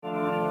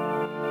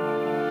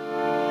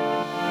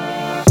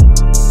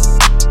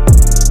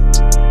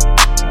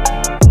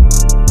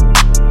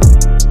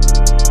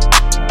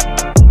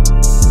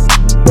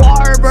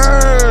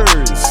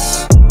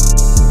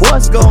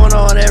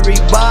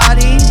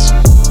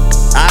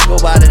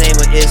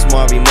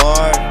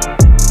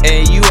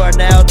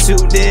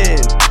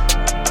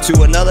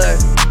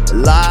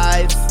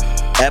live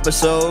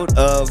episode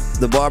of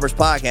the Barbers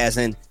Podcast.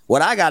 And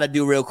what I got to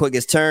do real quick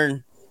is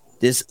turn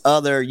this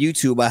other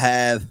YouTube I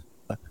have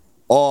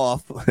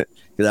off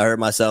because I heard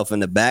myself in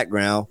the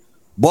background.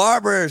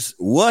 Barbers,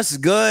 what's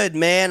good,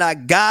 man? I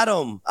got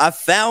him. I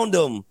found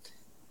him.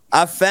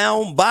 I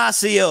found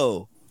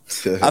Bossio.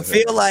 I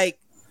feel like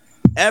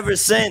ever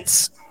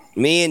since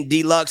me and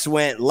Deluxe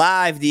went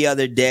live the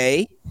other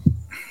day,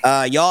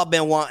 y'all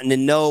been wanting to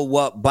know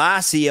what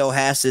Bossio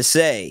has to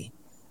say.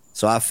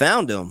 So I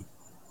found him,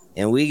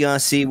 and we going to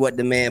see what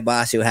the man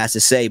Bossio has to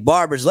say.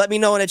 Barbers, let me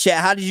know in the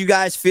chat, how did you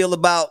guys feel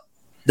about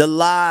the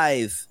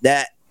live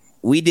that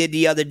we did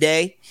the other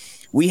day?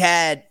 We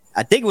had,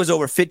 I think it was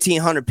over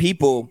 1,500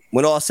 people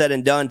when all said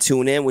and done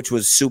tune in, which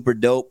was super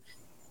dope.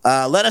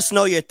 Let us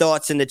know your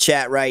thoughts in the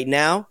chat right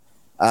now.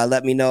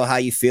 Let me know how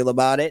you feel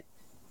about it.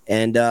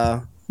 And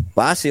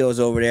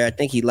Bossio's over there. I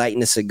think he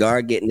lighting a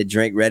cigar, getting the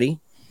drink ready.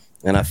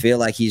 And I feel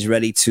like he's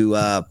ready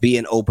to be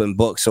an open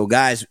book. So,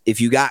 guys,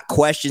 if you got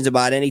questions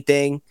about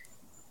anything,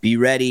 be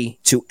ready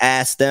to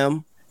ask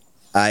them.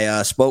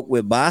 I spoke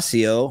with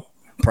Bossio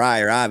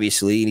prior,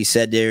 obviously, and he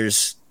said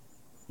there's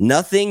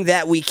nothing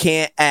that we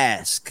can't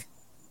ask.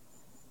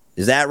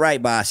 Is that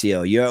right,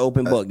 Bossio? You're an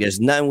open book. There's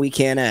nothing we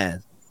can't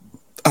ask.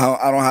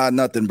 I don't hide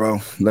nothing, bro.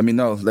 Let me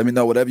know. Let me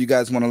know whatever you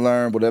guys want to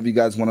learn, whatever you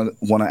guys want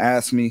to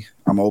ask me.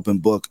 I'm an open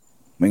book.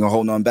 We ain't gonna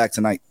hold nothing back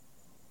tonight.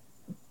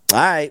 All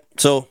right.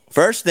 So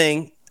first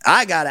thing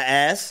I gotta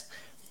ask,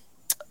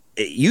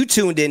 you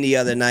tuned in the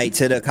other night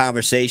to the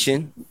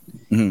conversation.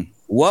 Mm-hmm.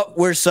 What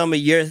were some of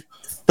your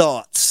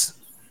thoughts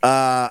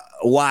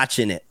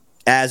watching it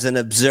as an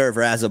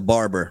observer, as a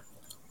barber?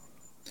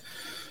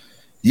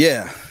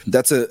 Yeah,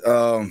 that's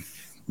a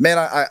man.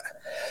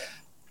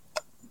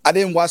 I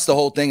didn't watch the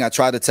whole thing. I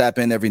try to tap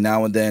in every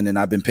now and then, and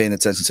I've been paying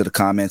attention to the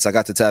comments. I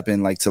got to tap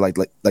in like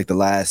the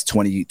last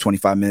 20,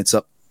 25 minutes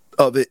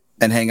of it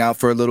and hang out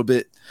for a little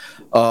bit.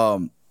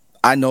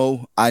 I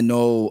know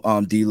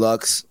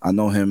Deluxe. I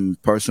know him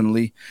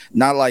personally,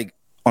 not like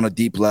on a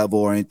deep level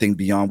or anything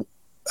beyond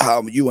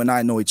how you and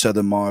I know each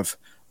other, Marv.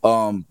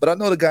 But I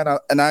know the guy,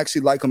 and I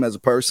actually like him as a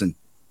person.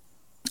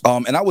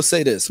 And I would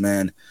say this,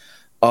 man.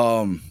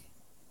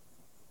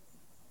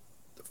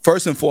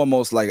 First and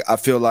foremost, like I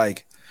feel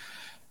like,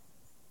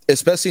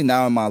 especially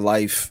now in my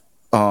life,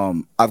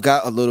 I've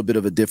got a little bit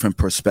of a different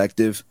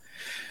perspective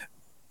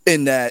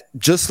in that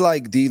just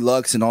like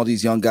Deluxe and all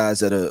these young guys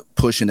that are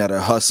pushing, that are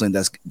hustling,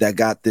 that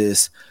got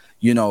this,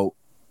 you know,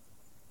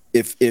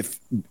 if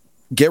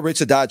get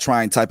rich or die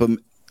trying type of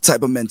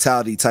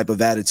mentality, type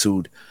of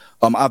attitude.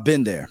 I've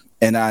been there,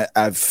 and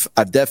I've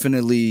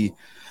definitely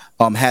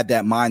had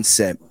that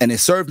mindset, and it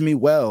served me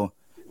well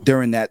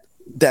during that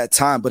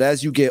time. But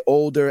as you get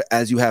older,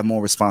 as you have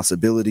more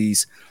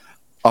responsibilities,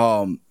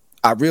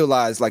 I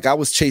realized like I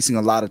was chasing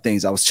a lot of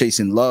things. I was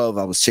chasing love.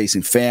 I was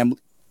chasing family.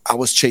 I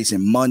was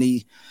chasing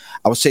money.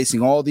 I was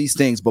chasing all these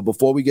things. But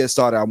before we get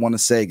started, I want to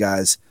say,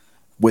 guys,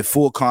 with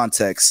full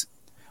context,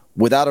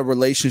 without a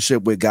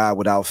relationship with God,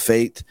 without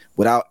faith,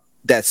 without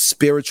that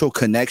spiritual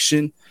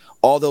connection,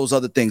 all those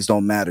other things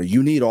don't matter.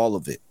 You need all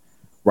of it,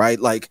 right?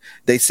 Like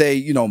they say,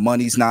 you know,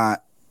 money's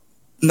not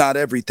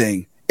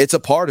everything. It's a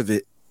part of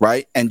it,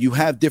 right? And you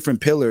have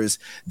different pillars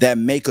that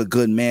make a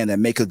good man, that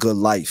make a good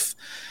life.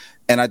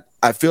 And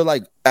I feel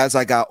like as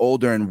I got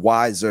older and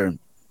wiser,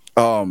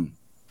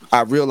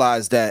 I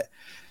realized that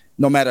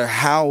no matter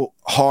how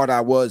hard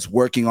I was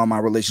working on my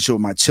relationship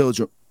with my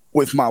children,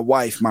 with my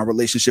wife, my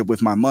relationship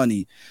with my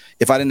money,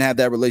 if I didn't have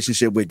that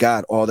relationship with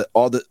God, all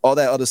that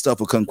other stuff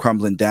would come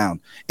crumbling down.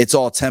 It's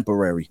all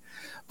temporary.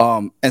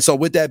 And so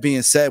with that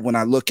being said, when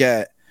I look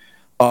at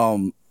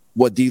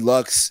what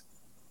Deluxe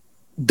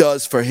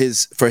does for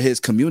his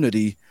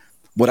community,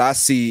 what I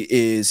see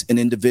is an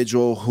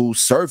individual who's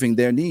serving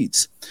their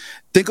needs.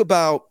 Think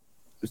about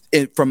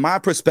it from my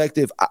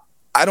perspective.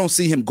 I don't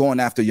see him going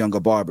after younger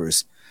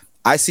barbers.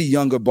 I see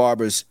younger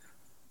barbers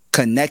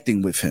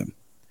connecting with him.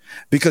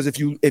 Because if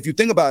you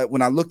think about it,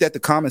 when I looked at the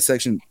comment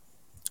section,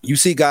 you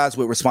see guys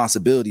with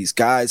responsibilities,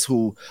 guys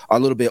who are a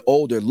little bit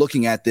older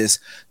looking at this,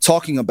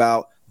 talking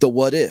about the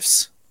what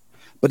ifs.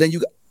 But then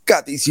you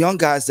got these young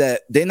guys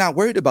that they're not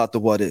worried about the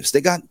what ifs.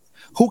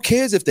 Who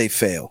cares if they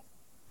fail?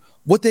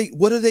 What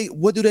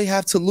do they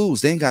have to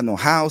lose? They ain't got no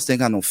house, they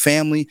ain't got no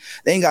family,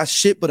 they ain't got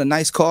shit but a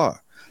nice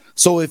car.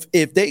 So if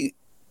they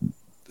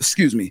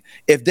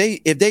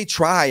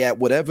try at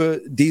whatever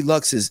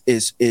Deluxe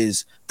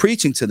is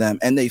preaching to them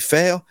and they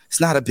fail,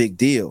 it's not a big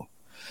deal.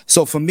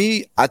 So for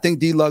me, I think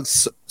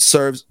Deluxe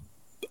serves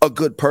a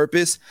good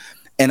purpose,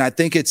 and I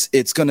think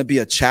it's going to be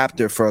a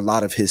chapter for a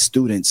lot of his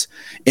students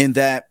in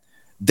that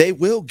they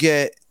will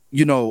get,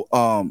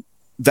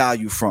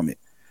 value from it.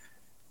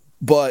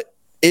 But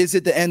is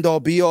it the end all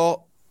be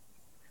all?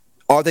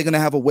 Are they going to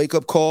have a wake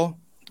up call?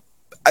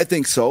 I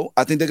think so.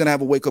 I think they're going to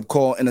have a wake up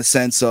call in a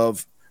sense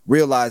of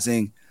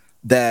realizing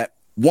that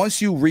once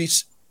you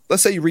reach,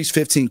 let's say you reach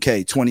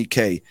 15K,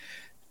 20K,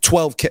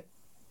 12K,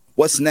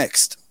 what's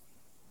next?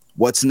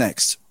 What's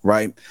next,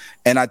 right?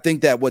 And I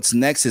think that what's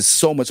next is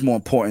so much more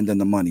important than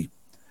the money.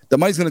 The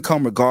money's going to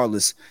come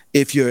regardless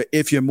if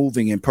you're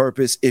moving in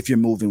purpose, if you're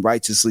moving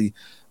righteously.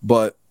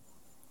 But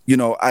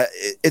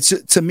it's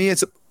to me,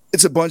 it's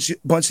a bunch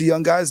of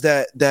young guys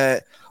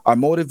that are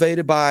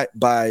motivated by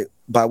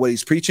what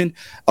he's preaching.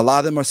 A lot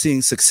of them are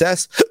seeing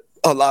success.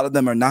 A lot of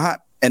them are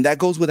not, and that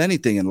goes with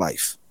anything in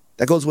life.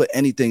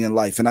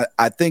 And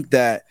I think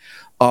that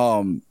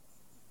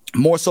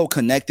more so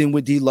connecting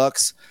with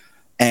Deluxe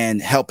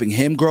and helping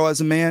him grow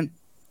as a man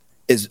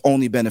is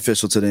only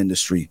beneficial to the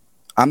industry.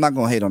 I'm not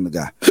gonna hate on the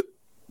guy.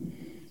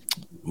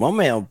 My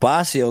man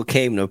Bossio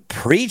came to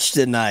preach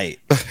tonight.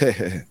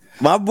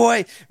 My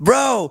boy,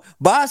 bro,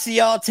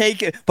 Bossio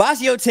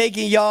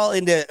taking y'all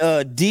in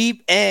the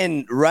deep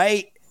end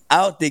right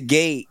out the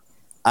gate.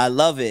 I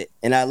love it,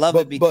 and I love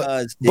it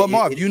because. But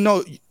Marv, you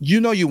know,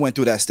 you went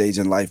through that stage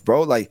in life,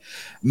 bro. Like,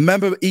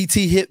 remember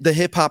the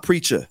hip hop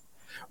preacher.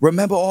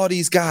 Remember all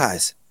these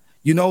guys.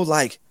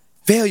 Like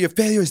failure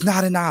is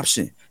not an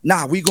option.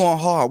 Nah, we going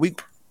hard.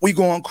 We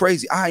going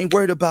crazy. I ain't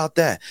worried about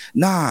that.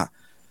 Nah,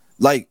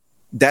 like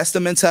that's the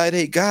mentality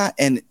they got,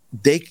 and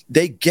they can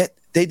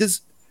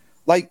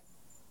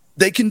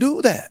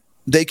do that.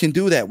 They can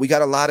do that. We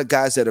got a lot of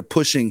guys that are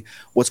pushing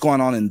what's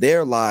going on in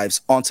their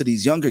lives onto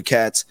these younger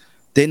cats.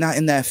 They're not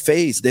in that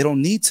phase. They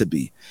don't need to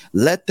be.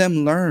 Let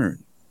them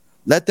learn.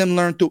 Let them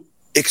learn through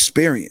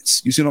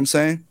experience. You see what I'm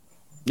saying?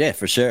 Yeah,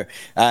 for sure.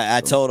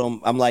 I told him,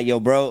 I'm like, yo,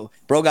 bro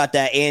got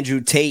that Andrew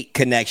Tate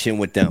connection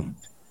with them.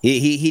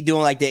 He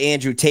doing like the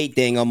Andrew Tate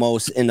thing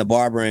almost in the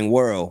barbering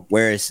world,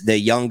 whereas the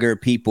younger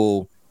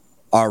people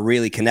are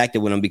really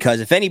connected with him. Because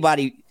if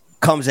anybody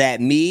comes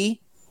at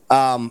me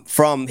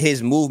from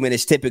his movement,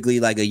 it's typically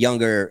like a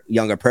younger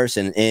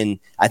person. And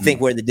I think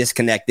where the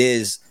disconnect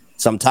is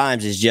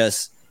sometimes is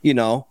just,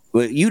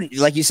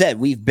 like you said,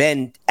 we've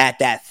been at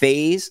that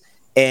phase.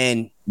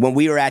 And when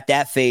we were at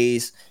that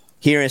phase,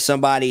 hearing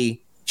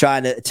somebody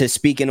trying to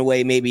speak in a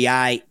way maybe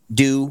I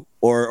do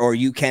or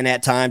you can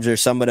at times, or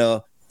some of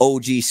the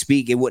OG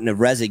speak, it wouldn't have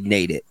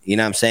resonated, you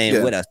know what I'm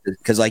saying, with us.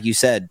 Because like you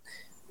said,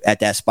 at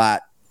that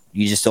spot,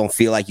 you just don't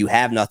feel like you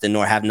have nothing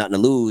nor have nothing to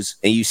lose.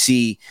 And you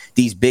see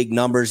these big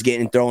numbers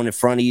getting thrown in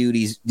front of you,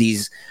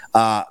 these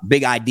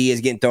big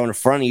ideas getting thrown in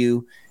front of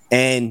you.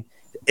 And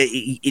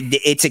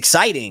it's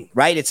exciting,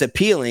 right? It's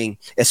appealing,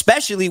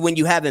 especially when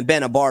you haven't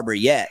been a barber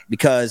yet,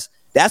 because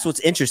that's what's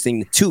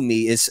interesting to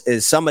me is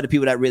some of the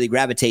people that really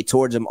gravitate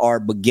towards them are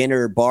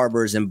beginner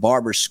barbers in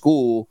barber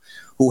school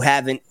who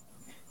haven't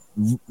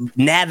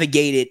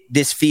navigated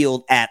this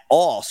field at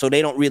all. So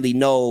they don't really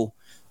know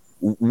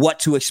what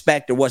to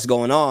expect or what's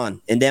going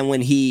on. And then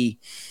when he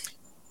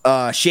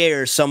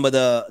shares some of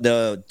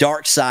the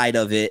dark side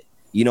of it,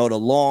 the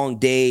long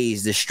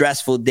days, the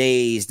stressful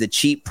days, the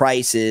cheap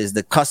prices,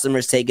 the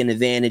customers taking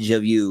advantage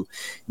of you,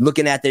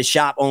 looking at the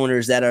shop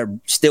owners that are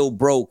still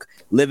broke,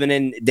 living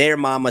in their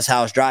mama's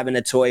house, driving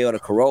a Toyota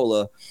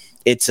Corolla.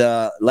 It's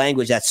a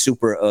language that's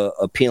super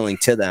appealing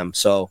to them.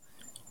 So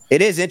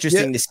it is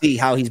interesting to see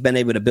how he's been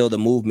able to build a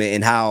movement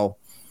and how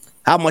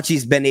much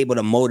he's been able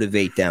to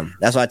motivate them.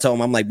 That's why I told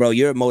him, I'm like, bro,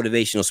 you're a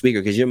motivational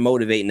speaker because you're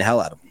motivating the hell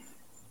out of them.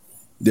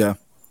 Yeah.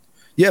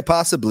 Yeah,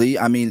 possibly.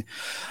 I mean,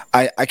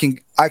 I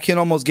can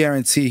almost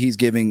guarantee he's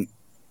giving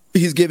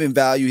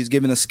value. He's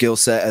giving a skill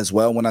set as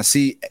well. When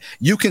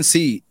you can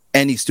see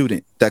any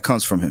student that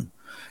comes from him.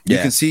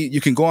 You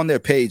can go on their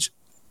page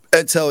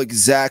and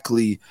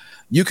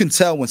you can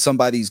tell when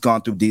somebody's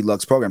gone through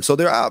Deluxe program. So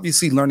they're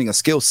obviously learning a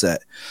skill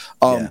set.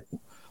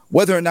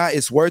 Whether or not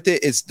it's worth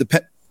it, it's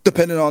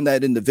dependent on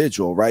that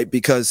individual, right?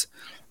 Because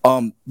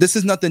this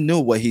is nothing new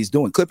what he's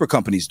doing. Clipper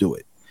companies do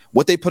it.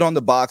 What they put on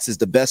the box is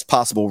the best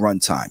possible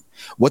runtime.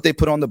 What they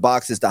put on the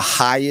box is the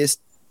highest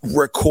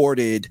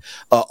recorded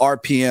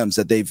RPMs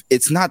that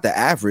it's not the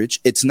average.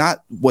 It's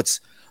not what's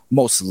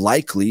most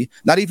likely.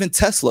 Not even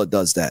Tesla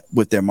does that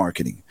with their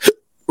marketing,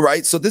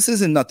 right? So this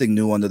isn't nothing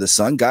new under the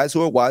sun. Guys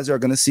who are wiser are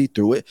going to see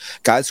through it.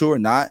 Guys who are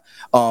not,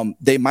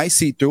 they might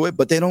see through it,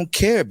 but they don't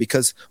care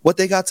because what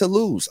they got to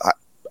lose.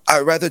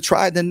 I'd rather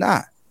try than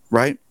not,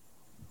 right?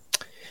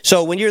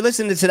 So when you're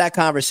listening to that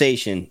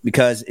conversation,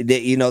 because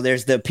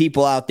there's the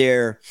people out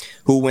there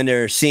who, when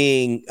they're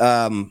seeing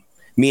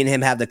me and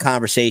him have the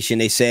conversation,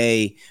 they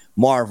say,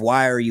 Marv,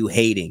 why are you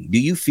hating?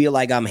 Do you feel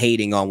like I'm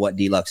hating on what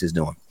Deluxe is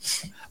doing?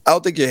 I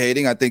don't think you're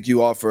hating. I think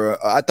you I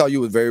thought you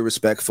were very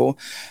respectful.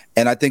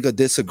 And I think a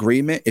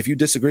disagreement, if you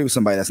disagree with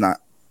somebody, that's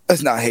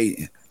not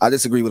hating. I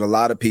disagree with a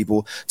lot of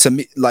people. To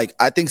me, like,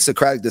 I think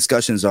Socratic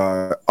discussions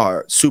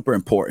are super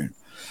important.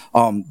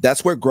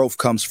 That's where growth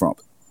comes from.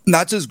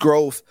 Not just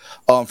growth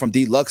from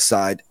Deluxe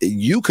side.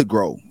 You could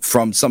grow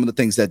from some of the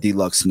things that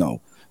Deluxe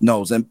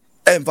knows, and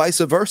vice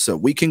versa.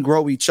 We can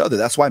grow each other.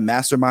 That's why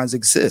masterminds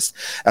exist.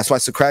 That's why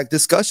Socratic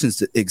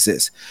discussions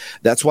exist.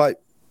 That's why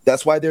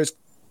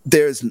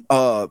there's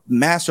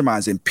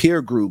masterminds and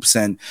peer groups.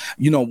 And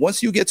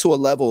once you get to a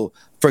level,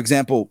 for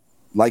example,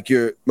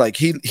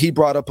 he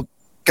brought up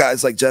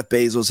guys like Jeff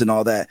Bezos and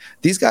all that.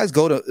 These guys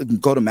go to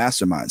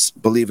masterminds,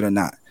 believe it or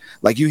not.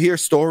 Like, you hear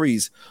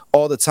stories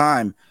all the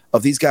time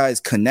of these guys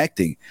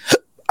connecting.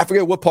 I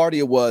forget what party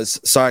it was.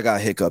 Sorry, I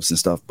got hiccups and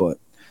stuff, but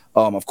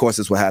Of course,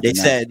 it's what happened.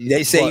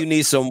 They say you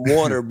need some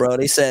water, bro.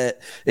 They said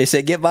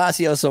get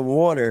Bossio some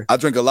water. I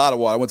drink a lot of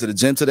water. I went to the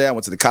gym today. I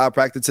went to the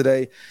chiropractor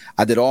today.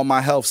 I did all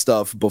my health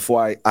stuff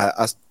before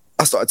I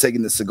started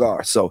taking the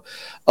cigar. So,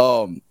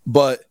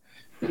 but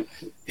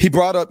he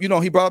brought up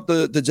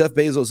the Jeff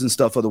Bezos and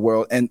stuff of the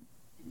world, and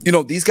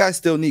these guys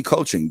still need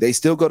coaching. They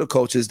still go to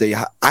coaches.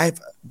 I've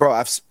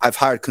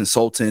hired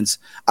consultants.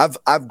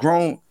 I've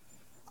grown.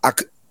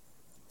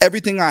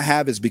 Everything I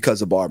have is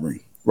because of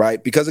barbering.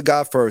 Right? Because of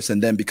God first,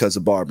 and then because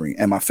of barbering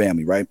and my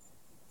family, right?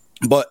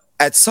 But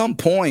at some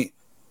point,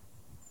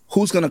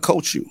 who's going to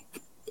coach you?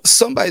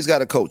 Somebody's got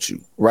to coach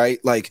you, right?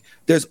 Like,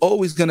 there's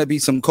always going to be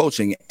some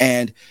coaching,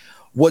 and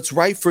what's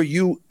right for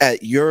you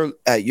at your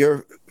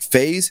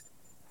phase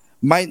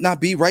might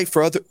not be right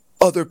for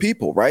other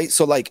people, right?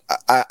 So, like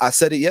I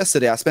said it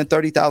yesterday, I spent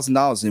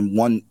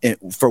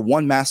 $30,000 for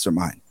one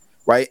mastermind,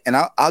 right? And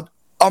I'm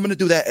going to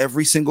do that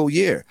every single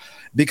year,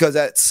 because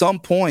at some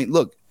point,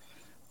 look,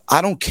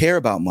 I don't care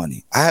about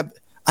money. I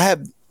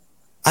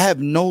have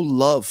no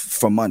love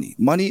for money.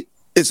 Money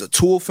is a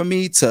tool for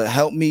me to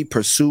help me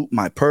pursue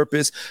my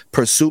purpose,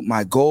 pursue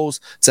my goals,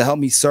 to help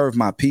me serve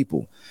my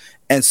people.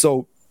 And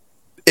so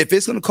if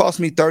it's going to cost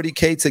me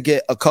 $30K to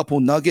get a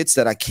couple nuggets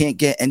that I can't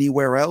get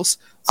anywhere else,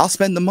 I'll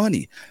spend the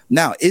money.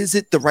 Now, is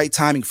it the right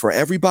timing for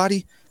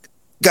everybody?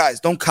 Guys,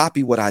 don't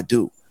copy what I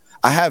do.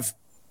 I have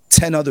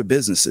 10 other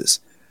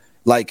businesses.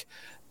 Like,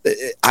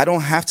 I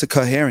don't have to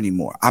cut hair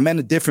anymore. I'm in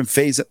a different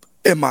phase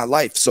in my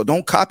life. So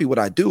don't copy what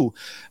I do.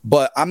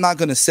 But I'm not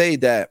going to say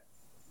that,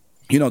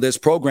 there's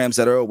programs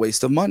that are a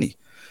waste of money.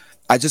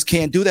 I just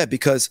can't do that,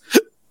 because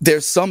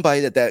there's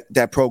somebody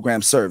that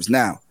program serves.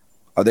 Now,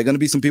 are there going to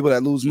be some people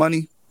that lose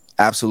money?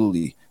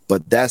 Absolutely.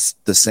 But that's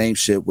the same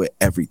shit with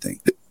everything.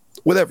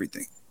 With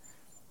everything.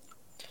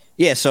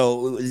 Yeah.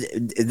 So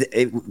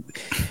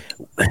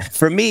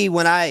for me,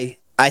 when I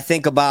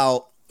think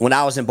about when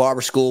I was in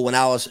barber school, when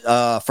I was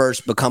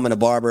first becoming a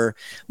barber,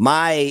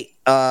 my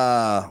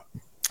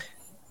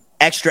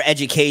extra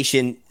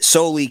education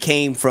solely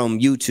came from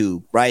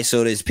YouTube, right?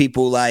 So there's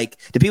people like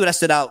the people that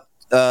stood out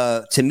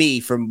to me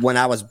from when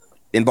I was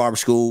in barber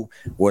school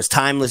was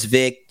Timeless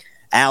Vic,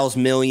 Al's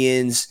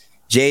Millions,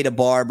 Jay the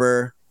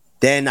Barber.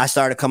 Then I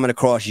started coming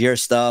across your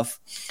stuff,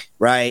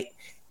 right?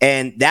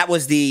 And that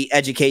was the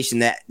education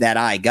that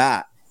I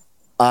got,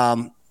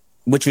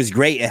 which was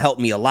great. It helped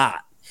me a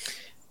lot.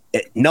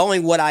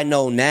 Knowing what I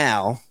know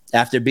now,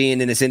 after being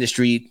in this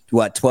industry,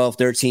 12,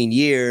 13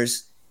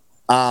 years,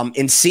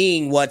 and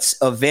seeing what's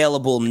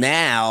available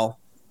now,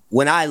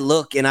 when I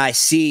look and I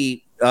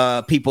see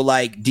people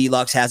like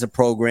Deluxe has a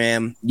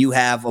program, you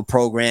have a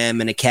program,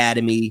 an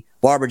academy,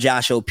 Barber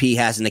Josh OP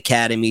has an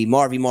academy,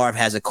 Marvy Marv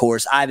has a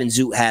course, Ivan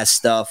Zoot has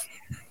stuff.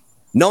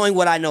 Knowing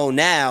what I know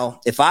now,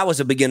 if I was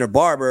a beginner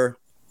barber,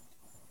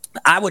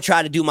 I would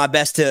try to do my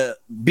best to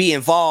be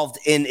involved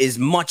in as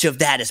much of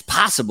that as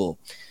possible,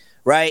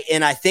 right?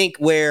 And I think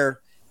where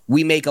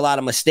we make a lot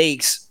of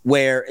mistakes,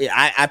 where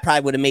I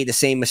probably would have made the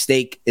same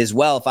mistake as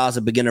well if I was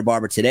a beginner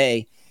barber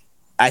today.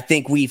 I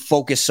think we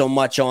focus so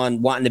much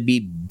on wanting to be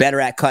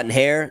better at cutting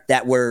hair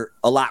that we're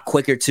a lot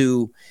quicker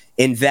to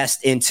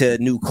invest into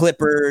new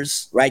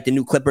clippers, right? The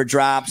new clipper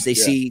drops. They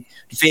see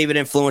the favorite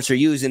influencer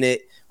using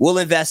it. We'll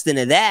invest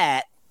into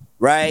that,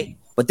 right?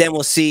 But then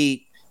we'll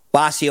see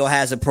Bossio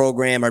has a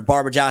program, or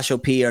Barber Josh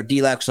OP, or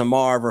Deluxe, or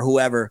Marv, or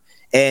whoever.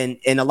 And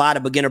a lot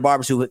of beginner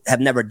barbers who have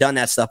never done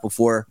that stuff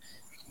before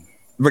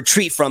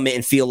retreat from it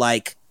and feel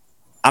like,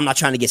 I'm not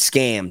trying to get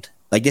scammed.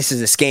 Like, this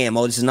is a scam.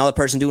 Oh, this is another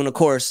person doing a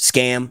course.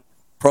 Scam.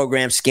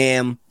 Program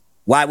scam.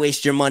 Why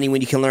waste your money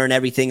when you can learn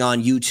everything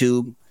on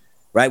YouTube,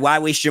 right? Why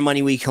waste your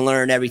money when you can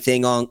learn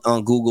everything on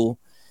Google?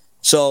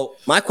 So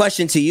my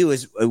question to you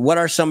is, what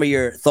are some of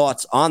your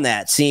thoughts on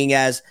that? Seeing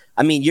as,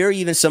 I mean, you're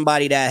even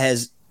somebody that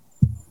has,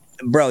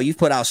 bro, you've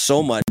put out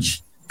so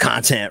much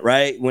content,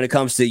 right? When it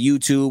comes to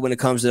YouTube, when it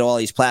comes to all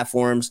these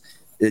platforms,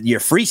 your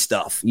free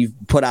stuff, you've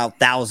put out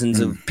thousands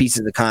of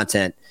pieces of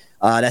content.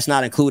 That's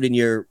not including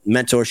your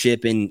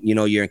mentorship and,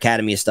 your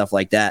academy and stuff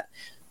like that.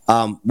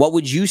 What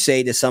would you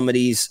say to some of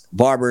these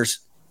barbers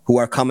who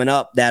are coming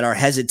up that are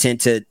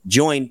hesitant to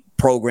join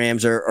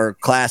programs or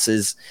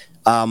classes?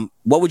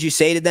 What would you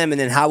say to them? And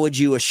then how would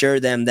you assure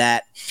them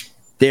that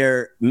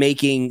they're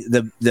making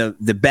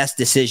the best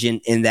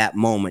decision in that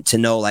moment to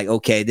know, like,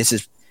 okay, there's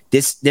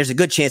a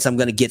good chance I'm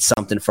going to get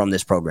something from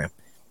this program?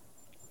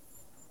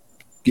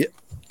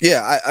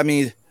 Yeah. I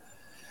mean,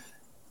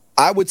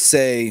 I would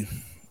say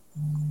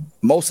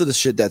most of the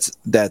shit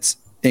that's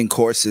in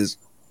courses,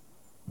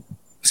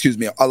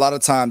 a lot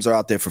of times are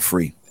out there for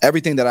free.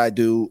 Everything that I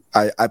do,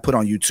 I put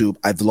on YouTube.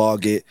 I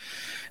vlog it.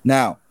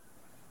 Now,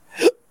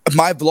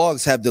 my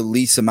vlogs have the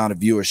least amount of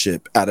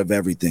viewership out of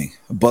everything.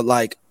 But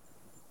like,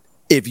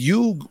 if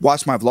you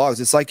watch my vlogs,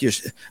 it's like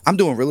I'm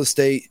doing real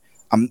estate.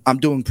 I'm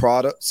doing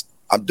products.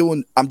 I'm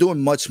doing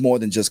much more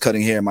than just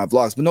cutting hair in my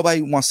vlogs. But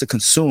nobody wants to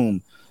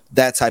consume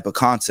that type of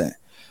content.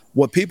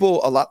 What people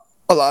a lot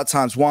of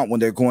times want when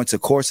they're going to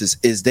courses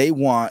is they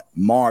want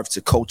Marv to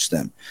coach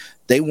them.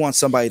 They want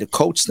somebody to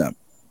coach them.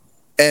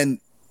 And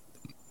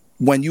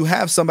when you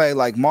have somebody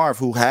like Marv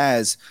who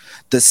has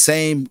the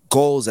same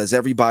goals as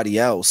everybody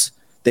else,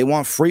 they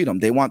want freedom.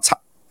 They want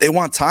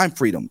time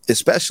freedom,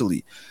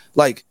 especially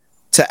like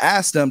to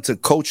ask them to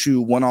coach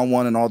you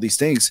one-on-one and all these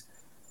things.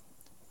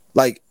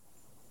 Like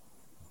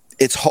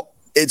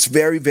it's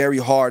very, very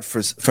hard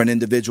for an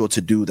individual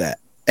to do that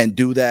and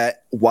do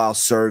that while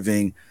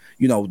serving,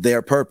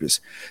 their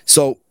purpose.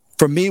 So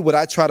for me, what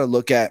I try to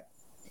look at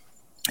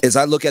is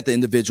I look at the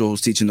individual who's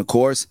teaching the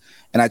course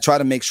and I try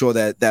to make sure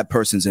that that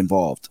person's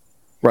involved.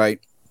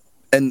 Right.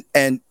 And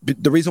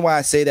the reason why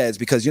I say that is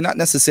because you're not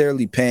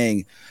necessarily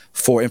paying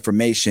for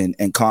information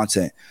and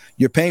content.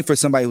 You're paying for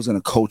somebody who's going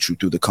to coach you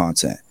through the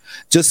content.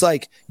 Just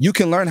like you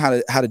can learn how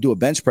to do a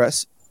bench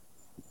press.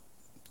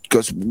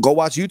 Go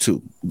watch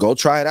YouTube. Go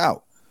try it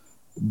out.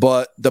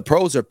 But the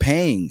pros are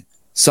paying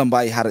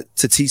somebody how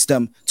to teach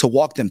them, to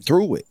walk them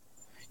through it.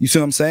 You see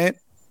what I'm saying?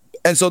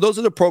 And so those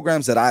are the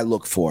programs that I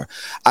look for.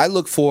 I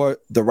look for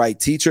the right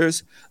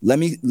teachers. Let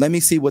me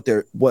see what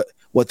they're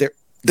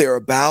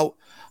about.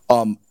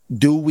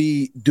 Do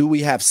we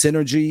have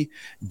synergy?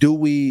 Do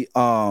we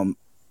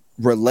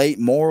relate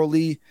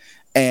morally?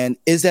 And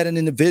is that an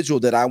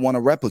individual that I want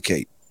to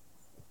replicate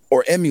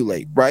or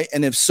emulate, right?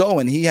 And if so,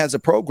 and he has a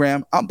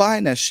program, I'm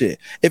buying that shit.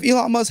 If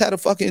Elon Musk had a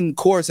fucking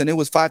course and it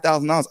was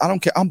 $5,000, I don't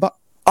care.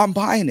 I'm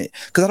buying it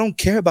because I don't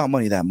care about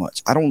money that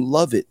much. I don't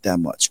love it that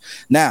much.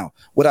 Now,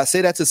 would I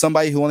say that to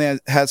somebody who only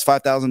has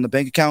 $5,000 in the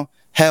bank account?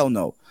 Hell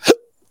no.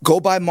 Go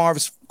buy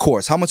Marv's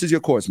course. How much is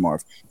your course,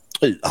 Marv?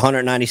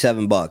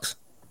 $197.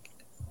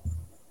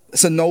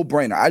 It's a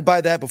no-brainer. I'd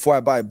buy that before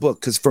I buy a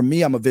book because for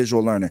me, I'm a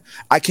visual learner.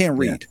 I can't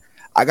read. Yeah.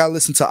 I got to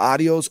listen to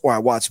audios or I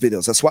watch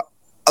videos. That's why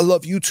I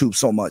love YouTube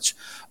so much.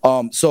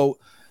 So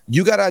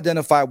you got to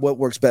identify what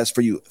works best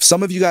for you.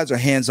 Some of you guys are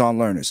hands-on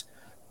learners.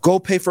 Go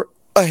pay for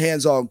a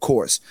hands-on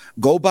course.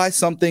 Go buy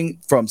something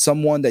from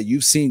someone that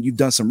you've seen, you've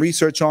done some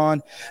research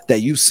on,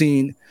 that you've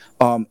seen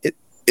it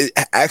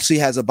actually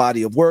has a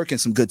body of work and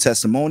some good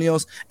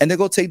testimonials, and then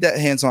go take that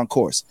hands-on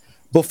course.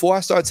 Before I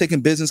started taking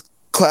business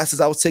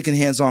classes, I was taking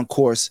hands-on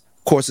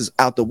courses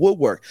out the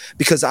woodwork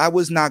because I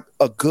was not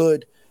a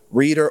good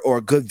reader or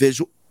a good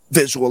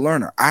visual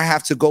learner. I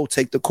have to go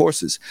take the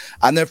courses.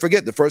 I'll never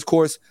forget the first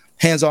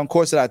hands-on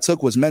course that I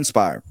took was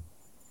Menspire.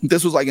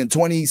 This was like in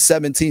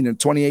 2017 or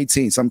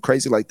 2018, something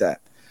crazy like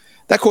that.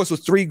 That course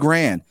was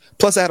 $3,000.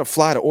 Plus I had to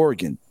fly to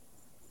Oregon.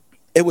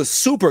 It was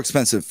super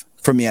expensive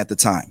for me at the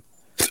time.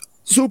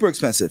 Super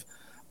expensive.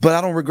 But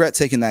I don't regret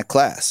taking that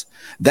class.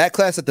 That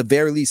class, at the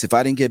very least, if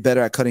I didn't get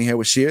better at cutting hair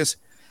with shears,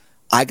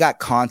 I got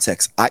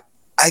context. I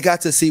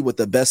got to see what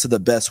the best of the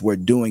best were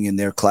doing in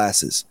their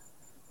classes.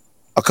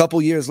 A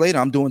couple years later,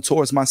 I'm doing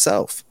tours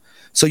myself.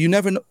 So you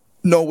never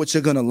know what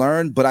you're going to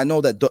learn, but I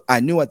know that I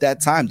knew at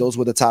that time those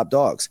were the top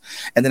dogs.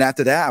 And then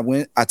after that,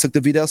 I took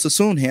the Vidal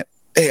Sassoon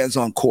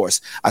hands-on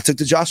course. I took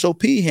the Josh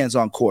O.P.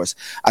 hands-on course.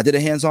 I did a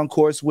hands-on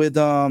course with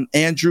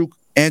Andrew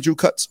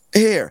Cuts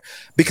hair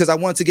because I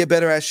wanted to get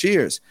better at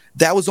shears.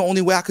 That was the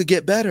only way I could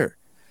get better.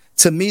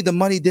 To me, the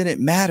money didn't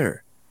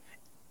matter.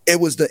 It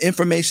was the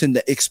information,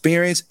 the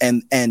experience,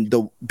 and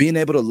the being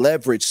able to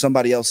leverage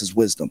somebody else's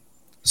wisdom.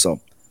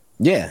 So,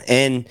 yeah,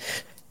 and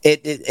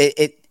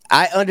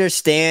I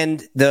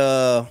understand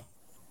the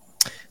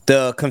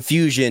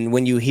confusion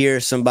when you hear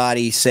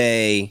somebody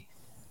say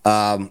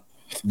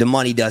the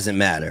money doesn't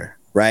matter,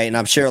 right? And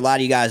I'm sure a lot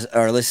of you guys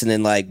are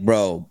listening like,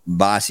 bro,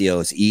 Bossio,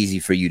 it's easy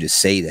for you to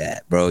say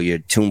that, bro. You're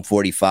Tomb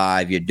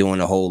 45. You're doing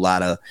a whole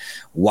lot of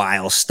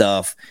wild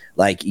stuff.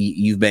 Like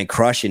you've been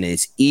crushing it.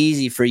 It's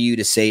easy for you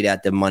to say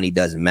that the money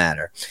doesn't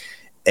matter.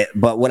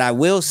 But what I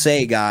will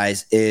say,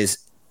 guys, is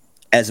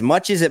as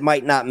much as it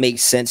might not make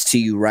sense to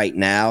you right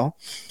now,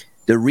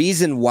 the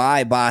reason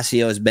why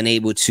Bossio has been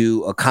able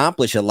to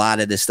accomplish a lot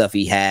of the stuff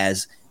he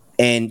has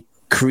and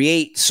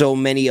create so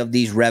many of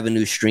these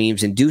revenue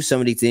streams and do so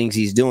many things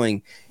he's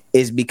doing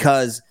is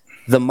because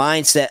the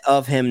mindset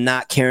of him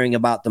not caring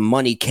about the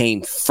money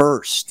came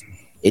first.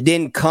 It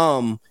didn't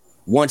come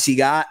once he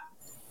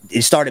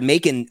started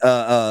making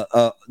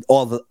all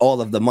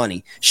of the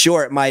money.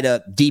 Sure, it might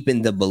have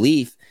deepened the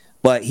belief,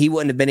 but he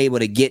wouldn't have been able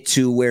to get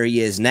to where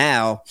he is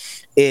now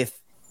if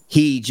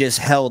he just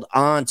held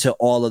on to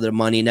all of the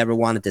money, never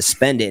wanted to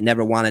spend it,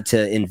 never wanted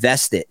to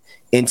invest it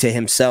into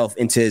himself,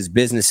 into his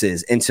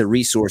businesses, into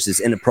resources,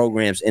 into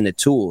programs, into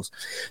tools.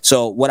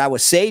 So what I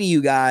would say to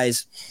you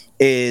guys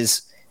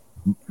is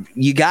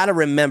you got to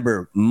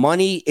remember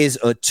money is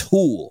a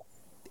tool.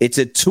 It's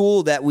a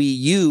tool that we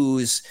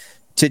use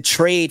to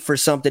trade for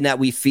something that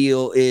we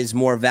feel is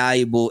more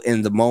valuable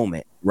in the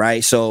moment,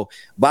 right? So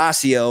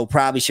Bossio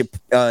probably should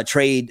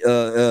trade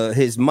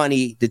his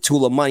money, the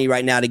tool of money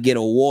right now, to get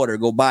a water,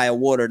 go buy a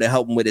water to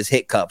help him with his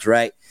hiccups,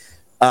 right?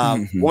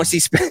 Once he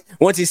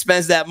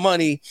spends that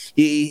money,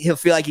 he'll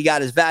feel like he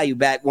got his value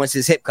back once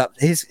his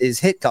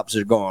hiccups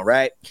are gone,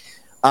 right?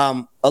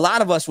 A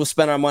lot of us will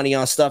spend our money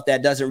on stuff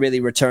that doesn't really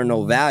return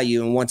no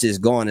value, and once it's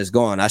gone, it's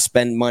gone. I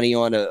spend money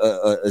on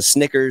a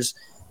Snickers.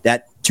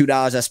 That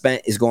 $2 I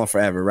spent is gone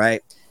forever,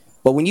 right?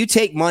 But when you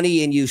take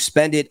money and you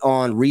spend it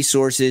on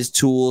resources,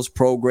 tools,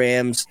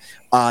 programs,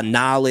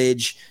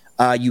 knowledge,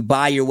 you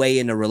buy your way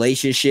into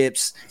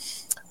relationships.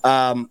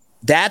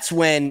 That's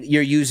when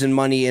you're using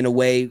money in a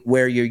way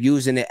where you're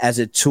using it as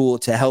a tool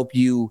to help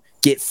you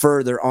get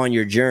further on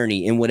your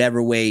journey in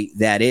whatever way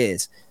that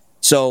is.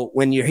 So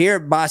when you hear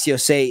Bossio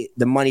say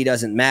the money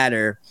doesn't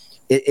matter,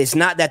 it's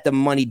not that the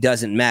money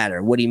doesn't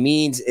matter. What he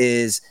means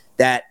is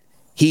that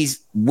he's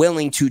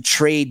willing to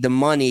trade the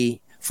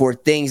money for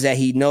things that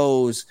he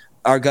knows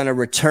are going to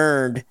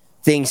return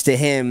things to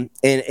him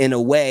in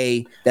a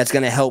way that's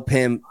going to help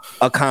him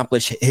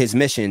accomplish his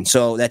mission.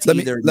 So that's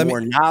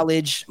more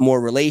knowledge, more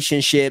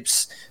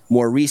relationships,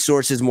 more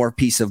resources, more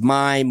peace of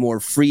mind, more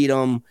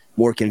freedom,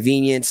 more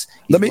convenience.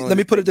 Let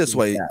me put it this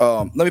way.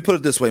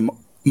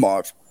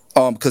 Marv,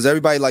 because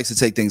everybody likes to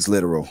take things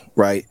literal,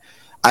 right?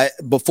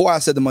 Before I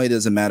said the money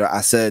doesn't matter, I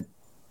said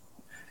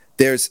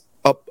there's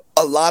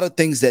a lot of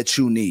things that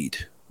you need.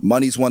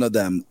 Money's one of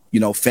them.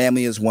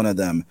 Family is one of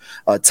them.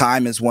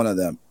 Time is one of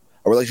them.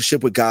 A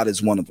relationship with God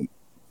is one of them.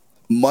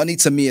 Money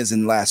to me is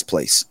in last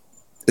place.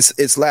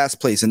 It's last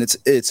place, and it's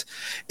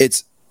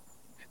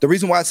the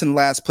reason why it's in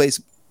last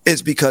place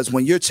is because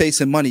when you're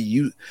chasing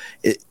money,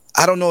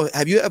 I don't know.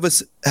 Have you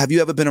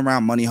ever been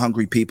around money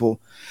hungry people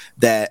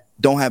that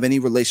don't have any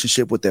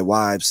relationship with their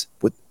wives,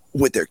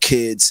 with their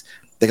kids?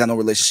 They got no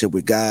relationship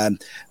with God.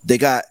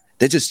 They're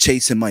just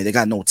chasing money. They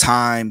got no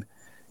time,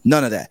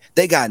 none of that.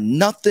 They got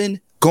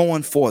nothing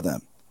going for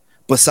them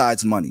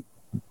besides money.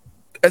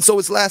 And so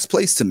it's last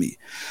place to me.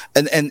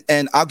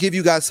 And I'll give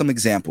you guys some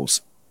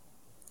examples.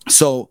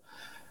 So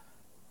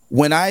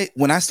when I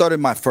started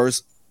my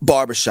first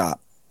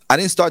barbershop, I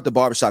didn't start the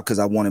barbershop because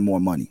I wanted more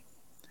money.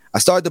 I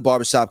started the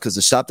barbershop because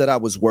the shop that I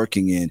was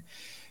working in,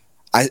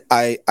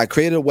 I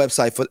created a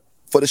website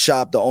for the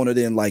shop. The owner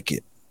didn't like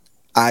it.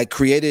 I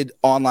created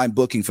online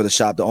booking for the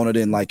shop. The owner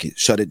didn't like it.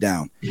 Shut it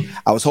down.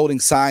 I was holding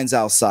signs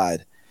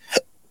outside.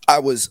 I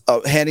was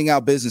handing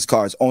out business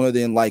cards. Owner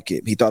didn't like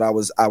it. He thought I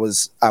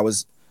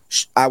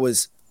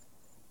was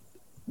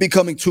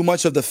becoming too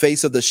much of the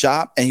face of the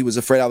shop, and he was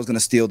afraid I was going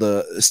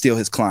to steal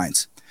his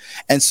clients.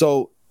 And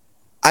so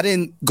I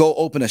didn't go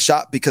open a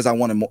shop because I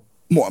wanted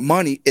more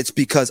money. It's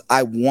because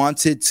I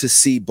wanted to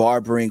see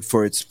barbering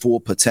for its full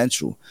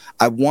potential.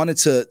 I wanted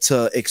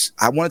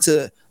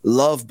to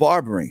love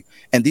barbering,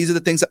 and these are the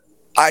things that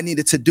I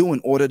needed to do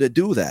in order to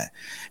do that.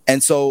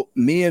 And so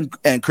me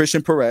and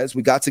Christian Perez,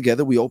 we got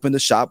together. We opened a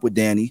shop with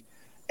Danny,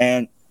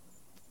 and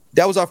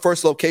that was our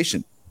first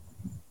location.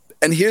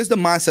 And here's the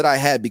mindset I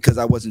had because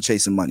I wasn't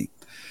chasing money.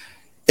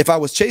 If I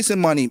was chasing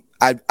money,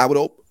 I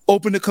would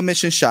open a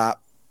commission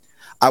shop.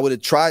 I would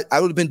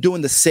have been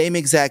doing the same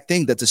exact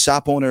thing that the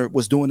shop owner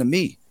was doing to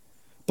me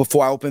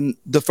before I opened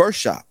the first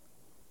shop,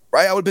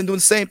 right? I would have been doing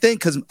the same thing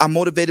because I'm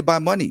motivated by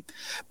money.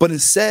 But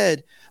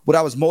instead, what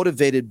I was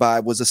motivated by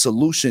was a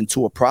solution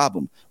to a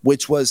problem,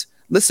 which was,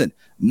 listen,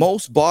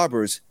 most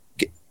barbers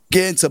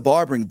get into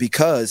barbering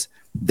because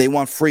they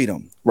want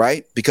freedom,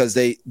 right? Because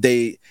they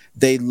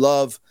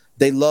love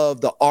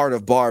the art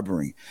of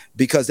barbering,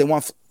 because they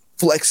want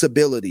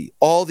flexibility,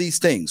 all these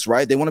things,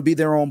 right? They want to be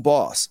their own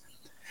boss.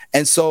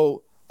 And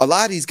so a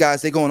lot of these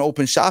guys, they go and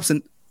open shops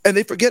and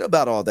they forget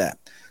about all that.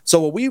 So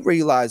what we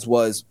realized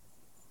was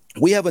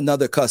we have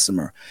another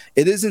customer.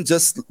 It isn't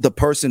just the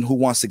person who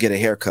wants to get a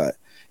haircut.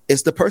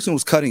 It's the person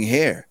who's cutting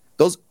hair.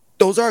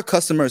 Those are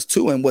customers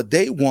too. And what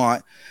they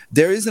want,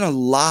 there isn't a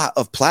lot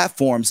of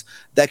platforms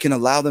that can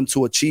allow them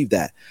to achieve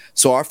that.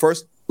 So our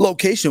first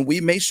location, we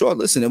made sure,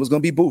 listen, it was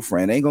going to be booth,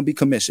 friend. It ain't going to be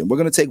commission. We're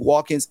going to take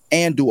walk-ins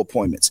and do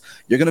appointments.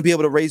 You're going to be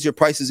able to raise your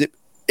prices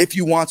if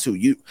you want to.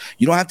 You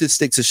don't have to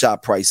stick to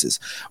shop prices.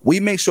 We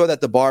make sure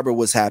that the barber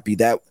was happy,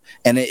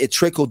 and it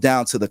trickled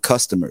down to the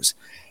customers.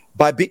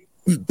 By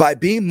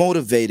being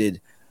motivated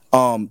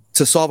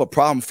to solve a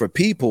problem for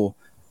people,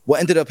 what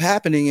ended up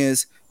happening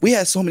is we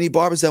had so many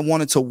barbers that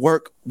wanted to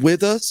work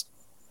with us.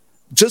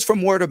 Just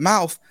from word of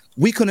mouth,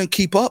 we couldn't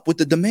keep up with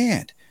the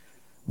demand.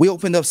 We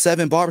opened up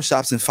 7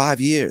 barbershops in 5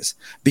 years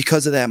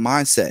because of that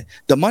mindset.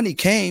 The money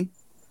came.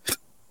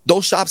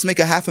 Those shops make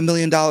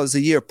 $500,000 a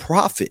year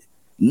profit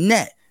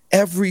net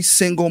every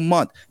single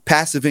month,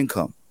 passive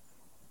income.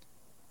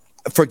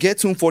 Forget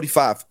Tune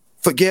 45,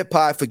 forget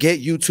Pi, forget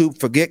YouTube,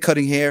 forget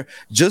cutting hair.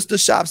 Just the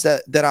shops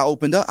that I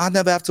opened up, I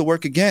never have to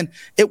work again.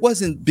 It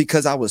wasn't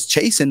because I was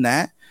chasing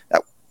that.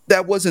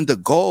 That wasn't the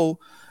goal.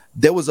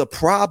 There was a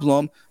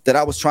problem that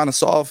I was trying to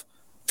solve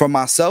for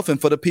myself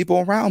and for the people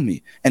around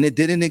me, and it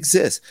didn't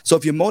exist. So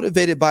if you're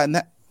motivated by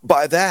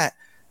that,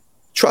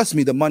 trust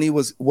me, the money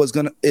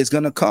is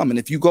gonna come. And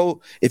if you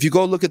go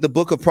look at the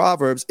book of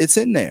Proverbs, it's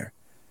in there.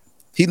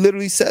 He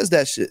literally says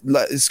that shit.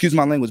 Excuse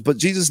my language, but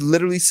Jesus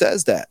literally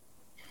says that,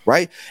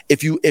 right?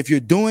 If you're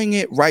doing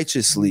it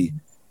righteously,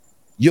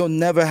 you'll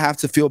never have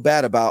to feel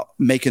bad about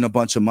making a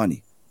bunch of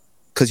money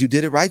because you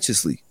did it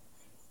righteously.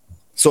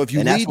 So if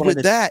you lead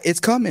with that, it's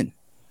coming.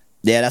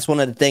 Yeah, that's one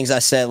of the things I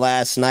said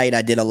last night.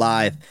 I did a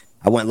live.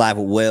 I went live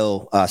with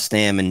Will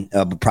Stam,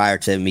 and prior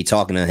to me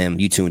talking to him,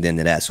 you tuned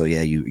into that. So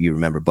yeah, you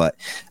remember. But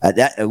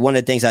that one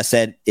of the things I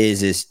said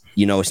is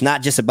it's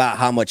not just about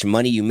how much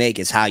money you make;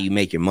 it's how you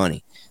make your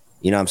money.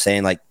 You know what I'm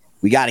saying? Like,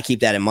 we got to keep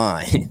that in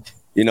mind.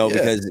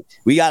 because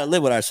we got to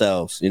live with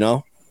ourselves,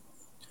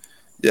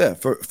 Yeah,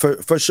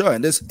 for sure.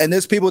 And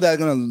there's people that are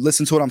gonna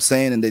listen to what I'm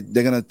saying and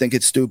they're gonna think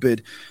it's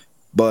stupid,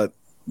 but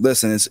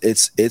listen,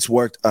 it's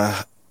worked.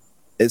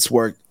 It's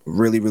worked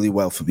really, really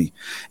well for me,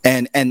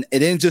 and it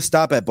didn't just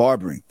stop at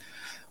barbering.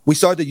 We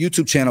started the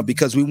YouTube channel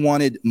because we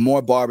wanted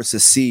more barbers to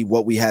see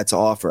what we had to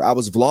offer. I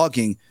was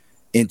vlogging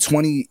in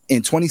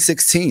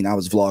 2016. I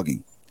was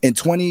vlogging in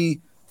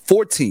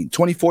 2014,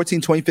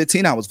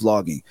 2015. I was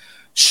vlogging,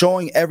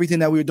 showing everything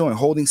that we were doing,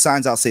 holding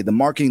signs outside, the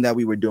marketing that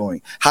we were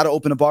doing, how to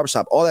open a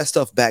barbershop, all that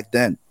stuff back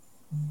then.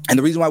 And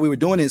the reason why we were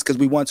doing it is because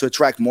we wanted to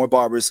attract more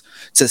barbers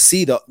to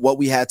see what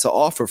we had to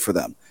offer for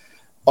them.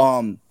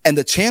 And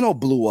the channel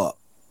blew up.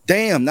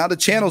 Damn, now the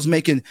channel's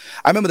making,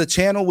 I remember the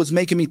channel was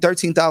making me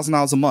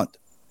 $13,000 a month,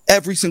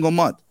 every single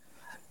month.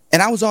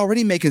 And I was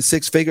already making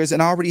six figures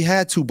and I already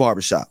had 2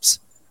 barbershops,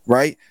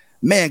 right?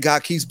 Man,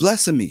 God keeps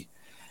blessing me.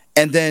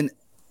 And then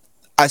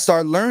I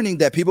started learning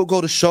that people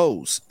go to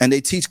shows and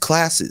they teach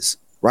classes,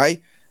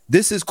 right?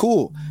 This is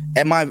cool.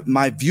 And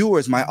my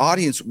viewers, my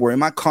audience were in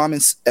my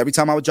comments every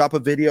time I would drop a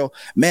video,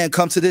 man,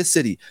 come to this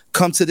city,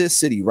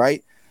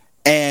 right?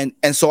 And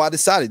so I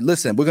decided,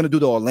 listen, we're going to do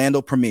the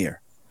Orlando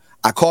premiere.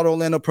 I called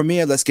Orlando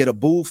premiere, let's get a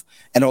booth.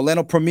 And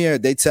Orlando premiere,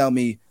 they tell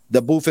me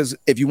the booth is,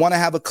 if you want to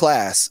have a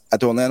class at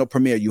the Orlando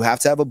premiere, you have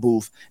to have a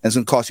booth and it's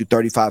going to cost you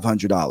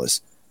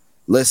 $3,500.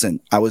 Listen,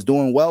 I was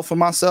doing well for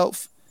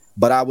myself,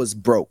 but I was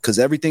broke because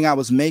everything I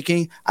was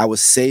making, I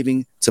was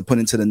saving to put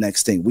into the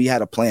next thing. We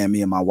had a plan,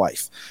 me and my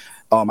wife.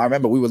 I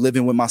remember we were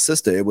living with my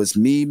sister. It was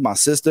me, my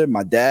sister,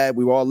 my dad.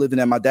 We were all living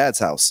at my dad's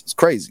house. It's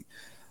crazy.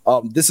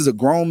 This is a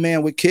grown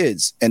man with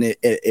kids, and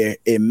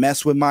it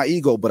messed with my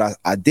ego, but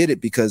I did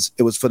it because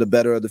it was for the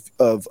better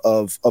of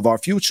our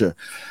future.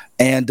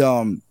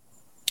 And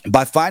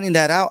by finding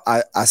that out,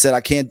 I said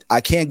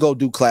I can't go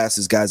do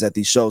classes, guys, at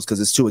these shows because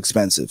it's too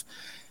expensive.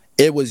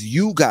 It was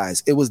you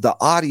guys, it was the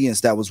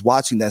audience that was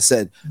watching that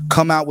said,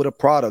 come out with a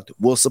product,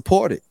 we'll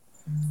support it.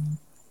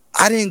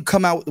 I didn't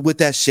come out with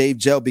that shave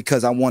gel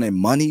because I wanted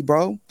money,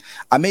 bro.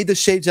 I made the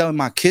shave gel in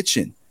my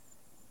kitchen.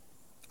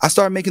 I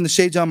started making the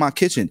shave gel in my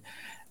kitchen.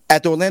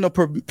 At the Orlando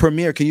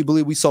premiere, can you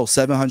believe we sold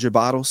 700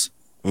 bottles?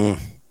 I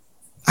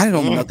didn't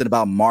know nothing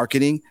about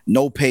marketing,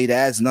 no paid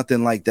ads,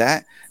 nothing like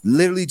that.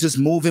 Literally just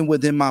moving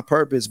within my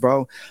purpose,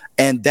 bro.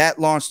 And that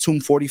launched Tomb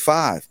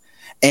 45.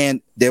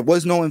 And there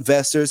was no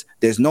investors.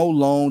 There's no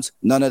loans,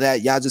 none of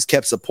that. Y'all just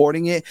kept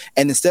supporting it.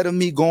 And instead of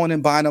me going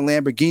and buying a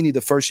Lamborghini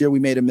the first year we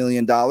made $1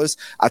 million,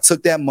 I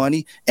took that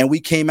money and we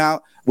came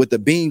out with the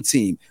Beam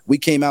team. We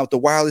came out with the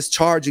wireless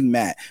charging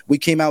mat. We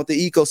came out with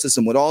the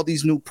ecosystem with all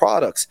these new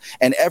products.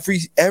 And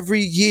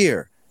every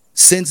year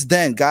since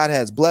then, God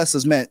has blessed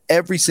us, man.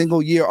 Every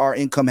single year our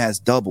income has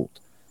doubled.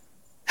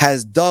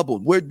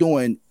 We're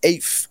doing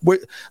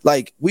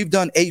we've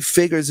done 8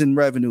 figures in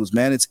revenues,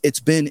 man. It's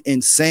been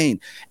insane.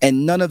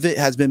 And none of it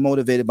has been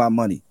motivated by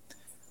money.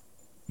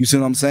 You see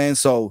what I'm saying?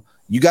 So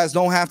you guys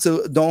don't have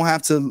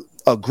to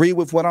agree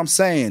with what I'm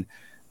saying,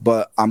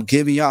 but I'm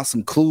giving y'all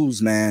some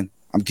clues, man.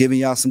 I'm giving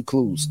y'all some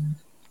clues.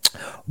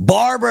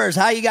 Barbers,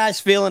 how you guys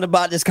feeling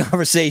about this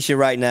conversation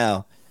right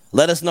now?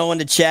 Let us know in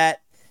the chat.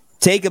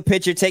 Take a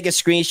picture, take a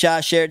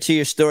screenshot, share it to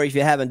your story if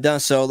you haven't done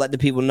so. Let the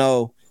people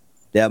know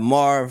that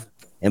Marv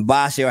and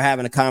Bossio are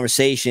having a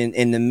conversation,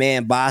 and the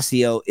man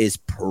Bossio is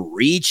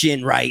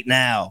preaching right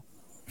now.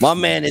 My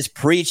man is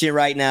preaching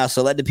right now,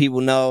 so let the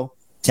people know.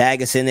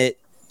 Tag us in it,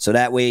 so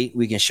that way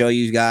we can show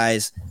you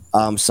guys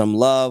some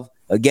love.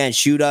 Again,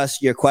 shoot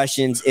us your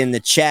questions in the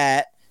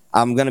chat.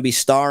 I'm going to be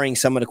starring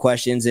some of the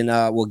questions, and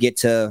we'll get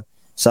to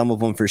some of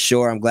them for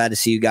sure. I'm glad to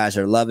see you guys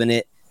are loving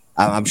it.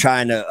 I'm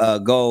trying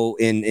to go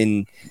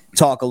and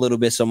talk a little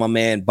bit so my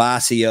man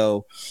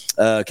Bossio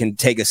can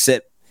take a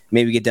sip.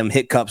 Maybe get them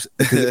hiccups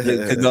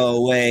could go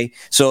away.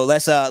 So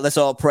let's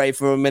all pray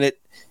for a minute.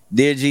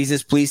 Dear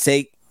Jesus, please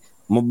take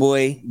my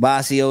boy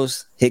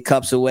Bossio's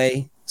hiccups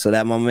away so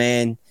that my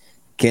man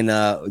can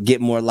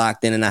get more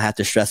locked in and not have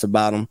to stress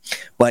about them.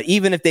 But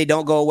even if they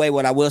don't go away,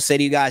 what I will say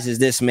to you guys is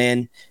this,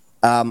 man.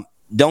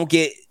 Don't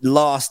get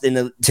lost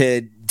in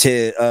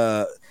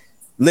to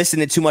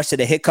listening too much to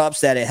the hiccups,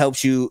 that it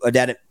helps you, or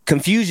that it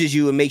confuses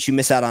you and makes you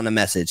miss out on the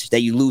message, that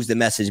you lose the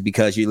message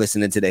because you're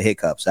listening to the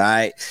hiccups. All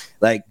right.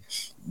 Like,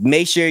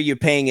 make sure you're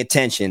paying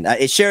attention.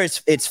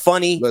 It's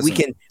funny.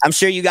 Listen. I'm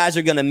sure you guys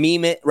are going to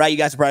meme it, right? You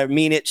guys will probably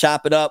meme it,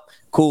 chop it up.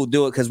 Cool.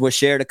 Do it. Cause we'll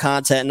share the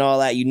content and all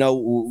that.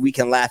 We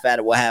can laugh at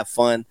it. We'll have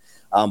fun.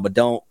 But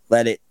don't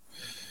let it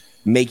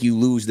make you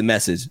lose the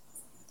message.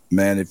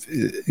 Man,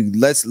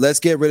 let's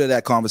get rid of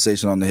that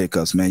conversation on the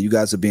hiccups, man. You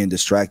guys are being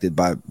distracted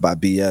by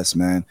BS,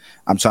 man.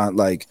 I'm trying,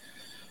 I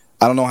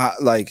don't know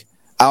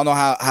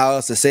how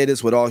else to say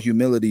this with all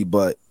humility,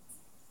 but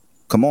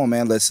come on,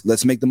 man.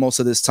 Let's make the most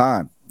of this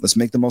time. Let's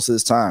make the most of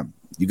this time.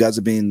 You guys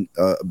are being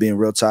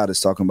real childish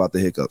talking about the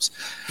hiccups.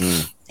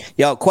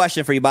 Yo,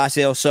 question for you,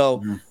 Bossio.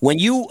 So when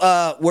you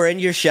were in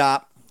your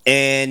shop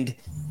and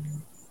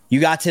you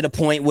got to the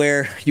point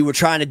where you were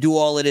trying to do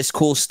all of this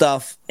cool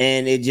stuff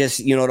and it just,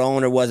 the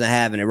owner wasn't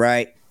having it,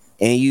 right?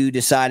 and you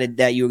decided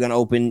that you were going to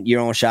open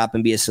your own shop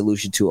and be a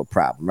solution to a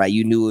problem, right?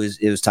 You knew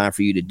it was time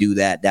for you to do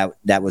that.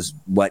 That was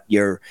what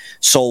your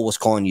soul was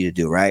calling you to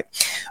do, right?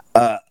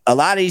 A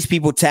lot of these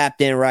people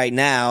tapped in right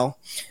now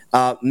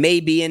may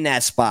be in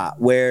that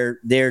spot where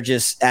they're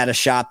just at a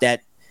shop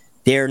that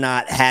they're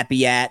not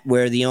happy at,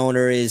 where the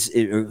owner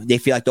they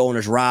feel like the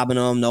owner's robbing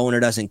them. The owner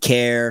doesn't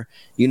care.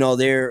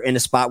 They're in a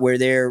spot where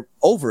they're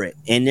over it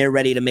and they're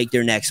ready to make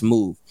their next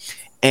move.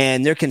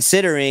 And they're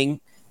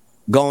considering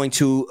going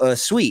to a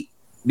suite,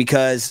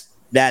 because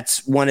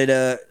that's one of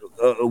the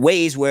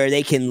ways where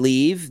they can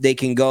leave. They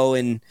can go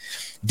and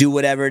do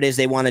whatever it is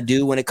they want to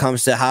do when it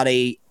comes to how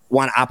they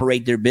want to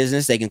operate their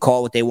business. They can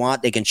call what they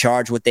want. They can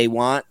charge what they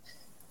want.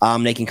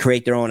 They can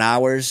create their own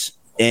hours,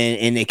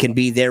 and it can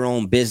be their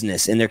own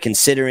business. And they're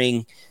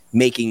considering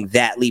making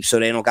that leap so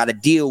they don't got to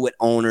deal with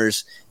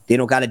owners. They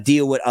don't got to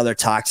deal with other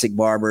toxic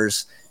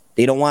barbers.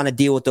 They don't want to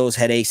deal with those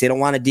headaches. They don't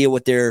want to deal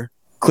with their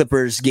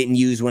clippers getting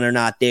used when they're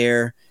not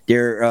there.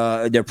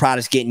 Their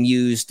products getting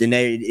used, and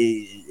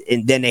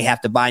then they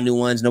have to buy new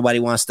ones. Nobody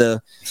wants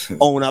to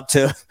own up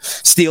to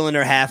stealing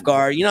their half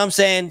guard. You know what I'm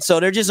saying? So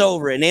they're just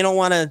over it, and they don't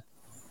want to.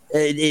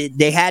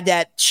 They had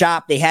that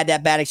shop. They had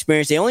that bad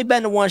experience. They only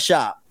been to one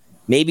shop,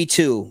 maybe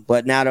two,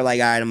 but now they're like,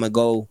 all right, I'm gonna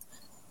go.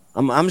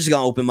 I'm just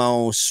gonna open my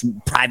own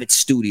private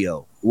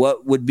studio.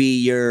 What would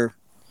be your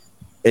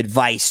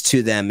advice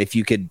to them if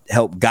you could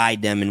help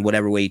guide them in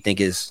whatever way you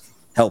think is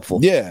helpful?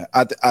 Yeah,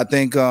 I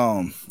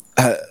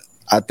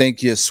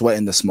think you're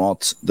sweating the small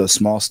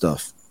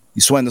stuff.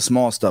 You're sweating the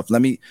small stuff.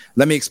 Let me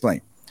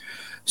explain.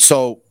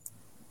 So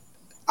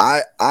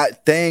I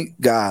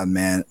thank God,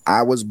 man.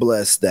 I was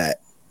blessed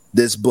that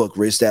this book,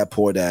 Rich Dad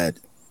Poor Dad,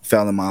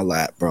 fell in my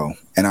lap, bro.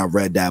 And I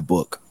read that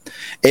book.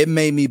 It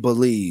made me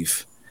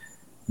believe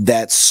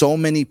that so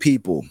many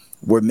people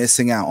were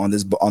missing out on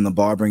the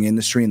barbering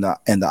industry and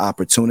the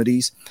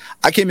opportunities.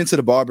 I came into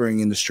the barbering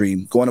industry,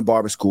 going to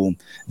barber school,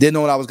 didn't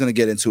know what I was going to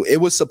get into. It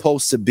was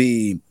supposed to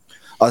be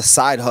a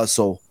side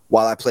hustle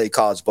while I played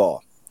college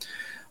ball.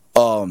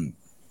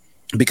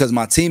 Because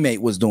my teammate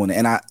was doing it.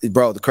 And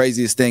the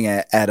craziest thing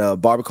at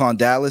BarberCon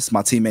Dallas,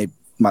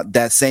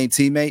 that same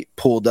teammate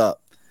pulled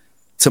up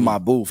to my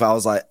booth. I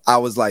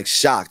was like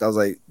shocked. I was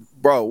like,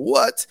 bro,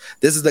 what?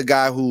 This is the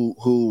guy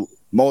who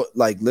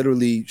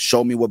literally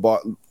showed me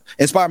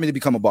inspired me to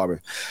become a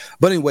barber.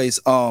 But anyways,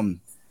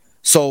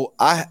 so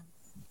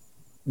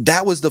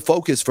that was the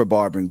focus for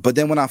barbering. But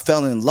then when I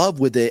fell in love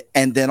with it,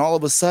 and then all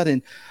of a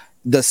sudden,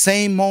 the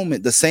same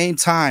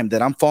time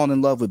that I'm falling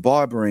in love with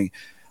barbering,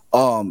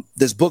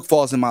 this book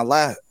falls in my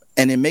lap,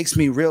 and it makes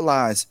me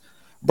realize,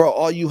 bro,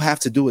 all you have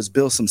to do is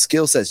build some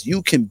skill sets.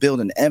 You can build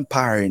an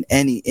empire in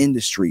any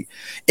industry.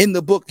 In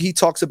the book, he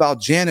talks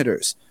about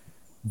janitors.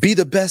 Be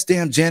the best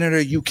damn janitor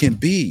you can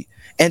be,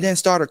 and then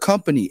start a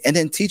company, and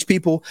then teach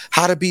people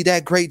how to be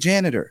that great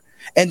janitor,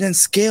 and then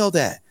scale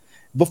that.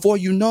 Before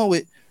you know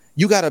it,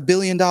 you got $1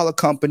 billion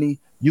company.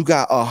 You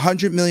got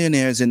 100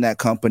 millionaires in that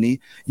company.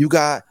 You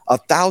got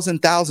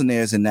 1,000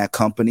 thousandaires in that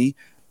company.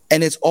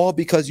 And it's all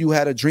because you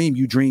had a dream.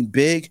 You dreamed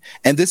big.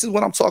 And this is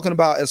what I'm talking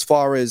about as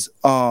far as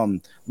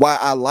why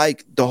I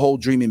like the whole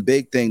dreaming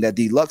big thing that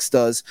Deluxe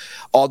does.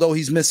 Although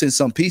he's missing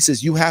some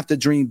pieces, you have to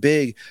dream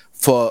big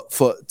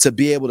to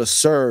be able to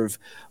serve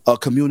a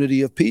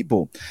community of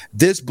people.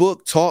 This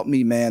book taught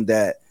me, man,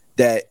 that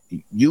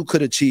you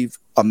could achieve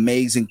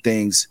amazing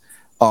things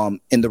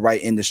in the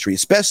right industry,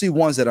 especially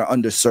ones that are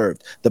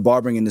underserved. The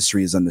barbering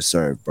industry is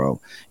underserved,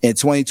 bro. In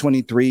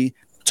 2023,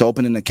 to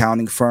open an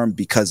accounting firm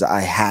because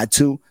I had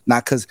to,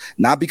 not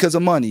because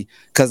of money,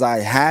 because I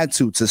had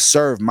to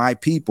serve my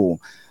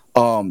people.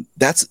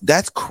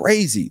 That's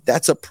crazy.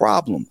 That's a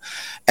problem.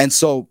 And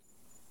so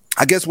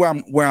I guess where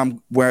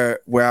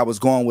I was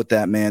going with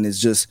that, man,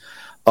 is just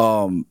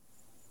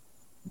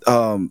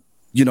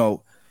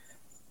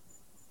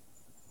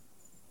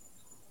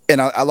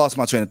and I lost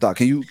my train of thought.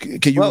 Can you?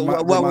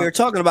 Well, we were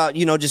talking about,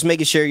 just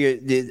making sure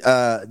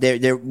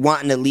they're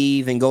wanting to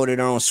leave and go to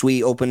their own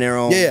suite, open their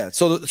own. Yeah.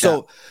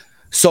 So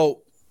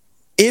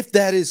if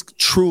that is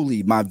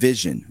truly my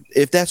vision,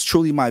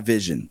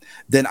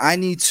 then I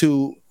need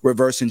to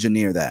reverse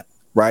engineer that,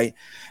 right?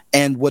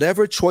 And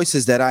whatever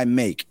choices that I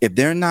make, if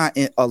they're not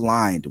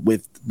aligned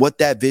with what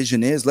that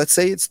vision is, let's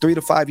say it's 3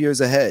 to 5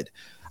 years ahead,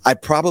 I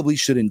probably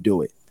shouldn't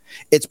do it.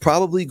 It's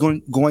probably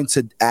going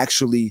to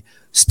actually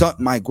stunt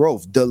my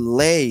growth,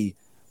 delay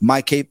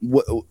my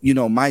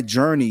my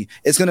journey.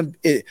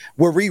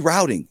 We're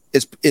rerouting.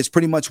 It's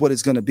pretty much what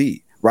it's going to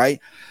be,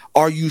 right?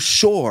 Are you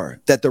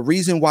sure that the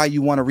reason why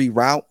you want to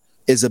reroute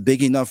is a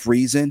big enough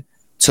reason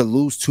to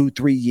lose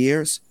 2-3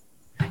 years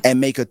and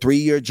make a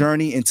 3-year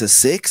journey into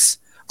 6?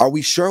 Are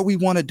we sure we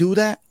want to do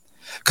that?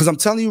 Because I'm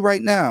telling you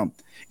right now,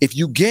 if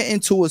you get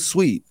into a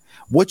suite,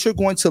 what you're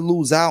going to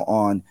lose out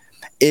on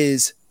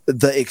is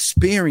the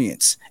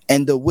experience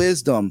and the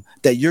wisdom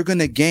that you're going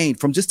to gain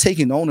from just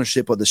taking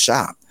ownership of the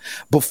shop.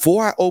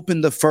 Before I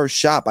opened the first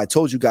shop, I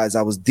told you guys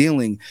I was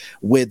dealing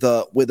with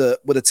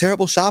a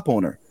terrible shop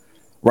owner,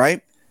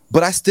 right?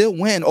 But I still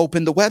went and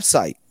opened the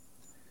website.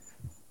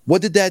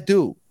 What did that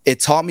do? It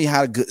taught me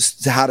how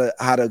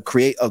to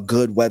create a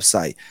good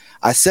website.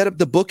 I set up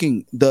the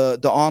booking, the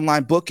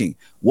online booking.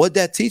 What'd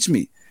that teach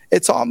me?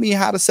 It taught me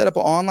how to set up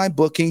an online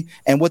booking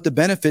and what the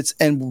benefits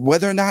and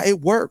whether or not it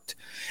worked.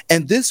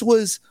 And this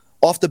was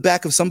off the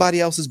back of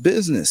somebody else's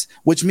business,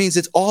 which means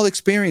it's all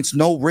experience,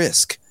 no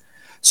risk.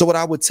 So what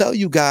I would tell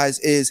you guys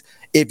is,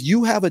 if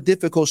you have a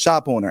difficult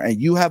shop owner and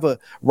you have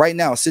right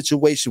now a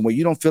situation where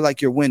you don't feel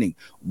like you're winning,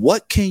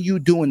 what can you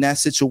do in that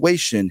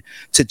situation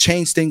to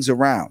change things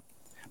around?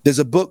 There's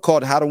a book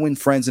called How to Win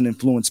Friends and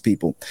Influence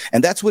People.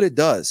 And that's what it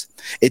does.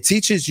 It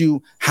teaches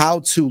you how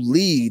to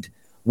lead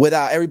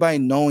without everybody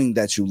knowing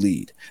that you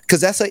lead,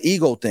 because that's an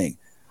ego thing.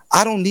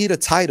 I don't need a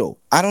title.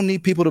 I don't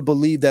need people to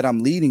believe that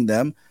I'm leading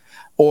them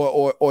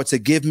or to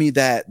give me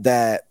that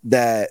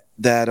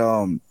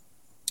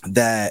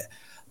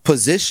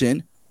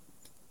position.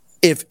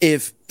 If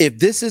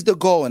this is the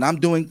goal and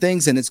I'm doing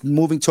things and it's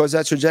moving towards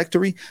that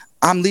trajectory,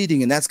 I'm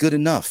leading, and that's good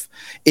enough.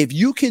 If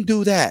you can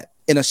do that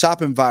in a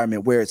shop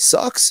environment where it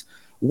sucks,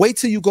 wait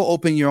till you go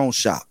open your own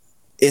shop.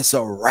 It's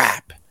a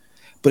wrap.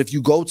 But if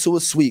you go to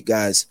a suite,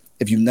 guys,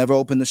 if you've never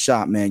opened a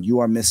shop, man, you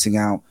are missing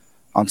out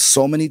on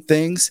so many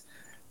things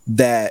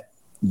that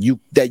you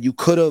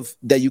could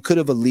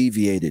have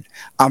alleviated.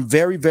 I'm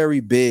very, very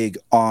big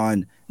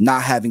on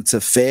not having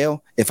to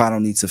fail if I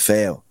don't need to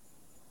fail.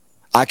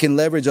 I can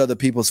leverage other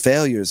people's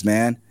failures,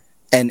 man,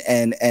 and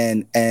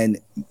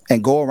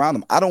go around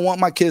them. I don't want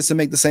my kids to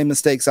make the same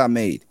mistakes I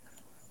made.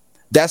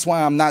 That's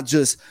why I'm not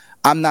just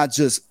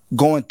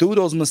going through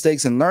those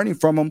mistakes and learning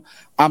from them.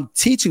 I'm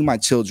teaching my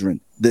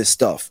children this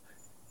stuff.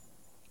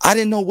 I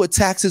didn't know what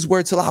taxes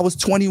were till I was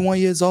 21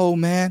 years old,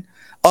 man.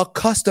 A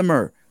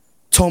customer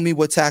told me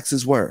what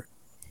taxes were.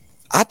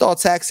 I thought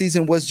tax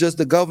season was just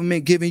the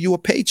government giving you a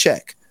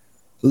paycheck.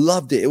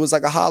 Loved it. It was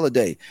like a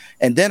holiday.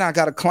 And then I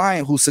got a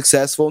client who's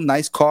successful,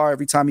 nice car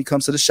every time he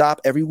comes to the shop.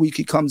 Every week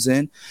he comes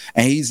in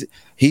and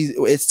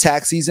it's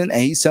tax season,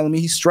 and he's telling me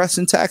he's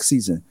stressing tax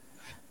season.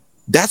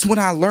 That's when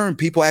I learned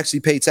people actually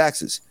pay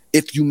taxes.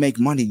 If you make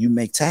money, you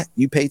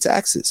pay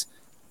taxes.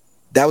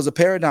 That was a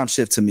paradigm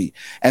shift to me.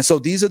 And so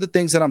these are the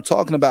things that I'm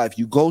talking about. If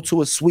you go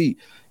to a suite,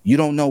 you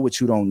don't know what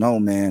you don't know,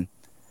 man.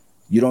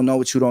 You don't know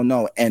what you don't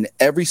know. And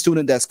every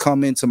student that's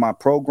come into my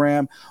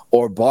program,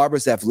 or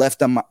barbers that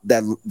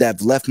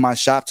have left my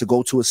shop to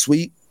go to a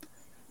suite,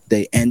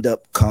 they end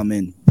up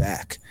coming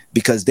back,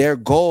 because their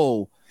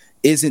goal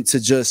isn't to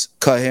just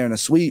cut hair in a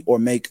suite or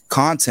make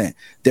content.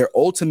 Their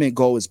ultimate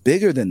goal is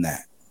bigger than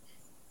that.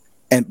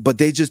 But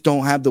they just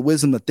don't have the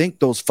wisdom to think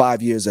those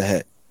 5 years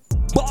ahead.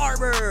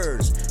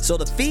 Barbers! So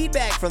the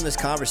feedback from this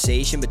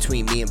conversation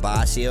between me and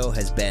Bossio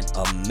has been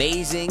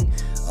amazing.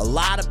 A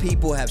lot of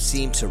people have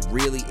seemed to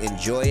really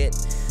enjoy it.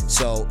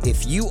 So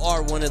if you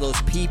are one of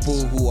those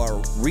people who are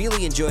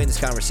really enjoying this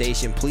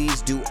conversation,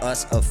 please do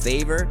us a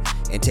favor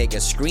and take a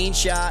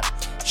screenshot,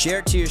 share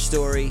it to your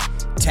story,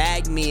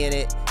 tag me in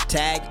it,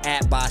 tag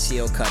at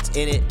Bossio Cuts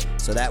in it,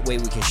 so that way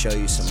we can show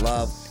you some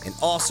love. And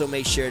also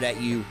make sure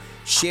that you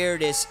share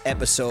this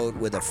episode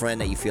with a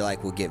friend that you feel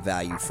like will get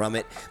value from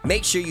it.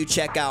 Make sure you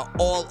check out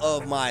all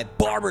of my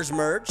Barbers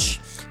merch,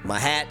 my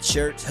hats,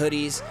 shirts,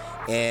 hoodies,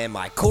 and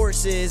my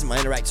courses, my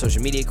Interact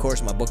Social Media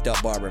course, my Booked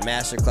Up Barber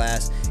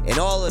Masterclass, and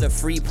all of the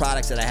free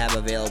products that I have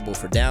available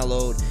for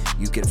download.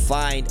 You can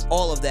find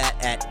all of that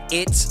at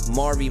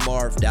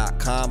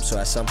itsmarvymarv.com. So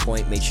at some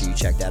point, make sure you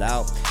check that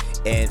out.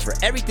 And for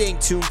everything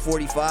Tomb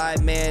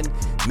 45, man,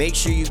 make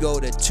sure you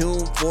go to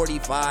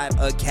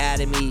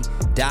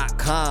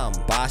tomb45academy.com.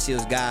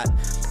 Bossio's got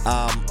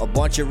a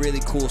bunch of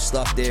really cool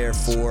stuff there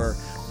for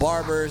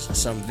barbers,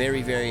 some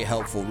very, very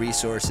helpful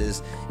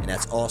resources, and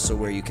that's also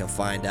where you can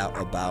find out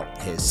about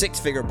his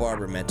six-figure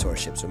barber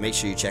mentorship. So make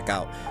sure you check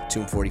out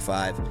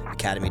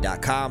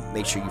tomb45academy.com.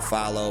 Make sure you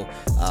follow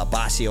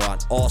Bossio on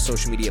all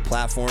social media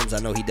platforms. I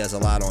know he does a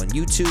lot on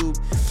YouTube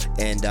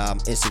and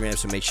Instagram,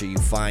 so make sure you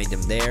find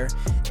him there.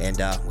 And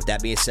with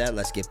that being said,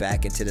 let's get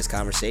back into this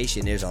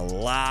conversation. There's a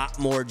lot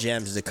more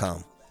gems to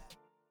come.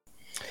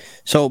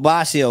 So,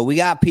 Bossio, we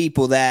got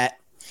people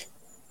that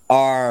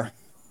are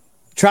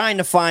trying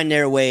to find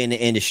their way in the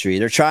industry.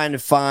 They're trying to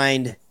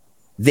find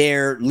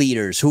their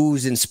leaders,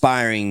 who's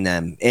inspiring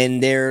them,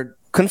 and they're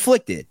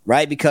conflicted,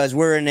 right? Because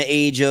we're in the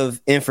age of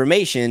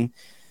information.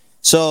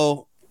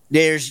 So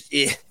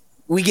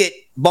we get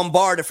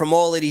bombarded from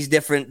all of these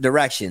different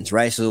directions,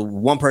 right? So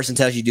one person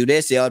tells you do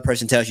this, the other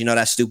person tells you, no,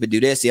 that's stupid, do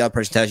this. The other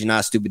person tells you, no,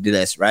 that's stupid, do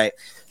this, right?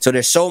 So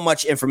there's so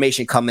much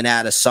information coming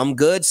at us, some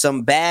good,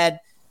 some bad,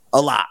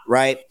 a lot,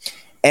 right?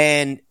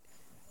 And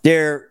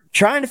they're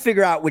trying to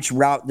figure out which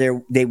route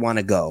they want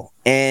to go.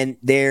 And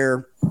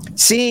they're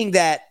seeing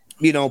that,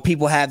 you know,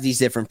 people have these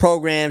different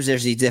programs,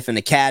 there's these different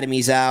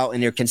academies out,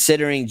 and they're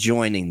considering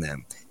joining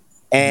them.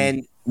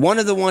 And one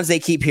of the ones they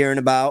keep hearing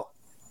about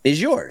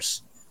is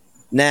yours.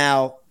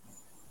 Now,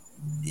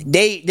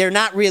 they're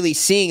not really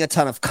seeing a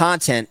ton of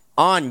content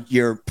on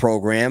your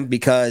program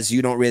because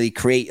you don't really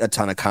create a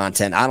ton of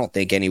content, I don't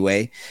think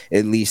anyway,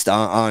 at least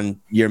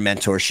on your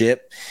mentorship.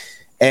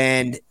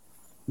 And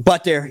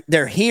but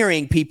they're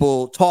hearing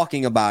people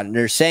talking about it. And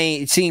they're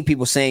seeing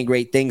people saying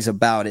great things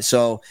about it.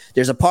 So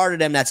there's a part of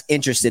them that's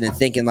interested in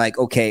thinking like,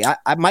 okay,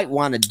 I might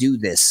want to do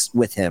this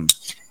with him.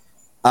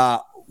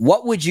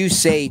 What would you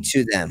say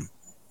to them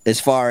as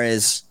far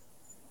as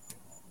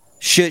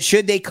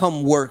should they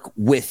come work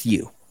with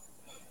you?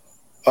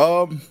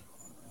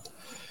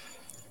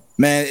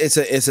 Man,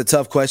 it's a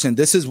tough question.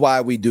 This is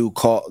why we do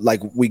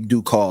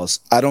calls.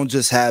 I don't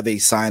just have a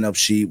sign up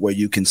sheet where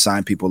you can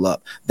sign people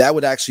up. That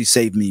would actually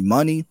save me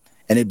money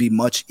and it'd be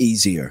much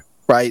easier,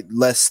 right?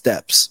 Less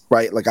steps,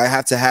 right? Like I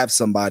have to have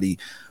somebody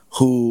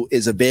who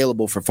is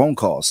available for phone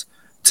calls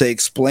to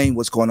explain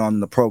what's going on in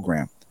the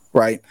program,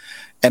 right?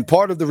 And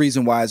part of the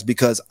reason why is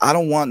because I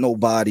don't want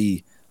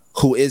nobody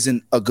who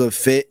isn't a good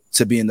fit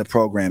to be in the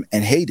program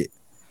and hate it.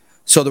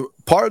 So the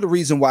part of the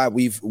reason why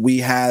we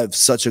have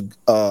such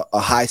a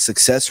high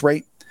success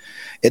rate,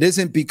 it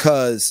isn't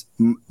because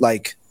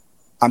like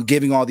I'm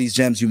giving all these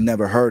gems you've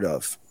never heard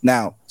of.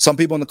 Now, some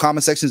people in the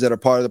comment sections that are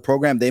part of the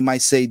program, they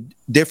might say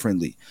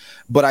differently.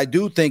 But I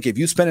do think if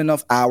you spend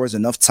enough hours,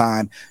 enough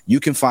time, you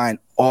can find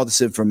all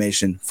this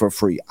information for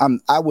free.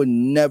 I would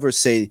never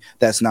say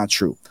that's not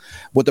true.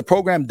 What the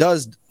program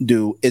does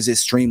do is it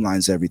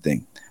streamlines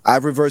everything.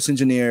 I've reverse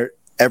engineered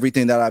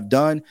everything that I've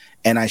done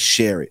and I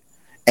share it.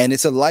 And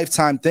it's a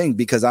lifetime thing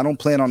because I don't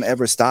plan on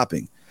ever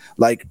stopping.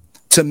 Like,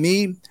 to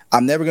me,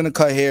 I'm never going to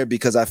cut hair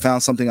because I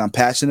found something I'm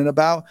passionate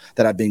about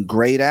that I've been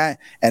great at.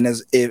 And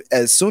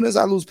as soon as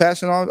I lose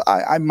passion on it,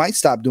 I might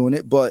stop doing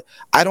it. But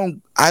I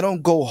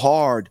don't go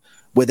hard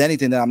with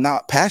anything that I'm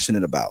not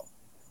passionate about.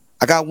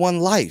 I got one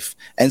life.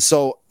 And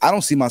so I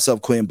don't see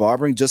myself quitting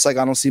barbering, just like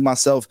I don't see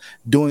myself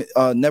doing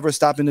never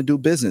stopping to do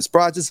business.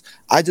 Bro,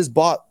 I just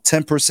bought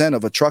 10%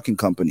 of a trucking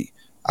company.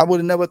 I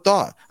would have never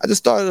thought. I just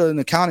started an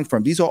accounting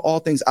firm. These are all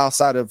things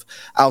outside of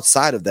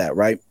that,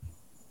 right?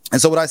 And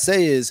so what I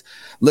say is,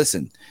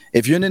 listen,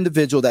 if you're an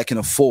individual that can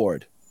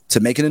afford to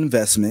make an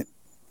investment,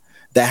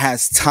 that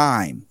has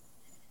time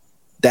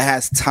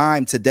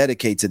to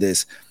dedicate to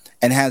this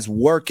and has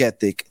work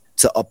ethic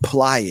to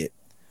apply it,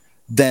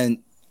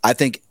 then I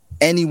think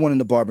anyone in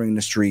the barbering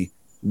industry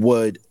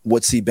would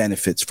see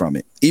benefits from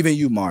it. Even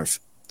you, Marv,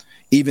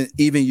 even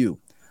you,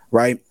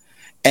 right?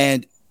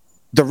 And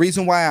the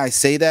reason why I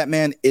say that,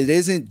 man, it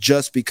isn't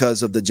just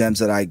because of the gems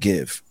that I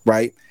give,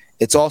 right?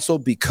 It's also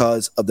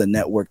because of the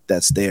network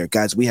that's there.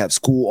 Guys, we have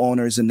school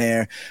owners in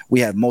there.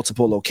 We have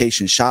multiple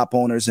location shop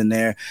owners in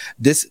there.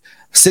 This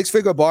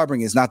six-figure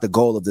barbering is not the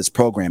goal of this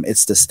program.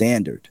 It's the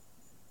standard.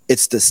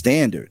 It's the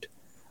standard.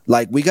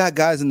 Like, we got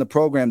guys in the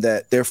program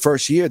that their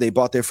first year, they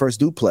bought their first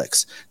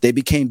duplex. They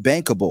became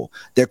bankable.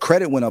 Their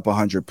credit went up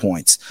 100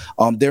 points.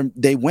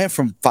 They went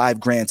from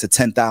 $5,000 to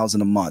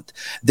 $10,000 a month.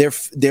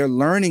 They're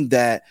learning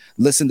that,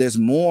 listen, there's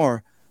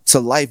more to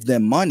life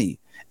than money.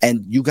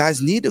 And you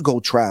guys need to go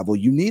travel.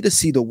 You need to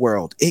see the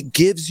world. It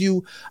gives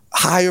you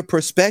higher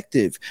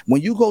perspective.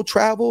 When you go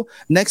travel,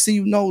 next thing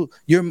you know,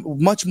 you're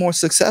much more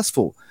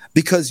successful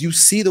because you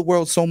see the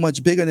world so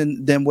much bigger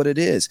than what it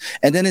is.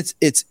 And then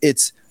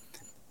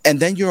and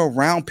then you're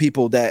around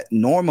people that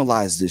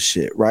normalize this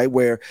shit, right?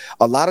 Where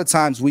a lot of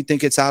times we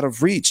think it's out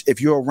of reach. If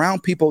you're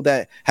around people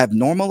that have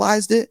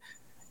normalized it,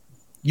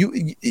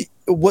 you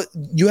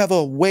have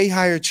a way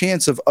higher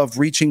chance of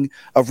reaching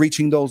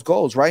those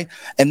goals, right?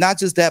 And not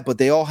just that, but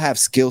they all have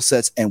skill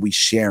sets and we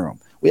share them.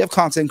 We have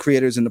content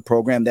creators in the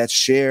program that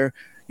share,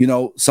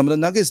 some of the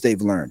nuggets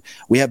they've learned.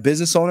 We have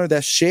business owners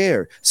that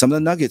share some of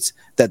the nuggets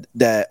that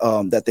they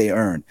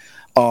earn,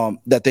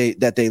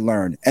 that they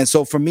learn. And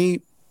so for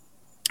me,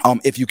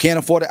 if you can't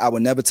afford it, I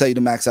would never tell you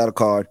to max out a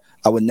card.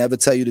 I would never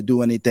tell you to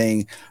do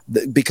anything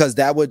because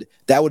that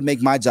would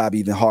make my job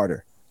even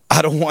harder.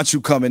 I don't want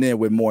you coming in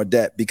with more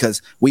debt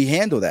because we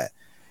handle that.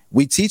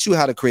 We teach you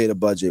how to create a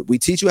budget. We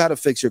teach you how to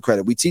fix your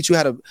credit. We teach you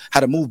how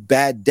to move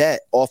bad debt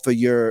off of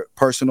your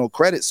personal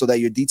credit so that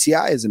your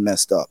DTI isn't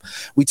messed up.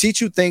 We teach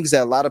you things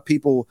that a lot of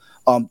people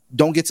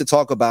don't get to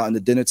talk about in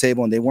the dinner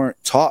table, and they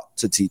weren't taught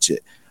to teach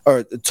it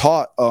or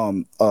taught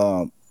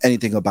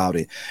anything about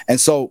it. And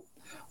so,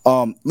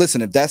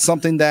 listen, if that's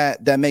something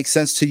that makes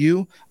sense to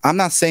you, I'm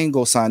not saying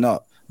go sign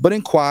up, but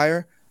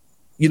inquire.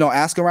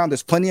 Ask around.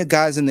 There's plenty of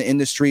guys in the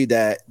industry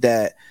that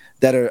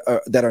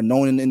are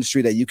known in the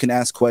industry that you can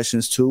ask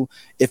questions to.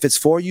 If it's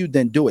for you,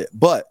 then do it.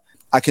 But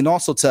I can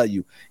also tell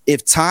you,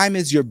 if time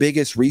is your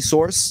biggest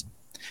resource,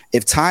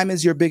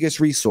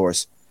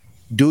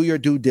 do your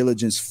due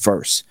diligence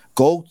first.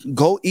 Go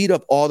eat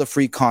up all the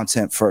free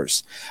content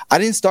first. I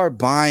didn't start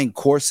buying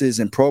courses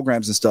and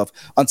programs and stuff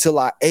until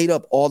I ate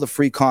up all the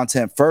free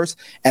content first,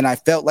 and I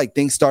felt like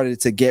things started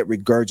to get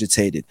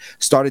regurgitated,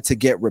 started to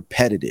get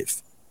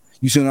repetitive.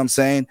 You see what I'm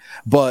saying?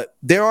 But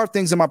there are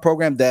things in my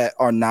program that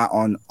are not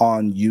on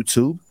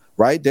YouTube,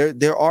 right?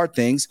 There are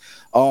things,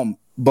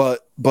 but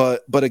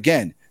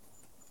again,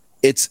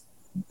 it's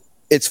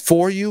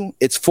for you.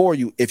 It's for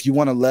you if you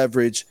want to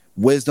leverage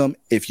wisdom.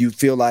 If you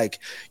feel like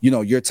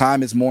your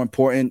time is more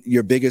important,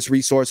 your biggest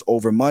resource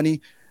over money,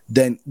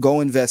 then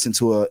go invest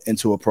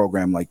into a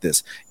program like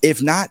this.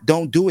 If not,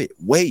 don't do it.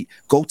 Wait,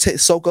 go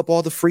soak up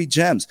all the free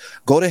gems.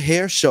 Go to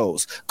hair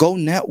shows. Go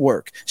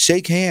network.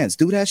 Shake hands.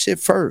 Do that shit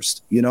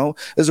first. You know,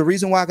 there's a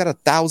reason why I got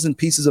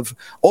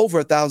over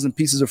 1,000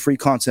 pieces of free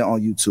content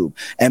on YouTube,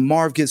 and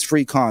Marv gets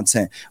free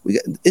content.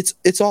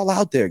 It's all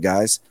out there,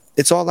 guys.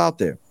 It's all out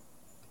there.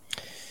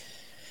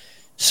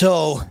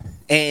 So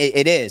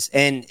it is,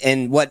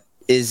 and what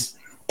is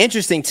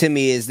interesting to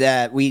me is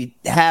that we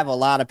have a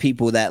lot of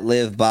people that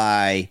live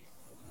by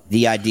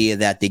the idea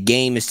that the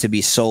game is to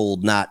be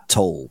sold, not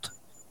told,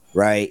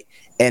 right?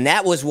 And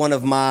that was one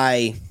of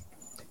my,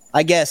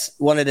 I guess,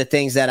 one of the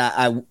things that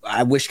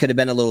I wish could have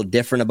been a little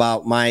different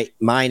about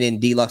mine and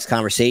Deluxe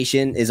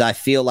conversation is I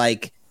feel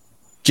like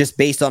just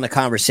based on the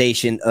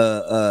conversation,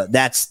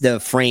 that's the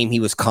frame he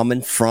was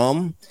coming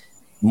from.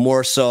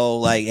 More so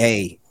like,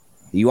 hey,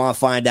 you want to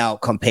find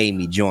out, come pay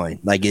me, join.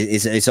 Like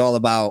it's all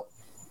about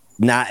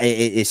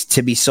it's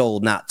to be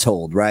sold, not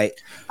told, right?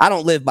 I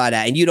don't live by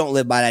that, and you don't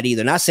live by that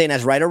either. Not saying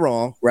that's right or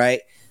wrong,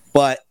 right?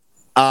 But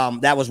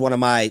that was one of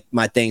my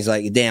things.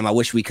 Like, damn, I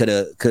wish we could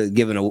have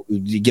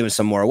given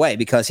some more away.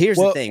 Because here's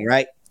the thing,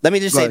 right? Let me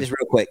just say this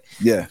real quick.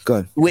 Yeah, go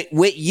ahead.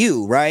 With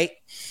you, right,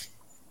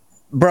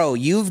 bro?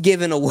 You've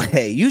given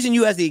away, using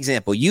you as the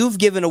example, you've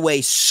given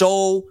away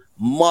so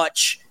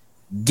much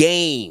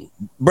game,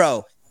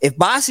 bro. If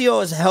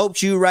Bossio has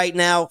helped you right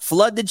now,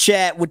 flood the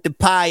chat with the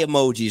pie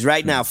emojis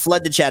right now.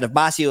 Flood the chat if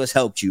Bossio has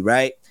helped you,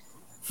 right?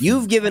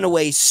 You've given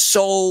away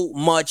so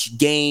much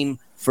game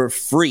for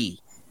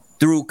free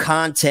through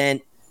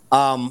content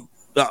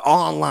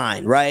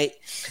online, right?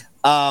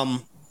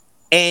 And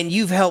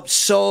you've helped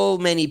so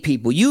many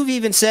people. You've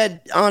even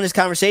said on this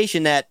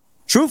conversation that,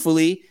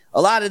 truthfully,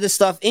 a lot of the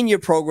stuff in your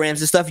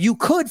programs is stuff you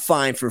could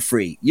find for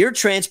free. You're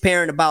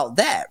transparent about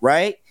that,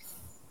 right?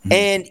 Mm-hmm.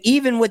 And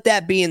even with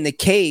that being the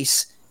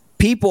case,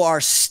 people are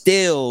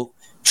still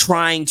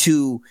trying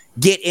to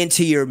get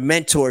into your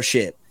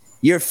mentorship.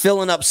 You're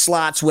filling up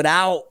slots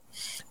without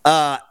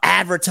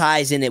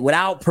advertising it,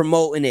 without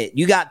promoting it.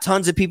 You got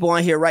tons of people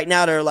on here right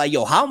now that are like,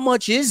 yo, how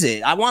much is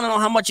it? I want to know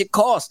how much it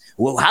costs.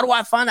 Well, how do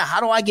I find out?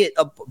 How do I get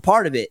a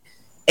part of it?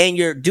 And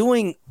you're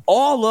doing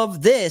all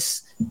of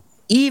this,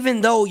 even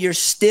though you're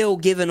still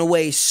giving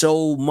away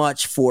so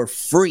much for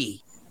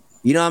free.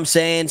 You know what I'm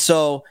saying?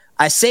 So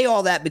I say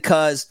all that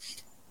because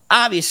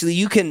obviously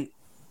you can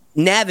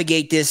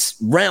navigate this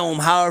realm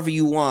however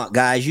you want,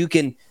 guys. You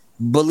can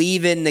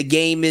believe in the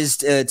game is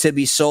to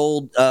be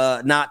sold,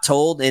 not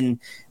told. And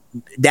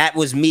that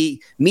was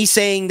me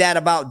saying that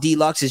about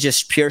Deluxe is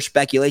just pure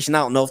speculation. I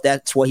don't know if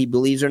that's what he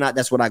believes or not.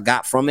 That's what I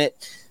got from it.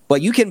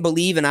 But you can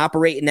believe and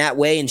operate in that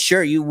way, and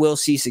sure, you will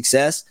see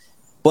success.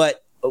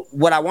 But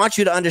what I want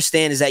you to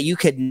understand is that you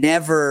could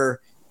never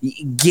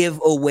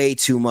give away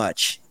too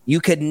much. You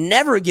could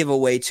never give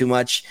away too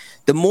much.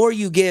 The more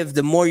you give,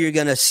 the more you're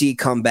going to see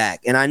come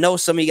back. And I know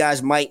some of you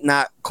guys might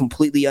not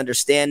completely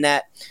understand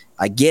that.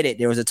 I get it.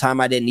 There was a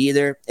time I didn't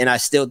either. And I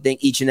still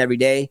think each and every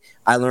day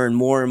I learn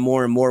more and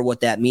more and more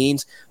what that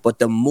means. But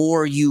the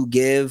more you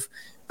give,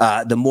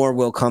 the more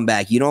will come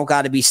back. You don't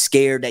got to be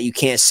scared that you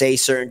can't say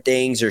certain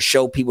things or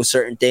show people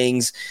certain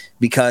things,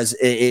 because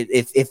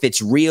if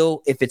it's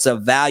real, if it's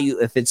of value,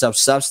 if it's of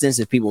substance,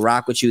 if people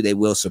rock with you, they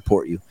will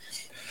support you.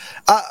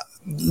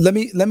 Let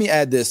me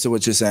add this to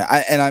what you're saying.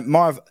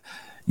 Marv,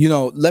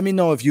 let me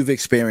know if you've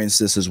experienced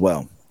this as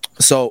well.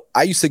 So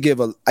I used to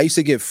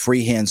give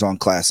free hands-on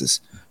classes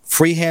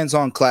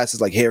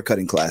like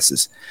haircutting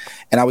classes.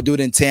 And I would do it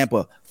in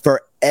Tampa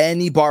for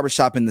any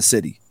barbershop in the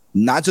city,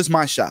 not just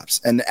my shops.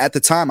 And at the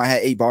time I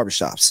had 8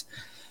 barbershops,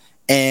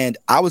 and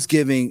I was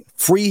giving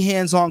free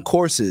hands-on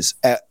courses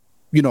at,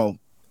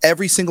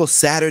 every single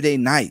Saturday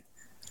night.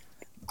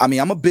 I mean,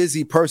 I'm a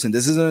busy person.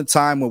 This isn't a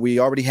time where we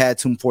already had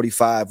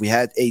 245. We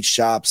had 8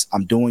 shops.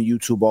 I'm doing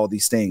YouTube, all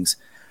these things.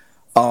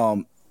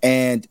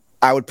 And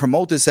I would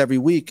promote this every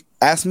week.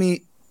 Ask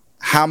me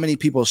how many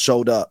people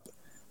showed up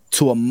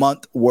to a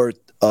month worth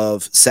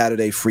of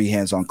Saturday free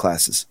hands-on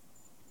classes.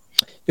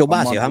 Yo,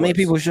 Bossio, how many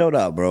people showed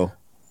up, bro?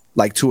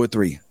 Like 2 or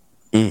 3.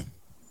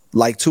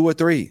 Like 2 or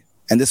 3.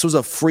 And this was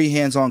a free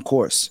hands-on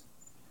course.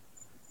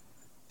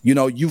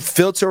 You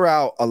filter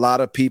out a lot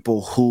of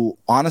people who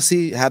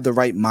honestly have the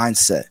right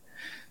mindset.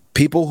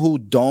 People who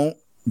don't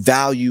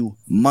value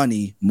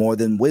money more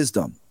than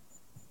wisdom.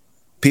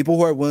 People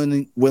who are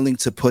willing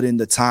to put in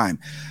the time.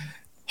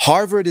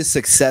 Harvard is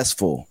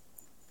successful.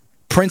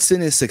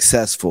 Princeton is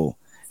successful,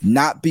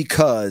 not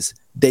because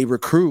they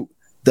recruit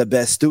the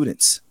best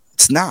students.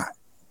 It's not.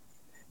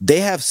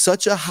 They have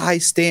such a high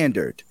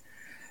standard.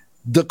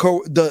 The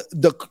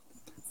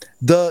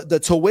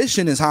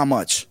tuition is how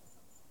much?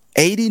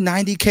 80,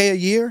 90K a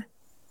year?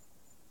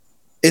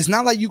 It's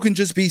not like you can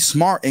just be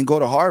smart and go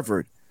to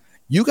Harvard.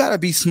 You got to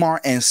be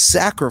smart and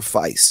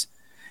sacrifice.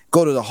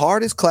 Go to the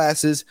hardest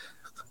classes,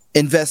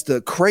 invest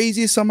the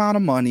craziest amount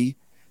of money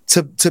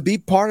to be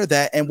part of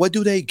that. And what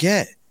do they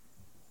get?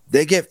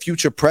 They get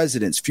future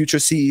presidents, future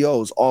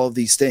CEOs, all of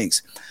these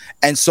things.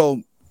 And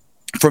so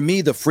for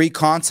me, the free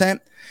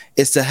content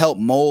is to help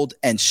mold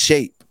and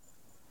shape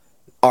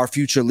our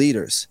future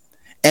leaders.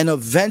 And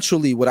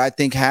eventually what I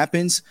think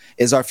happens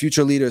is our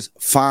future leaders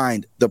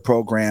find the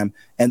program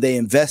and they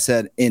invest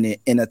that in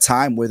it in a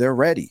time where they're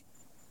ready.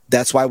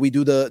 That's why we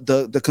do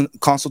the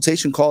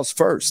consultation calls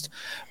first.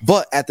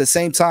 But at the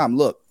same time,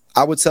 look,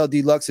 I would tell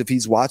Deluxe if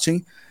he's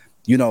watching,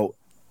 you know,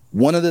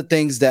 one of the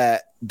things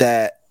that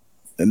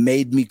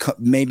made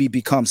me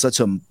become such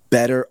a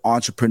better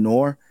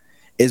entrepreneur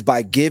is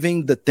by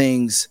giving the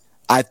things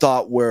I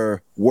thought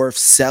were worth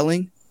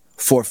selling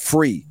for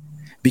free,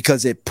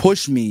 because it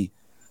pushed me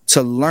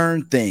to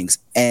learn things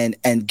and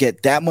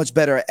get that much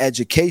better at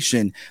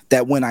education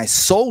that when I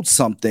sold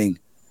something,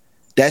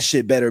 that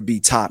shit better be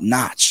top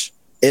notch.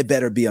 It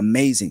better be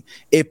amazing.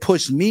 It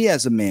pushed me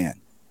as a man.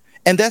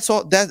 And that's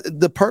all. That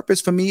the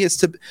purpose for me is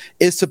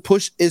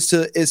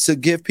to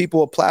give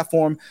people a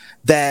platform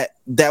that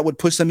would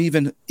push them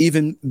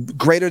even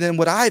greater than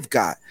what I've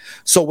got.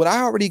 So what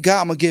I already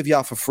got, I'm gonna give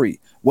y'all for free.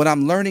 What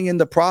I'm learning in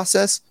the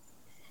process,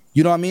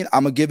 you know what I mean?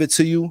 I'm gonna give it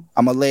to you.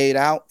 I'm gonna lay it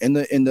out in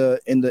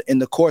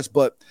the course.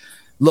 But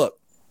look,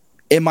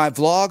 in my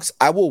vlogs,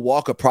 I will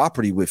walk a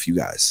property with you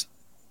guys.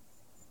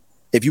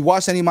 If you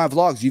watch any of my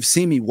vlogs, you've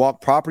seen me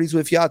walk properties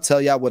with y'all,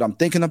 tell y'all what I'm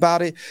thinking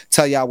about it,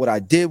 tell y'all what I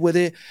did with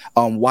it,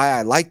 why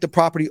I like the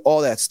property,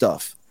 all that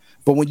stuff.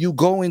 But when you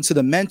go into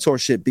the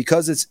mentorship,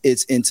 because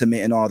it's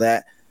intimate and all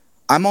that,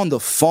 I'm on the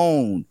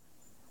phone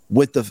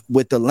with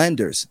the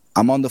lenders.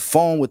 I'm on the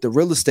phone with the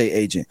real estate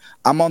agent.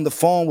 I'm on the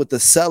phone with the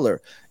seller.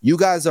 You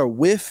guys are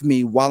with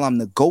me while I'm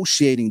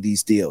negotiating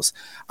these deals.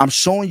 I'm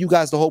showing you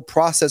guys the whole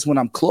process when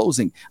I'm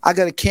closing. I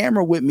got a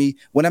camera with me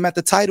when I'm at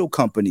the title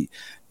company.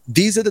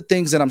 These are the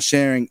things that I'm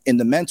sharing in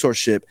the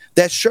mentorship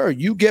that, sure,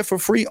 you get for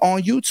free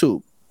on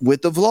YouTube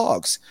with the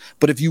vlogs.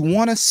 But if you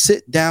want to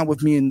sit down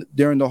with me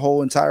during the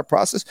whole entire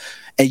process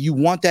and you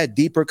want that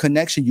deeper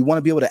connection, you want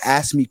to be able to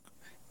ask me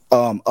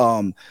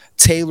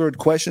tailored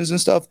questions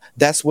and stuff,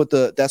 that's what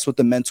the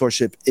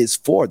mentorship is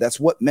for. That's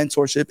what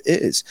mentorship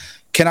is.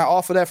 Can I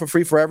offer that for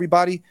free for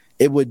everybody?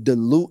 It would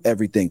dilute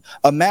everything.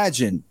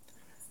 Imagine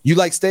you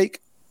like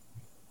steak?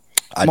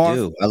 I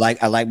do. I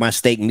like my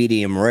steak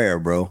medium rare,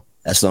 bro.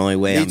 That's the only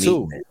way I'm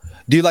eating it.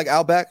 Do you like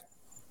Outback?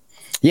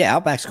 Yeah,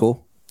 Outback's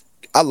cool.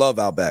 I love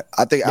Outback.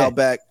 I think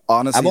Outback,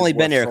 honestly, I've only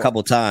been there a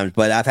couple times,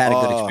 but I've had a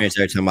good experience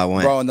every time I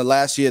went. Bro, in the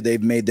last year,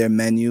 they've made their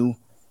menu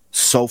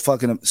so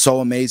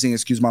amazing.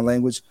 Excuse my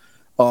language.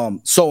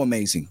 So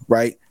amazing,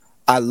 right?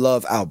 I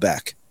love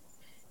Outback.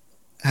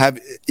 Have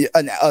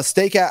a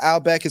steak at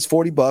Outback is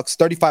 $40,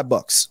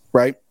 $35,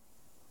 right?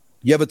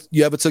 You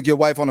ever took your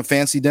wife on a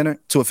fancy dinner?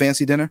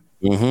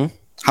 Mm-hmm.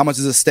 How much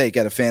is a steak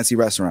at a fancy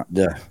restaurant?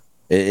 Yeah.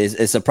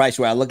 It's a price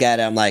where I look at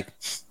it, I'm like,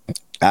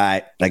 all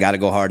right, I got to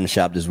go hard in the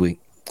shop this week.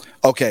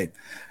 Okay.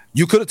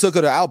 You could have took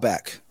her to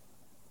Outback.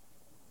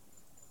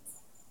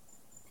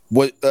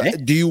 What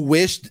do you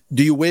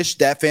wish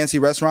that fancy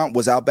restaurant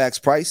was Outback's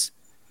price?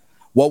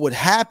 What would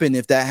happen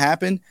if that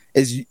happened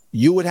is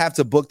you would have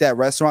to book that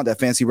restaurant, that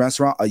fancy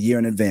restaurant, a year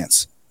in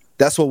advance.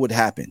 That's what would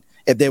happen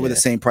if they were the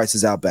same price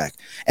as Outback.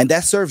 And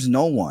that serves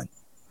no one.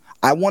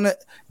 I want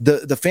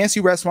the fancy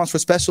restaurants for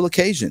special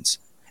occasions,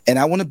 and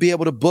I want to be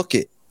able to book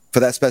it for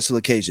that special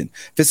occasion.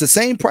 If it's the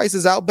same price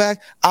as Outback,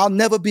 I'll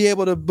never be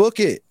able to book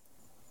it.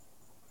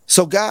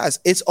 So guys,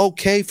 it's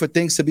okay for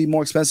things to be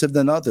more expensive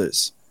than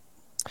others.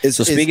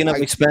 So speaking of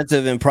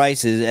expensive and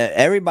prices,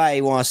 everybody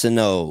wants to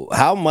know,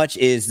 how much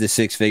is the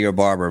Six Figure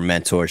Barber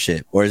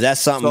mentorship? Or is that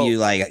something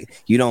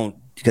you don't,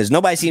 because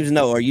nobody seems to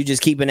know? Are you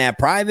just keeping that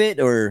private,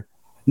 or?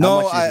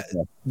 No,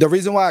 the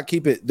reason why I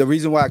keep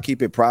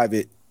it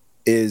private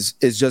is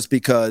just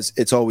because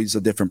it's always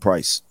a different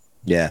price.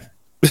 Yeah.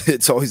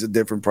 It's always a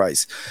different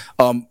price.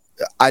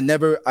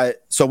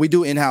 So we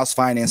do in-house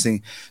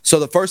financing. So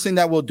the first thing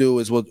that we'll do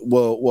is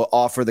we'll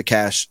offer the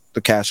cash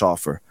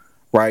offer,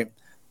 right?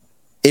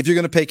 If you're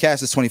going to pay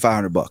cash, it's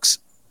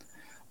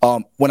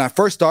 $2,500. When I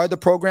first started the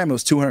program, it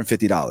was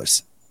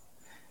 $250.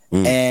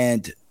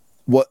 And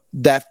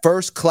that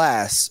first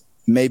class,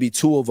 maybe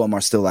 2 of them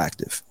are still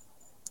active.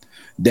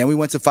 Then we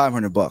went to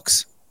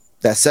 $500.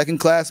 That second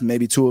class,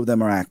 maybe 2 of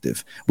them are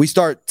active. We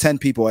start 10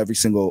 people every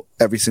single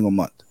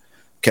month.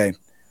 Okay.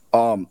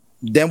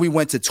 Then we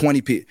went to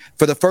 20 people.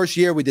 For the first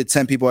year, we did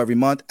 10 people every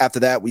month. After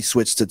that, we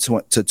switched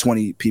to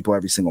 20 people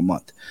every single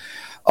month.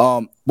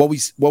 What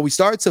we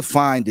started to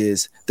find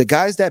is the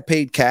guys that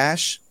paid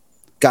cash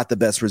got the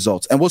best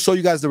results. And we'll show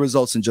you guys the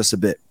results in just a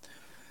bit.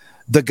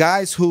 The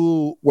guys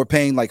who were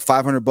paying like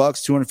 $500,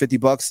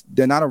 $250,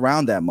 they're not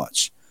around that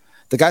much.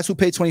 The guys who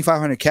paid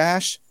 $2,500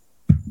 cash,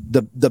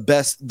 the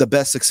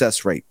best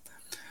success rate.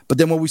 But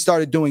then what we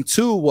started doing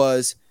too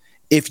was,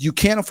 if you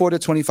can't afford the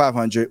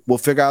 $2,500, we'll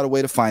figure out a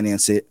way to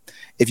finance it.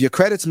 If your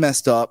credit's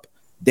messed up,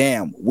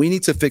 damn, we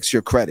need to fix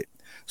your credit.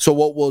 So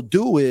what we'll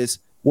do is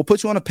we'll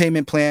put you on a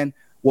payment plan.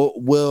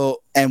 We'll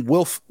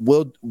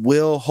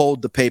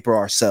hold the paper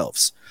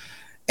ourselves.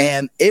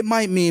 And it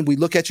might mean we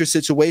look at your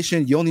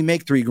situation. You only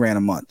make $3,000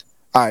 a month.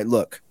 All right,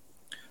 look,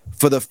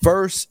 for the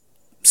first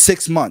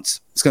 6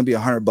 months, it's going to be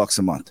 $100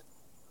 a month.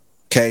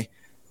 Okay.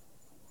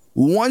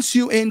 Once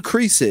you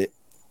increase it,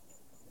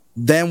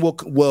 then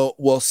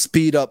we'll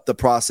speed up the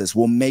process.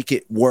 We'll make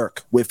it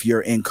work with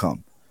your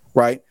income,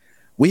 right?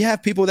 We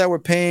have people that were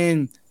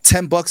paying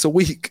 $10 a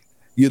week,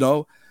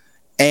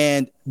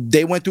 and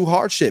they went through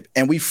hardship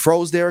and we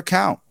froze their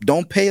account.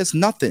 Don't pay us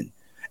nothing.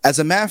 As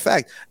a matter of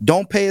fact,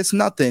 don't pay us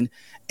nothing.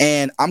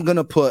 And I'm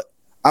gonna put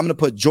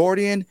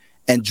Jordan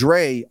and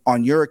Dre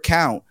on your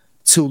account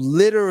to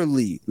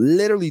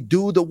literally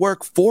do the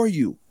work for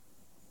you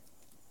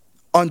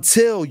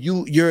until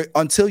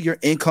your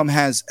income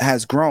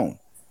has grown,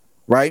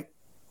 right?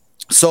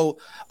 So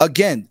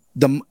again,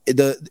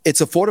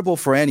 it's affordable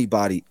for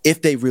anybody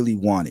if they really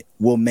want it.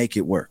 We'll make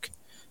it work.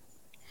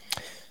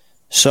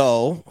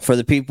 So for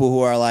the people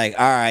who are like,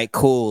 all right,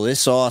 cool,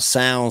 this all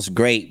sounds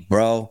great,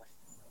 bro,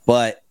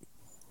 but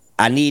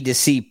I need to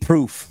see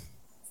proof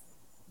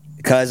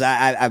because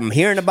I'm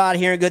hearing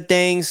good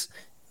things.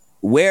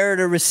 Where are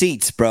the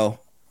receipts, bro?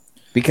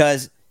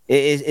 Because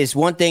it's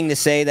one thing to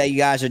say that you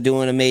guys are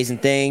doing amazing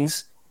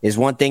things. It's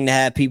one thing to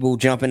have people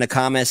jump in the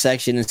comment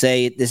section and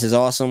say this is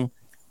awesome,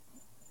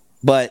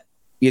 but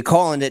you're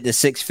calling it the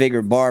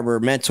 6-figure barber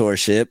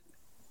mentorship.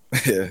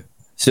 Yeah.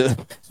 So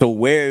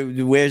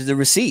where's the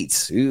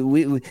receipts?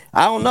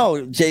 I don't know.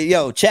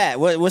 Yo, chat,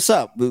 what's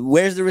up?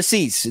 Where's the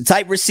receipts?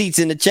 Type receipts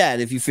in the chat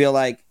if you feel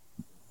like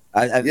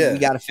we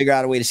got to figure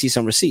out a way to see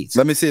some receipts.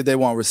 Let me see if they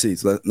want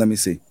receipts. Let me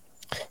see.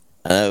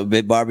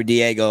 Big Barbie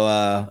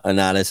Diego,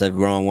 that's a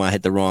wrong one. I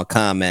hit the wrong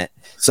comment.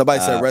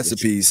 Somebody said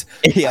recipes.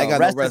 Yo, I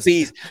got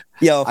recipes.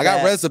 I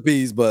got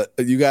recipes, but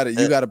you got to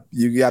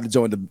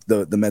join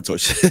the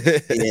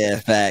mentorship. Yeah,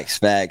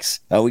 facts.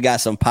 We got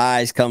some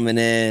pies coming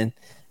in.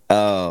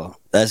 Oh,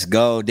 let's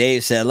go.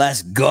 Dave said,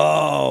 let's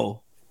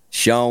go.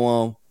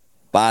 Show them.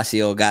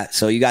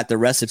 Bossio you got the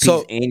recipes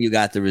and you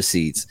got the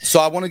receipts. So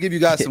I want to give you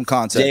guys some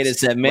context. Jada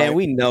said, man, right?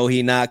 We know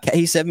he not.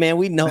 He said, man,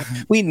 we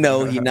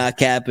know he not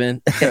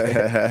capping.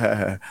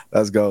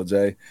 Let's go,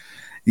 Jay.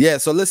 Yeah.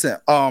 So listen,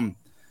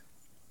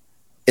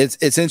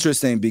 it's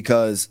interesting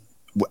because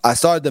I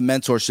started the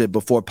mentorship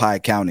before Pie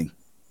Accounting.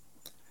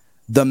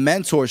 The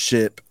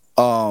mentorship,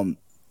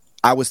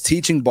 I was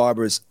teaching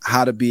barbers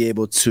how to be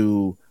able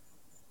to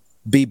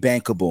be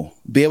bankable,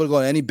 be able to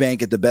go to any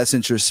bank at the best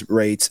interest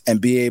rates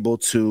and be able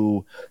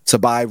to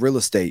buy real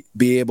estate,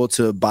 be able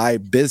to buy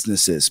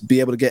businesses, be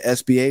able to get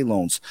SBA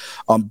loans,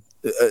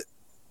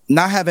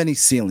 not have any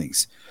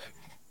ceilings.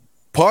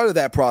 Part of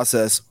that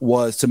process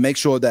was to make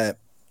sure that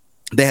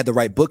they had the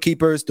right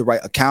bookkeepers, the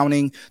right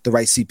accounting, the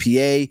right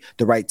CPA,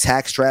 the right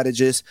tax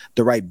strategists,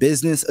 the right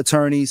business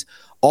attorneys,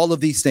 all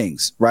of these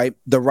things, right?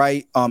 The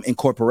right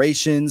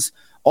incorporations,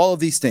 all of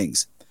these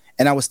things.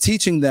 And I was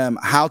teaching them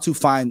how to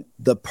find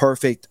the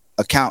perfect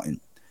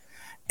accountant.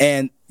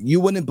 And you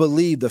wouldn't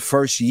believe the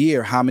first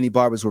year how many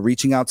barbers were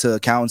reaching out to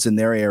accountants in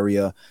their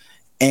area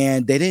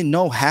and they didn't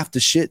know half the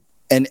shit.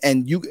 And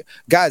you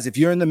guys, if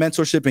you're in the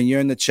mentorship and you're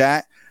in the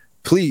chat,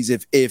 please,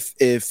 if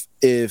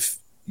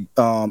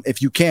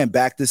you can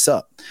back this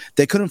up,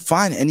 they couldn't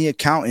find any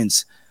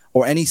accountants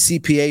or any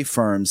CPA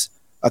firms,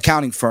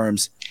 accounting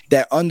firms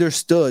that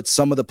understood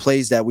some of the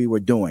plays that we were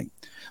doing.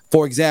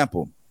 For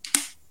example,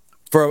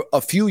 for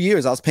a few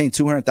years, I was paying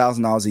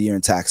 $200,000 a year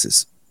in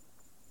taxes.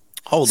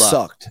 Hold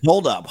up.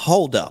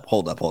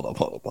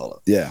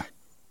 Yeah.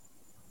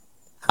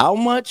 How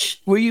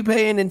much were you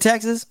paying in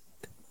Texas?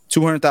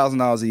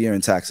 $200,000 a year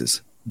in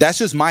taxes. That's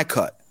just my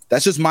cut.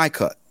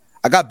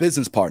 I got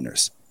business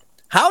partners.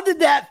 How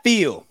did that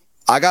feel?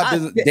 I got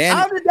business.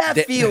 How did that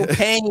feel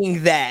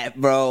paying that,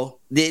 bro?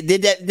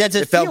 Did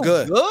it feel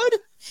good?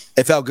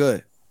 It felt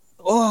good.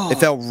 Oh. It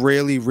felt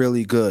really,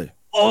 really good.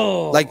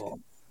 Oh.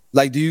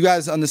 Like, do you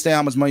guys understand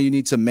how much money you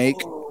need to make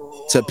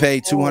to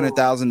pay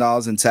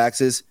 $200,000 in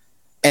taxes?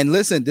 And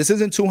listen, this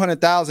isn't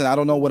 $200,000. I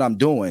don't know what I'm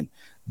doing.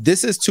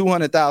 This is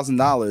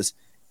 $200,000,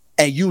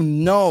 and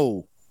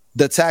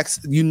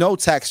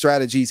tax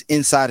strategies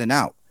inside and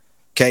out.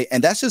 Okay,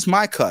 and that's just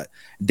my cut.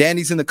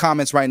 Danny's in the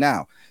comments right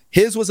now.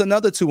 His was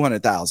another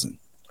 $200,000.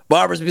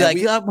 Barbers be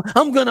like,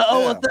 I'm gonna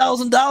owe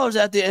 $1,000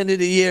 at the end of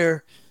the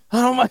year.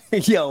 Oh my,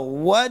 yo,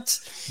 what?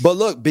 But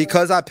look,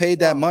 because I paid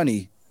that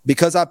money.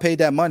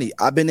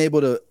 I've been able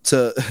to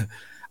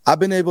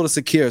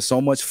secure so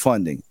much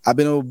funding. I've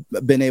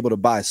been able to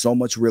buy so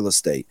much real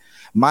estate.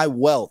 My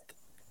wealth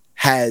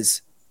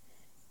has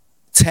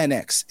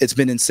 10x. It's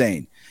been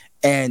insane.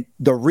 And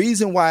the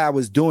reason why I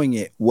was doing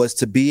it was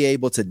to be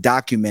able to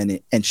document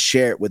it and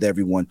share it with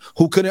everyone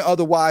who couldn't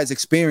otherwise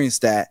experience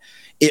that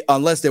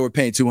unless they were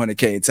paying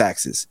 $200K in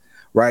taxes,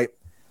 right?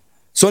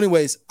 So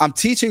anyways, I'm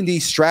teaching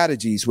these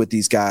strategies with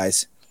these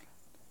guys.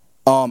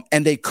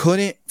 And they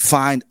couldn't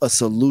find a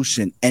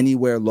solution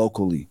anywhere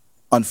locally,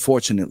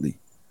 unfortunately,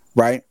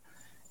 right?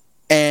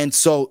 And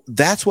so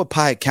that's what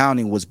Pie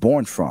Accounting was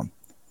born from.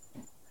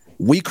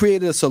 We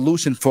created a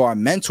solution for our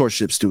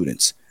mentorship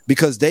students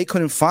because they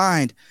couldn't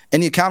find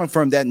any accounting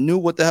firm that knew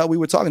what the hell we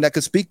were talking, that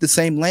could speak the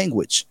same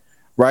language,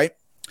 right?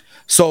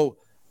 So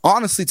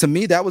honestly, to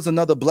me, that was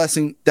another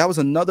blessing. That was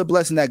another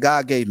blessing that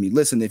God gave me.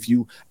 Listen, if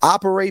you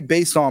operate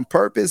based on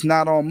purpose,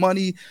 not on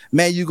money,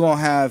 man, you're going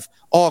to have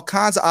all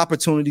kinds of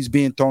opportunities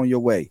being thrown your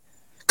way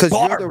because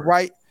you're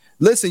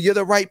listen, you're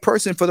the right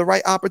person for the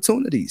right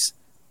opportunities,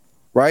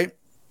 right?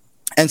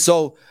 And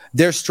so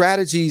there's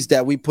strategies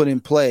that we put in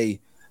play.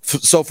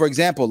 So, for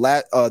example,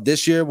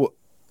 this year,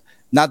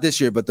 not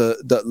this year, but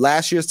the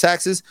last year's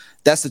taxes,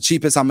 that's the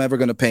cheapest I'm ever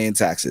going to pay in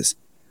taxes.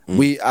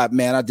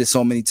 I did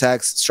so many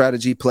tax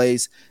strategy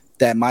plays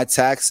that my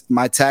tax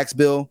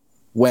bill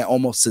went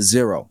almost to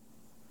zero.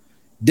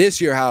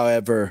 This year,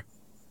 however,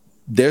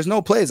 there's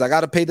no plays. I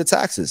got to pay the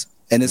taxes,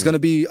 and it's going to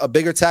be a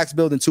bigger tax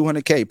bill than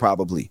 $200K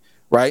probably,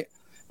 right?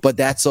 But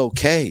that's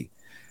okay,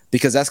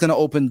 because that's going to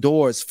open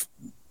doors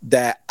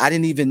that I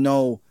didn't even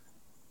know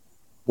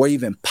were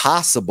even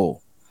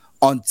possible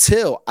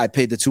until I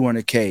paid the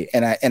 $200K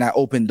and I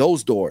opened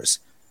those doors.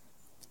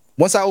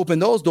 Once I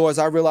opened those doors,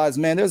 I realized,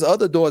 man, there's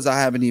other doors I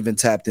haven't even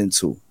tapped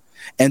into.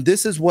 And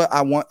this is what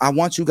I want. I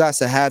want you guys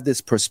to have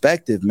this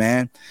perspective,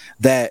 man,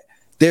 that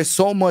there's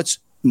so much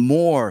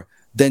more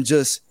than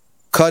just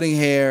cutting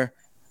hair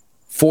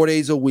 4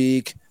 days a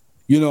week.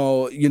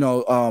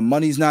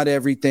 Money's not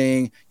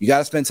everything. You got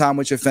to spend time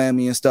with your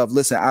family and stuff.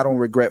 Listen, I don't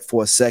regret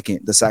for a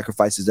second the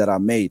sacrifices that I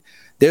made.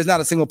 There's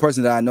not a single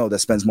person that I know that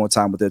spends more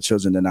time with their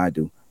children than I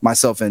do,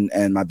 myself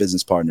and my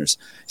business partners.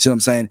 See what I'm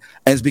saying?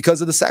 And it's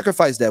because of the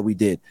sacrifice that we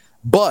did.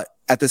 But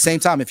at the same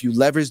time, if you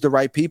leverage the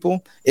right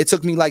people, it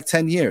took me like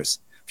 10 years.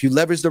 If you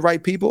leverage the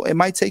right people, it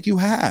might take you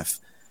half.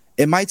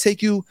 It might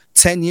take you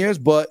 10 years,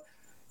 but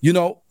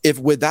if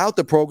without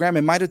the program,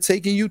 it might have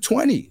taken you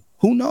 20.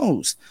 Who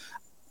knows?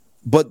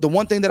 But the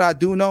one thing that I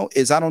do know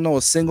is I don't know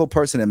a single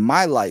person in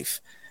my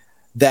life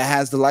that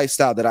has the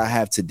lifestyle that I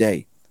have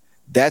today.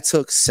 That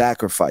took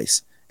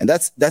sacrifice. And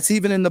that's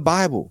even in the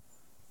Bible.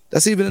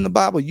 That's even in the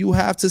Bible. You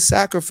have to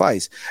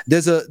sacrifice.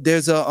 There's a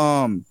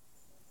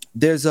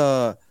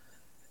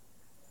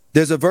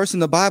verse in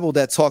the Bible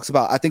that talks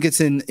about, I think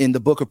it's in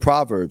the book of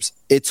Proverbs.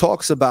 It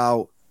talks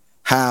about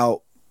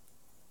how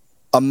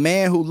a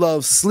man who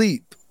loves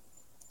sleep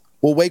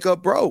will wake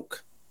up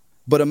broke,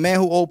 but a man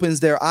who opens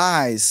their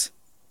eyes,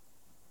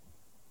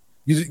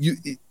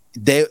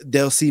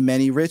 they'll see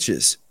many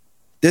riches.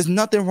 There's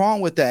nothing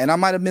wrong with that. And I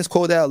might have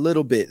misquoted that a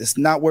little bit. It's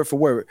not word for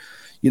word.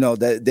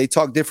 That they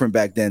talk different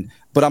back then,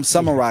 but I'm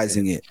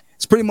summarizing it.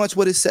 It's pretty much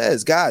what it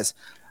says, guys.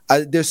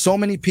 There's so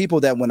many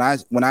people that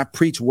when I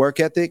preach work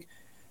ethic,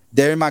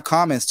 they're in my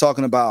comments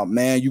talking about,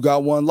 man, you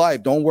got one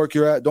life. Don't work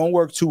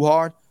too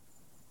hard.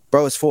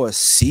 Bro, it's for a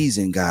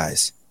season,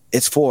 guys.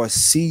 It's for a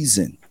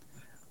season.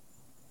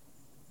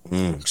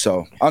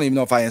 So I don't even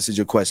know if I answered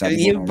your question.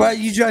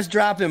 You just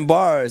dropping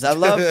bars. I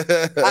love.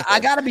 I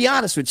got to be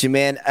honest with you,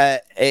 man. I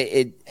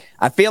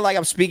feel like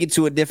I'm speaking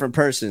to a different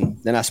person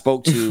than I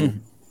spoke to.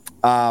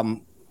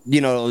 We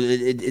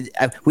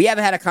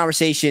haven't had a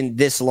conversation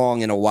this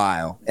long in a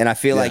while, and I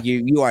feel like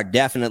you are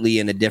definitely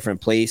in a different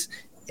place.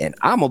 And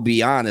I'm gonna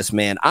be honest,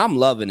 man. I'm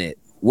loving it.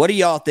 What do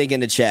y'all think in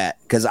the chat?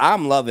 Because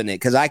I'm loving it.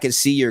 Because I can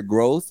see your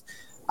growth.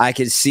 I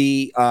can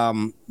see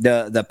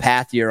the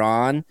path you're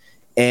on,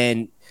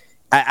 and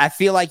I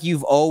feel like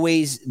you've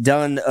always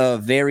done a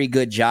very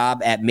good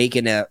job at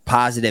making a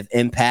positive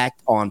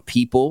impact on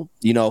people,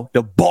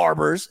 the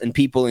barbers and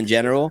people in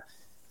general.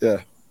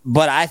 Yeah.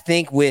 But I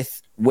think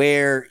with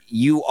where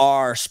you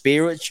are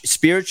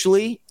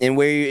spiritually and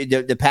where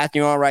the path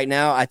you're on right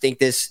now, I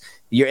think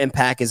your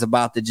impact is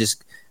about to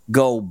just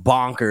go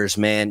bonkers,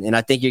 man. And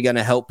I think you're going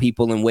to help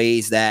people in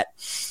ways that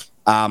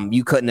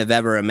you couldn't have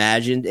ever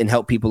imagined, and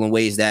help people in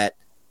ways that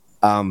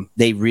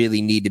they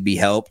really need to be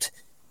helped.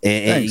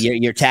 And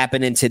you're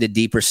tapping into the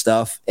deeper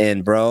stuff.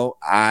 And, bro,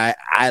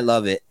 I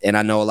love it. And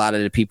I know a lot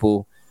of the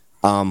people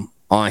on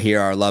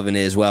here are loving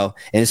it as well.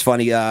 And it's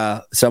funny,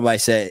 somebody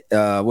said,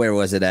 where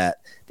was it at?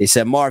 They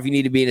said, Marv, you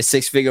need to be in a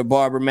 6-figure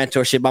barber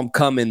mentorship. I'm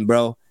coming,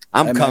 bro.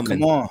 I'm coming.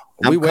 Come on.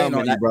 We waiting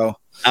on you, bro.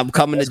 I'm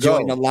coming to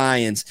join the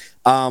Lions.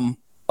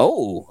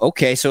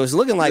 Okay. So it's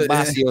looking like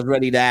Bossio is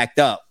ready to act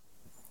up.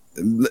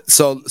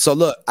 So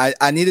look,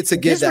 I needed to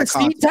give that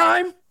receipt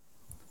time.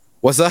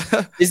 What's up?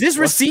 Is this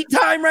receipt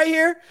time right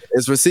here?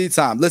 It's receipt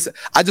time. Listen,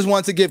 I just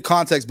wanted to give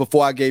context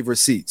before I gave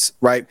receipts,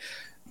 right?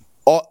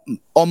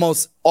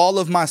 Almost all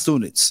of my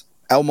students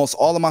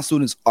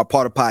are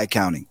part of Pi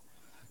Accounting.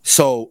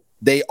 So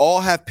they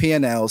all have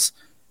P&Ls.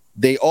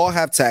 They all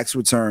have tax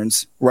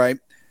returns, right?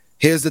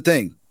 Here's the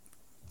thing.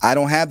 I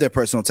don't have their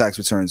personal tax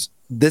returns.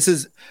 This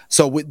is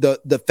so with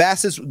the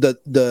fastest,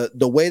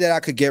 the way that I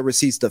could get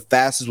receipts the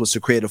fastest was to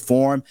create a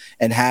form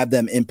and have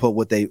them input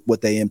what they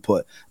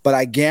input. But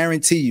I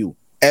guarantee you,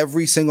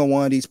 every single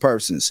one of these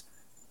persons,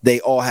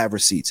 they all have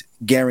receipts,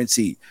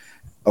 guaranteed.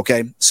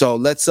 Okay, so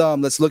let's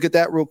look at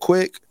that real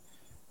quick,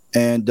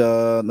 and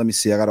let me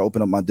see. I got to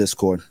open up my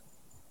Discord.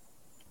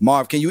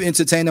 Marv, can you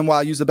entertain them while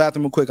I use the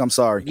bathroom real quick? I'm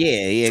sorry.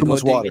 Yeah. Too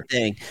much water.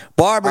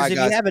 Barbers, right, if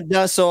you haven't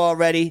done so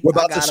already, we're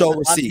about to show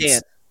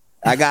receipts.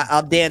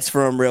 I'll dance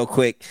for them real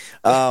quick.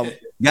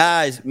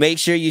 Guys, make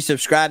sure you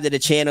subscribe to the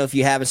channel if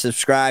you haven't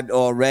subscribed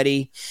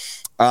already.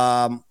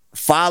 Follow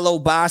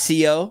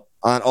Bossio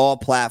on all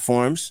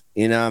platforms.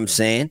 You know what I'm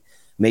saying?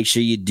 Make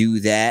sure you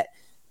do that.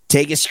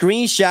 Take a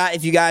screenshot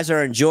if you guys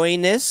are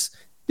enjoying this.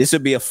 This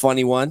would be a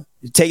funny one.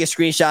 Take a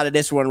screenshot of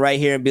this one right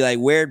here and be like,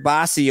 where'd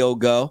Bossio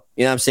go?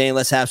 You know what I'm saying?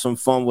 Let's have some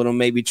fun with him,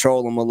 maybe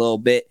troll him a little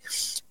bit.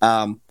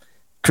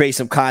 Create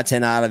some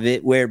content out of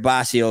it. Where'd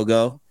Bossio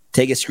go?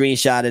 Take a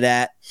screenshot of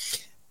that.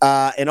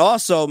 And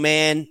also,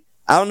 man,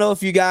 I don't know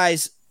if you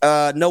guys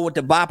know what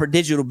the Bopper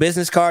digital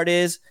business card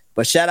is,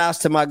 but shout outs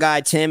to my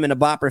guy Tim and the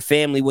Bopper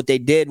family. What they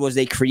did was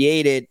they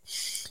created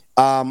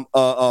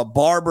a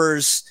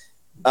barber's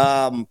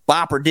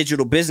Bopper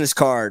digital business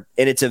card,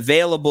 and it's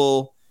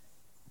available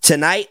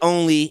tonight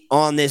only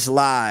on this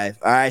live.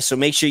 All right, so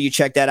make sure you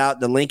check that out.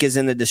 The link is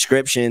in the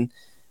description.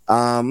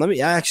 Let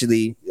me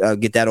actually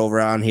get that over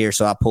on here,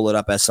 so I'll pull it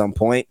up at some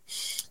point.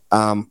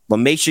 But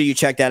make sure you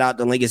check that out.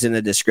 The link is in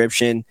the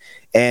description,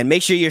 and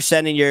make sure you're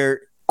sending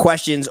your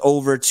questions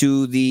over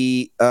to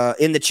the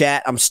in the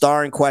chat. I'm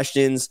starring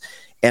questions,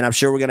 and I'm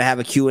sure we're gonna have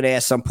a Q&A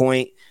at some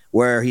point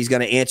where he's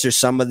gonna answer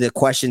some of the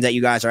questions that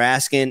you guys are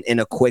asking in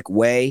a quick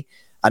way.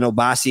 I know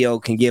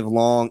Bossio can give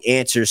long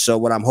answers, so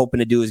what I'm hoping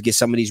to do is get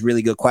some of these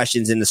really good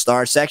questions in the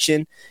star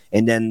section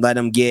and then let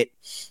them get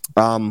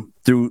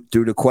through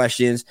the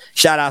questions.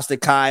 Shout outs to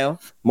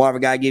Kyle.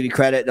 Marvin, gotta give you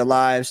credit, the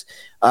lives.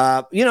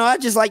 I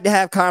just like to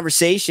have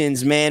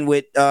conversations, man,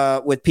 with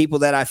people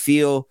that I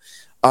feel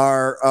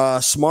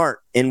are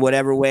smart in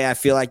whatever way I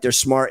feel like they're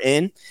smart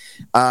in.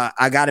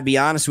 I got to be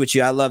honest with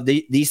you. I love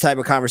these type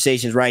of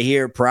conversations right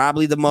here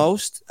probably the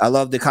most. I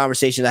love the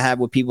conversations I have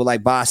with people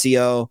like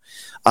Bossio,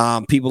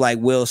 people like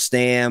Will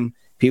Stam,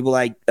 people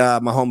like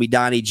my homie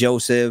Donnie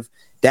Joseph.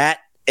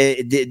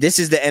 This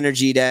is the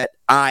energy that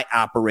I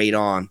operate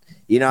on.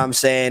 You know what I'm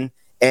saying?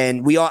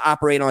 And we all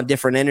operate on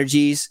different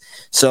energies.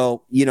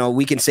 So,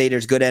 we can say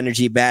there's good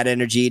energy, bad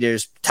energy,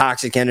 there's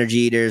toxic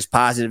energy, there's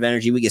positive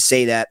energy. We can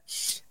say that.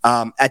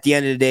 At the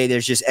end of the day,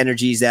 there's just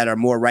energies that are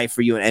more right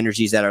for you and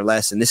energies that are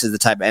less. And this is the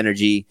type of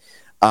energy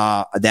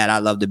that I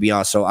love to be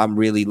on. So I'm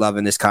really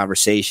loving this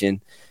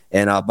conversation.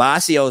 And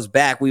Bossio's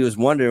back. We was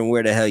wondering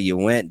where the hell you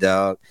went,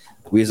 dog.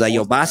 We was like,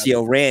 yo,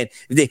 Bossio ran.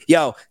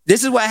 Yo,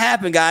 this is what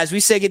happened, guys. We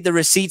said get the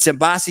receipts, and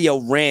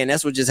Bossio ran.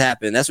 That's what just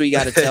happened. That's what you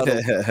got to tell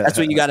them. That's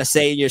what you got to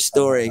say in your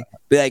story.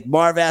 Be like,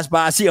 Marv asked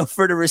Bossio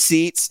for the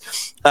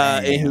receipts,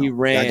 and he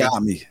ran. Y'all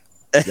got me.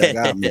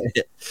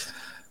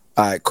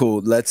 All right,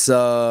 cool. Let's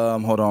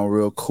hold on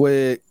real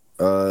quick.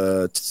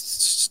 I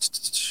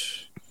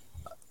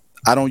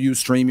don't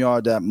use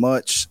StreamYard that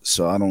much,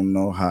 so I don't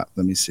know how.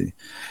 Let me see.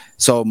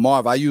 So,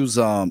 Marv, I use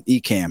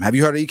Ecamm. Have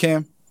you heard of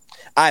Ecamm?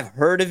 I've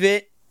heard of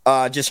it.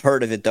 Just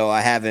heard of it, though.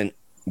 I haven't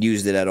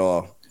used it at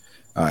all.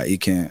 All right,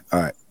 Ecamm. All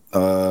right.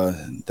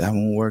 That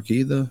won't work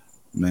either.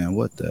 Man,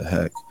 what the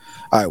heck?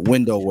 All right,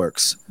 Window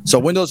works. So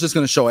Window's just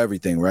going to show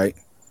everything, right?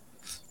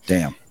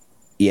 Damn.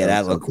 Yeah,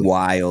 that looked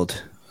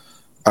wild.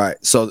 All right,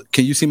 so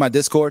can you see my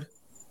Discord?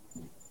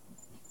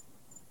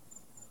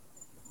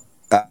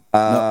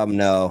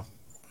 No.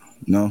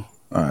 No?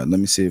 All right, let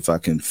me see if I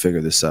can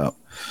figure this out.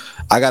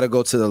 I gotta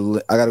go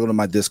to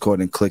my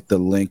Discord and click the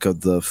link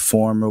of the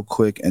form real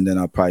quick, and then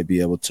I'll probably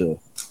be able to.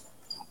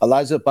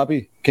 Elijah,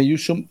 Papi, can you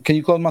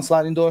close my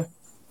sliding door?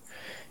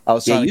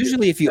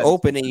 Usually if you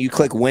open it, you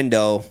click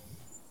window.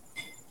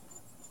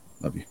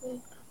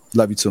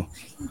 Love you too.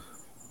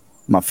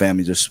 My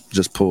family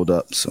just pulled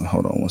up, so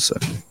hold on one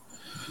second.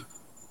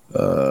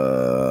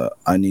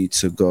 I need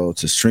to go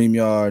to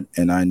StreamYard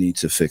and I need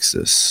to fix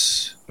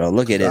this. Bro,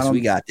 look at this.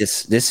 We got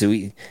this.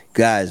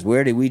 Guys,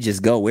 where did we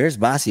just go? Where's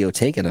Bossio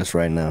taking us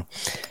right now?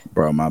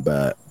 Bro, my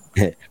bad.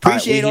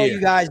 Appreciate all you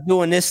guys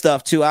doing this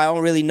stuff too. I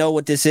don't really know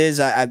what this is.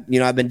 I've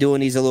been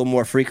doing these a little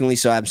more frequently,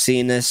 so I'm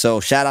seeing this. So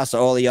shout outs to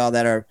all of y'all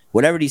that are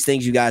whatever these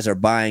things you guys are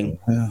buying.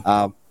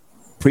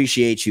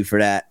 Appreciate you for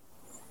that.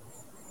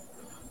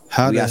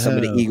 We got some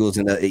of the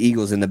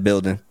Eagles in the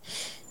building.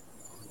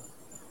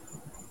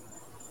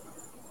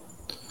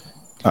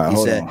 All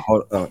right,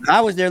 hold on. I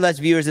was there less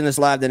viewers in this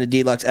live than the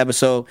Deluxe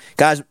episode.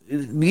 Guys,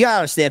 you gotta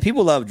understand,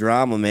 people love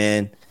drama,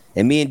 man.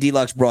 And me and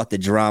Deluxe brought the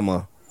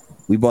drama.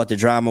 We bought the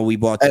drama. We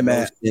bought the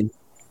roasting.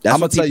 That's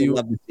what people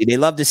love to see. They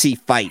love to see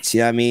fights. You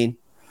know what I mean?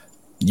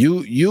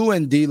 You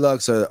and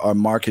Deluxe are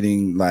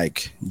marketing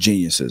like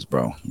geniuses,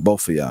 bro.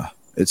 Both of y'all.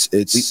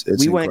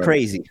 We went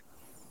crazy.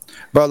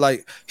 But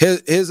like,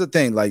 here's the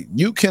thing. Like,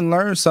 you can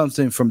learn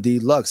something from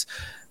Deluxe.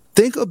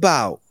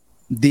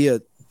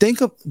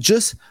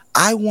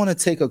 I want to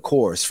take a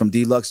course from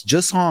Deluxe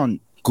just on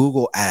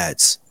Google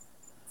Ads.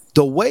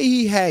 The way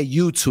he had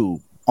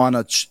YouTube in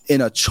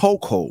a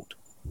chokehold.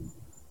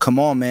 Come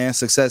on, man.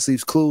 Success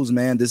leaves clues,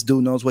 man. This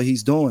dude knows what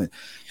he's doing.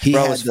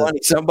 It's funny.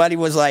 Somebody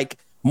was like,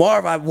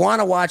 Marv, I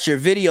want to watch your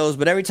videos,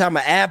 but every time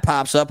an ad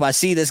pops up, I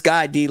see this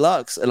guy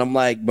Deluxe. And I'm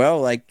like,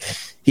 bro, like,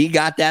 he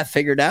got that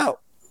figured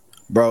out.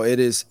 Bro, it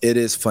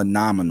is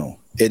phenomenal.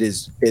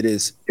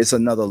 It's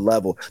another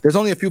level. There's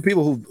only a few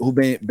people who've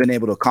been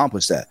able to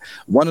accomplish that.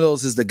 One of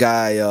those is the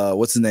guy,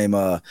 what's his name?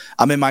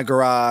 I'm in my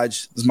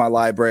garage. This is my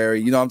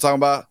library. You know what I'm talking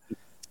about?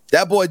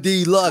 That boy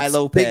Deluxe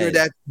figured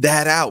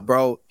that out,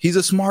 bro. He's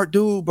a smart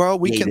dude, bro.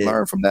 We can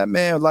learn from that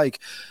man. Like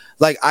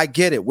I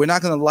get it. We're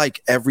not gonna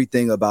like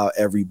everything about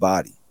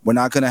everybody. We're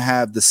not gonna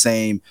have the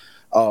same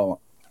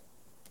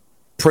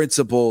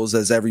principles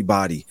as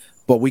everybody,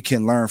 but we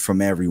can learn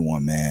from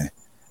everyone, man.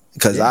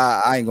 Because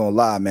I ain't gonna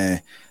lie,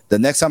 man. The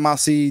next time I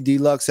see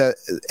Deluxe at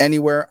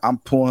anywhere, I'm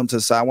pulling him to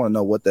the side. I want to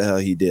know what the hell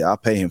he did. I'll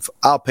pay him for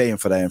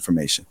that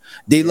information.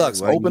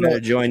 Deluxe, open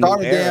up,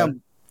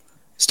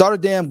 start a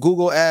damn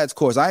Google Ads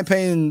course. I ain't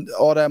paying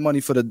all that money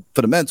for the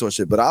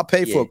mentorship, but I'll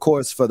pay for a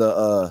course for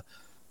the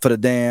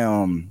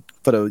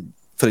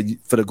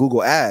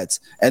Google Ads,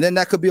 and then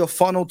that could be a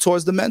funnel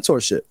towards the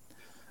mentorship.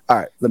 All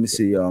right, let me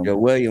see. Yo,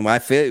 William,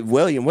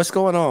 William, what's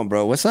going on,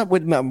 bro? What's up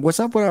with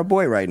our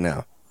boy right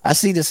now? I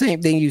see the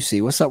same thing you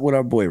see. What's up with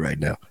our boy right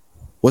now?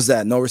 What's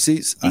that? No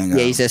receipts? Yeah,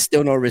 he says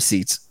still no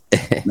receipts.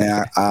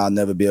 Man, I'll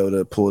never be able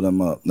to pull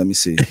them up. Let me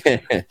see.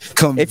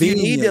 If you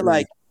need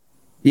to,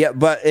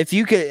 but if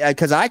you could,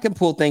 because I can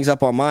pull things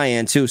up on my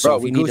end too. So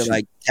if you need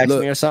to text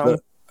me or something.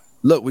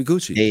 Look, we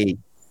Gucci. Hey.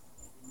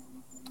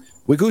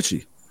 We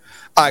Gucci.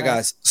 All right,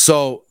 guys.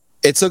 So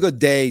it took a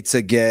day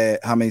to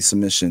get how many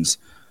submissions?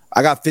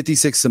 I got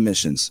 56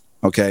 submissions.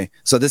 Okay.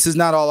 So this is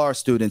not all our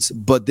students,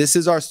 but this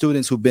is our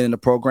students who've been in the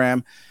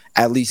program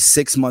at least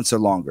 6 months or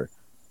longer.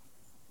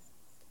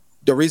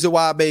 The reason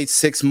why I made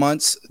 6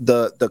 months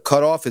the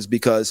cutoff is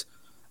because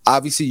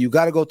obviously you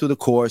got to go through the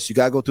course, you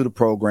got to go through the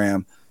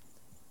program.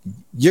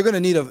 You're gonna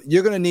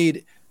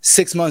need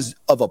 6 months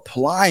of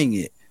applying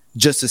it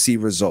just to see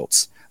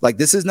results. Like,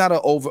 this is not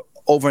an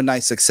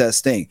overnight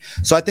success thing.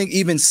 So I think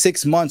even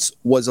 6 months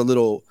was a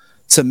little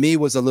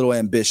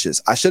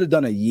ambitious. I should have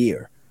done a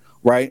year,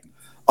 right?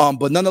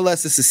 But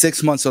nonetheless, this is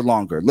 6 months or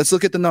longer. Let's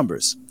look at the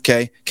numbers.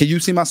 Okay. Can you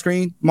see my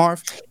screen,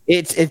 Marv?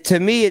 To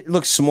me, it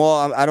looks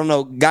small. I don't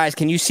know. Guys,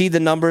 can you see the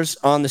numbers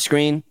on the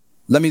screen?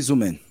 Let me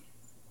zoom in.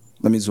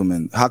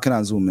 How can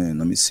I zoom in?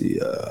 Let me see.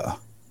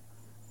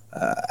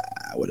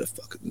 What the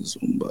fuck is the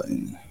zoom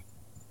button?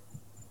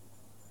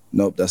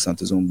 Nope, that's not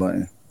the zoom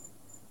button.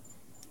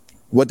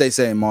 What they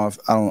saying, Marv?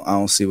 I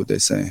don't see what they're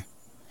saying.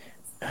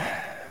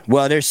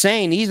 Well, they're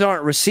saying these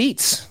aren't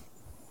receipts.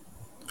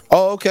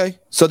 Oh, okay.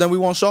 So then we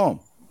won't show them.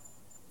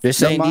 They're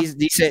saying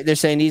they're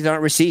saying these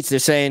aren't receipts. They're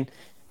saying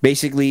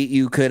basically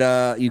you could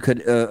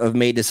have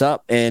made this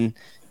up, and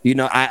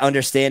I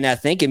understand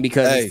that thinking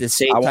because it's the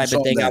same type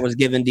of thing I was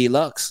giving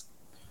Deluxe.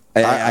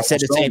 I said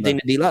the same thing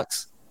to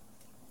Deluxe.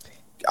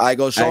 I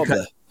go show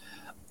them.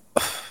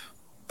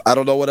 I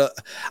don't know what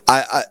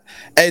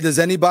hey, does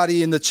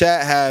anybody in the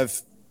chat have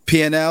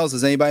P&Ls?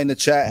 Does anybody in the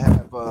chat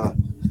have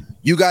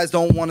you guys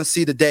don't want to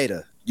see the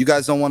data. You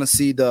guys don't want to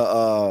see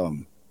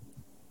the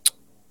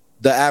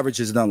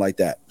averages done like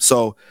that.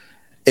 So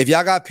if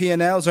y'all got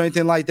P&Ls or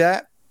anything like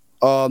that,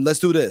 let's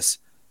do this.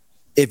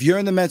 If you're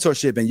in the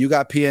mentorship and you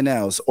got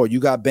P&Ls or you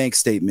got bank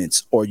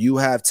statements or you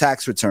have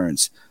tax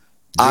returns,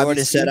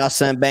 Jordan said I'll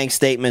send bank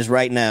statements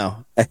right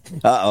now.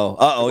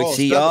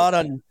 See y'all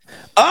done.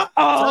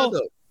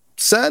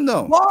 Send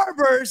them.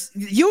 Barbers,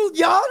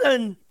 y'all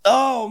done.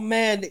 Oh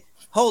man,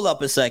 hold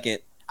up a second.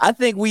 I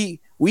think we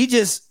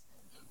just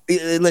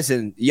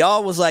listen.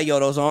 Y'all was like, yo,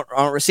 those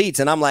aren't receipts,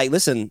 and I'm like,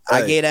 listen,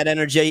 I gave that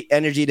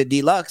energy to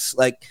Deluxe.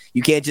 Like,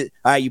 you can't just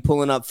you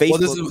pulling up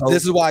Facebook. Well,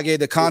 this is why I gave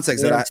the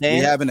context that we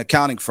have an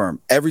accounting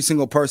firm. Every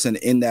single person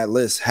in that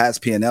list has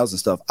P&Ls and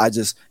stuff.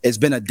 It's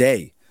been a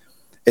day.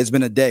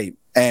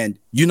 And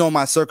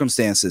my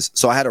circumstances,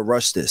 so I had to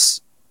rush this.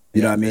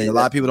 You know what I mean? A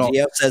lot of people don't.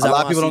 Says, a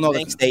lot of people don't know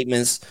bank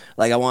statements.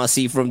 Like, I want to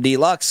see from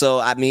Deluxe. So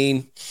I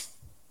mean,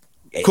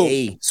 cool.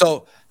 Hey.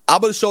 So I'm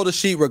gonna show the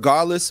sheet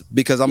regardless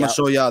because I'm gonna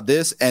show y'all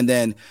this, and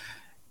then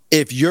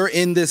if you're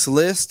in this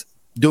list,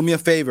 do me a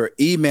favor,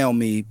 email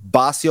me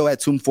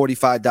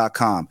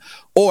bossio@tomb45.com,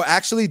 or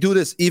actually do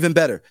this even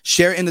better,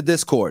 share in the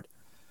Discord.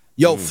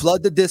 Yo,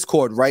 flood the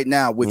Discord right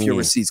now with your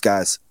receipts,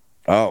 guys.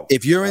 Oh,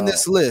 if you're in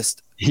this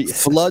list.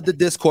 Flood the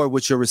Discord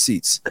with your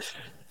receipts.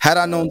 Had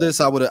I known this,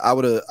 I would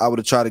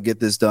have tried to get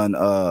this done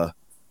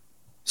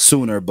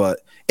sooner. But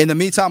in the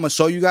meantime, I'm gonna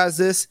show you guys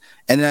this,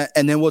 and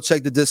then we'll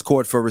check the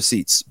Discord for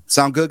receipts.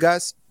 Sound good,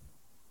 guys?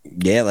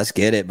 Yeah, let's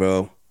get it,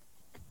 bro.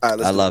 All right,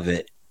 I love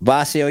it.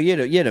 Bossio,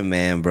 you're the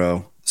man,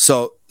 bro.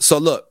 So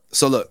look.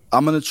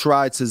 I'm gonna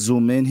try to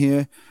zoom in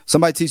here.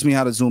 Somebody teach me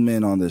how to zoom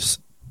in on this.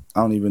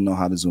 I don't even know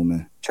how to zoom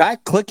in. Try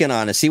clicking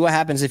on it. See what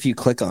happens if you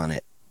click on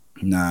it.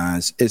 Nah,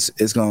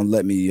 it's gonna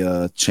let me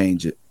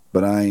change it,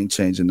 but I ain't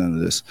changing none of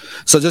this.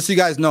 So just so you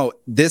guys know,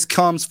 this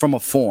comes from a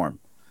form.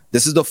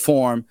 This is the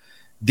form.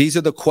 These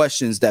are the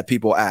questions that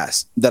people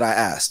asked, that I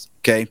asked.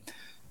 Okay,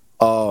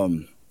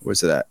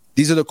 where's it at?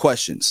 These are the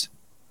questions.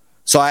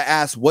 So I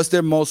asked, what's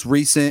their most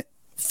recent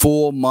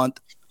full month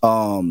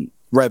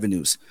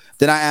revenues?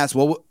 Then I asked,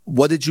 well,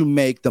 what did you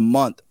make the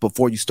month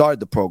before you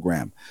started the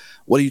program?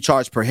 What do you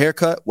charge per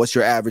haircut? What's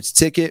your average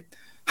ticket?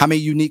 How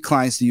many unique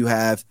clients do you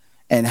have?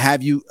 And how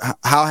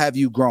have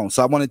you grown?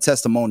 So I wanted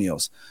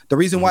testimonials. The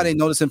reason why they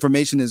know this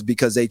information is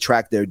because they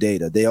track their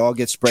data. They all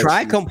get spread.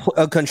 Try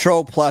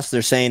Control Plus.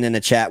 They're saying in the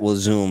chat will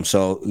zoom,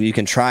 so you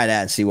can try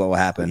that and see what will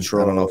happen. I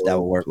don't know if that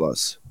will work.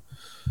 Plus,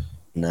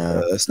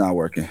 no, it's not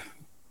working.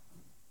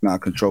 Nah,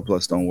 Control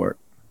Plus don't work.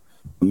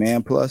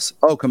 Command Plus.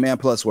 Oh, Command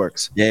Plus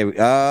works.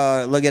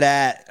 Yeah. Look at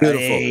that.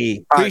 Beautiful.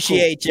 Hey,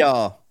 appreciate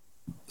y'all.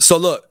 So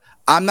look,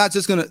 I'm not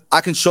just gonna.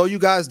 I can show you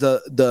guys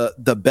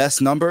the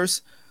best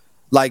numbers,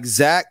 like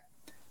Zach.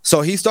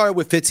 So he started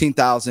with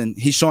 15,000.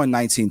 He's showing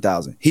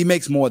 19,000. He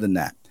makes more than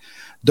that.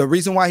 The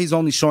reason why he's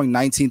only showing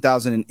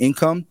 19,000 in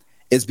income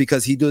is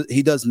because he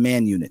does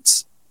man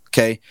units.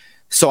 Okay,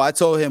 so I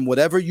told him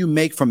whatever you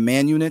make from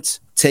man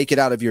units, take it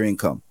out of your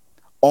income.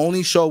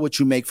 Only show what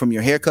you make from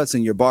your haircuts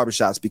and your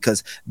barbershops,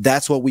 because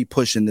that's what we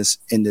push in this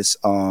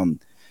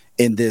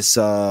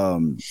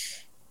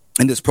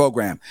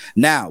program.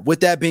 Now, with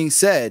that being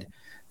said,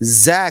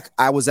 Zach,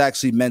 I was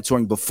actually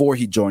mentoring before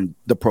he joined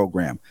the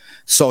program.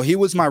 So he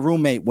was my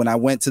roommate when I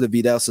went to the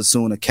Vidal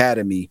Sassoon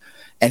Academy,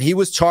 and he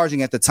was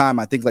charging at the time,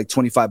 I think like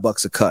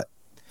 $25 a cut.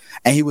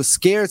 And he was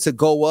scared to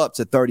go up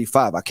to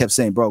 35. I kept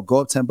saying, bro, go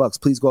up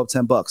 $10. Please go up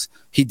 $10.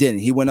 He didn't.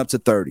 He went up to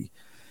 30.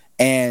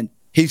 And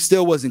he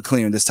still wasn't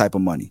clearing this type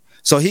of money.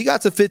 So he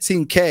got to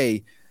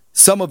 15K,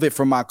 some of it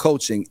from my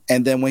coaching.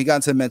 And then when he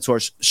got into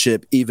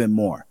mentorship, even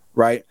more,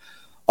 right?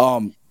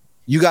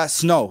 You got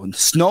Snow.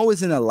 Snow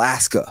is in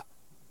Alaska.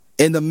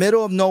 In the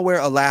middle of nowhere,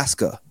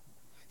 Alaska.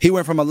 He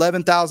went from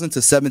 11,000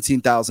 to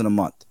 17,000 a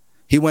month.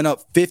 He went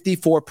up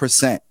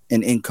 54%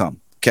 in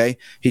income. Okay.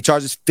 He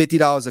charges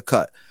 $50 a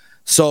cut.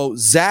 So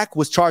Zach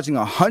was charging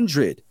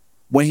 100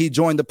 when he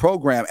joined the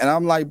program. And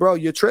I'm like, bro,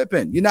 you're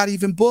tripping. You're not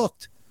even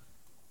booked.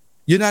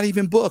 You're not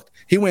even booked.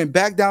 He went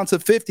back down to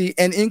 50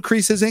 and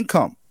increased his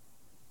income.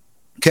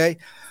 Okay.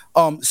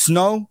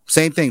 Snow,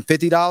 same thing.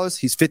 $50.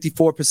 He's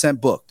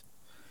 54% booked.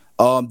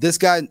 This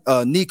guy,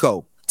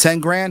 Nico, 10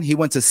 grand, he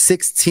went to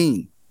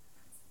 16.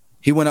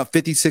 He went up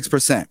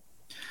 56%.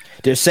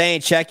 They're saying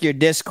check your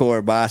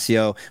Discord,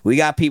 Bossio. We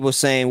got people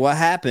saying, what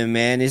happened,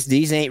 man?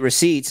 These ain't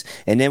receipts.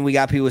 And then we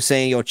got people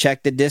saying, yo,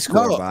 check the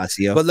Discord,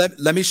 Bossio. But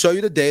let me show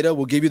you the data.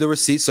 We'll give you the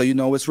receipts so you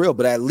know it's real.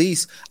 But at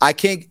least I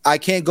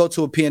can't go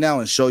to a P&L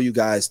and show you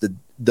guys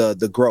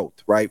the growth,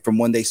 right, from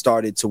when they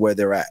started to where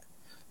they're at.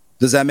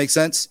 Does that make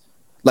sense?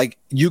 Like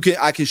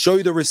I can show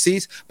you the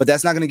receipts, but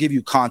that's not going to give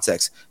you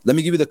context. Let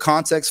me give you the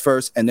context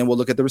first, and then we'll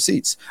look at the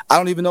receipts. I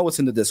don't even know what's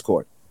in the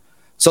Discord.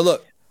 So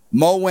look,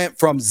 Mo went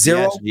from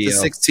 0 to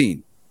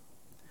 16.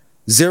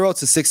 0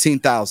 to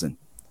 16,000.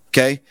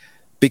 Okay?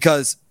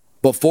 Because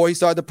before he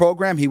started the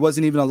program, he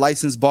wasn't even a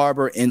licensed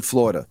barber in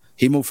Florida.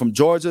 He moved from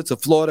Georgia to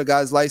Florida.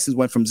 Guy's license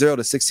went from 0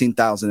 to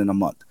 16,000 in a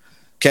month.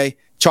 Okay?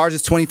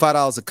 Charges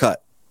 $25 a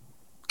cut.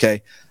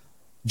 Okay?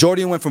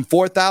 Jordan went from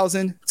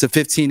 4,000 to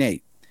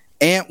 15,800.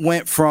 Ant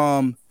went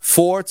from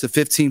 4 to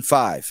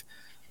 15.5.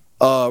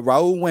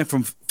 Raul went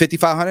from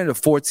 5,500 to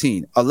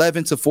 14,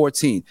 11 to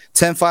 14,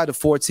 10.5 to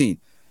 14.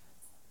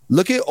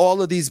 Look at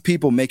all of these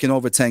people making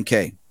over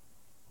 10K.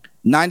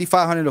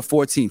 9,500 to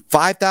 14,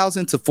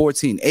 5,000 to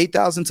 14,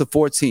 8,000 to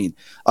 14,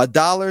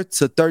 $1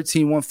 to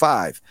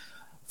 13.15,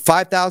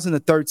 5,000 to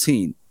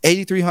 13,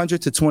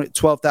 8,300 to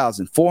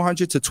 12,000,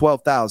 400 to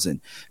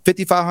 12,000,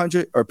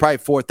 5,500 or probably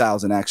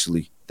 4,000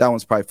 actually. That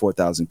one's probably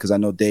 4,000 because I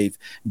know Dave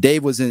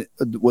was in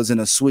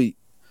a suite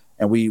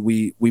and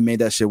we made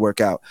that shit work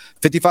out.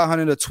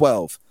 5,500 to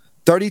 12,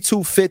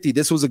 3,250.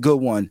 This was a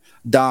good one,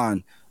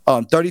 Don.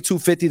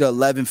 3,250 to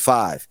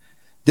 11.5.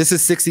 This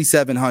is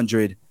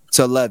 6,700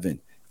 to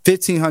 11,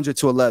 1,500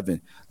 to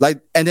 11.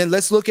 Like, and then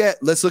let's look at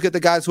the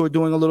guys who are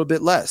doing a little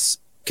bit less.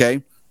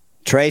 Okay.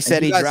 Trey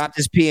said he dropped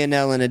his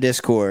P&L in the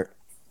Discord.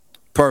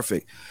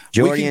 Perfect.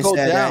 Jordan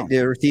said that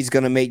the receipt's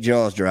gonna make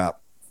jaws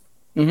drop.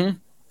 Mm-hmm.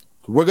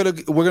 We're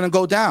gonna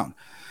go down.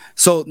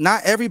 So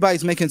not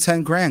everybody's making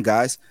 10 grand,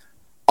 guys.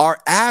 Our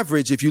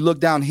average, if you look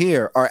down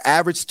here, our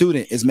average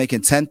student is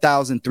making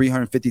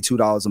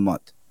 $10,352 a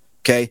month.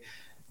 Okay,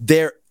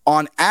 they're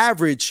on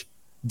average,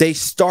 they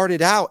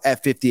started out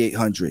at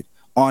 5,800.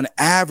 On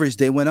average,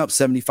 they went up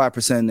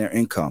 75% in their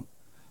income,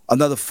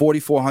 another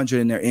 4,400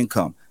 in their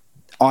income.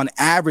 On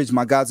average,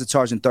 my guys are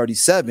charging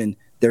 37.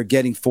 They're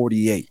getting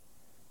 48.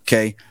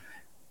 Okay.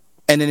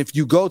 And then if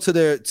you go to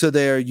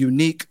their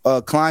unique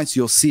clients,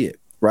 you'll see it,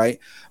 right?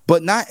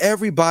 But not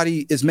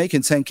everybody is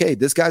making 10K.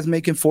 This guy's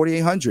making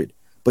 4,800,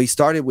 but he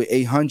started with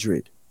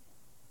 800.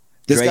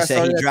 Dre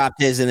said he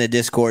dropped his in the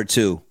Discord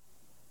too.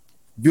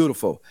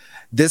 Beautiful.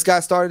 This guy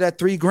started at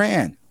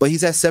 $3,000, but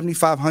he's at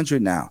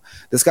 7,500 now.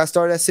 This guy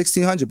started at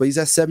 1,600, but he's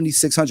at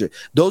 7,600.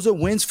 Those are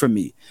wins for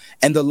me.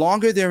 And the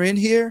longer they're in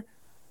here,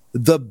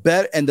 the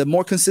better and the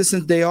more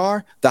consistent they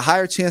are, the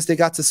higher chance they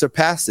got to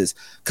surpass this.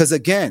 Because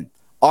again,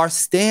 our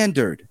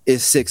standard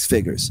is 6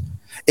 figures.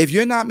 If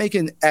you're not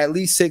making at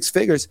least 6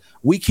 figures,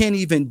 we can't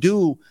even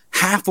do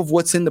half of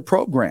what's in the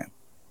program,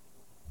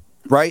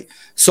 right?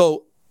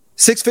 So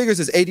 6 figures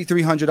is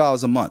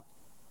 $8,300 a month.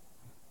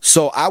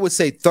 So I would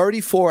say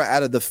 34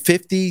 out of the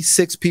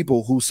 56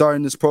 people who started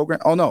in this program.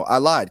 Oh, no, I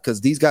lied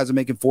because these guys are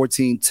making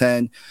 14,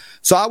 10.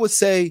 So I would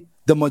say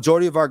the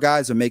majority of our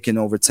guys are making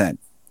over 10.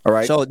 All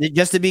right. So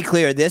just to be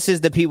clear, this is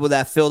the people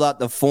that filled out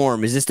the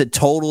form. Is this the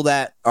total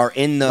that are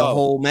in the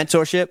whole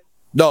mentorship?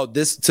 No,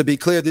 to be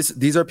clear,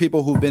 these are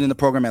people who've been in the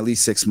program at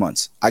least 6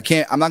 months.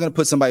 I'm not going to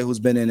put somebody who's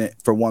been in it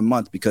for 1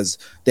 month because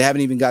they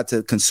haven't even got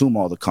to consume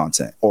all the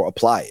content or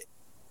apply it.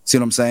 See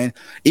what I'm saying?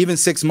 Even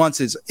 6 months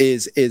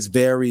is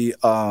very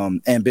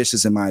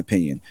ambitious in my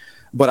opinion.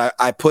 but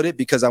I put it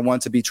because I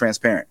want to be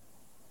transparent.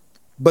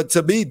 But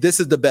to me, this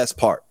is the best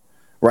part,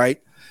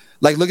 right?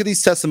 Like, look at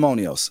these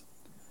testimonials.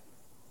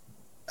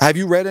 Have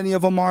you read any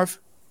of them, Marv?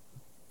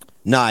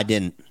 No, I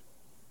didn't.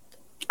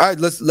 All right,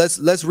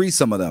 let's read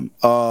some of them.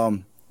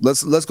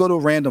 Let's go to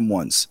random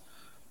ones.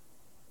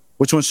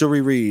 Which one should we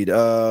read?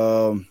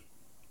 I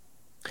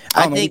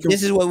think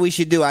this is what we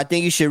should do. I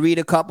think you should read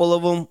a couple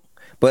of them,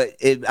 but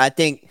I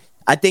think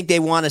they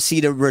want to see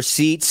the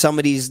receipts, some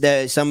of these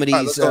P&Ls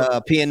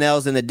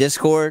in the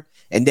Discord,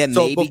 and then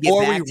maybe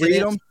get back to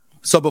them.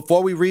 So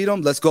before we read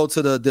them, let's go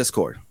to the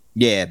Discord.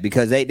 Yeah,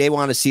 because they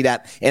want to see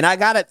that, and I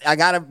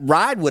gotta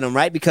ride with them,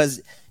 right?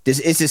 Because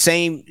it's the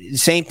same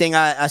thing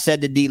I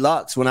said to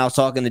Deluxe when I was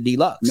talking to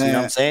Deluxe. Man, you know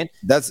what I'm saying?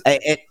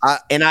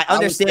 I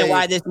understand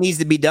why this needs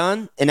to be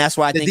done, and that's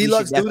why I think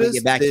Deluxe should definitely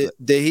get back to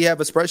it. Did he have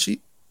a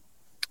spreadsheet?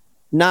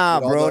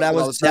 Nah, bro,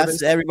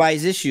 that's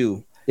everybody's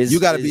issue. You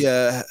got to be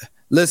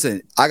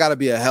listen. I got to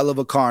be a hell of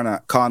a con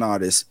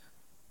artist,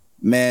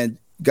 man.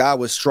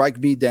 God would strike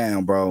me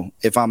down, bro,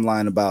 if I'm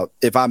lying about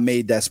if I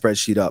made that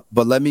spreadsheet up.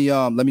 But let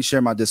me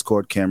share my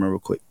Discord camera real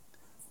quick.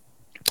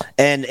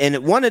 And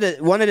one of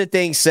the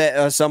things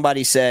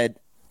somebody said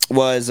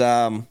was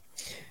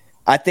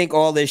I think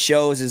all this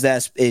shows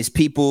is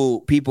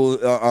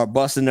people are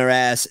busting their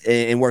ass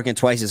and working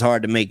twice as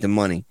hard to make the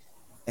money.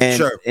 And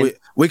sure,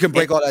 we can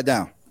break all that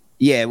down.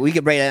 Yeah, we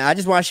can break that. I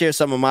just want to share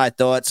some of my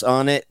thoughts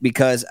on it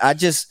because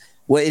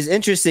what is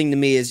interesting to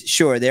me is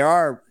sure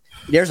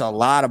there's a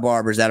lot of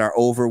barbers that are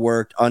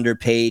overworked,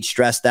 underpaid,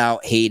 stressed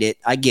out, hate it.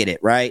 I get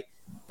it, right?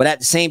 But at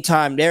the same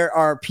time, there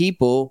are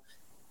people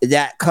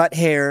that cut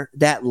hair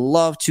that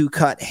love to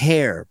cut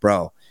hair,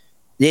 bro.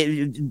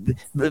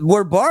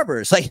 We're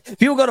barbers. Like,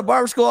 people go to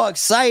barber school all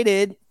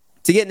excited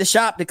to get in the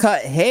shop to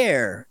cut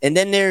hair. And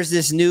then there's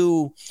this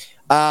new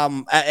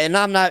and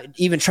I'm not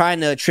even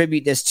trying to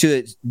attribute this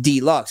to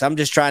Deluxe. I'm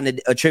just trying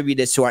to attribute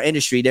this to our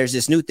industry. There's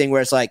this new thing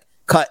where it's like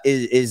cut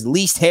is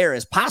least hair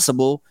as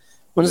possible.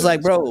 When it's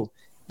like, bro,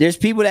 there's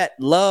people that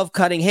love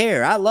cutting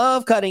hair. I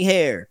love cutting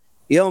hair.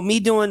 You know, me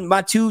doing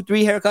my 2-3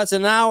 haircuts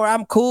an hour,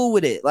 I'm cool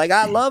with it. Like,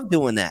 I love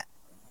doing that.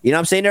 You know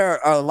what I'm saying?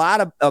 There are a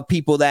lot of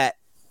people that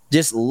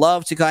just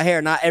love to cut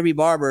hair. Not every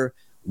barber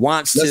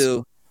wants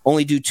to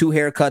only do 2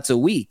 haircuts a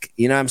week.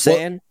 You know what I'm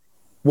saying?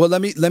 Well,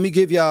 let me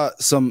give y'all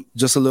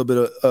just a little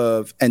bit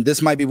of, and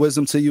this might be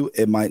wisdom to you.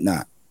 It might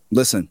not.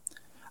 Listen,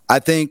 I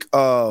think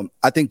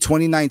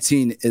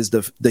 2019 is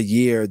the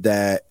year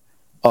that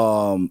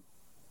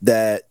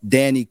that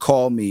Danny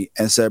called me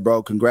and said,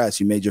 bro,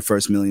 congrats, you made your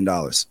first $1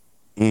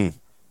 million.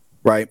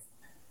 Right.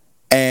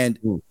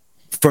 And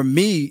for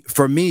me,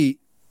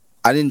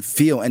 I didn't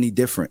feel any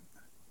different.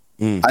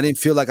 I didn't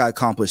feel like I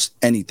accomplished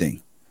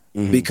anything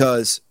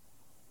because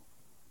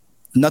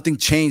nothing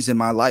changed in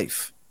my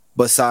life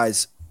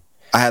besides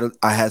I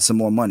had some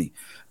more money.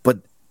 But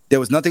there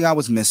was nothing I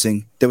was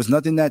missing. There was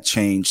nothing that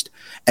changed.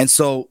 And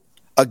so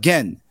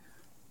again,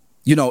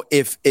 you know,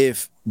 if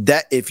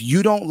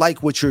you don't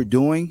like what you're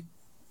doing,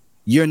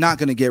 you're not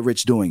going to get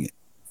rich doing it.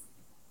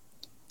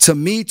 To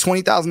me,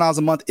 $20,000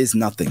 a month is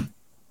nothing.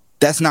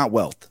 That's not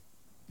wealth.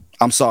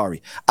 I'm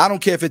sorry. I don't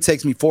care if it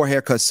takes me 4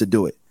 haircuts to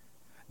do it.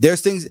 There's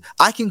things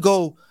I can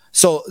go.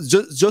 So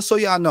just so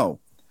y'all know,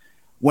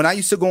 when I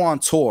used to go on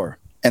tour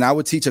and I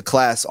would teach a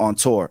class on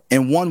tour,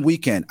 in one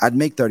weekend, I'd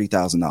make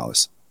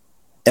 $30,000.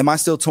 Am I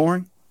still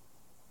touring?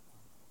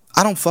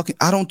 I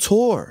don't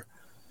tour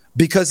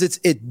because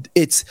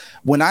it's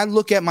when I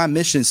look at my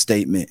mission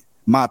statement,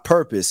 my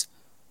purpose,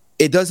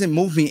 it doesn't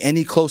move me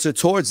any closer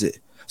towards it.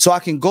 So I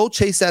can go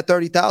chase that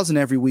 30,000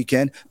 every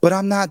weekend, but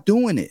I'm not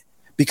doing it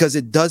because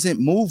it doesn't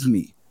move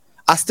me.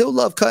 I still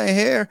love cutting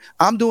hair.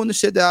 I'm doing the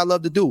shit that I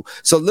love to do.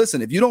 So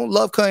listen, if you don't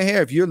love cutting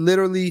hair, if you're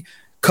literally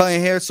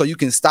cutting hair so you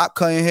can stop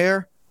cutting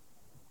hair,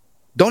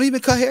 don't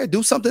even cut hair.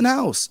 Do something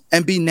else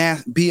and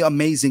be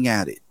amazing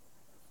at it.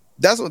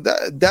 That's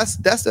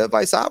the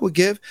advice I would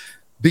give,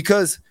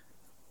 because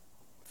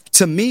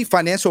to me,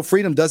 financial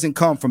freedom doesn't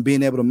come from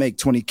being able to make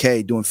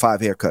 $20K doing 5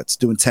 haircuts,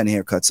 doing 10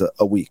 haircuts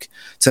a week.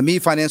 To me,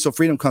 financial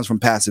freedom comes from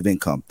passive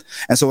income.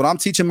 And so what I'm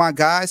teaching my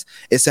guys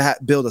is to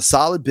build a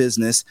solid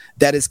business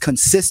that is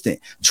consistent.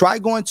 Try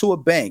going to a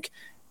bank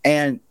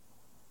and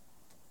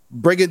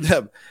bringing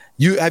them.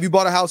 Have you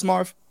bought a house,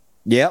 Marv?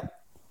 Yep.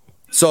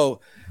 So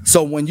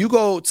when you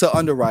go to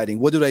underwriting,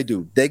 what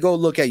do? They go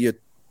look at your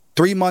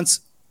 3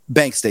 months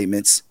bank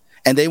statements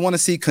and they want to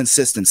see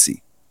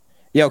consistency.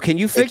 Yo, can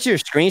you fix your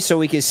screen so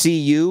we can see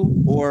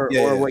you or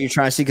what you're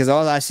trying to see? Because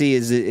all I see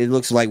is it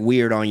looks like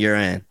weird on your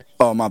end.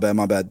 Oh, my bad.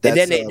 That's,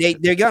 and then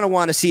they're gonna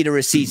want to see the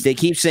receipts. They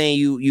keep saying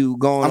you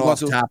going off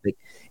topic,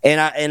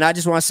 and I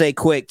just want to say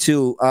quick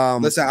too.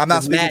 Listen, I'm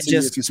not speaking to you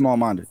if you're small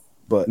minded,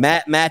 but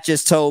Matt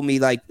just told me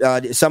like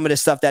some of the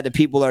stuff that the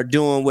people are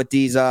doing with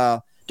these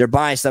they're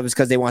buying stuff is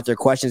because they want their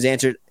questions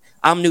answered.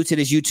 I'm new to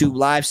this YouTube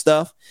live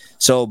stuff,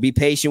 so be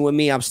patient with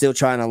me. I'm still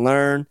trying to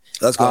learn.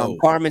 Let's go.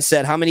 Carmen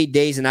said, how many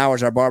days and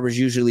hours are barbers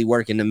usually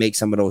working to make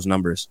some of those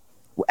numbers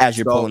as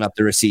you're pulling up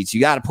the receipts? You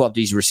got to pull up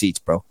these receipts,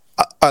 bro.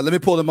 All right, let me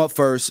pull them up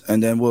first,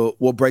 and then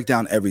we'll break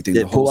down everything.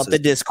 Pull up the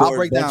Discord. I'll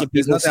break down.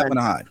 There's nothing I'm going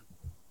to hide.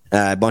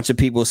 A bunch of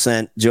people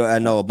sent. I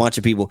know a bunch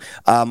of people.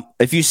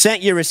 If you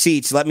sent your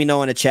receipts, let me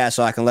know in the chat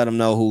so I can let them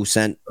know who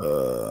sent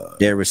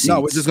their receipts.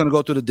 No, we're just gonna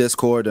go through the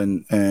Discord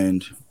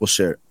and we'll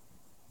share it.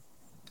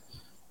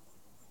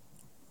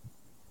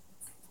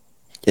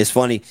 It's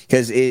funny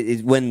because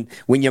when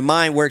your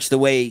mind works the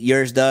way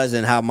yours does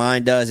and how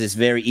mine does, it's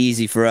very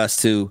easy for us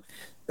to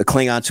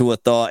cling onto a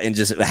thought and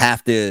just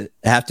have to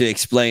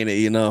explain it,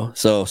 you know.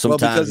 So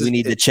sometimes we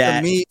need the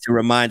chat to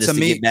remind us to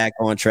get back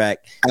on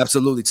track.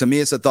 Absolutely, to me,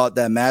 it's a thought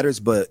that matters,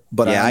 but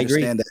yeah, I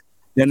understand that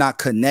they're not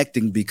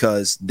connecting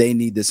because they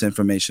need this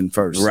information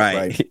first.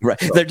 Right.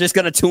 So, they're just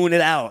gonna tune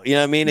it out. You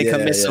know what I mean? They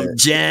can miss some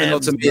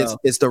gems. To me,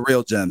 it's the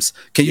real gems.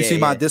 Can you see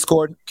my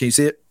Discord? Can you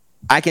see it?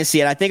 I can see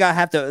it. I think I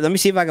have to. Let me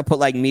see if I can put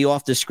like me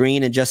off the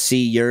screen and just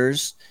see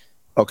yours.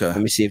 Okay. Let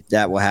me see if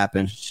that will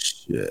happen.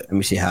 Yeah. Let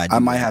me see how I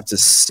might have to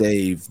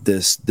save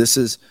this. This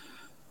is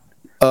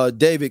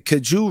David,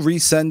 could you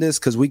resend this?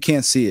 Because we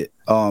can't see it.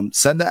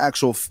 Send the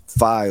actual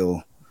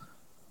file.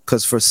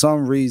 Because for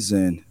some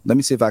reason, let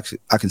me see if I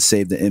can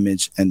save the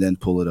image and then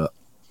pull it up.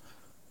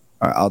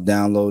 All right, I'll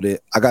download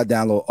it. I got to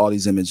download all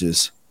these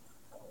images.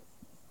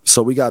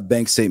 So we got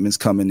bank statements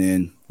coming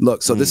in.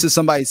 Look, so this is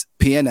somebody's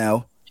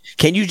P&L.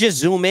 Can you just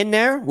zoom in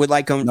there with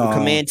like a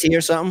Command T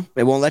or something?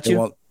 It won't let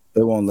you?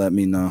 It won't let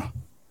me, no.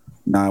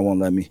 No, it won't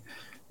let me.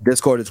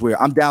 Discord is weird.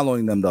 I'm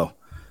downloading them, though.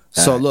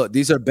 So, look,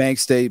 these are bank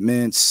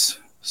statements.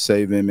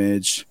 Save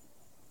image.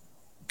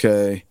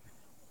 Okay.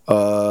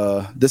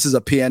 This is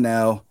a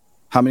P&L.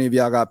 How many of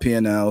y'all got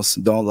P&Ls?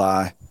 Don't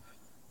lie.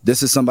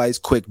 This is somebody's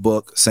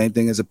QuickBook. Same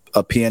thing as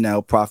a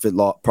P&L, profit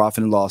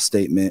and loss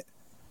statement.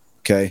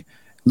 Okay.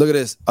 Look at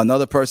this.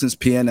 Another person's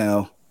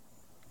P&L.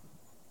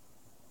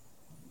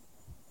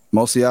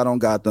 Most of y'all don't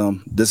got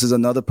them. This is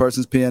another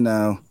person's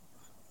P&L.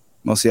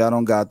 Most of y'all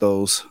don't got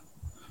those.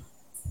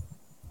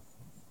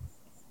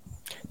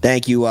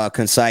 Thank you,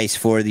 Concise,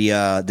 for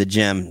the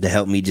gem to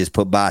help me just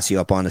put Bossio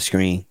up on the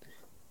screen.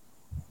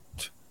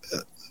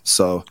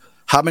 So,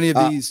 how many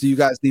of these do you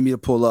guys need me to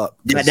pull up?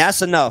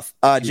 That's enough.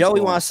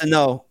 Joey wants to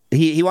know.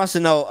 He wants to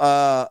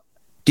know.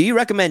 Do you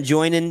recommend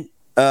joining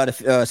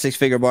the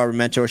Six-Figure Barber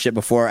Mentorship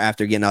before or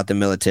after getting out the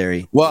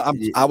military? Well,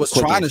 I was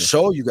trying to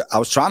show you. I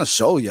was trying to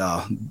show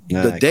y'all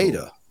the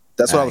data.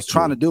 That's what I was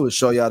trying to do, is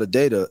show y'all the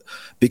data,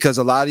 because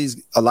a lot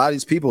of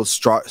these people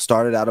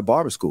started out of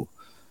barber school.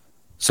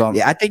 So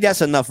I think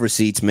that's enough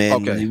receipts,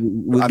 man. Okay.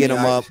 We'll get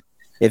them up.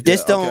 If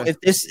this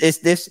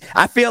if this,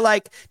 I feel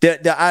like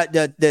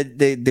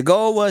the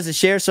goal was to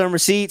share some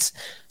receipts.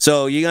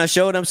 So you're gonna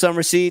show them some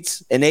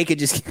receipts, and they could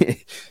just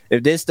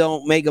if this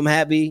don't make them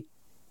happy,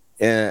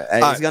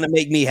 it's gonna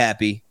make me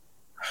happy.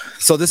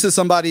 So this is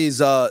somebody's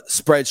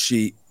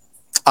spreadsheet.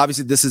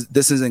 Obviously,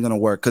 this isn't gonna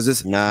work because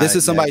this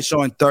is somebody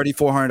showing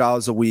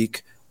 $3,400 a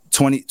week,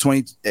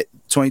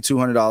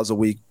 $2,200 a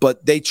week,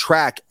 but they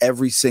track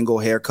every single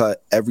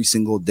haircut every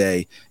single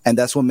day, and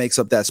that's what makes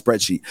up that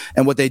spreadsheet.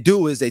 And what they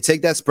do is they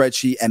take that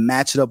spreadsheet and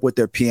match it up with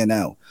their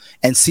P&L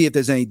and see if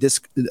there's any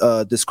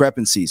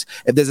discrepancies.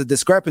 If there's a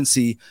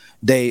discrepancy,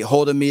 they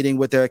hold a meeting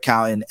with their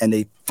accountant and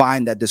they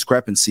find that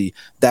discrepancy.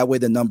 That way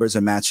the numbers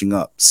are matching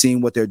up,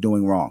 seeing what they're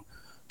doing wrong.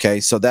 Okay,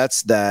 so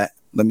that's that.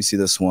 Let me see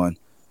this one.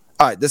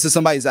 All right, this is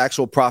somebody's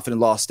actual profit and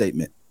loss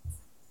statement.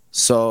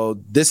 So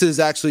this is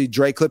actually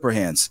Dre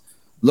Clipperhands.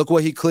 Look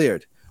what he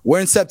cleared. We're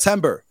in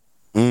September.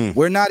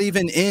 We're not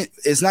even in.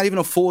 It's not even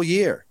a full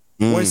year.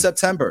 We're in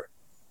September.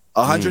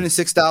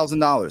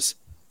 $106,000.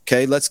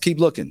 Okay, let's keep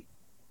looking.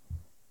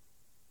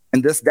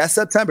 And that's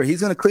September.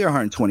 He's going to clear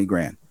 120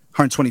 grand,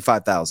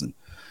 125,000.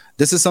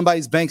 This is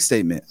somebody's bank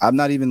statement. I've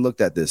not even looked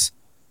at this.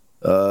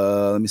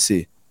 Let me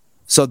see.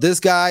 So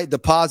this guy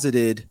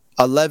deposited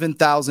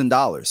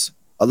 $11,000,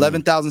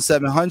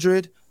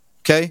 $11,700.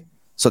 Okay.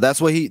 So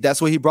that's what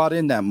he brought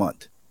in that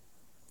month.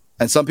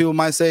 And some people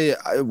might say,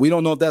 we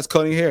don't know if that's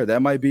cutting hair.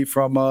 That might be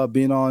from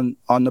being on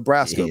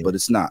Nebraska, but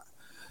it's not.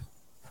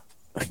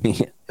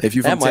 If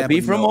you that might Tampa,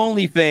 be from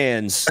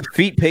OnlyFans.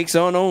 Feet pics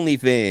on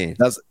OnlyFans.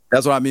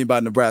 That's what I mean by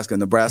Nebraska.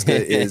 Nebraska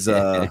is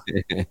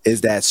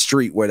that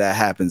street where that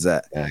happens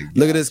at.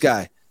 Look at this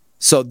guy.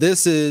 So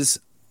this is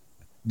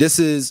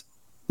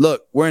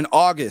look, we're in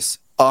August,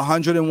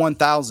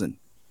 101,000.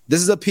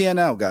 This is a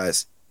P&L,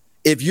 guys.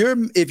 If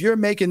you're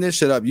making this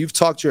shit up, you've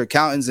talked your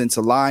accountants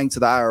into lying to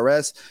the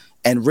IRS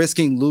and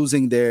risking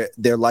losing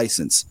their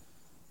license.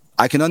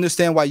 I can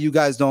understand why you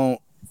guys don't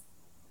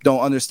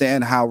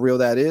understand how real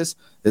that is.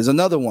 There's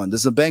another one. This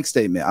is a bank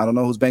statement. I don't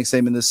know whose bank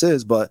statement this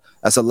is, but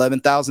that's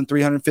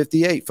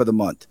 $11,358 for the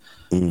month.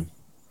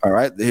 All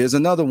right. Here's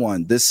another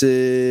one. This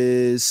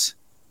is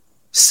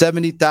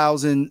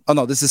 70,000. Oh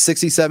no, this is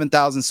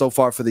 67,000 so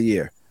far for the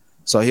year.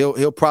 So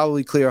he'll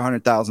probably clear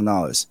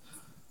 $100,000.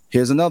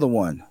 Here's another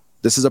one.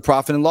 This is a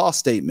profit and loss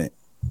statement.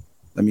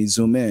 Let me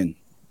zoom in.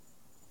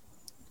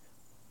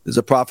 There's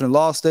a profit and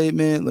loss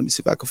statement. Let me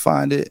see if I can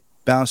find it.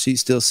 Balance sheet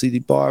still CD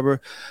Barber.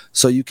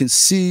 So you can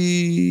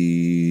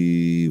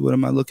see, what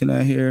am I looking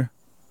at here?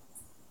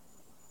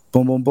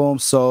 Boom, boom, boom.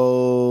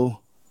 So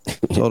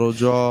total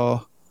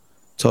draw,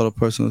 total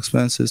personal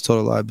expenses,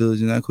 total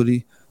liabilities and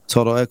equity,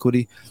 total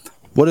equity.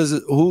 What is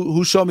it?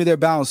 Who showed me their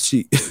balance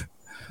sheet?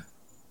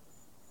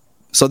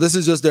 So this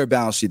is just their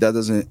balance sheet. That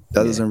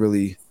doesn't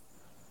really.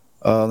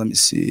 Let me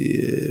see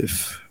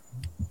if.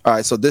 All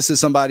right, so this is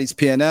somebody's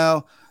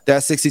P&L.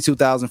 That's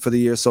 62,000 for the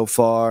year so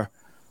far.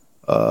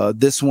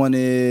 This one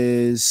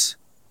is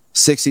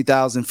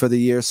 60,000 for the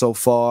year so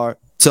far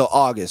till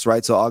August,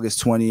 right? Till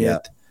August 20th. Yeah.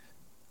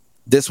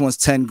 This one's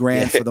 10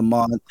 grand for the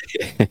month.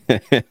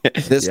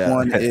 This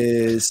one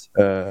is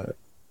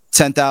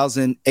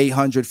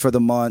 10,800 for the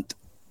month.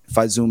 If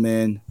I zoom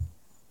in,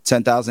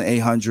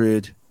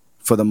 10,800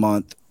 for the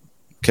month.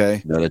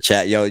 Okay. No, the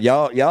chat,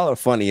 y'all are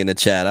funny in the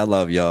chat. I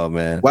love y'all,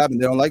 man. What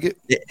happened? They don't like it?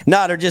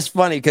 No, they're just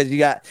funny because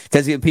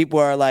people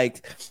are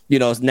like,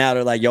 now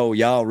they're like, yo,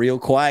 y'all real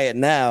quiet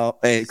now.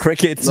 Hey,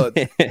 crickets. Look,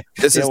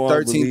 this is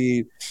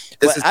 13.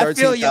 This is 13, I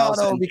feel y'all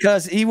though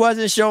because he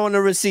wasn't showing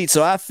the receipt,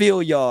 so I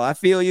feel y'all. I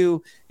feel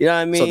you. You know what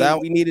I mean? So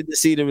we needed to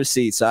see the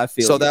receipt, so I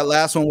feel. So that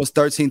last one was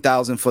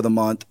 13,000 for the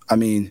month. I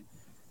mean.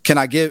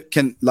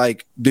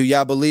 Do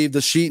y'all believe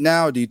the sheet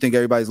now, or do you think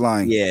everybody's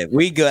lying? Yeah,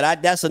 we good.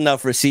 That's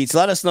enough receipts.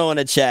 Let us know in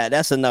the chat.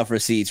 That's enough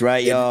receipts,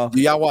 right, y'all? Do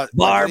y'all want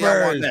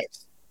Barbers?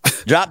 Next?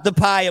 Drop the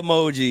pie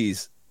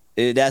emojis.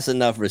 That's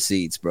enough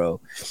receipts, bro.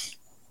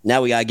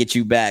 Now we gotta get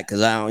you back because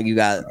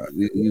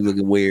you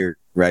looking weird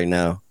right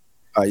now.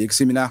 All right, you can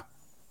see me now.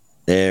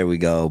 There we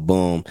go.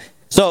 Boom.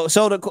 So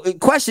the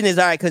question is,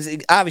 all right, because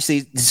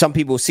obviously some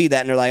people see that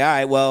and they're like, all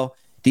right, well.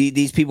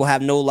 These people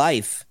have no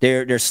life.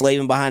 They're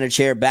slaving behind a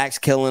chair, back's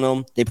killing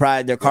them.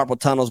 Their carpal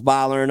tunnel's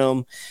bothering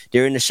them.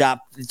 They're in the shop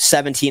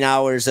 17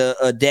 hours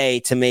a day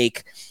to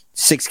make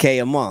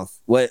 $6K a month.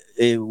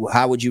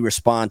 How would you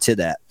respond to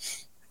that?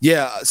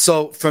 Yeah,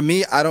 so for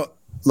me, I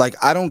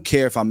don't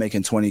care if I'm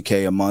making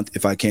 $20K a month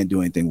if I can't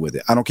do anything with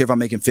it. I don't care if I'm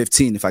making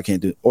 15 if I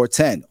can't do it, or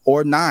 10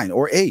 or 9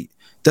 or 8.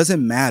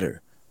 Doesn't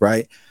matter,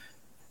 right?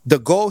 The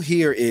goal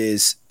here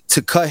is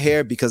to cut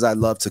hair because I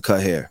love to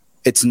cut hair.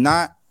 It's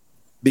not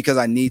because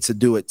I need to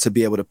do it to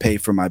be able to pay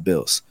for my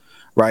bills,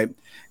 right?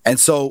 And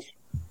so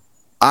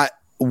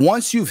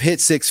once you've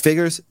hit 6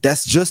 figures,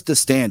 that's just the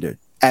standard.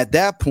 At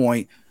that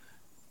point,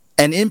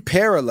 and in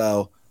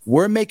parallel,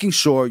 we're making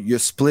sure you're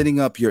splitting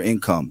up your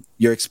income,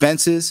 your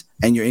expenses,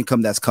 and your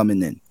income that's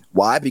coming in.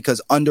 Why?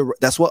 Because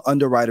that's what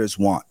underwriters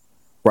want,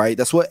 right?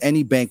 That's what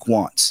any bank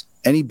wants,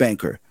 any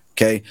banker,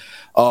 okay?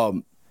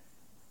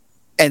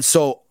 And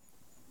so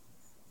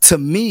to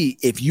me,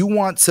 if you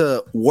want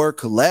to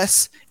work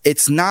less,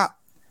 it's not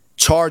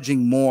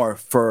charging more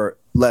for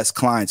less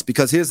clients,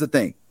 because here's the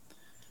thing.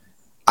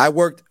 I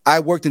worked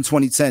in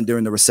 2010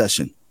 during the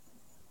recession.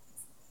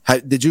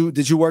 Did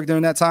you work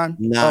during that time?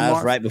 No, that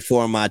was right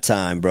before my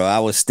time, bro. I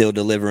was still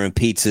delivering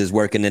pizzas,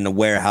 working in the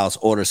warehouse,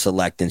 order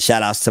selecting.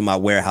 Shout outs to my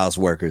warehouse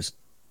workers.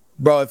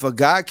 Bro, if a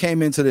guy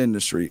came into the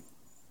industry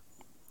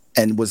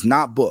and was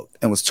not booked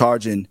and was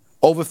charging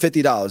over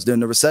 $50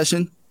 during the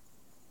recession,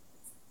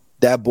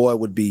 that boy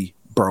would be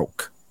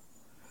broke,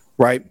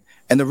 right?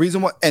 And the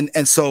reason why,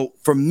 and so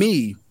for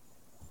me,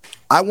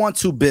 I want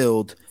to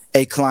build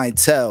a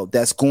clientele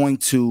that's going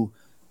to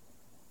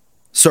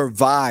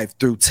survive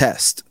through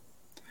test.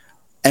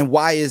 And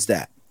why is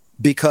that?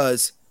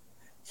 Because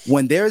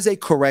when there is a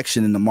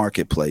correction in the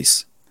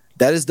marketplace,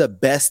 that is the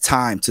best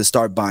time to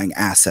start buying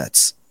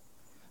assets.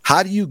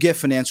 How do you get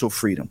financial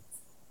freedom?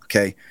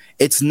 Okay.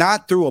 It's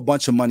not through a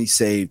bunch of money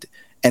saved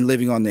and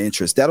living on the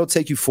interest. That'll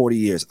take you 40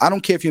 years. I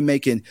don't care if you're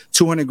making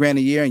 200 grand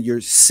a year and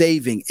you're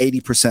saving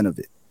 80% of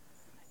it.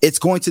 It's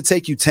going to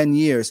take you 10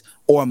 years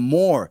or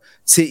more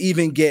to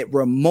even get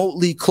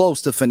remotely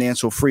close to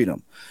financial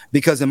freedom.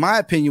 Because in my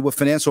opinion, with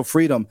financial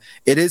freedom,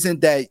 it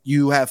isn't that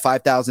you have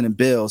 5,000 in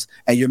bills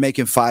and you're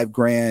making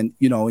 $5,000,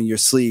 in your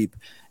sleep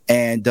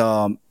and,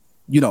 and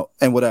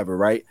whatever,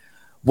 right?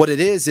 What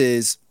it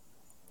is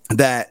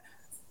that,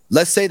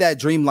 let's say that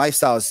dream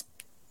lifestyle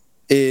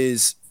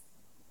is,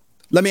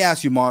 let me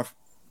ask you, Marv,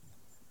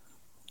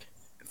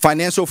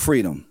 financial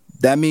freedom.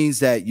 That means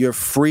that you're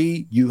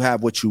free, you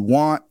have what you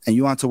want, and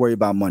you don't have to worry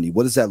about money.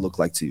 What does that look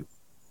like to you?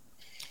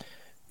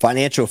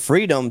 Financial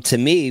freedom to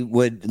me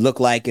would look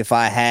like if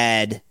I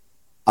had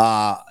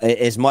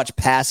as much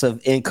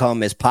passive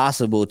income as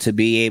possible to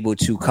be able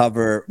to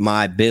cover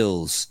my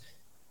bills.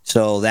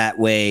 So that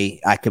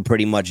way I could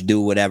pretty much do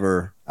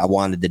whatever I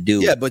wanted to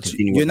do. Yeah, but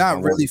you're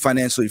not really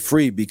financially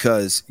free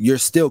because you're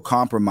still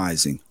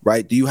compromising,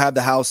 right? Do you have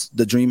the house,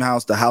 the dream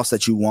house, the house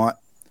that you want?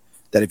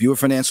 That if you were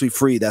financially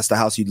free, that's the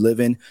house you'd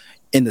live in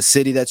the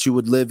city that you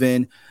would live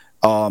in,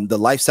 the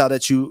lifestyle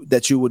that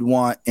you would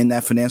want in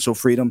that financial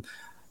freedom.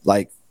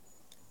 Like,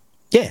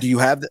 yeah. Do you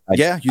have that?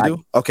 Yeah, you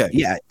do? Okay.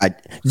 Yeah.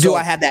 Do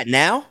I have that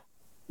now?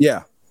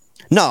 Yeah.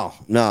 No.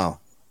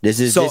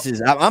 This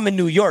is I'm in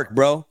New York,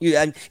 bro.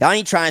 I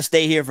ain't trying to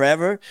stay here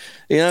forever.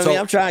 You know what I mean?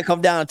 I'm trying to come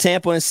down to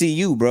Tampa and see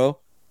you, bro.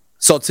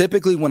 So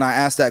typically when I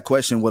ask that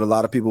question, what a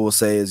lot of people will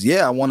say is,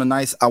 yeah, I want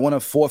a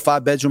 4 or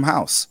 5 bedroom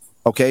house.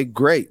 Okay,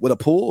 great. With a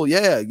pool?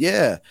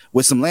 Yeah.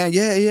 With some land?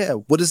 Yeah.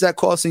 What does that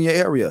cost in your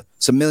area?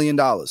 It's $1 million.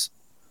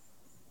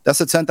 That's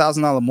a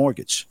 $10,000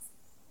 mortgage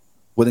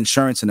with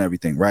insurance and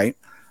everything, right?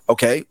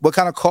 Okay. What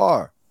kind of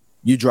car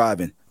you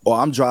driving? Or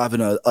I'm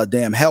driving a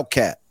damn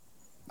Hellcat.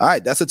 All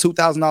right, that's a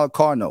 $2,000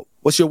 car note.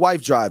 What's your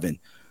wife driving?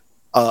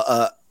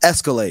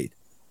 Escalade.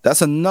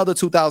 That's another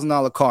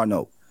 $2,000 car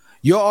note.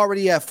 You're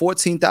already at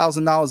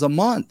 $14,000 a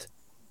month,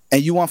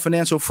 and you want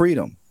financial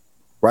freedom,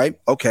 right?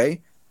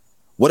 Okay.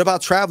 What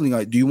about traveling?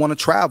 Do you want to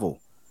travel?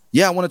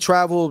 Yeah, I want to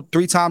travel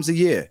 3 times a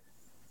year.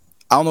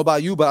 I don't know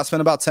about you, but I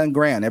spend about 10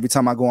 grand every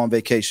time I go on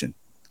vacation.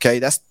 Okay,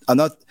 that's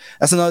another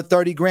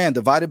 30 grand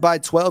divided by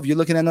 12. You're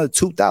looking at another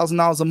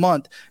 $2,000 a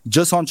month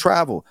just on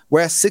travel.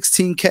 We're at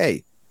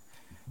 16K.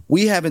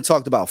 We haven't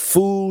talked about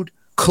food,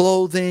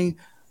 clothing,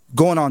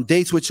 going on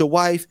dates with your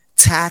wife,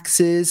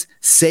 taxes,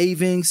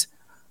 savings.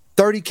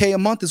 30K a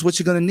month is what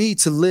you're going to need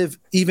to live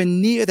even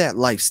near that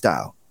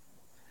lifestyle.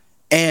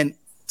 And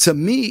to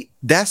me,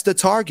 that's the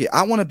target.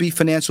 I want to be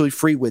financially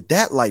free with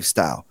that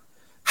lifestyle.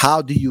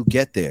 How do you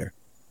get there?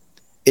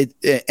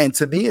 And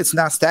to me, it's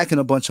not stacking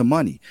a bunch of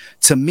money.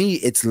 To me,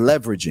 it's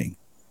leveraging,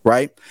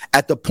 right?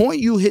 At the point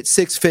you hit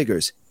 6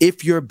 figures,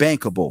 if you're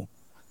bankable,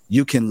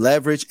 you can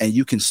leverage and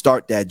you can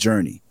start that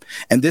journey.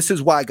 And this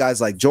is why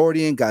guys like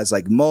Jordan, guys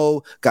like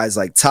Mo, guys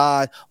like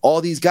Todd, all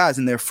these guys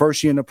in their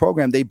first year in the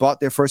program, they bought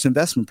their first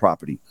investment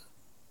property,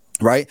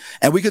 right?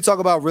 And we could talk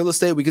about real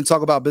estate, we can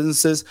talk about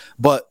businesses,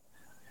 but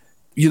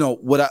you know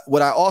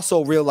what I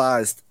also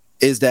realized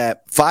is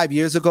that 5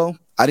 years ago,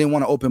 I didn't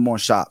want to open more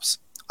shops.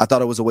 I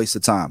thought it was a waste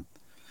of time.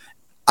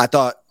 I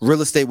thought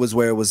real estate was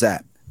where it was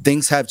at.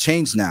 Things have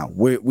changed now.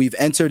 We've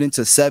entered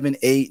into 7,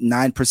 8,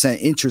 9%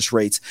 interest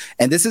rates.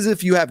 And this is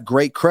if you have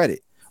great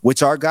credit,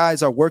 which our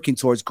guys are working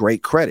towards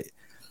great credit.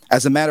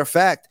 As a matter of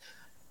fact,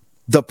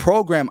 the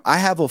program, I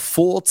have a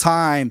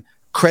full-time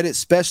credit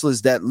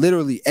specialist that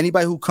literally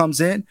anybody who comes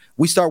in,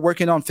 we start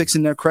working on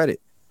fixing their credit.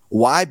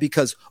 Why?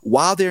 Because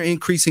while they're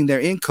increasing their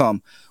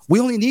income, we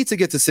only need to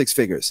get to 6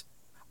 figures.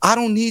 I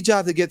don't need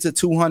y'all to get to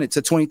 200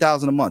 to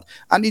 20,000 a month.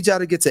 I need y'all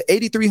to get to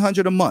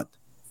 8,300 a month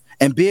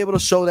and be able to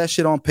show that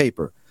shit on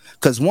paper.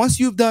 Because once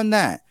you've done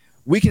that,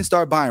 we can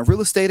start buying real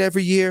estate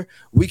every year.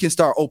 We can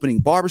start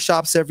opening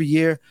barbershops every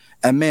year.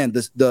 And man,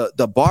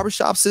 the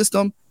barbershop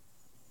system,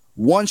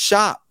 one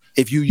shop,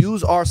 if you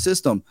use our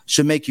system,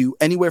 should make you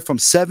anywhere from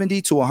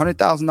 $70,000 to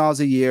 $100,000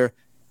 a year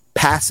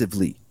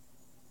passively.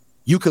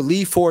 You could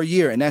leave for a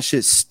year and that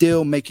should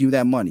still make you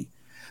that money.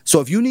 So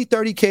if you need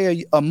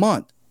 30K a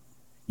month,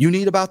 you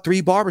need about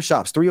 3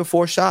 barbershops, 3 or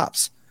 4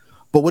 shops.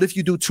 But what if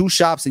you do 2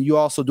 shops and you're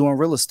also doing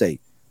real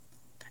estate?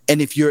 And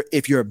if you're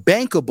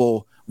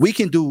bankable, we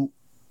can do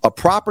a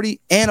property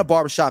and a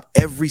barbershop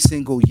every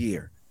single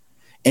year.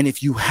 And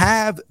if you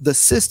have the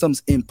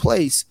systems in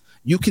place,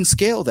 you can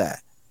scale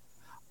that.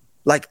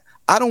 Like,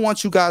 I don't want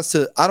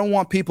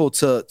people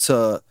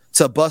to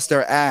bust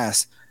their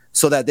ass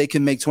so that they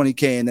can make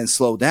 20K and then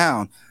slow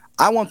down.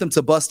 I want them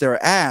to bust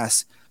their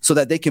ass so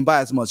that they can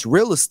buy as much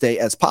real estate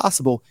as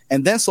possible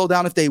and then slow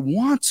down if they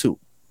want to.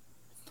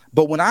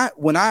 But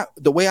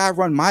the way I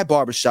run my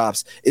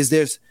barbershops is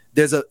there's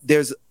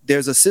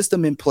a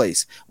system in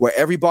place where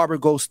every barber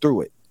goes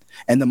through it.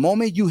 And the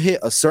moment you hit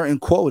a certain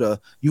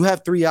quota, you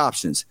have 3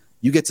 options.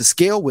 You get to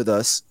scale with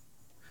us,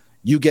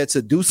 you get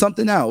to do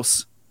something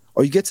else,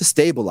 or you get to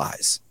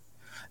stabilize.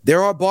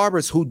 There are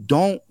barbers who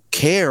don't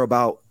care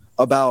about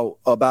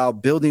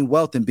building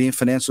wealth and being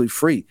financially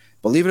free.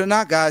 Believe it or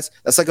not, guys,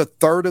 that's like a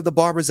third of the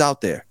barbers out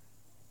there.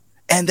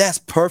 And that's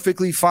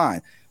perfectly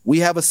fine. We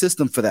have a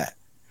system for that.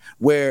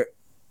 Where,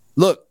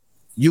 look,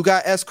 you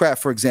got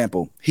S-Craft, for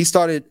example. He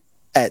started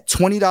at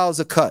 $20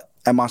 a cut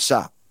at my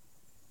shop.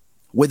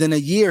 Within a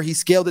year, he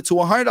scaled it to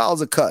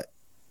 $100 a cut.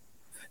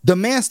 The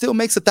man still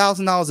makes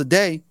 $1,000 a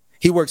day.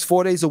 He works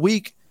 4 days a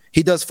week.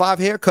 He does 5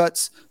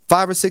 haircuts,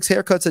 5 or 6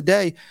 haircuts a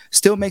day.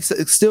 Still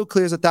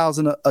clears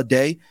 $1,000 a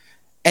day,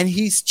 and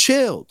he's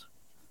chilled.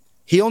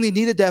 He only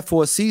needed that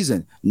for a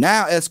season.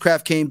 Now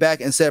S-Craft came back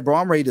and said, bro,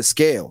 I'm ready to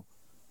scale.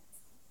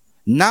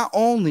 Not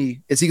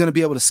only is he going to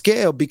be able to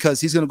scale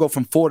because he's going to go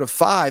from 4 to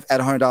 5 at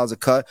 $100 a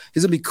cut,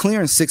 he's going to be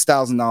clearing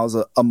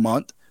 $6,000 a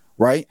month,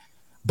 right?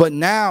 But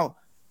now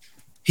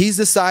he's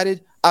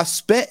decided I've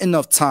spent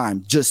enough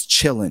time just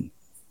chilling.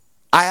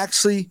 I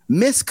actually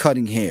miss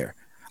cutting hair.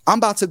 I'm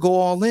about to go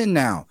all in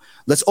now.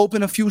 Let's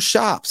open a few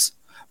shops.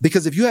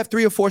 Because if you have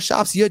 3 or 4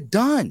 shops, you're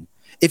done.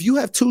 If you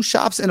have 2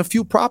 shops and a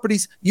few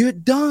properties, you're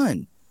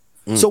done.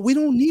 So we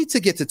don't need to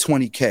get to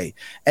 20K.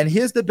 And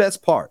here's the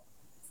best part.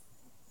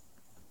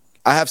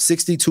 I have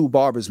 62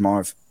 barbers,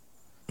 Marv.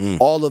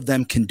 All of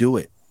them can do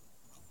it.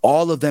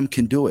 All of them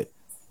can do it.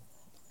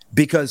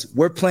 Because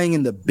we're playing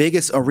in the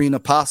biggest arena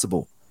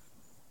possible.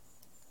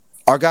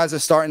 Our guys are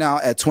starting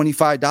out at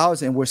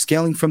 $25 and we're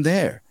scaling from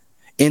there.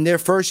 In their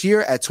first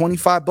year at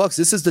 $25,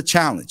 this is the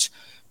challenge.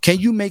 Can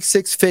you make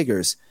 6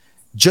 figures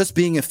just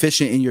being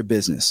efficient in your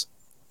business?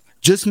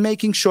 Just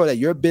making sure that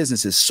your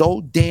business is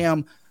so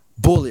damn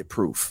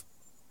bulletproof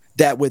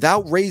that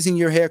without raising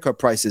your haircut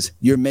prices,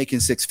 you're making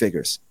 6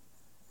 figures.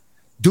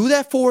 Do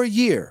that for a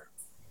year.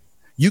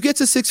 You get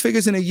to 6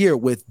 figures in a year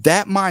with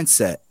that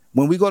mindset.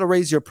 When we go to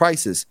raise your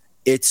prices,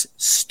 it's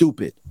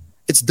stupid.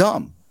 It's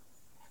dumb.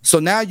 So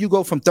now you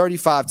go from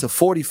 35 to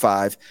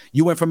 45.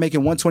 You went from making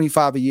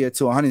 125 a year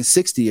to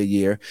 160 a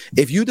year.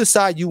 If you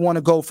decide you want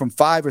to go from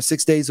 5 or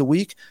 6 days a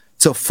week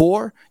to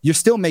 4, you're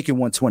still making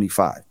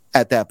 125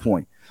 at that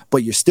point.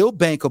 But you're still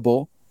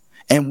bankable.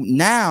 And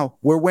now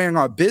we're wearing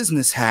our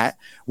business hat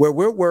where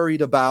we're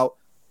worried about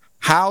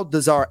how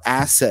does our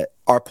asset,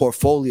 our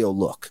portfolio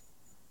look?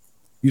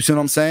 You see what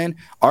I'm saying?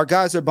 Our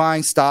guys are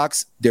buying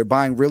stocks. They're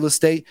buying real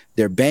estate.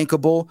 They're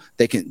bankable.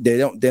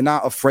 They're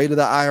not afraid of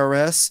the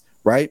IRS,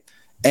 right?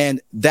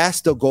 And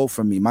that's the goal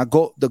for me.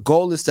 The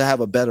goal is to have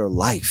a better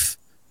life.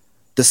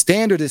 The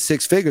standard is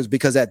 6 figures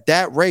because at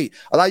that rate,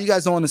 a lot of you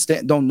guys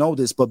don't know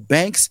this, but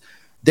banks,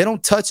 they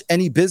don't touch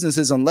any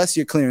businesses unless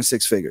you're clearing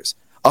 6 figures.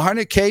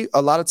 100K,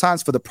 a lot of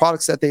times for the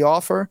products that they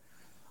offer,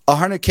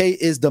 100K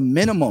is the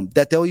minimum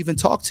that they'll even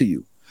talk to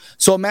you.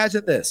 So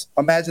imagine this.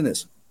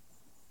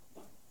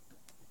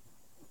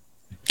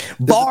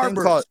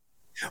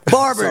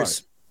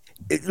 Barbers.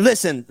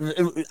 Listen,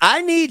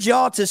 I need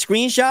y'all to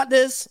screenshot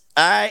this,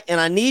 all right? And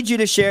I need you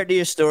to share it to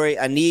your story.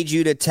 I need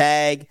you to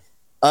tag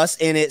us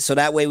in it so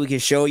that way we can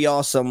show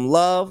y'all some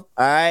love,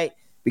 all right?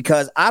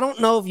 Because I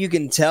don't know if you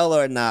can tell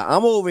or not.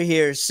 I'm over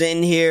here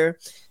sitting here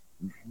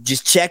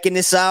just checking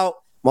this out.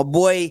 My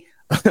boy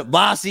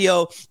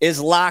Bossio is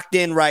locked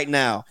in right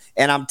now.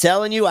 And I'm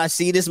telling you, I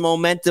see this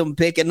momentum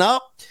picking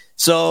up.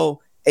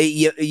 So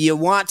you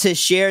want to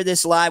share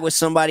this live with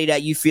somebody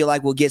that you feel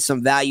like will get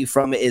some value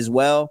from it as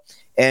well.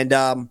 And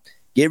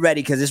get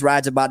ready because this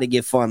ride's about to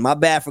get fun. My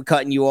bad for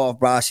cutting you off,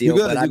 Bossio.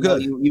 But I know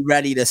you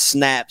ready to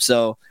snap.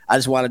 So I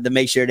just wanted to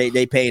make sure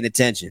they paying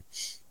attention.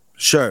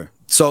 Sure.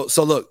 So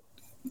look,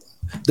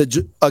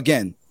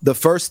 the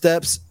first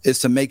steps is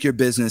to make your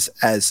business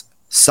as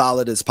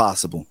solid as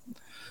possible.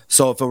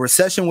 So if a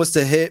recession was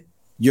to hit,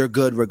 you're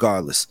good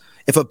regardless.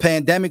 If a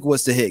pandemic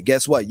was to hit,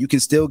 guess what? You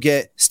can still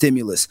get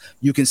stimulus.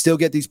 You can still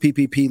get these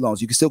PPP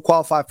loans. You can still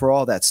qualify for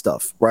all that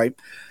stuff, right?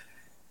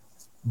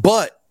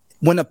 But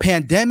when a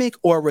pandemic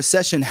or a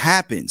recession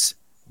happens,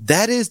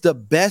 that is the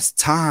best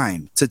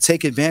time to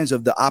take advantage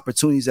of the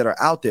opportunities that are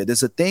out there.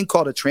 There's a thing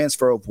called a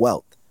transfer of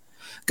wealth.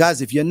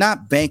 Guys, if you're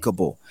not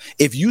bankable,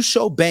 if you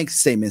show bank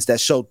statements that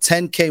show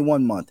 10K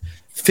one month,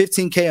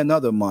 15K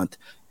another month,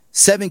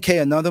 7K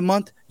another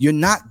month, you're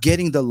not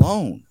getting the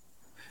loan.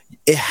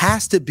 It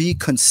has to be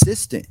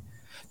consistent.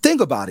 Think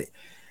about it.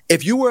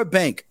 If you were a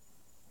bank,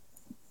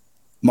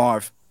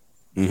 Marv,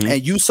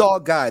 and you saw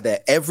a guy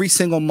that every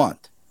single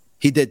month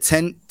he did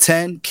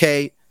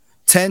 10K,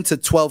 10 to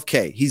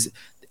 12K. He's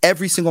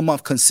every single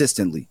month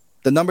consistently.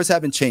 The numbers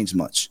haven't changed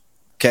much.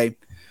 Okay.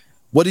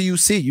 What do you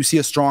see? You see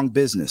a strong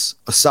business,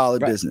 a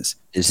solid business.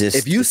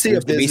 If you see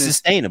a business be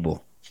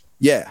sustainable.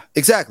 Yeah,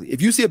 exactly.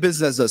 If you see a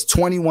business that does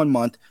 21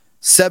 month,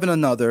 7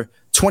 another,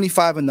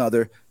 25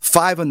 another,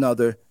 5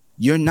 another,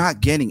 you're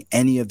not getting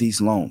any of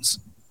these loans.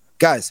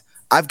 Guys,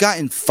 I've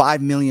gotten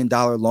 $5 million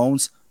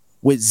loans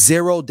with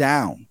zero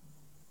down.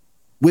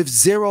 With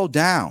zero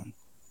down.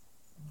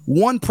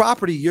 One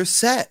property, you're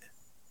set.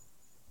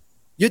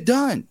 You're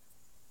done.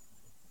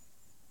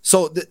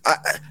 So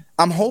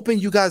I'm hoping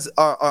you guys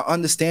are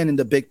understanding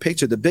the big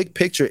picture. The big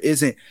picture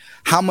isn't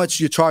how much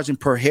you're charging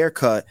per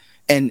haircut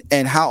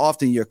and how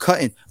often you're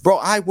cutting. Bro,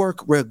 I work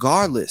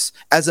regardless.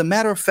 As a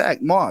matter of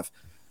fact, Marv,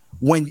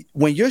 when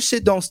your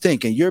shit don't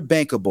stink and you're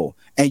bankable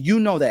and you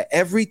know that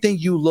everything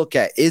you look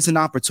at is an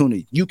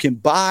opportunity, you can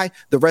buy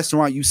the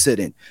restaurant you sit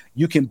in,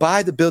 you can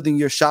buy the building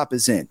your shop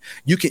is in,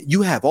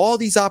 you have all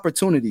these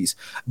opportunities.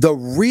 The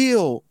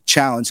real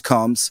challenge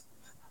comes,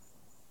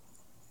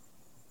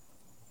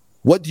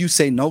 what do you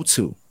say no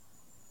to?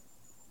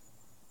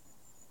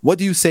 What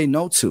do you say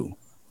no to?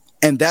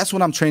 And that's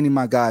what I'm training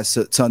my guys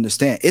to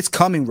understand. It's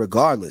coming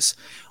regardless.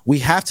 We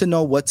have to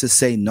know what to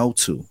say no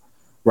to.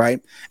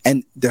 Right.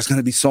 And there's going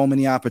to be so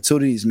many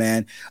opportunities,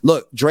 man.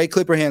 Look, Dre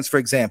Clipperhands, for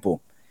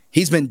example,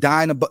 he's been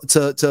dying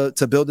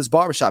to build his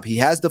barbershop. He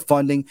has the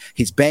funding.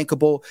 He's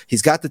bankable.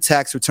 He's got the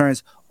tax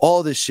returns,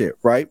 all this shit.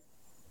 Right.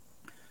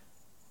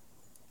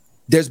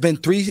 There's been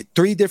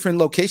three different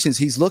locations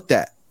he's looked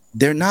at.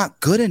 They're not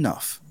good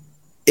enough.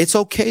 It's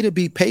OK to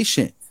be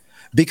patient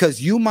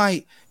because you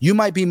might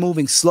be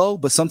moving slow,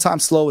 but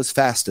sometimes slow is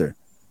faster.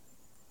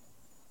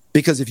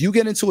 Because if you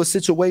get into a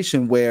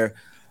situation where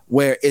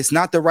it's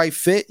not the right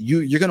fit,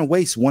 you're going to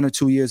waste 1 or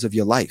 2 years of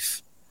your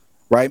life,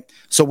 right?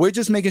 So we're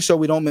just making sure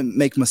we don't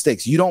make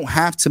mistakes. You don't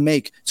have to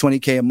make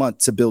 20K a month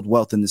to build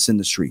wealth in this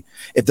industry.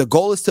 If the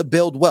goal is to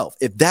build wealth,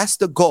 if that's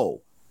the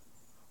goal,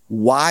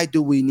 why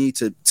do we need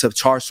to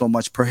charge so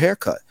much per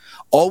haircut?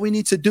 All we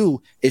need to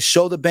do is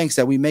show the banks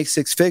that we make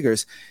 6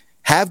 figures,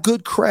 have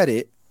good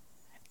credit,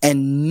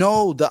 and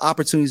know the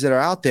opportunities that are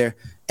out there,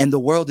 and the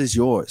world is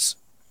yours.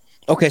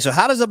 Okay, so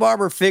how does a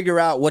barber figure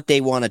out what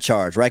they want to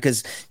charge, right?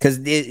 Because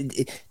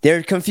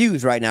they're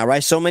confused right now,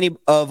 right? So many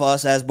of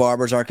us as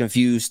barbers are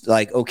confused,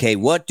 like, okay,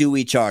 what do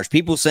we charge?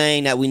 People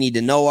saying that we need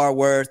to know our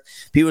worth.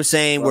 People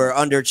saying we're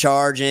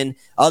undercharging.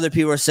 Other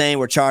people are saying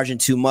we're charging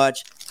too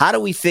much. How do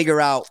we figure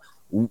out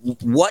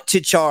what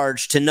to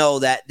charge to know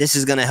that this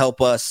is going to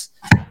help us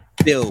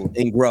build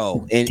and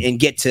grow and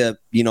get to,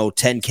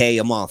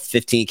 10K a month,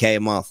 15K a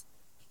month?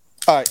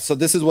 All right, so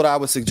this is what I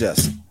would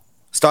suggest.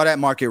 Start at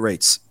market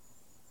rates.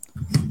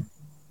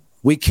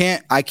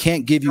 I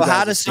can't give you So guys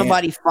how does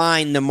somebody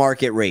find the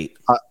market rate?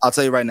 I'll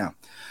tell you right now.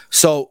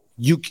 So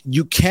you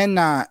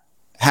cannot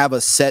have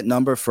a set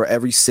number for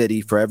every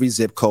city, for every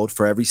zip code,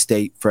 for every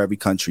state, for every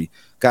country.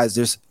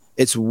 Guys,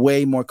 it's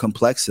way more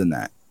complex than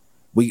that.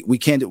 We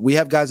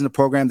have guys in the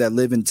program that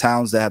live in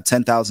towns that have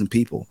 10,000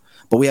 people,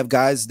 but we have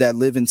guys that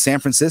live in San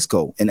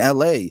Francisco, in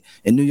LA,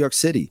 in New York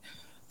City.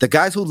 The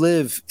guys who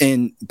live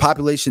in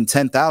population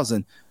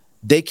 10,000,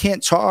 they can't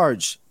even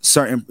charge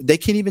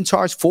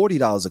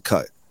 $40 a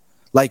cut.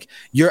 Like,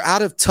 you're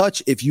out of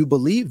touch if you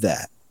believe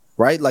that,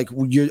 right? Like,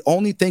 you're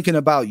only thinking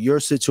about your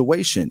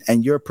situation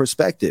and your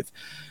perspective.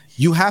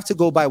 You have to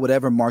go by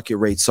whatever market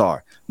rates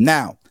are.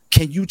 Now,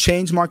 can you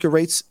change market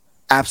rates?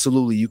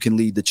 Absolutely, you can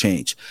lead the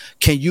change.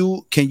 Can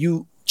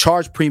you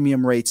charge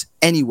premium rates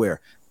anywhere?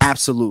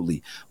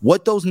 Absolutely.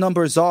 What those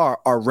numbers are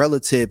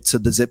relative to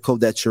the zip code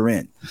that you're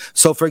in.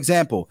 So, for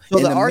example, so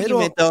the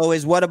argument though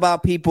is, what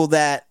about people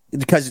that,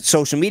 because it's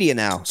social media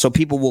now, so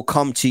people will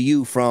come to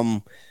you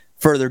from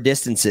further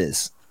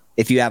distances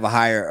if you have a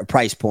higher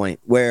price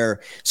point,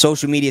 where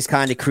social media has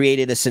kind of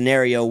created a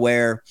scenario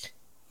where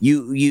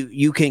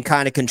you can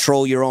kind of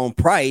control your own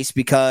price,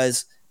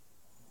 because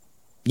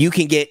you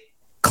can get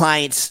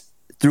clients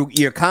through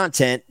your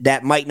content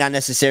that might not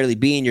necessarily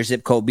be in your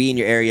zip code, be in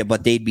your area,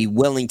 but they'd be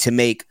willing to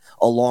make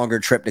a longer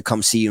trip to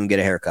come see you and get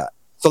a haircut.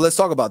 So let's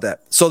talk about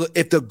that. So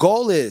if the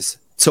goal is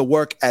to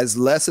work as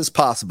less as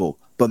possible,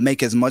 but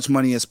make as much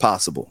money as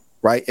possible,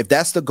 right? If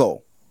that's the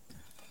goal,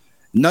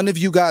 none of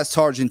you guys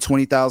charging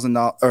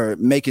 $20,000 or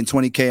making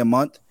 $20K a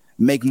month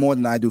make more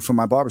than I do for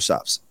my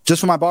barbershops. Just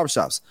for my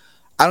barbershops.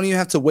 I don't even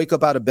have to wake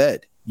up out of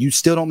bed. You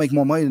still don't make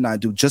more money than I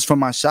do just from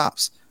my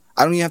shops.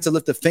 I don't even have to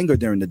lift a finger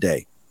during the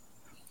day.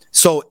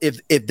 So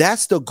if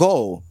that's the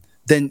goal,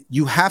 then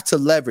you have to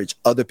leverage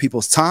other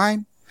people's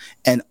time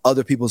and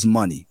other people's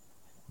money.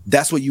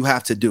 That's what you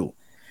have to do.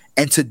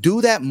 And to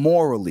do that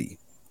morally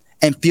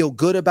and feel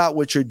good about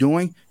what you're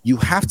doing, you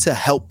have to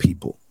help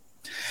people.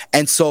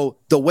 And so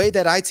the way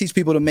that I teach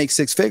people to make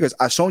six figures,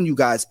 I've shown you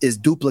guys, is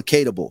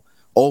duplicatable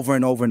over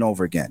and over and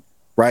over again,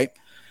 right?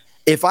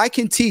 If I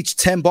can teach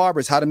 10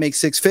 barbers how to make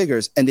six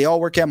figures and they all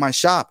work at my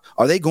shop,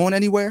 are they going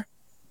anywhere?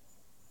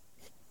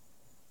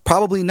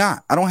 Probably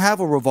not. I don't have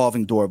a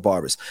revolving door of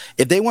barbers.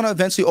 If they want to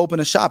eventually open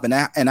a shop and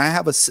I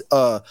have a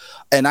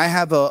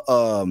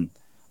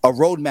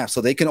roadmap so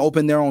they can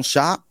open their own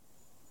shop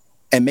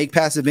and make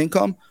passive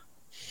income,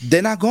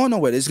 they're not going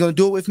nowhere. They're just going to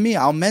do it with me.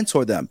 I'll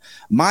mentor them.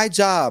 My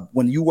job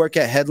when you work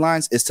at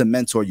Headlines is to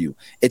mentor you.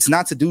 It's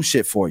not to do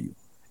shit for you.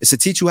 It's to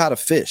teach you how to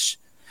fish.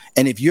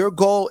 And if your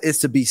goal is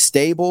to be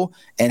stable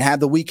and have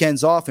the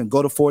weekends off and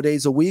go to 4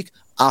 days a week,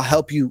 I'll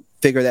help you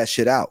figure that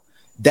shit out.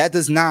 That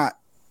does not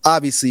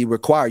obviously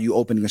require you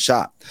opening a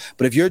shop.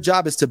 But if your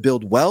job is to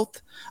build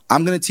wealth,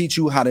 I'm going to teach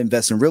you how to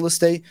invest in real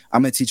estate.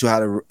 I'm going to teach you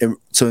how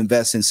to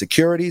invest in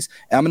securities.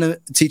 And I'm going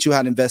to teach you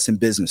how to invest in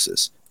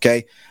businesses.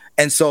 Okay.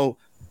 And so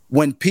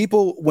when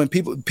people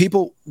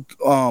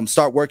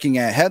start working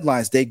at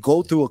Headlines, they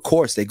go through a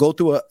course, they go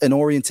through an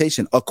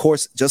orientation, a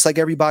course just like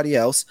everybody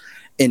else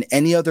in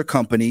any other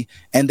company,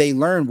 and they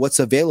learn what's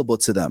available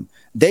to them.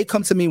 They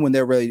come to me when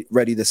they're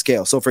ready to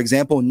scale. So for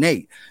example,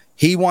 Nate,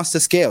 he wants to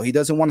scale. He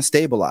doesn't want to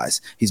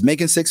stabilize. He's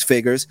making six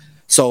figures.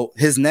 So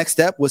his next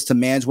step was to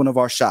manage one of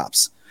our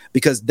shops,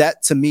 because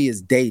that to me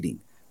is dating,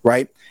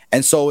 right?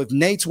 And so if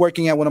Nate's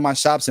working at one of my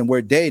shops and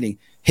we're dating,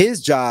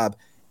 his job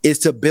is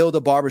to build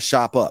a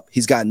barbershop up.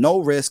 He's got no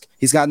risk.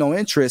 He's got no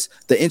interest.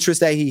 The interest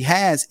that he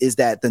has is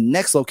that the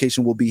next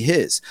location will be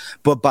his.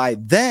 But by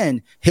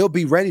then, he'll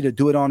be ready to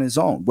do it on his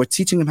own. We're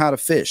teaching him how to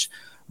fish.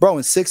 Bro,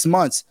 in 6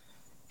 months,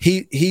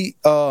 he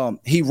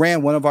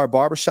ran one of our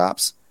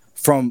barbershops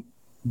from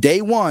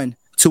day one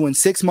to in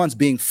 6 months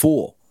being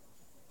full.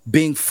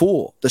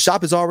 The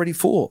shop is already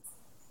full.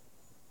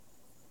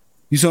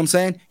 You see what I'm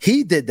saying?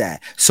 He did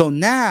that. So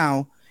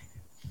now,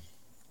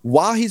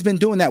 while he's been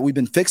doing that, we've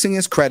been fixing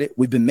his credit.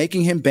 We've been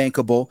making him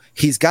bankable.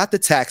 He's got the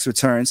tax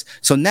returns.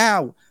 So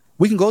now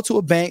we can go to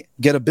a bank,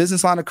 get a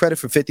business line of credit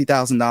for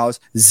 $50,000,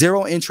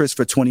 0 interest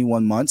for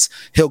 21 months.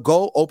 He'll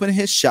go open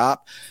his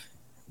shop.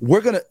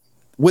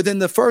 Within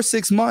the first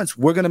 6 months,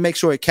 we're going to make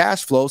sure it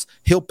cash flows.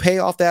 He'll pay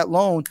off that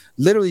loan,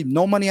 literally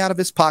no money out of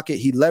his pocket.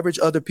 He leveraged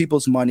other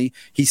people's money.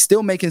 He's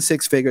still making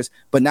six figures,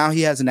 but now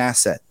he has an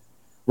asset,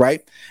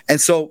 right? And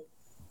so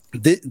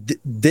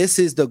this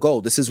is the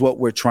goal. This is what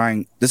we're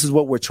trying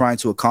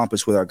to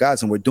accomplish with our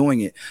guys, and we're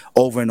doing it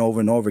over and over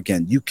and over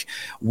again.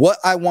 What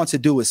I want to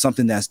do is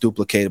something that's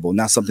duplicatable,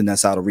 not something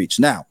that's out of reach.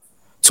 Now,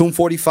 Tomb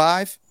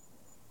 45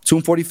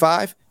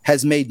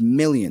 has made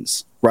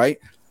millions, right?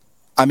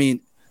 I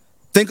mean,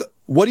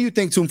 what do you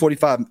think Tomb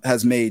 45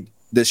 has made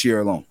this year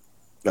alone?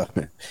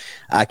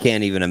 I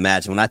can't even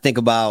imagine. When I think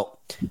about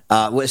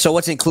so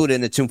what's included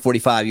in the Tomb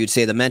 45, you'd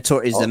say the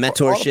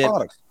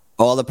mentorship.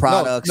 All the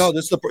products? No,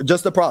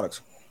 just the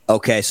products.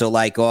 Okay, so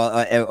like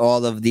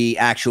all of the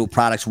actual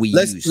products we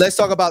use. Let's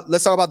talk about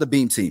the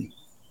Beam Team.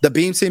 The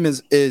Beam Team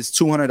is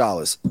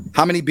 $200.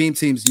 How many Beam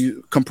Teams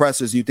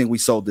compressors do you think we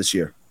sold this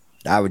year?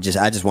 I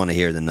just want to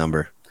hear the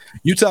number.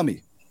 You tell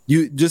me.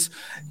 You just,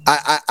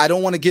 I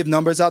don't want to give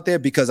numbers out there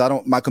because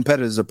my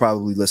competitors are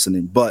probably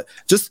listening, but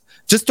just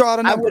throw out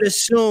a number.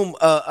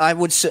 I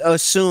would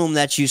assume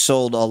that you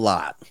sold a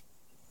lot.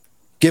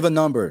 Give a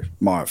number,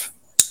 Marv.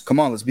 Come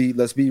on, let's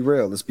be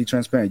real. Let's be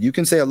transparent. You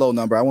can say a low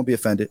number. I won't be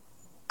offended.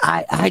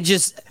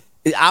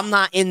 I'm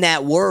not in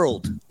that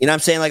world. You know what I'm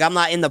saying? Like, I'm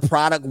not in the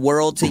product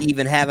world to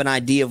even have an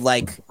idea of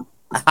like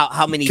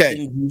how many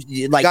things,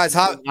 like, guys,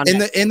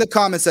 in the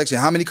comment section,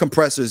 how many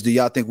compressors do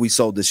y'all think we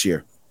sold this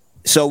year?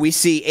 So we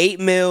see 8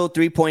 mil,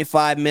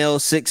 3.5 mil,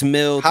 6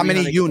 mil. How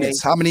many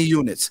units? How many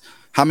units?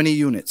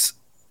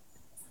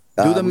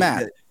 Do the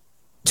math.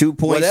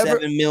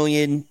 2.7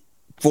 million,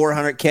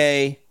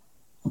 400K.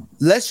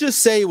 Let's just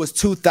say it was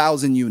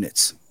 2,000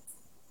 units.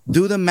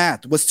 Do the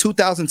math. What's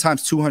 2,000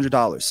 times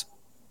 $200?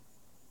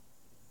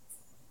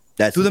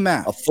 Do the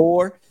math. A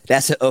 4.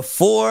 That's a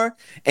 4.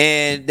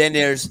 And then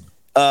there's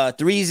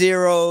 3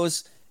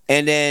 zeros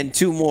and then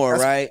 2 more,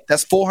 right?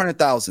 That's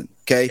 400,000.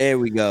 Okay. There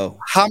we go.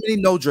 How many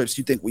no drips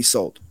do you think we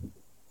sold?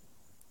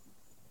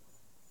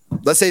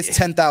 Let's say it's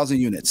 10,000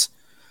 units.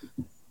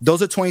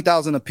 Those are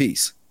 20,000 a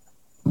piece.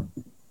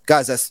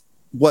 Guys, that's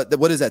what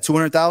is that?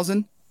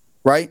 200,000,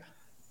 right?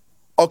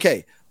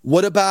 Okay.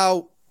 What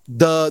about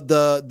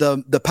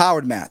the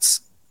powered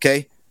mats?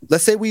 Okay.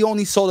 Let's say we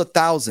only sold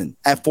 1,000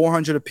 at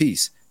 400 a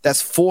piece.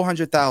 That's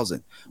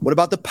 400,000. What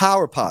about the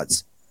power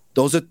pods?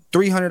 Those are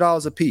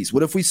 $300 a piece.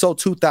 What if we sold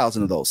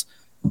 2,000 of those?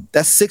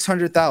 That's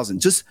 600,000.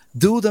 Just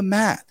do the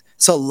math.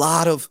 It's a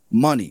lot of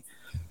money.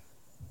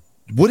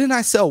 Wouldn't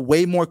I sell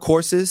way more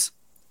courses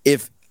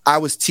if I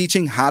was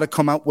teaching how to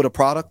come out with a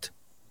product?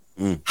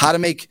 How to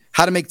make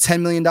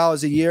 $10 million a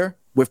year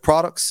with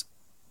products?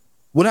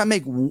 Wouldn't I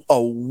make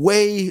a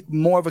way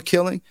more of a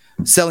killing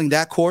selling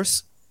that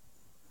course?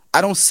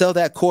 I don't sell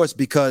that course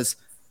because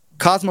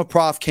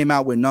Cosmoprof came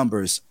out with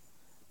numbers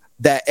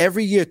that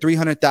every year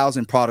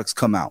 300,000 products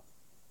come out.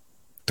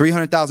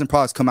 300,000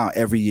 products come out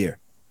every year.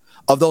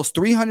 Of those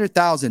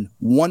 300,000,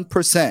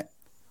 1%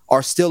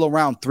 are still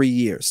around 3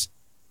 years.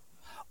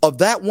 Of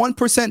that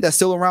 1% that's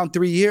still around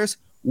 3 years,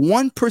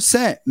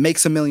 1%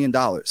 makes $1 million.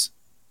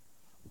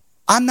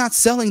 I'm not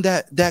selling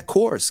that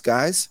course,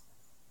 guys,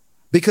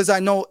 because I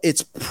know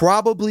it's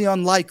probably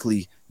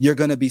unlikely you're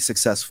going to be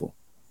successful.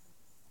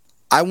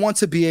 I want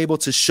to be able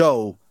to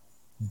show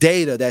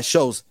data that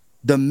shows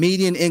the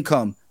median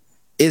income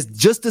is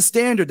just the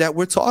standard that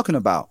we're talking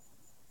about.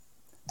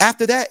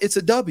 After that, it's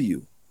a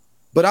W.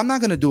 But I'm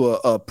not going to do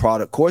a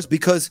product course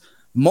because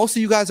most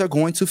of you guys are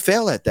going to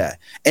fail at that.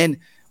 And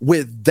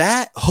with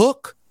that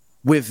hook,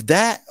 with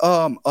that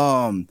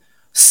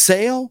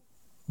sale,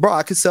 bro,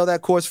 I could sell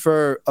that course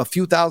for a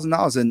few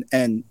 $1,000s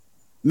and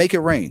make it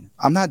rain.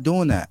 I'm not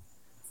doing that,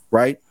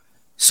 right?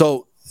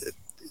 So,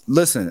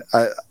 listen,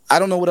 I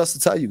don't know what else to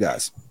tell you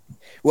guys.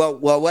 Well,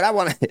 what I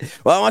want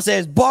to say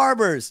is,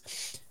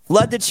 barbers,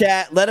 flood the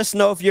chat. Let us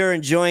know if you're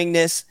enjoying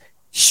this.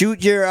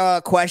 Shoot your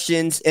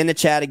questions in the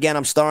chat. Again,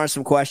 I'm starring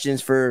some questions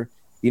for,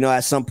 at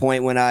some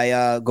point when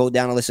I go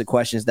down a list of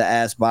questions to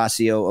ask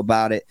Bossio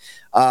about it.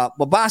 But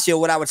Bossio,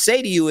 what I would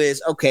say to you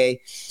is, okay,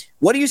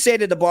 what do you say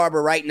to the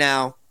barber right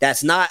now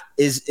that's not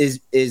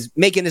is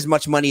making as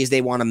much money as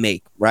they want to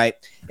make, right?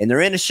 And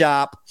they're in a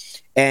shop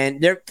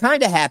and they're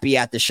kind of happy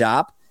at the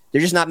shop. They're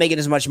just not making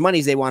as much money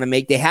as they want to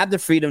make. They have the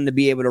freedom to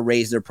be able to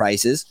raise their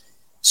prices.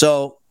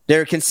 So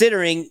they're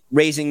considering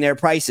raising their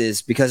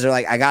prices because they're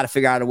like, I got to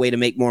figure out a way to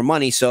make more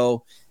money.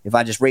 So if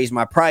I just raise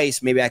my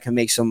price, maybe I can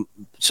make some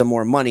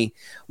more money.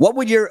 What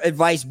would your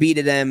advice be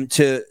to them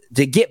to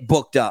get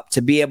booked up,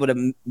 to be able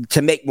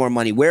to make more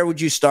money? Where would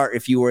you start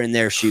if you were in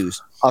their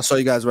shoes? I'll show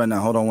you guys right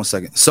now. Hold on one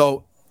second.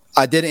 So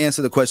I did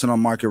answer the question on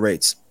market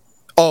rates.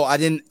 Oh, I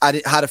didn't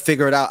how to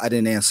figure it out. I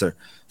didn't answer.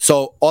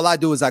 So all I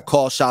do is I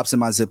call shops in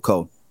my zip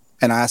code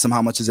and I ask them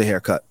how much is a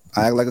haircut.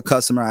 I act like a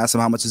customer. I ask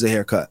them how much is a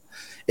haircut.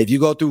 If you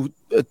go through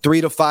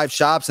 3 to 5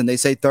 shops and they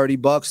say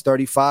 $30,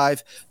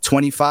 35,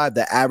 25,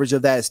 the average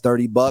of that is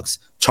 $30.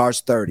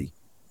 Charge 30.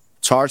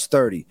 Charge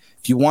 30.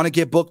 If you want to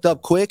get booked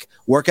up quick,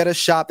 work at a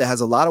shop that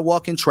has a lot of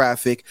walk-in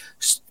traffic.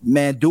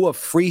 Man, do a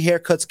free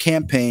haircuts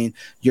campaign.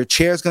 Your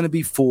chair's going to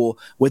be full.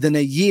 Within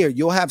a year,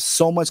 you'll have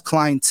so much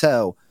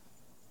clientele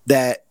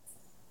that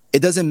it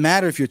doesn't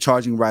matter if you're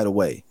charging right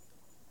away.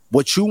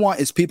 What you want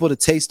is people to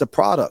taste the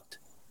product.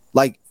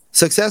 Like,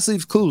 success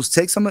leaves clues.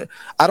 Take some.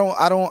 I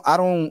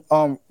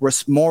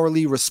don't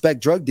morally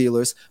respect drug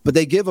dealers, but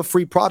they give a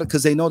free product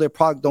because they know their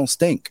product don't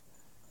stink.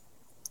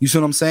 You see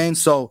what I'm saying?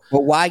 So,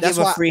 but why give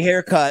a free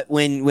haircut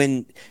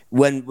when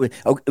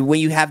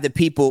you have the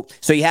people?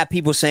 So you have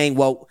people saying,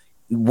 "Well,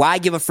 why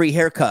give a free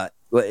haircut?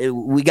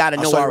 We got to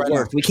know our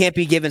worth. We can't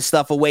be giving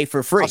stuff away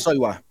for free."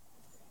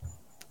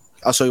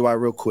 I'll show you why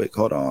real quick.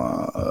 Hold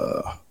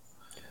on.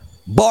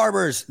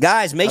 Barbers,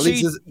 guys, make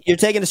sure you're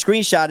taking a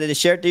screenshot of it.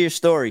 Share it to your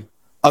story.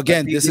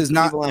 Again, this is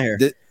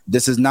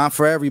not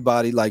for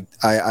everybody. Like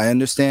I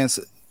understand,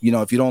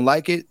 if you don't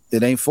like it,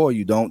 it ain't for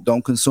you.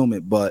 Don't consume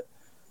it. But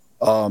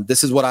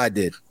this is what I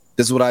did.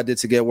 This is what I did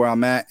to get where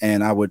I'm at,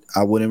 and I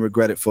wouldn't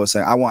regret it for a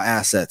second. I want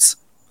assets.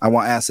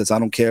 I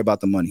don't care about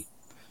the money.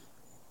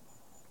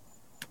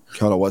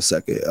 Hold on 1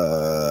 second.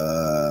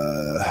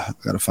 I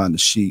gotta find the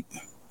sheet.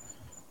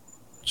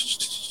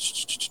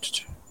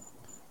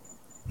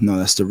 No,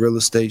 that's the real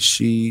estate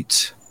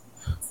sheet.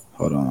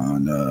 Hold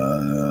on.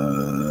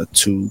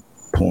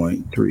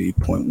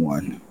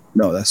 2.3.1.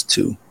 No, that's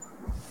 2.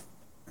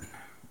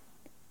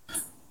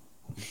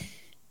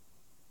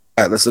 All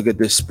right, let's look at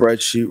this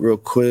spreadsheet real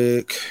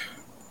quick.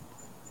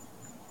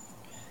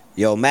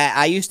 Yo, Matt,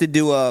 I used to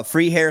do a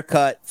free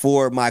haircut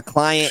for my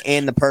client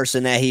and the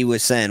person that he would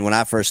send when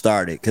I first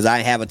started because I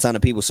have a ton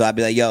of people. So I'd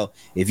be like, yo,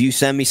 if you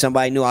send me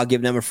somebody new, I'll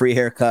give them a free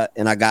haircut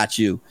and I got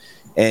you.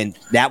 And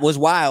that was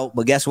wild.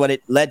 But guess what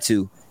it led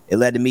to? It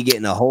led to me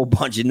getting a whole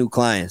bunch of new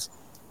clients.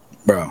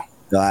 Bro.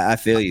 So I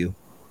feel you.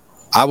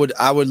 I would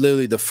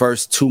literally the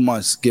first 2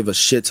 months give a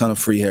shit ton of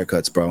free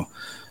haircuts, bro.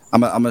 I'm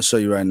gonna show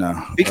you right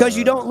now. Because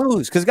you don't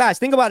lose. Because guys,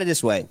 think about it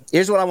this way.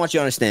 Here's what I want you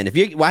to understand.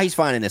 Why he's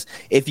finding this.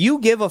 If you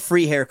give a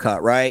free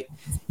haircut, right,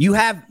 you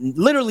have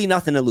literally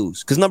nothing to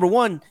lose. Because number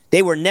one,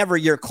 they were never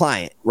your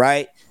client,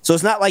 right? So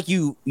it's not like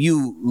you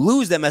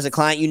lose them as a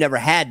client. You never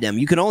had them.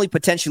 You can only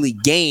potentially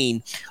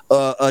gain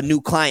a new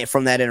client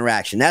from that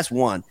interaction. That's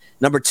one.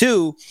 Number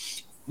two,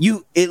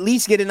 you at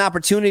least get an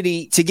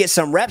opportunity to get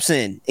some reps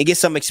in and get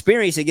some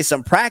experience and get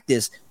some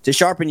practice to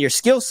sharpen your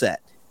skill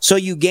set. So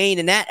you gain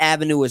in that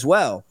avenue as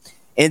well.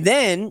 And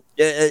then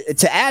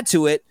to add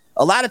to it,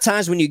 a lot of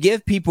times when you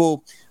give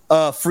people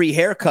a free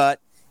haircut,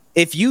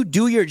 if you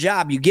do your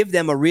job, you give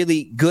them a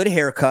really good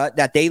haircut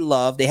that they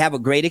love, they have a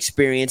great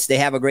experience, they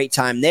have a great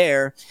time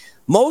there.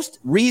 Most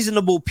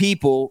reasonable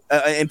people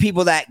and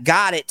people that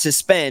got it to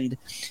spend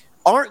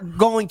aren't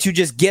going to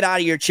just get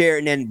out of your chair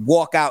and then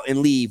walk out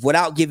and leave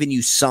without giving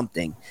you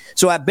something.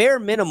 So at bare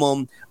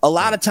minimum, a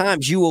lot of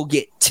times you will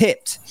get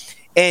tipped.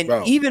 And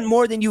Bro. Even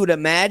more than you would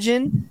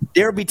imagine,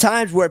 there'll be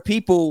times where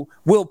people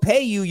will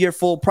pay you your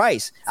full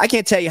price. I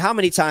can't tell you how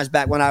many times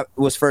back when I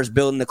was first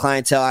building the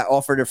clientele, I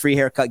offered a free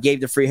haircut,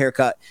 gave the free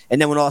haircut. And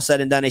then when all said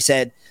and done, they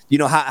said, you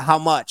know, how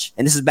much?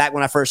 And this is back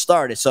when I first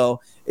started. So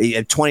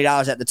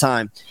 $20 at the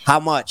time. How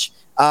much?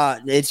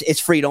 It's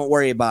free. Don't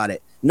worry about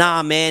it.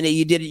 Nah, man,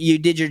 you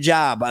did your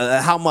job.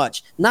 How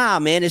much? Nah,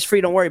 man, it's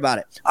free. Don't worry about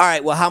it. All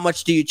right, well, how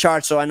much do you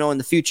charge so I know in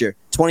the future?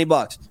 $20.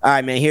 All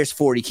right, man, here's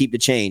 40. Keep the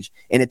change.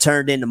 And it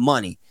turned into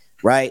money,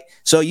 right?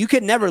 So you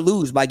can never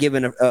lose by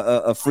giving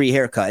a free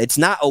haircut. It's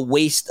not a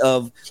waste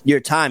of your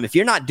time. If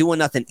you're not doing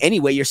nothing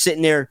anyway, you're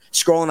sitting there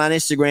scrolling on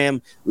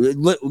Instagram,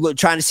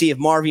 trying to see if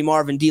Marv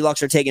and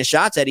Deluxe are taking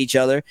shots at each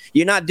other.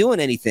 You're not doing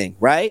anything,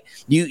 right?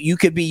 You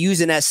could be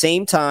using that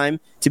same time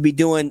to be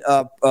doing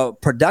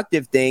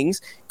productive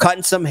things,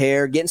 cutting some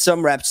hair, getting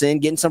some reps in,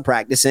 getting some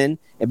practice in,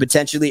 and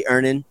potentially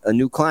earning a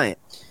new client.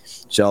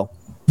 So,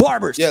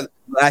 barbers. Yeah,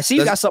 I see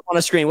you got something on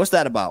the screen. What's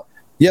that about?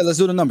 Yeah, let's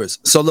do the numbers.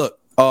 So look,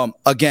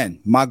 again,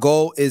 my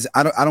goal is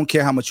I don't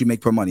care how much you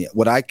make per money.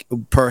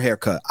 Per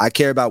haircut. I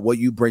care about what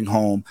you bring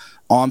home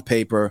on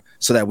paper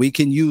so that we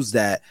can use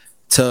that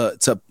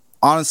to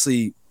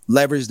honestly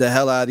leverage the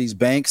hell out of these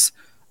banks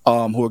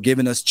who are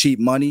giving us cheap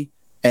money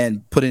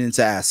and put it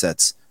into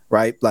assets,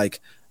 right?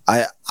 Like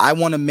I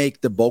want to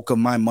make the bulk of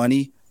my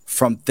money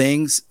from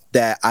things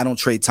that I don't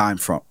trade time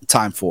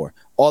for.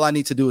 All I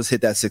need to do is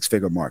hit that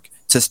 6-figure mark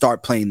to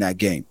start playing that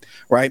game,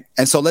 right?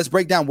 And so let's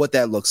break down what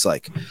that looks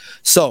like.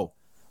 So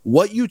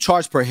what you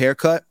charge per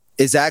haircut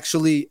is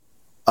actually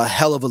a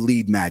hell of a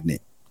lead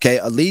magnet, okay?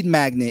 A lead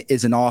magnet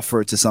is an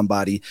offer to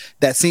somebody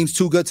that seems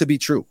too good to be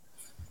true.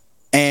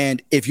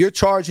 And if you're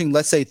charging,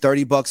 let's say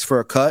 $30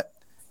 for a cut,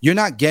 you're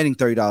not getting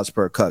 $30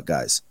 per cut,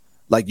 guys.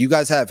 Like you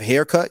guys have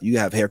haircut, you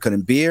have haircut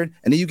and beard,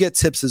 and then you get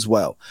tips as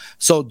well.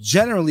 So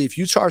generally, if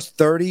you charge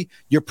 $30,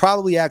 you're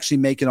probably actually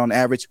making on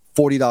average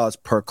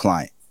 $40 per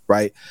client,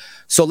 right?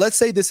 So let's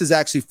say this is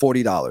actually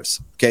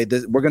 $40, okay?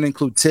 We're going to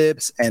include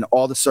tips and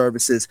all the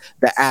services,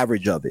 the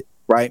average of it,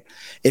 right?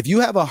 If you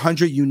have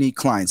 100 unique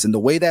clients, and the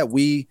way that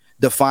we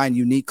define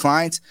unique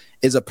clients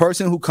is a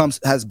person who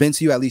has been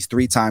to you at least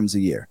 3 times a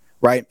year,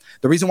 right?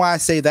 The reason why I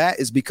say that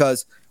is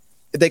because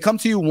if they come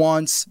to you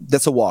once,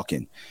 that's a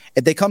walk-in.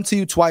 If they come to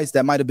you twice,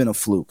 that might have been a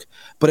fluke.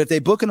 But if they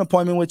book an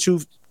appointment with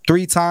you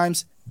 3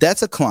 times,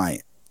 that's a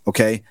client,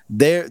 okay?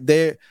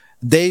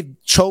 They've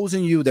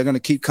chosen you. They're going to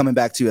keep coming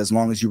back to you as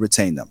long as you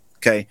retain them,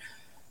 okay?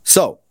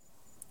 So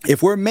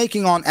if we're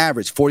making on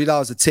average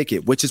 $40 a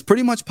ticket, which is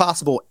pretty much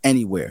possible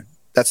anywhere,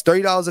 that's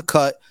 $30 a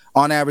cut.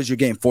 On average, you're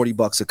getting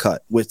 $40 a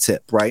cut with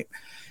tip, right?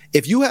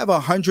 If you have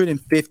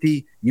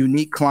 150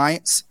 unique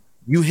clients,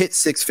 you hit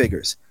 6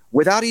 figures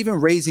without even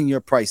raising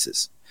your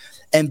prices.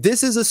 And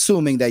this is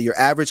assuming that your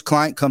average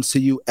client comes to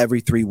you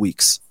every 3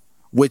 weeks,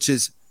 which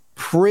is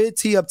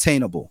pretty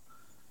obtainable.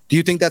 Do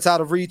you think that's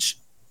out of reach?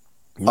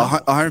 No.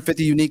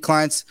 150 unique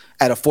clients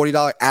at a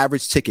 $40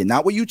 average ticket,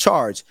 not what you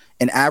charge,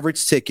 an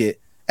average ticket,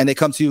 and they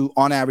come to you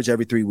on average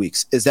every 3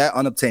 weeks. Is that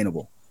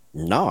unobtainable?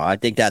 No, I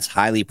think that's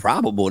highly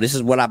probable. This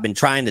is what I've been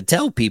trying to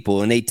tell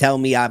people, and they tell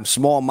me I'm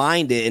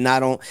small-minded and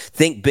I don't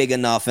think big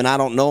enough and I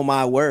don't know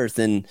my worth,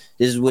 and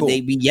this is what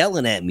they be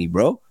yelling at me,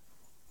 bro.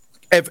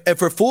 If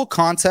for full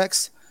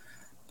context,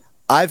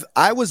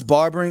 I was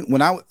barbering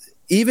when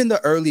even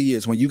the early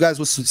years when you guys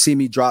would see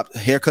me drop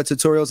haircut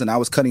tutorials and I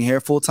was cutting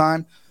hair full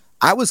time,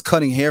 I was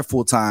cutting hair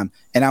full time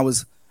and I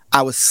was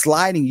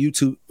sliding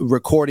YouTube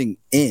recording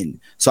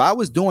in. So I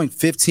was doing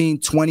 15,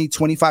 20,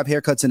 25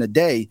 haircuts in a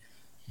day,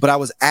 but I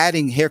was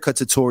adding haircut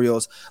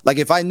tutorials. Like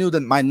if I knew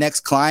that my next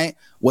client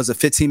was a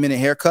 15-minute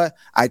haircut,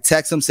 I'd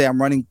text them, say I'm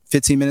running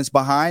 15 minutes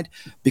behind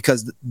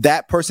because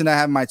that person I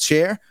have in my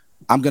chair,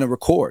 I'm going to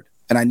record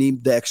and I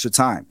need the extra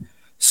time.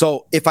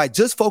 So if I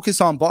just focus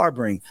on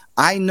barbering,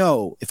 I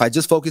know if I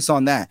just focus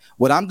on that,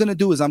 what I'm going to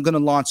do is I'm going to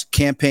launch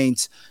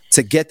campaigns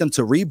to get them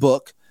to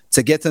rebook,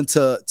 to get them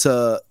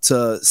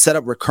to set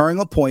up recurring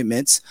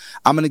appointments.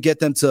 I'm going to get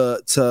them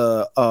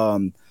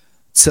I'm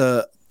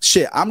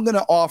going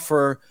to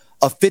offer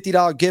a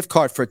 $50 gift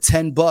card for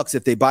 $10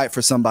 if they buy it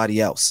for somebody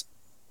else.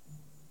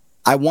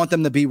 I want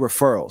them to be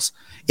referrals.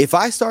 If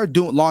I start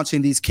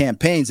launching these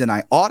campaigns and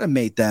I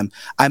automate them,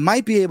 I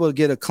might be able to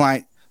get a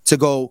client to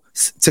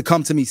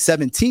come to me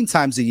 17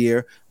 times a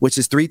year, which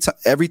is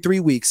every 3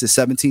 weeks is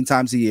 17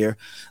 times a year.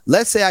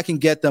 Let's say I can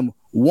get them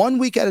 1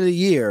 week out of the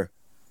year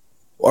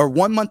or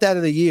 1 month out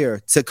of the year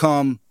to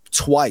come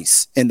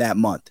twice in that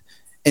month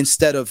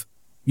instead of,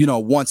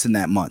 once in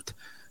that month.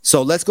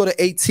 So let's go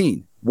to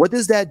 18. What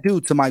does that do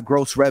to my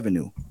gross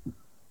revenue?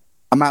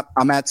 I'm at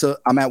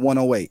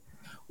 108.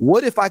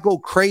 What if I go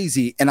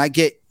crazy and I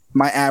get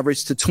my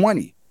average to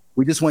 20?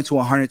 We just went to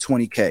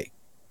 120K.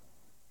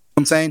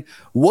 I'm saying,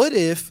 what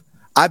if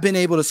I've been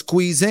able to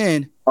squeeze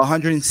in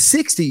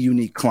 160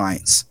 unique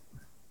clients?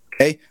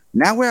 Okay,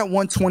 now we're at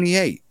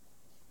 128.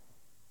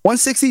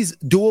 160 is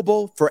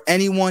doable for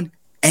anyone,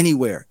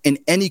 anywhere, in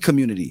any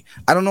community.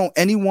 I don't know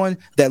anyone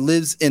that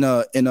lives in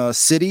a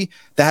city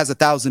that has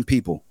 1,000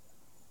 people.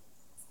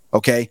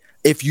 Okay,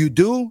 if you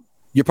do,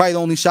 you're probably the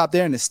only shop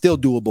there, and it's still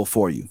doable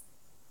for you.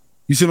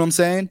 You see what I'm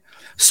saying?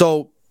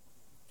 So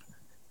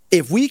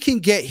if we can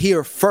get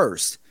here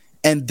first,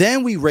 and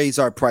then we raise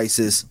our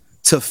prices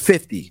to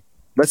 50.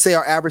 Let's say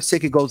our average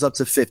ticket goes up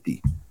to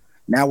 50.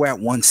 Now we're at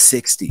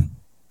 160.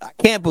 I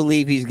can't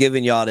believe he's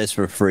giving y'all this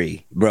for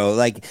free, bro.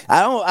 Like,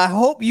 I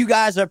hope you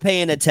guys are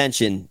paying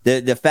attention.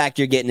 The fact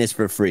you're getting this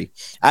for free.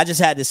 I just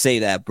had to say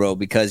that, bro,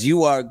 because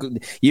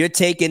you're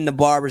taking the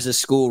barbers to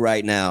school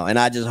right now. And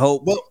I just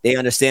hope they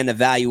understand the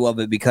value of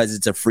it because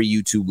it's a free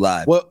YouTube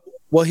live.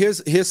 Well,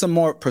 here's some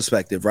more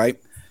perspective, right?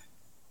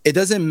 It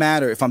doesn't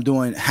matter if I'm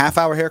doing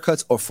half-hour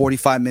haircuts or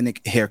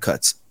 45-minute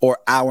haircuts or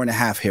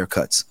hour-and-a-half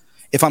haircuts.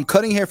 If I'm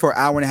cutting hair for an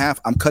hour and a half,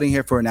 I'm cutting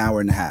hair for an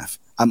hour and a half.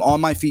 I'm on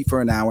my feet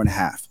for an hour and a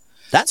half.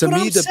 That's what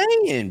I'm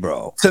saying,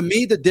 bro. To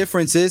me, the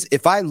difference is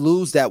if I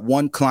lose that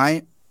one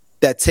client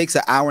that takes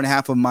an hour and a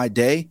half of my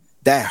day,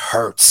 that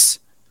hurts.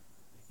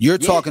 You're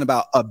talking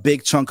about a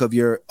big chunk of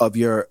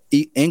your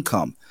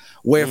income.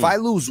 Where if I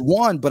lose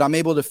one, but I'm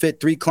able to fit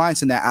 3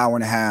 clients in that hour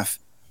and a half,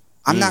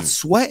 I'm not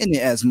sweating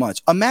it as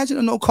much. Imagine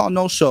a no-call,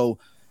 no-show,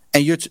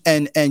 and you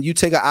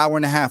take an hour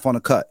and a half on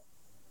a cut.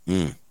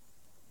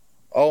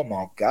 Oh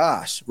my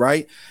gosh,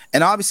 right?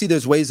 And obviously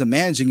there's ways of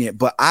managing it,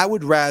 but I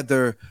would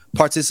rather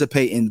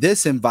participate in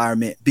this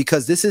environment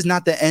because this is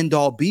not the end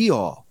all be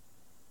all,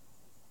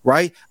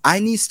 right? I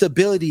need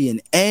stability in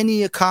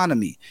any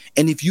economy.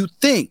 And if you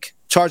think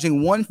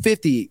charging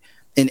 $150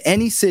 in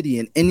any city,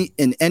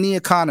 in any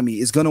economy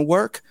is going to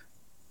work,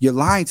 you're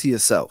lying to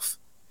yourself.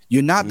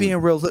 You're not being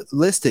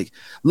realistic.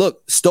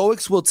 Look,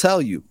 Stoics will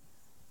tell you,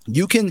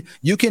 you can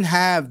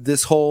have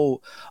this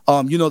whole,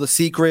 the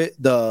secret,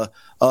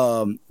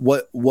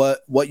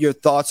 what your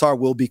thoughts are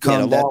will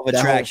become the law of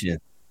attraction.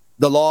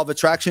 The law of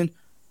attraction.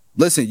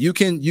 Listen, you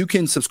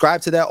can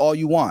subscribe to that all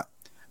you want,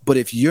 but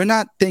if you're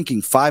not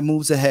thinking 5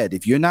 moves ahead,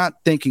 if you're not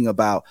thinking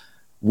about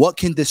what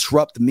can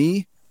disrupt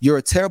me, you're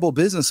a terrible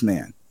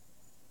businessman.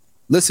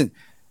 Listen,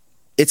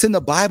 it's in the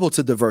Bible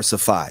to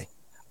diversify.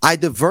 I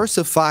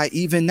diversify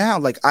even now.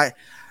 Like I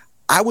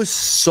was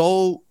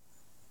so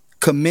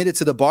committed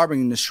to the barbering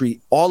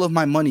industry. All of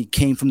my money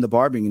came from the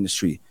barbering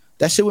industry.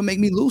 That shit would make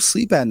me lose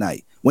sleep at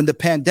night. When the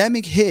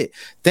pandemic hit,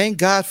 thank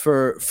God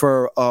for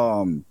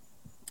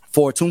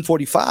Tune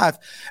 45,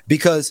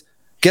 because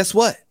guess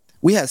what?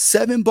 We had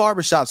 7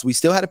 barbershops we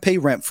still had to pay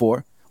rent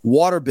for,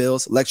 water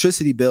bills,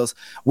 electricity bills.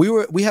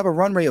 We have a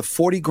run rate of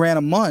 $40,000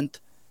 a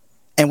month,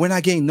 and we're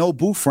not getting no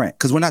booth rent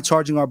because we're not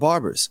charging our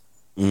barbers.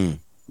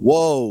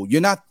 Whoa,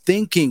 you're not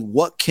thinking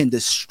what can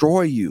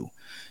destroy you.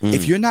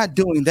 If you're not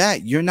doing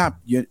that,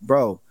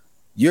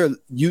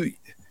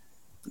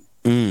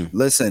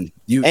 listen,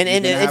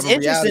 and it's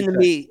interesting to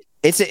me.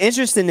 It's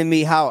interesting to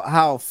me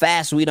how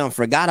fast we done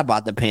forgot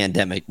about the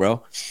pandemic,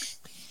 bro.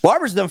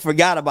 Barbers done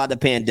forgot about the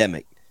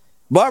pandemic.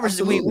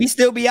 Barbers, we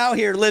still be out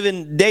here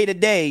living day to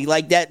day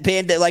like that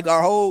like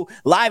our whole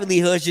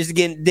livelihoods just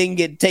didn't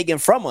get taken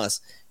from us.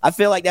 I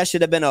feel like that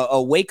should have been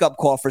a wake up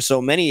call for so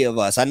many of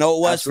us. I know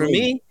it was for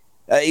me.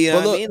 You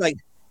know what I mean? Like,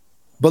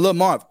 but look,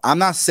 Marv, I'm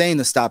not saying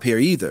to stop here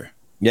either.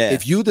 Yeah.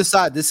 If you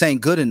decide this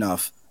ain't good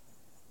enough,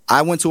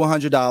 I went to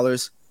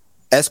 $100.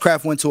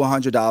 S-Craft went to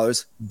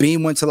 $100.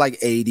 Beam went to like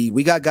 80.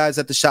 We got guys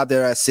at the shop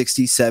there at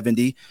 60,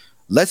 70.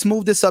 Let's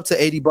move this up to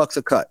 $80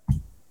 a cut.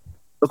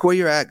 Look where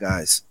you're at,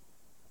 guys.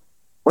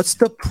 What's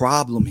the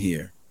problem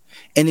here?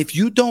 And if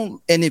you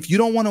don't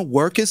want to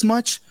work as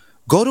much,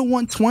 go to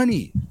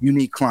 120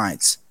 unique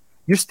clients.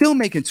 You're still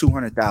making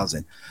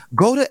 200,000.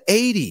 Go to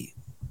 80.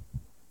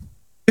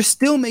 You're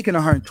still making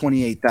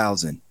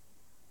 128,000.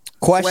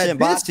 Question,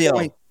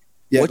 Bossio.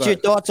 What's your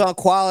thoughts on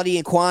quality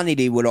and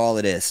quantity with all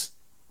of this?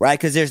 Right?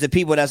 Because there's the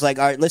people that's like,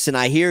 all right, listen,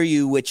 I hear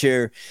you with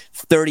your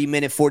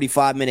 30-minute,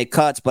 45-minute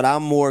cuts, but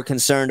I'm more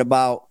concerned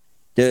about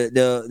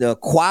the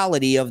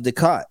quality of the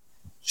cut.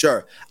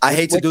 Sure. I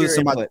hate to do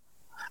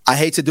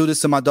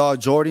this to my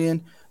dog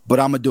Jordan, but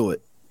I'm gonna do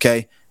it.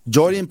 Okay.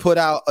 Jordan put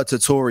out a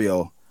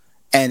tutorial,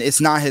 and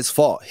it's not his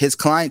fault. His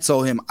client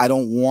told him, I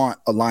don't want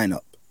a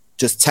lineup.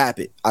 Just tap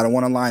it. I don't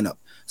want a lineup.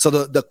 So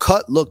the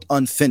cut looked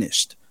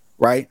unfinished,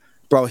 right?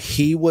 Bro,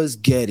 he was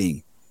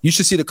getting, you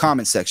should see the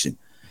comment section.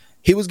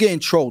 He was getting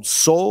trolled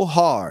so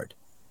hard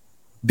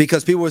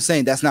because people were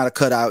saying that's not a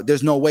cutout.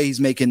 There's no way he's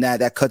making that.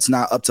 That cut's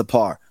not up to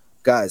par.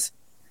 Guys,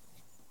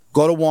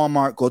 go to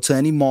Walmart, go to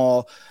any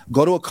mall,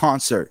 go to a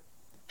concert.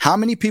 How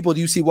many people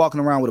do you see walking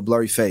around with a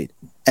blurry fade?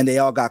 And they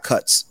all got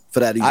cuts for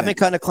that event. I've been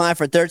cutting a client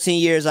for 13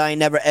 years. I ain't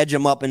never edged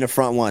him up in the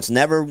front once.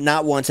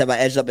 Not once have I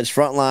edged up his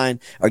front line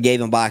or gave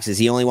him boxes.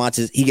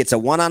 He gets a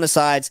 1 on the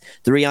sides,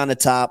 3 on the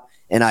top,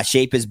 and I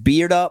shape his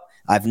beard up.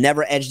 I've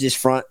never edged his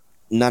front,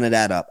 none of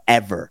that up,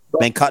 ever.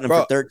 Been cutting him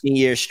for 13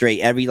 years straight,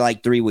 every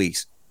 3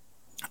 weeks.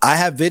 I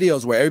have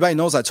videos where everybody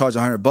knows I charge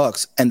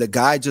 $100, and the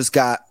guy just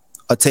got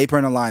a taper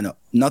and a lineup,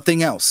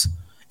 nothing else.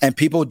 And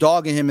people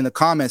dogging him in the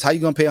comments, how you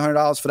going to pay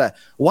 $100 for that?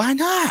 Why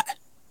not?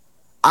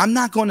 I'm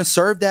not going to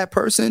serve that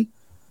person.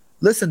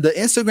 Listen, the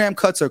Instagram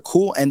cuts are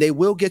cool, and they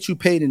will get you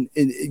paid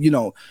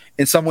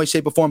in some way,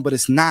 shape, or form, but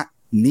it's not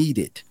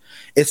needed,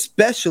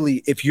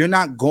 especially if you're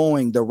not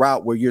going the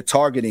route where you're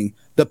targeting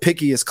the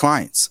pickiest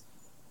clients.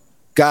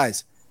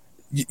 Guys,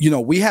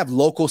 we have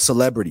local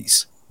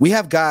celebrities. We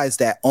have guys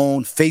that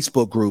own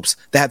Facebook groups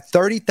that have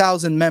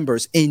 30,000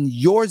 members in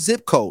your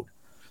zip code.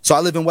 So I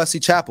live in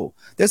Wesley Chapel.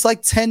 There's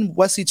 10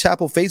 Wesley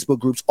Chapel Facebook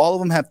groups. All of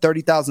them have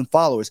 30,000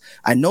 followers.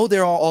 I know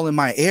they're all in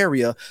my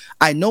area.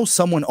 I know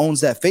someone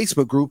owns that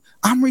Facebook group.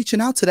 I'm reaching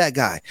out to that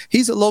guy.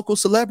 He's a local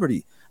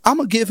celebrity. I'm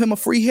going to give him a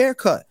free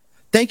haircut.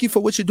 Thank you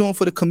for what you're doing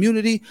for the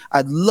community.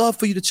 I'd love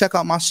for you to check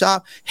out my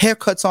shop.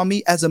 Haircuts on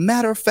me. As a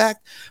matter of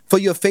fact, for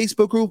your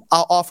Facebook group,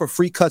 I'll offer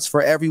free cuts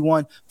for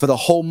everyone for the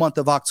whole month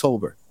of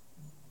October.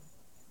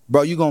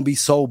 Bro, you're going to be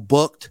so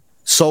booked,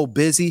 so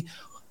busy.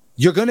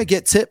 You're going to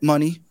get tip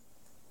money.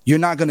 You're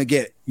not gonna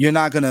get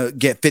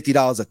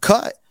 $50 a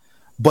cut,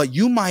 but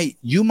you might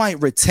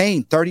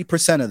retain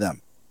 30% of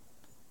them.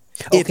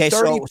 Okay,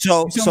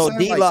 so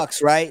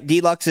Deluxe, right?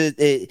 Deluxe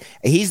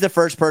he's the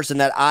first person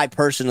that I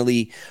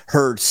personally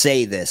heard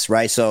say this,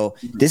 right? So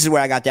this is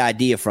where I got the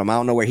idea from. I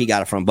don't know where he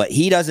got it from, but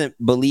he doesn't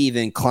believe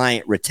in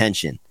client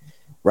retention,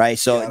 right?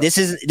 So this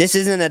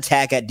isn't an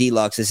attack at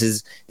Deluxe.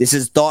 This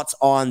is thoughts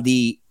on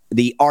the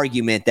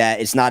argument that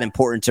it's not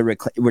important to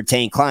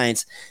retain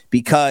clients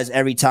because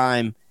every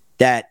time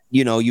that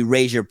you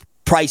raise your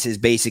prices,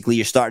 basically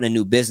you're starting a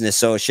new business,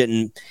 so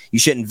you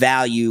shouldn't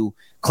value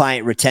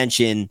client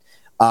retention.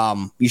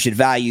 You should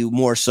value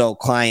more so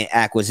client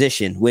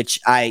acquisition, which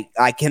I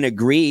can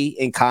agree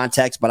in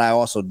context, but I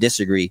also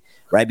disagree,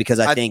 right? Because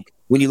I think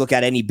when you look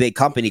at any big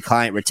company,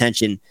 client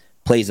retention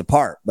plays a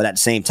part, but at the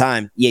same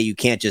time, you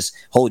can't just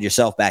hold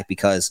yourself back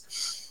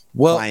because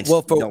clients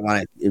don't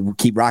want to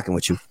keep rocking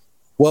with you.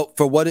 Well,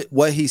 for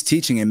what he's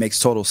teaching, it makes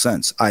total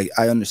sense. I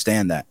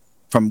understand that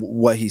from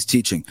what he's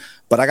teaching,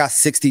 but I got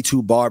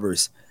 62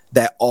 barbers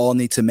that all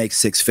need to make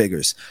 6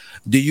 figures.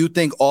 Do you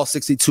think all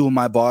 62 of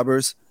my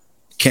barbers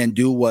can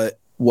do what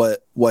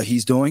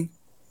he's doing?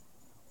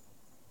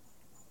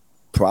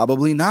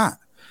 Probably not.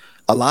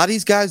 A lot of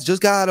these guys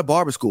just got out of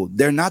barber school.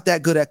 They're not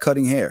that good at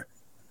cutting hair,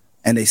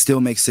 and they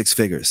still make 6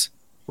 figures,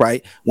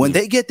 right? When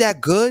they get that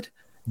good,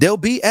 they'll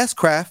be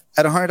S-Craft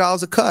at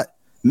 $100 a cut,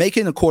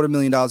 making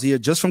 $250,000 a year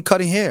just from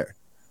cutting hair.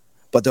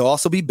 But they'll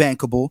also be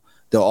bankable.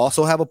 They'll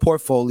also have a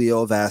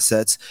portfolio of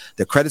assets.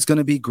 Their credit's going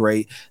to be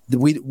great.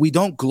 We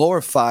don't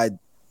glorify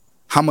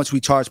how much we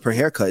charge per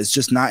haircut. It's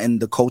just not in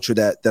the culture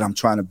that I'm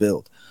trying to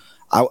build.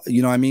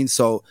 You know what I mean?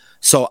 So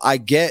I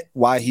get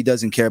why he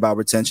doesn't care about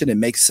retention. It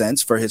makes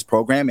sense for his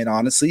program. And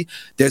honestly,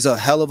 there's a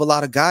hell of a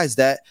lot of guys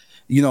that,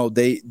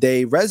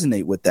 they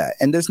resonate with that.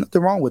 And there's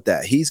nothing wrong with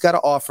that. He's got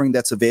an offering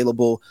that's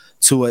available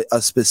to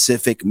a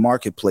specific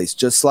marketplace,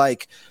 just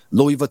like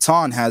Louis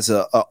Vuitton has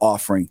a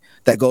offering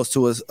that goes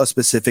to a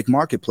specific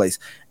marketplace.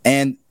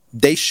 And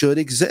they should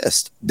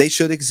exist.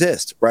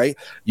 Right?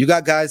 You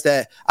got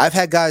I've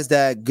had guys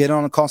that get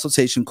on a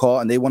consultation call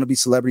and they want to be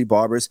celebrity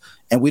barbers,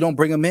 and we don't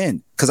bring them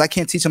in because I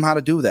can't teach them how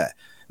to do that.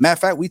 Matter of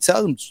fact, we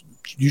tell them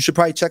you should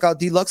probably check out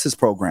Deluxe's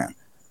program.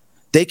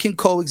 They can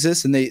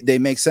coexist and they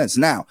make sense.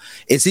 Now,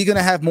 is he going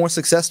to have more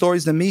success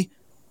stories than me?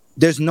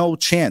 There's no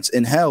chance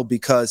in hell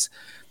because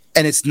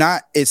it's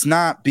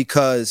not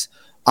because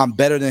I'm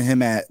better than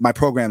him at my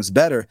program's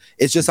better.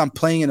 It's just I'm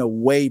playing in a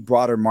way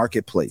broader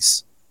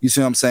marketplace. You see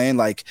what I'm saying?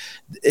 Like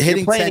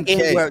hitting 10K. A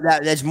game where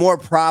that's more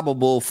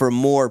probable for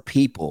more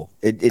people.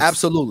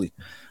 Absolutely.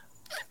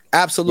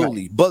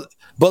 Right. But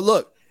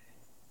look,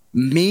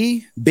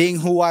 Me being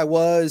who I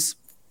was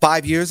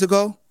 5 years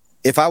ago,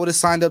 if I would have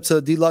signed up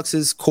to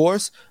Deluxe's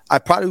course, I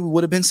probably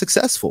would have been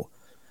successful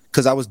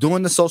because I was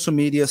doing the social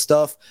media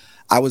stuff.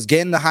 I was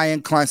getting the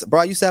high-end clients.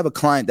 Bro, I used to have a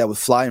client that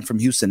was flying from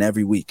Houston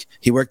every week.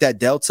 He worked at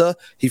Delta.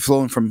 He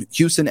flew in from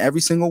Houston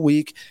every single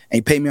week, and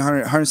he paid me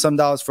 $100 some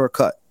for a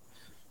cut.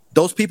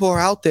 Those people are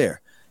out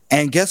there.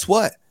 And guess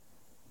what?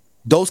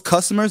 Those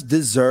customers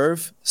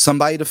deserve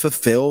somebody to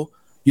fulfill,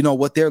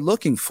 what they're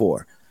looking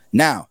for.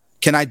 Now,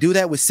 can I do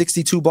that with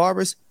 62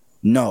 barbers?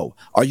 No.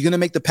 Are you going to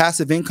make the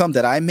passive income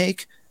that I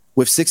make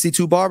with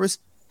 62 barbers?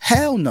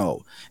 Hell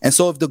no. And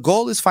so if the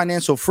goal is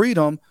financial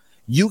freedom,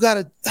 you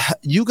gotta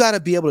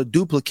be able to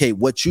duplicate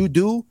what you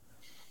do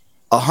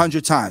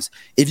 100 times.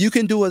 If you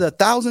can do it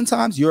 1,000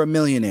 times, you're a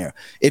millionaire.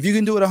 If you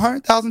can do it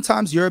 100,000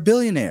 times, you're a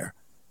billionaire.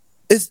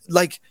 It's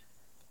like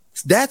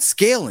that's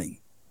scaling,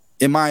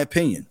 in my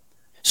opinion.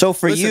 So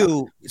for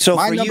you,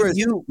 my number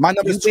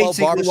is 12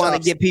 basically want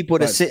to get people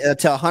to sit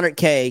to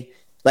 100K.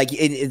 Like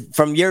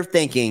from your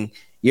thinking,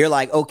 you're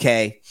like,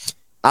 okay,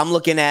 I'm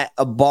looking at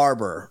a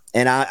barber,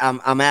 and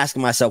I'm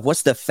asking myself,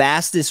 what's the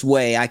fastest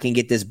way I can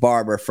get this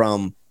barber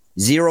from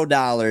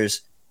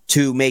 $0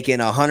 to making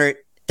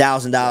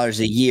 $100,000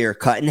 a year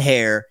cutting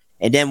hair?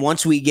 And then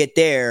once we get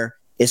there,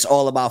 it's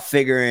all about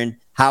figuring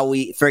out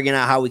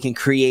how we can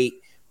create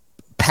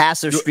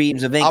passive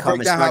streams of income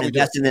and start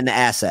investing in the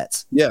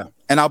assets. Yeah,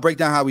 and I'll break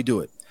down how we do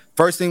it.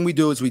 First thing we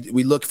do is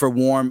we look for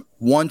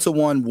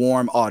one-to-one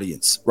warm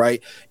audience,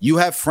 right? You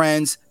have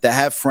friends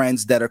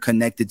that are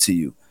connected to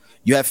you.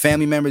 You have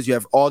family members. You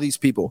have all these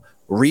people.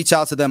 Reach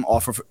out to them,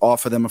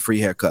 offer them a free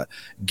haircut.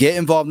 Get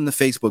involved in the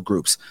Facebook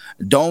groups.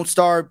 Don't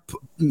start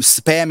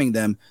spamming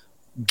them.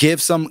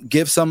 Give some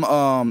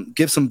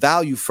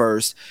value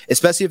first,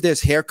 especially if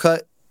there's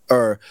haircut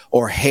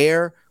or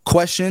hair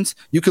questions.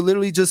 You can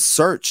literally just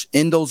search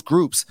in those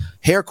groups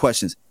hair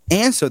questions.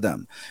 Answer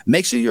them.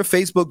 Make sure your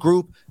Facebook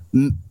group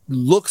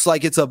looks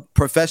like it's a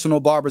professional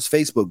barber's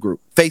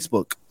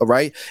Facebook, all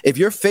right? If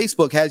your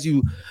Facebook has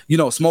you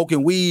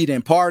smoking weed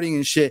and partying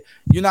and shit,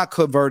 you're not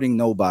converting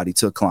nobody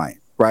to a client,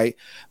 right?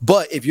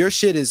 But if your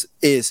shit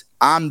is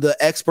I'm the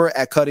expert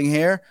at cutting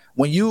hair,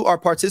 when you are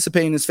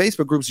participating in these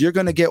Facebook groups, you're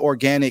going to get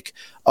organic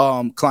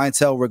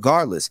clientele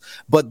regardless.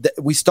 But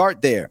we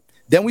start there.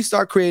 Then we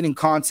start creating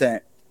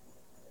content,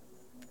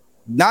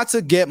 not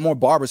to get more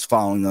barbers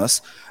following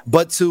us,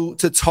 but to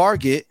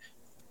target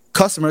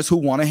customers who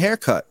want a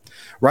haircut,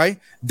 right?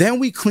 Then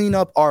we clean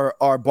up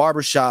our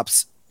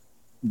barbershop's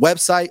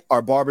website,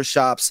 our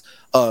barbershop's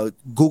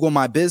Google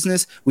My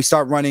Business. We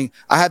start running.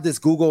 I have this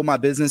Google My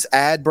Business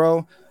ad,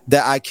 bro,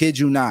 that I kid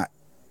you not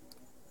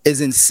is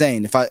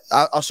insane.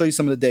 I'll show you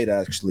some of the data,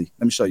 actually.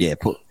 Let me show you. Yeah,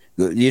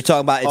 you're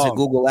talking about it's a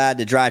Google ad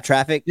to drive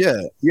traffic?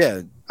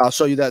 Yeah. I'll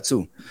show you that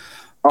too.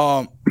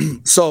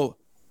 So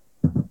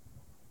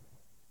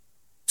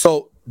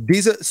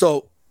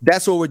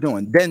that's what we're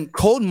doing. Then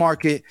cold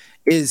market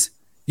is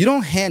you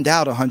don't hand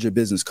out 100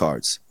 business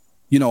cards,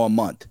 a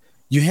month.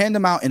 You hand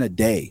them out in a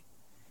day.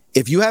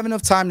 If you have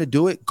enough time to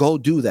do it, go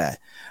do that.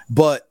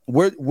 But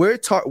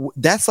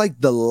that's like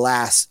the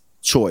last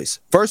choice.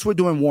 First, we're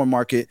doing warm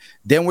market.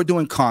 Then we're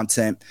doing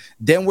content.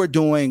 Then we're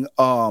doing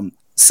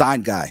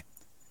sign guy,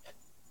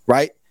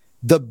 right?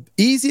 The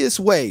easiest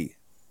way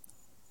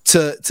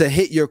to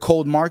hit your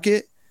cold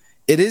market,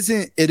 it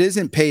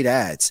isn't paid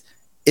ads.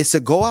 It's to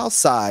go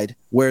outside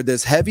where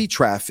there's heavy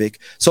traffic.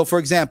 So, for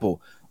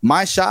example,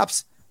 my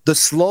shops, the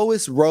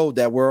slowest road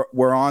that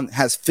we're on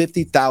has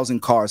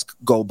 50,000 cars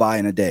go by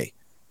in a day.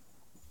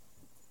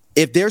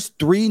 If there's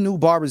 3 new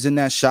barbers in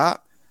that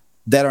shop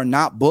that are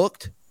not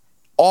booked,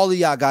 all of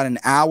y'all got an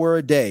hour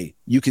a day.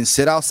 You can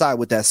sit outside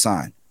with that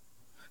sign.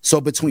 So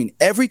between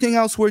everything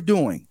else we're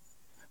doing,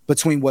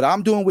 between what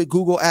I'm doing with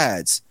Google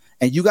Ads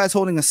and you guys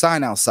holding a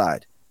sign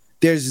outside,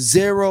 there's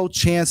 0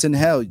 chance in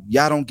hell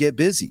y'all don't get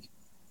busy.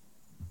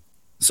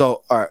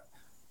 So, all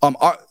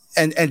right,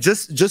 and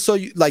just so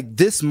you like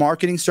this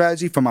marketing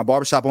strategy for my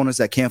barbershop owners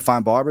that can't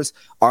find barbers,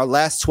 our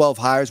last 12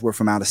 hires were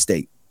from out of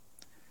state.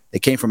 They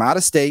came from out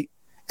of state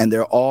and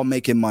they're all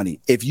making money.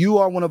 If you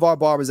are one of our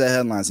barbers at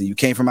Headlines and you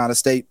came from out of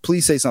state,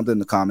 please say something in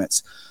the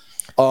comments.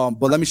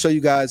 But let me show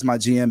you guys my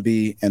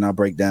GMB and I'll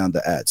break down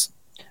the ads.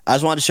 I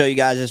just wanted to show you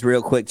guys this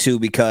real quick too,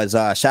 because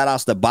shout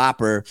outs to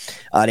Bopper.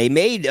 They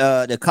made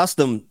the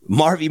custom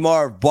Marvy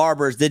Marv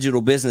Barber's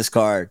digital business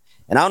card.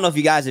 And I don't know if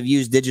you guys have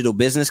used digital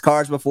business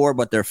cards before,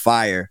 but they're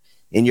fire.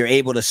 And you're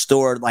able to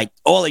store like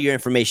all of your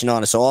information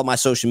on it. So all my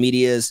social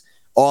medias,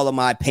 all of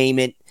my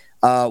payment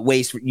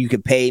ways you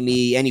could pay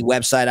me, any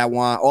website I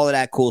want, all of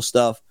that cool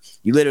stuff.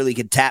 You literally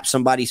could tap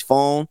somebody's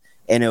phone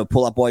and it'll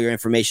pull up all your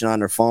information on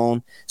their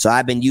phone. So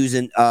I've been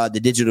using the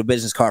digital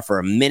business card for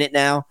a minute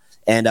now.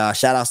 And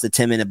shout outs to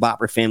Tim and the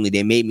Bopper family.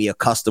 They made me a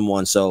custom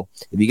one. So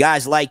if you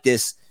guys like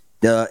this,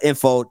 the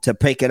info to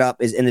pick it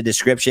up is in the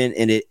description,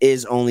 and it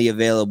is only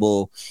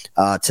available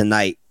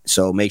tonight.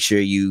 So make sure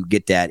you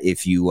get that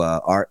if you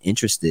are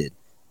interested.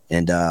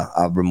 And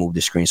I'll remove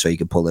the screen so you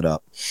can pull it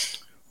up.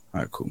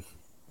 All right, cool.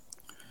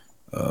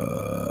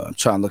 I'm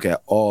trying to look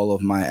at all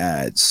of my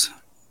ads.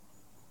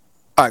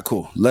 All right,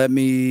 cool. Let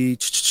me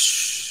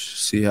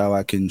see how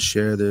I can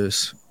share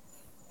this.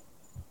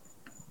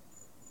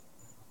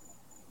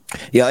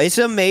 Yo, it's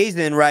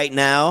amazing right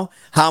now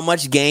how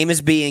much game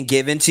is being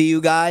given to you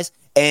guys.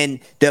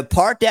 And the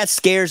part that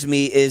scares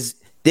me is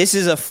this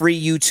is a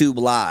free YouTube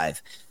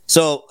live.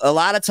 So a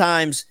lot of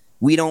times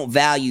we don't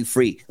value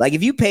free. Like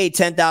if you paid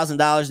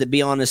 $10,000 to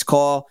be on this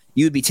call,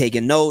 you'd be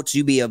taking notes,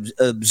 you'd be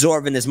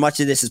absorbing as much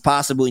of this as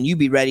possible, and you'd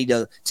be ready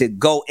to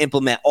go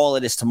implement all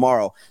of this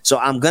tomorrow. So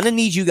I'm going to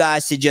need you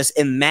guys to just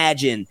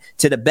imagine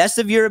to the best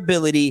of your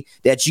ability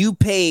that you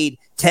paid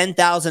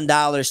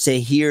 $10,000 to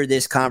hear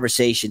this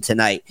conversation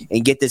tonight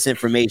and get this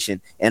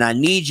information. And I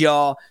need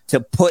y'all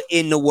to put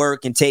in the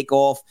work and take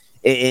off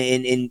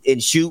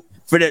and shoot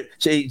for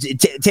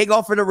take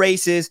off for the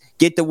races,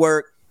 get the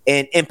work,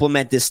 and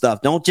implement this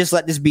stuff. Don't just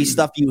let this be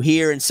stuff you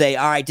hear and say,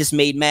 all right, this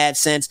made mad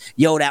sense.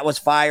 Yo, that was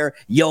fire.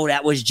 Yo,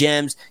 that was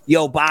gems.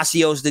 Yo,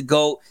 Bossio's the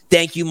GOAT.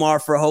 Thank you, Mar,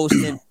 for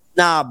hosting.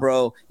 Nah,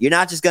 bro. You're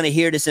not just going to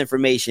hear this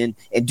information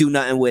and do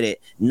nothing with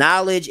it.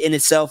 Knowledge in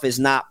itself is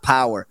not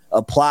power.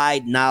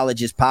 Applied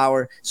knowledge is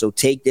power. So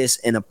take this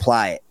and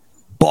apply it.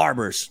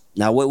 Barbers.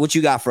 Now, what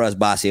you got for us,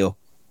 Bossio?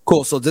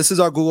 Cool. So this is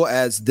our Google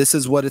ads. This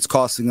is what it's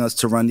costing us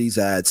to run these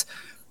ads.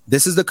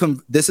 This is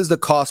the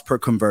cost per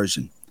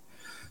conversion.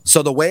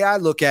 So the way I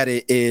look at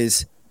it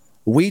is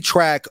we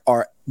track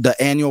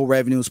the annual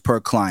revenues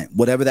per client,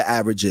 whatever the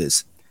average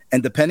is.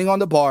 And depending on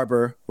the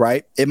barber,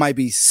 right, it might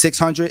be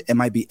 $600, it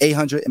might be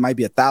 $800, it might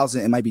be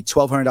 $1,000, it might be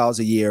 $1,200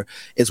 a year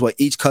is what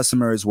each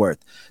customer is worth,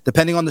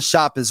 depending on the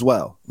shop as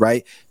well,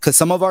 right? Because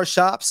some of our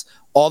shops,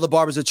 all the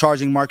barbers are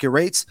charging market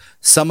rates.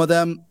 Some of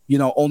them,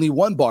 only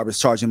one barber is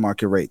charging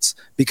market rates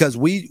because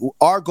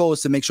our goal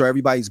is to make sure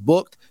everybody's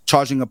booked,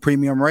 charging a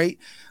premium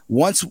rate.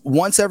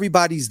 Once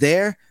everybody's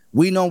there,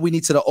 we know we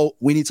need to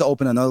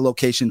open another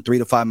location 3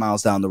 to 5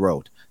 miles down the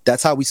road.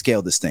 That's how we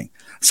scale this thing.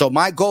 So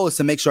my goal is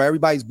to make sure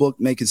everybody's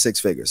booked making 6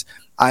 figures.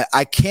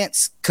 I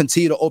can't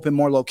continue to open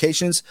more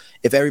locations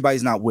if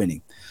everybody's not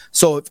winning.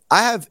 So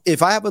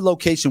if I have a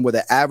location where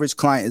the average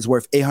client is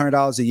worth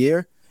 $800 a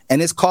year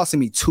and it's costing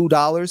me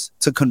 $2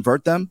 to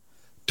convert them,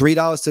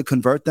 $3 to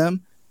convert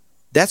them,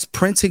 that's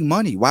printing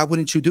money. Why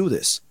wouldn't you do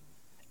this?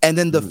 And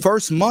then the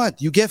first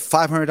month you get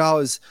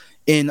 $500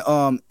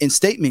 in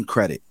statement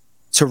credit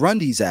to run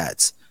these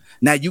ads.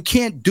 Now, you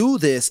can't do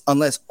this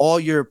unless all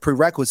your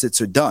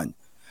prerequisites are done.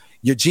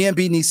 Your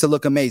GMB needs to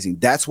look amazing.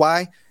 That's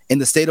why in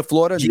the state of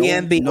Florida,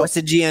 GMB. What's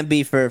the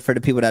GMB for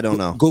the people that don't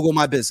know? Google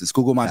My Business.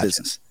 Google My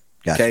Business.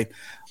 Gotcha. Okay.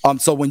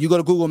 So when you go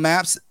to Google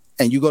Maps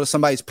and you go to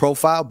somebody's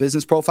profile,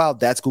 business profile,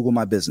 that's Google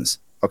My Business.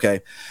 Okay.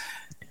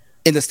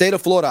 In the state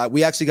of Florida,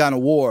 we actually got an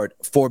award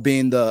for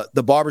being the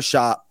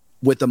barbershop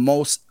with the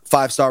most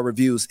 5-star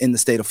reviews in the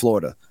state of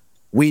Florida.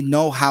 We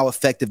know how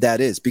effective that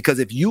is because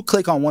if you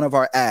click on one of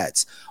our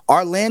ads,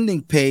 our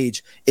landing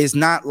page is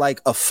not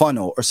like a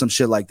funnel or some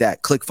shit like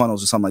that,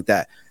 ClickFunnels or something like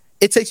that.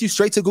 It takes you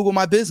straight to Google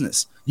My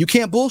Business. You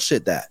can't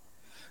bullshit that.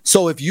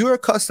 So if you're a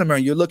customer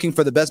and you're looking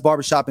for the best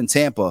barbershop in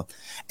Tampa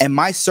and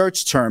my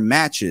search term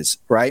matches,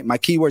 right? My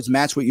keywords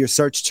match with your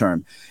search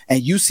term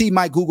and you see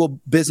my Google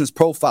business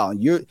profile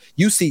and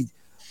you see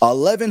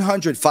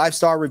 1,100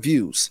 5-star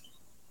reviews,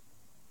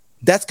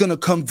 that's going to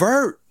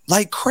convert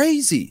like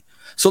crazy.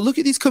 So look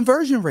at these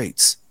conversion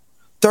rates,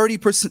 30%,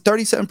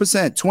 37%,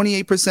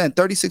 28%,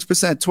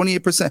 36%,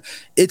 28%.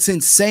 It's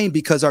insane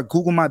because our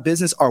Google My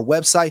Business, our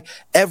website,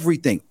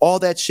 everything, all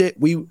that shit,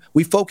 we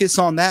focus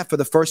on that for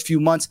the first few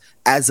months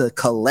as a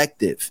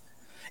collective.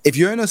 If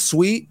you're in a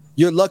suite,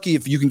 you're lucky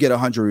if you can get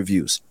 100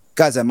 reviews.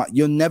 Guys,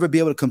 you'll never be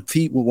able to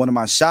compete with one of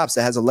my shops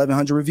that has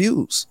 1,100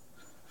 reviews.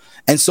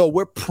 And so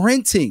we're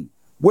printing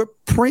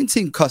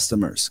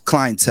customers,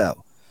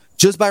 clientele,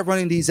 just by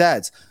running these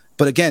ads.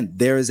 But again,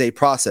 there is a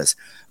process.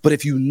 But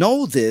if you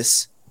know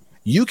this,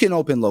 you can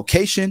open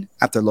location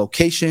after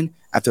location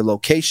after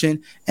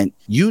location. And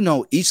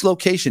each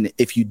location,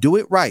 if you do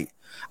it right,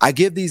 I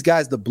give these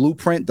guys the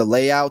blueprint, the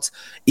layouts,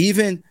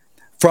 even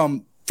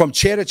from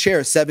chair to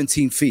chair,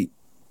 17 feet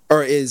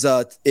or is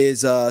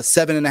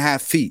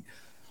 7.5 feet.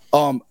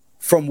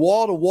 From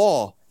wall to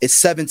wall, it's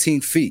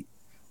 17 feet.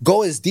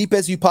 Go as deep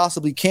as you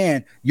possibly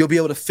can. You'll be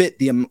able to fit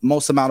the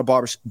most amount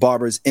of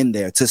barbers in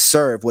there to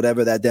serve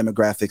whatever that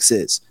demographics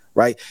is.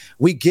 Right?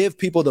 We give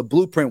people the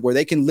blueprint where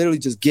they can literally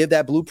just give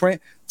that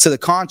blueprint to the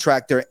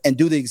contractor and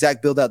do the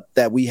exact build out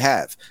that we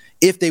have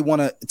if they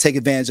want to take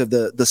advantage of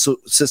the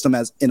system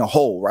as in a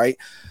whole. Right?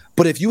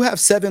 But if you have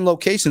 7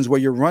 locations where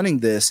you're running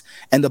this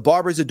and the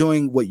barbers are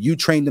doing what you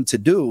trained them to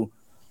do,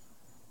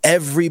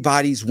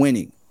 everybody's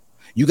winning.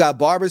 You got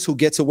barbers who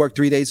get to work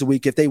 3 days a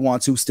week if they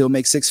want to, still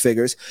make 6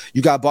 figures.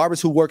 You got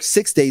barbers who work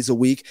 6 days a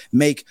week,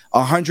 make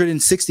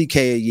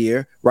 $160K a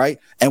year, right?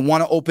 And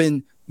want to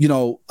open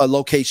a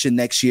location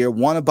next year,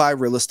 want to buy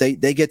real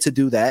estate, they get to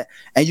do that.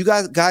 And you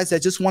got guys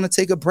that just want to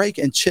take a break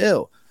and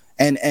chill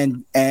and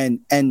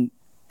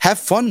have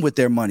fun with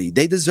their money.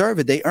 They deserve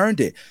it. They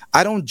earned it.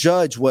 I don't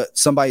judge what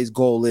somebody's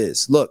goal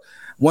is. Look,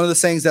 one of the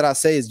things that I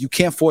say is you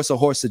can't force a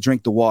horse to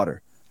drink the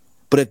water.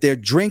 But if they're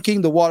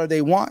drinking the water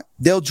they want,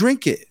 they'll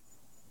drink it.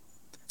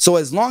 So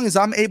as long as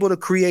I'm able to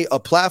create a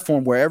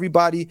platform where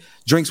everybody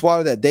drinks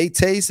water that they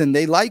taste and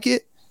they like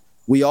it,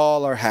 we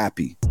all are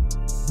happy.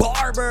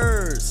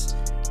 Barbers,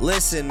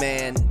 listen,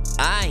 man,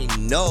 I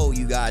know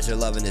you guys are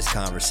loving this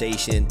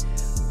conversation.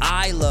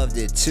 I loved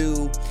it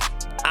too.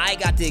 I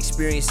got to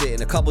experience it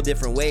in a couple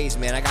different ways,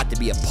 man. I got to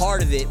be a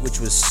part of it, which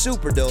was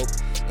super dope.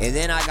 And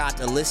then I got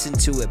to listen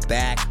to it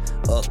back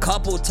a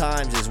couple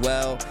times as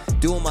well,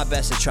 doing my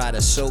best to try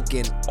to soak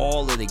in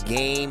all of the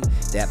game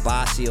that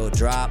Bossio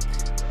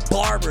dropped.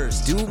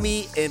 Barbers, do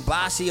me and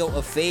Bossio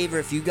a favor.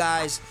 If you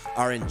guys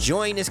are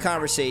enjoying this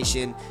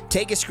conversation,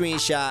 take a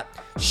screenshot,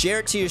 share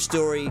it to your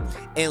story,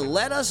 and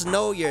let us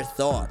know your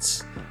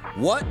thoughts.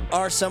 What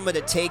are some of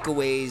the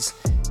takeaways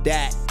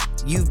that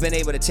you've been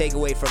able to take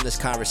away from this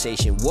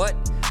conversation? What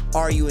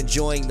are you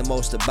enjoying the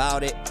most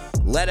about it?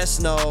 Let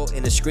us know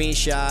in a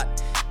screenshot.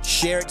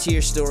 Share it to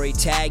your story.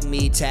 Tag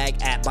me, tag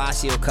at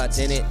Bossio Cuts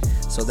in it,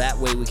 so that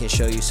way we can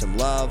show you some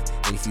love.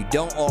 And if you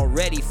don't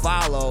already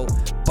follow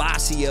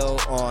Bossio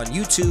on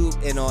YouTube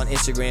and on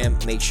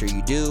Instagram, make sure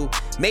you do.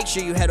 Make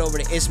sure you head over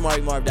to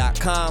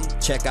ismartymarv.com.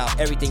 Check out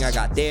everything I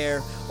got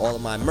there. All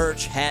of my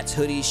merch, hats,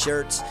 hoodies,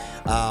 shirts,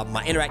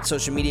 my interactive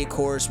social media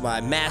course, my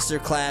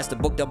masterclass, the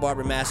Booked Up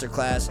Barber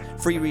Masterclass,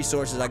 free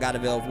resources I got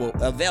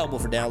available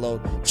for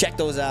download. Check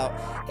those out,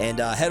 and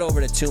head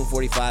over to Tune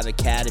 45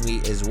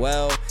 Academy as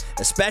well,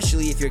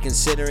 especially if you're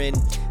considering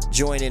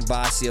joining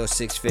Bossio's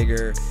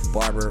six-figure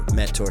barber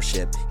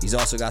mentorship. He's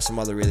also got some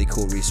other really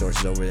cool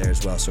resources over there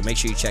as well, so make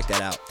sure you check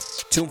that out.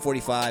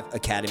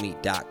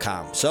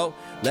 Tune45academy.com. So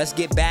let's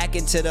get back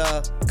into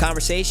the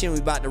conversation. We're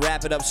about to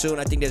wrap it up soon.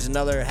 I think there's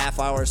another half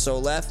hour or so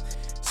left,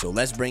 so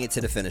let's bring it to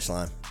the finish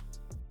line.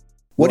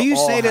 What do you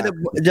say to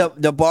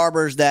the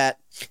barbers that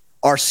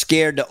are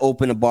scared to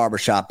open a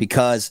barbershop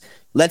because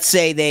let's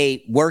say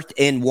they worked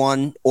in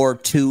one or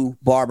two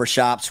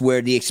barbershops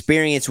where the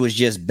experience was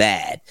just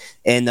bad,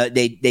 and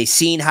they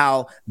seen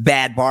how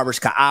bad barbers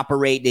could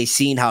operate, they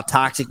seen how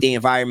toxic the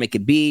environment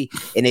could be,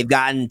 and they've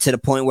gotten to the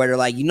point where they're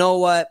like, you know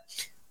what,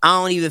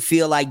 I don't even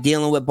feel like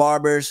dealing with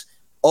barbers.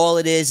 All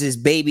it is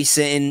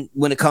babysitting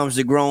when it comes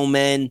to grown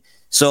men.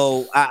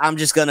 So I'm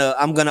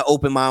gonna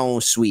open my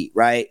own suite,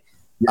 right?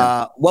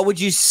 Yeah. What would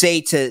you say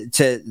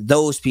to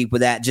those people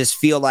that just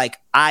feel like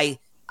I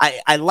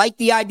like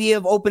the idea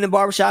of opening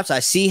barbershops. I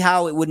see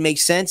how it would make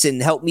sense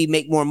and help me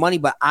make more money,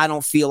 but I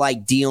don't feel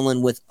like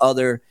dealing with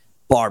other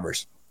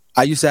barbers.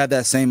 I used to have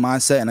that same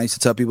mindset, and I used to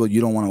tell people,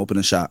 you don't want to open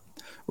a shop,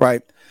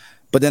 right?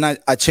 But then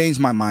I changed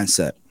my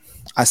mindset.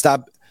 I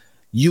stopped.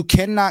 You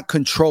cannot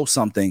control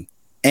something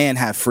and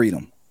have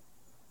freedom.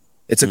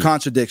 It's a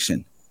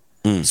contradiction.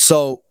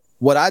 So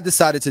what I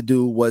decided to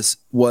do was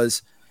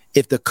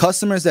if the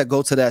customers that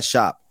go to that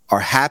shop are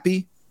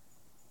happy,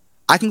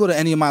 I can go to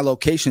any of my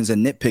locations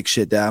and nitpick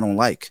shit that I don't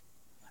like.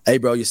 Hey,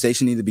 bro, your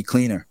station need to be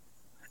cleaner.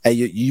 Hey,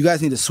 you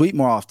guys need to sweep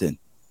more often.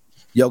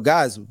 Yo,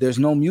 guys, there's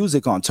no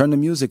music on. Turn the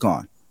music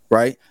on,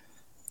 right?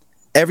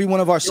 Every one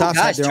of our shops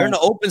guys, turn the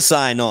open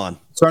sign on.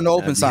 Turn the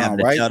open sign on,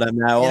 right?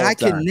 And I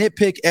can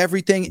nitpick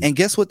everything. And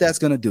guess what that's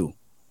going to do?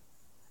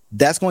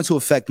 That's going to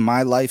affect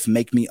my life,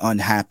 make me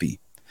unhappy.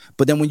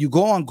 But then when you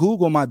go on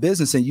Google My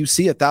Business and you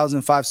see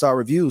 1,000 5-star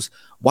reviews,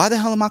 why the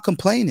hell am I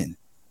complaining?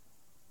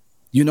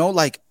 You know,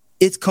 like,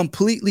 it's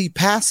completely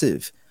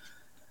passive.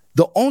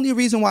 The only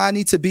reason why I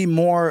need to be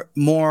more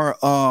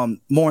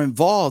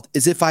involved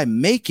is if I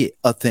make it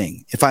a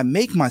thing, if I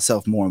make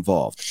myself more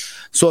involved.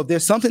 So if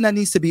there's something that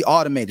needs to be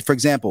automated, for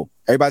example,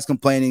 everybody's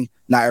complaining,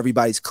 not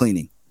everybody's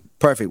cleaning.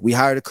 Perfect. We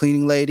hired a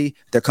cleaning lady.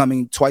 They're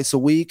coming twice a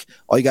week.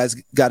 All you guys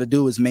got to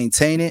do is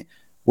maintain it.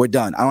 We're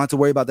done. I don't have to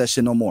worry about that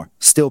shit no more.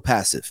 Still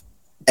passive.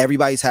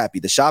 Everybody's happy.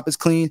 The shop is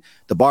clean.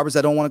 The barbers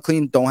that don't want to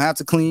clean don't have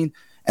to clean.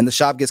 And the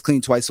shop gets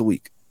cleaned twice a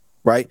week.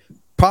 Right?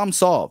 Problem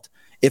solved.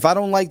 If I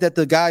don't like that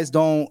the guys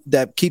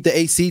that keep the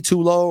AC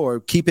too low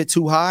or keep it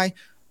too high,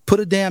 put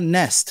a damn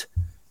Nest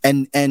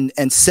and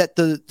set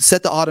the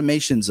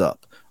automations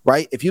up.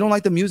 Right? If you don't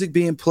like the music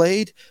being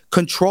played,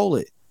 control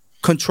it.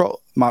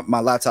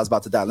 My laptop's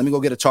about to die. Let me go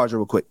get a charger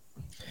real quick.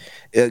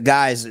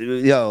 Guys,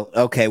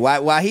 okay.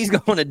 Why he's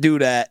going to do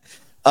that?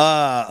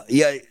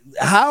 Yeah.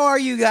 How are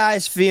you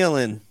guys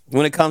feeling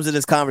when it comes to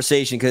this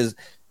conversation? Because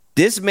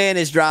this man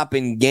is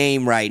dropping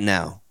game right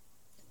now.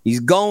 He's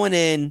going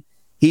in.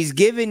 He's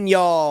giving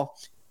y'all.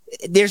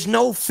 There's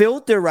no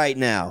filter right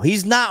now.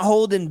 He's not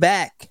holding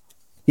back.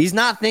 He's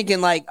not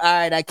thinking like, all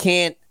right, I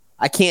can't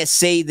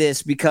say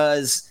this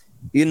because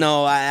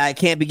I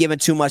can't be giving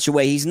too much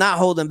away. He's not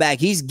holding back.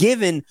 He's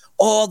giving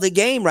all the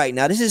game right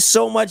now. This is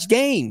so much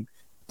game.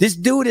 This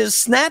dude is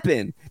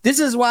snapping. This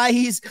is why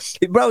he's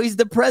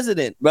the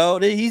president, bro.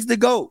 He's the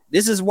GOAT.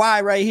 This is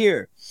why right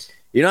here.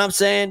 You know what I'm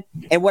saying?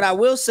 And what I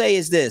will say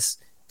is this,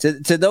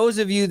 to those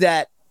of you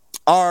that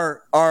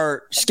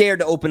are scared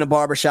to open a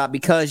barbershop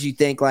because you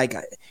think like,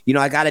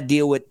 I got to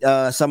deal with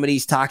some of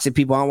these toxic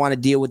people. I don't want to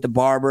deal with the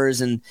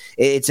barbers and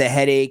it's a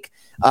headache.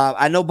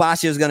 I know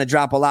Bossio is going to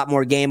drop a lot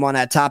more game on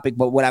that topic,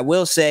 but what I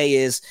will say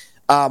is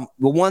the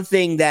one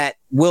thing that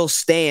Will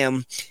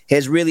Stam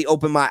has really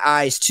opened my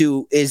eyes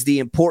to is the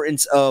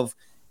importance of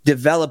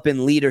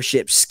developing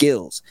leadership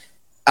skills.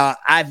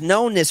 I've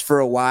known this for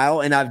a while,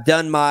 and I've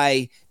done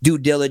my due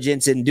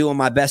diligence and doing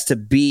my best to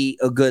be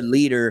a good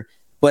leader.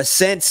 But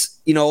since,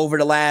 over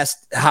the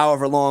last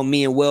however long,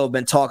 me and Will have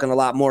been talking a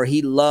lot more,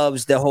 he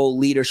loves the whole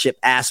leadership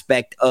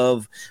aspect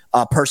of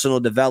personal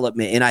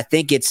development. And I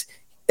think it's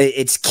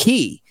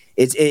key.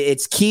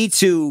 It's key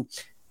to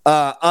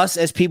us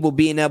as people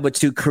being able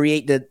to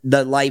create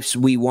the lives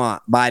we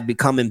want by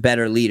becoming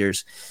better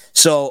leaders.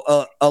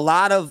 So a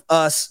lot of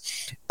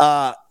us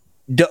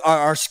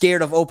are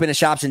scared of opening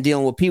shops and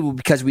dealing with people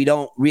because we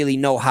don't really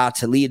know how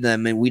to lead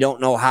them, and we don't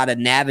know how to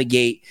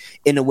navigate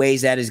in the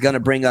ways that is going to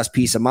bring us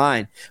peace of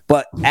mind.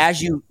 But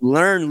as you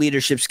learn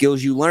leadership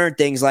skills, you learn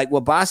things like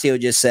what Bossio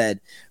just said.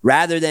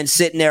 Rather than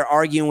sitting there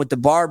arguing with the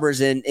barbers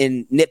and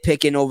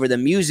nitpicking over the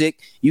music,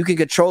 you can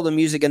control the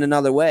music in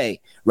another way.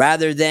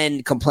 Rather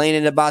than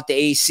complaining about the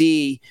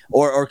AC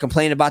or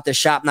complaining about the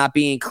shop not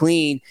being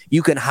clean,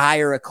 you can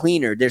hire a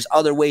cleaner. There's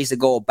other ways to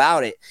go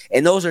about it.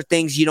 And those are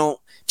things you don't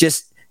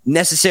just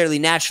necessarily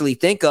naturally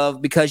think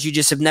of because you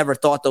just have never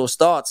thought those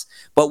thoughts.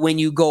 But when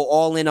you go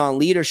all in on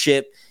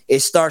leadership,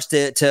 it starts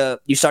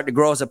you start to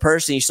grow as a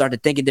person. You start to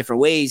think in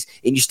different ways,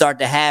 and you start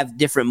to have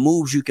different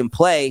moves you can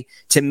play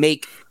to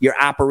make your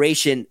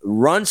operation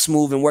run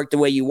smooth and work the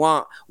way you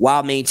want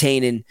while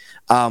maintaining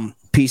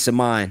peace of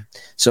mind.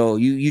 So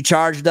you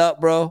charged up,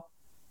 bro?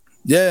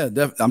 Yeah,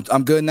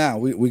 I'm good now.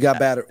 We got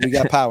better. We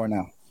got power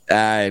now.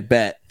 I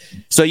bet.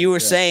 So you were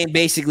saying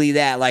basically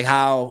that, like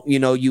how,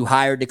 you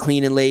hired the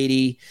cleaning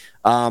lady.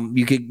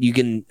 You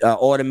can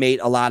automate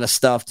a lot of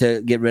stuff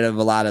to get rid of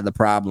a lot of the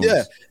problems.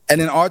 Yeah. And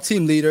then our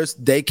team leaders,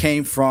 they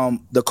came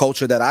from the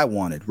culture that I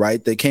wanted,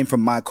 right? They came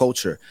from my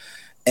culture.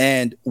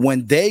 And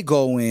when they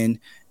go in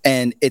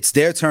and it's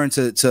their turn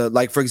to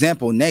like, for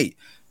example, Nate,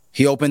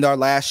 he opened our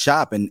last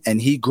shop and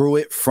he grew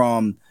it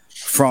from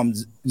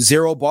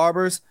 0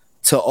 barbers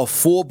to a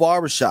full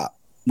barber shop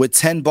with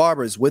 10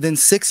 barbers within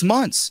 6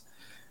 months.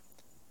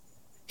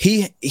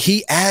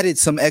 He added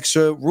some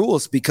extra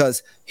rules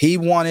because he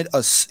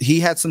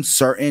had some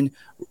certain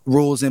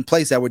rules in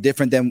place that were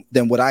different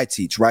than what I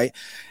teach, right?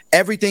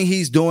 Everything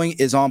he's doing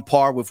is on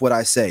par with what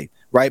I say,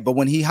 right? But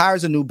when he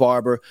hires a new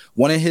barber,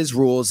 one of his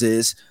rules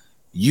is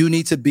you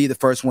need to be the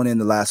first one in,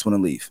 the last one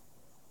to leave.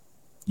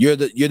 You're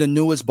the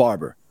newest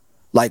barber.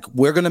 Like,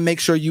 we're going to make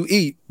sure you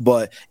eat,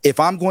 but if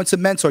I'm going to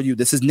mentor you,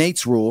 this is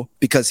Nate's rule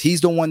because he's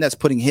the one that's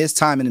putting his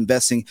time and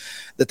investing.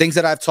 The things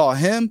that I've taught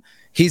him,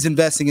 he's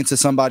investing into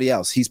somebody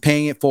else. He's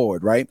paying it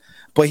forward, right?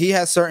 But he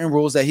has certain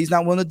rules that he's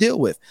not willing to deal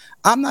with.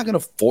 I'm not going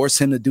to force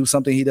him to do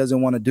something he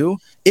doesn't want to do.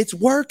 It's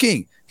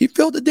working. He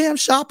filled the damn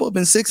shop up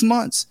in 6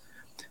 months.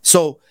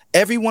 So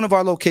every one of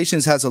our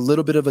locations has a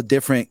little bit of a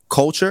different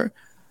culture,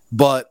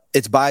 but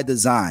it's by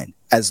design.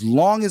 As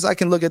long as I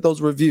can look at those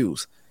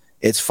reviews,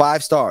 it's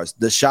 5 stars.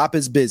 The shop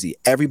is busy.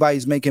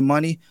 Everybody's making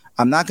money.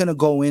 I'm not going to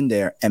go in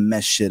there and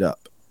mess shit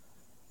up.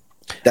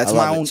 That's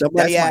my own.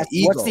 Somebody asked,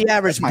 what's the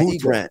average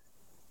booth rent?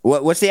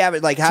 What's the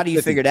average? Like, how do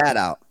you figure that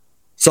out?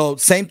 So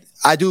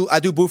I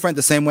do booth rent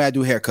the same way I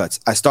do haircuts.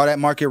 I start at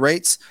market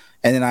rates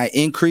and then I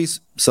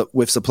increase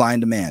with supply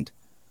and demand.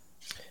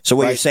 So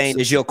what you're saying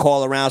is you'll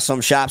call around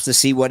some shops to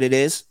see what it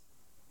is?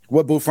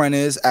 What booth rent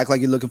is, act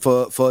like you're looking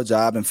for a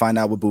job and find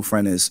out what booth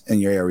rent is in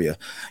your area.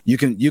 You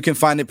can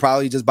find it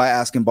probably just by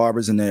asking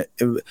barbers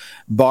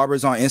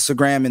barbers on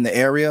Instagram in the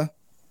area.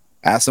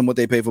 Ask them what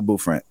they pay for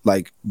booth rent.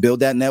 Like, build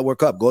that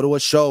network up. Go to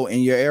a show in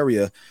your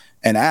area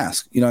and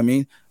ask. You know what I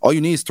mean? All you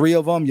need is 3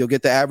 of them. You'll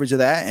get the average of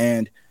that.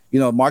 And,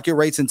 market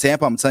rates in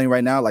Tampa, I'm telling you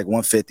right now, like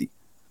 $150.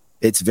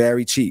 It's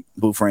very cheap,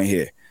 booth rent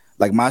here.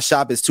 Like, my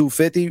shop is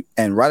 $250,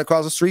 and right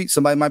across the street,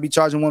 somebody might be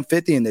charging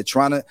 $150, and they're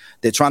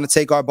trying to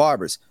take our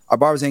barbers. Our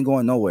barbers ain't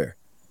going nowhere.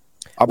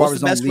 What's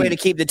the best way to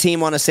keep the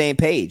team on the same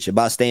page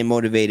about staying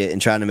motivated and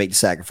trying to make the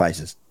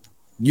sacrifices?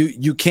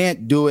 You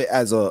can't do it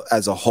as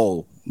a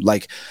whole.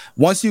 Like,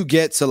 once you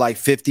get to like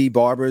 50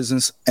 barbers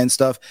and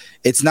stuff,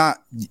 it's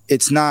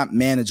not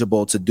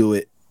manageable to do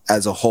it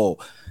as a whole.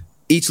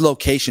 Each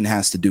location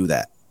has to do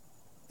that.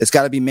 It's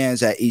got to be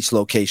managed at each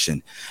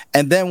location.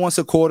 And then once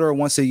a quarter or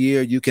once a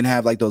year, you can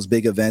have like those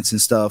big events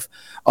and stuff.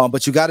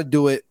 But you got to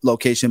do it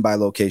location by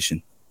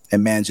location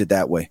and manage it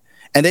that way.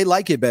 And they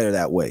like it better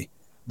that way.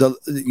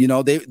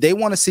 They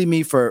want to see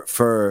me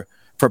for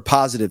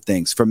positive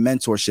things, for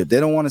mentorship. They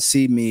don't want to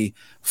see me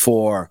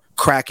for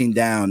cracking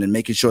down and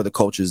making sure the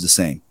culture is the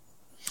same.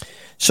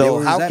 So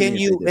how can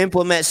you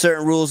implement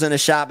certain rules in a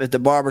shop if the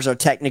barbers are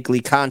technically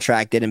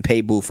contracted and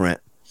pay booth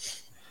rent?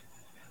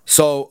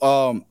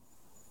 So,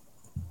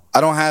 I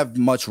don't have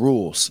much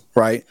rules,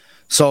 right?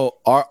 So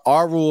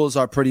our rules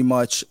are pretty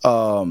much,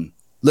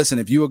 listen,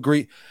 if you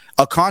agree,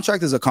 a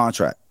contract is a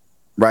contract,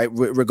 right?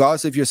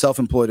 Regardless if you're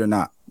self-employed or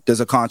not, there's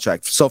a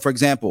contract. So, for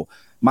example,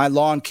 my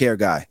lawn care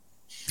guy,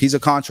 he's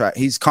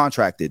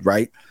contracted,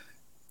 right?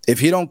 If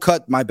he don't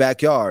cut my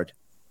backyard,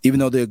 even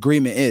though the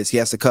agreement is he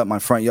has to cut my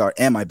front yard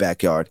and my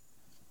backyard,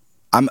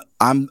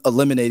 I'm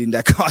eliminating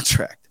that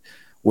contract.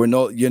 We're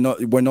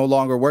no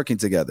longer working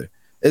together.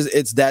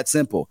 It's that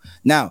simple.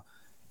 Now,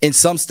 In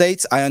some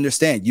states, I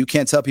understand. You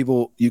can't tell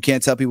people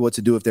what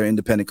to do if they're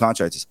independent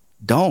contractors.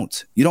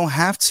 You don't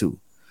have to.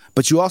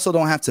 But you also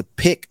don't have to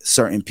pick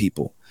certain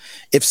people.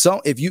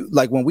 If you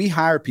like, when we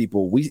hire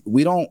people,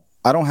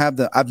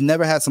 I've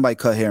never had somebody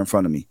cut hair in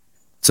front of me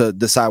to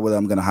decide whether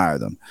I'm going to hire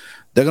them.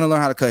 They're going to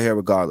learn how to cut hair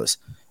regardless.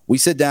 We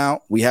sit down,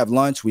 we have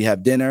lunch, we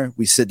have dinner,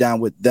 we sit down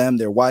with them,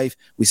 their wife.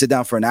 We sit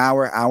down for an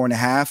hour and a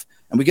half,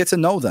 and we get to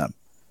know them.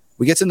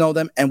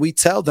 And we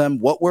tell them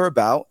what we're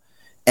about,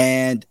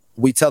 and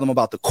we tell them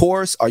about the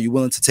course. Are you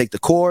willing to take the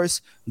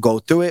course? Go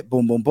through it.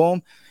 Boom, boom,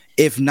 boom.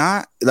 If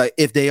not, like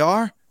if they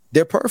are,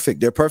 they're perfect.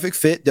 They're perfect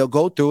fit. They'll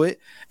go through it,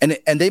 and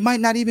they might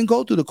not even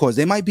go through the course.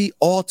 They might be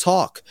all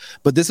talk.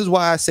 But this is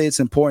why I say it's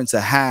important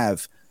to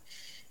have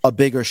a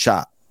bigger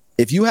shop.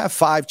 If you have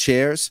 5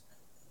 chairs,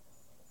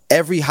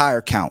 every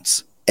hire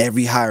counts.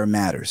 Every hire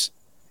matters.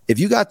 If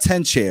you got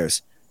 10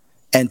 chairs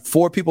and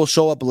 4 people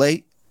show up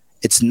late,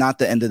 it's not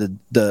the end of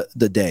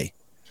the day.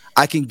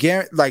 I can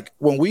guarantee, like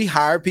when we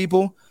hire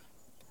people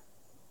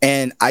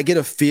and I get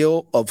a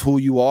feel of who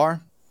you are,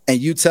 and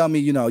you tell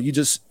me,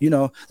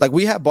 like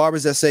we have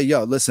barbers that say,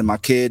 yo, listen, my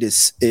kid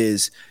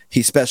he's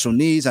special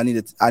needs. I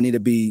need to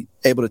be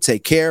able to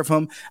take care of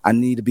him. I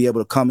need to be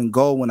able to come and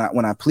go when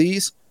I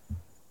please.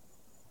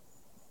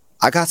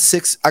 I got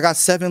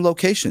 7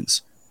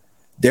 locations.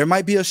 There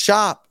might be a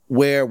shop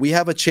where we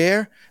have a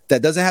chair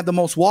that doesn't have the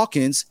most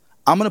walk-ins.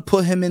 I'm going to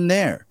put him in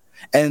there.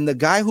 And the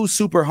guy who's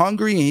super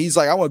hungry and he's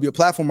like, I want to be a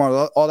platform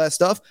model, all that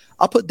stuff,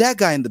 I'll put that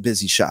guy in the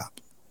busy shop.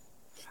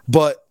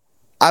 But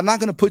I'm not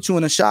going to put you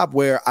in a shop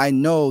where I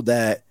know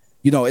that,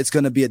 it's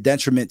going to be a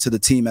detriment to the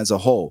team as a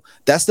whole.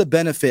 That's the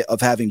benefit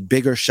of having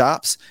bigger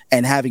shops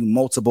and having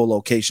multiple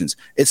locations.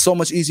 It's so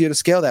much easier to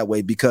scale that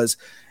way because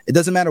it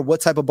doesn't matter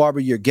what type of barber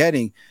you're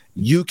getting.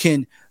 You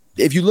can,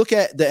 if you look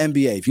at the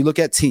NBA, if you look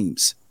at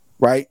teams,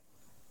 right?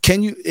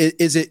 Can you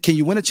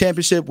win a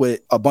championship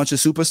with a bunch of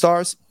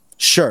superstars?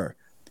 Sure.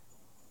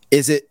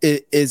 Is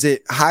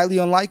it highly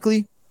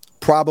unlikely?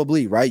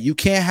 Probably, right? You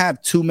can't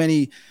have too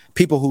many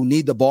people who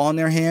need the ball in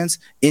their hands.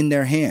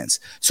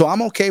 So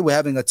I'm okay with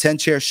having a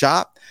 10-chair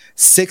shop.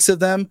 6 of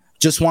them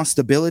just want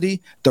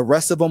stability. The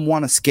rest of them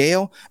want to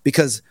scale,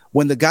 because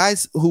when the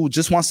guys who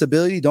just want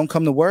stability don't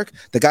come to work,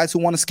 the guys who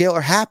want to scale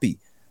are happy.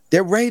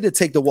 They're ready to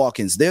take the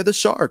walk-ins. They're the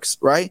sharks,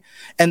 right?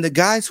 And the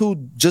guys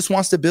who just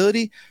want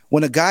stability,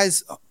 when a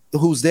guy's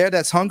who's there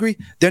that's hungry,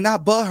 they're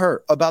not butthurt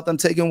about them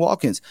taking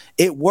walk-ins.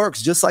 It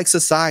works just like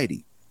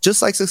society.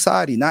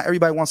 Not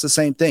everybody wants the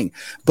same thing,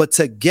 but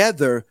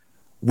together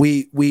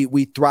we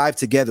thrive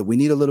together. We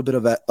need a little bit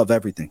of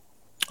everything.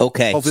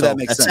 Okay, hopefully that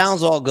makes sense.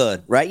 Sounds all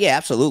good, right? Yeah,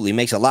 absolutely,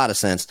 makes a lot of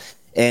sense,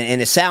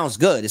 and it sounds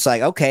good. It's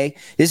like, okay,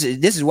 this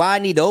is why I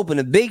need to open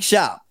a big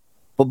shop.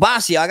 But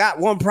Bossio, I got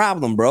one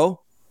problem, bro.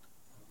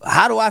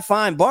 How do I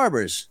find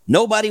barbers?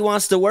 Nobody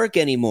wants to work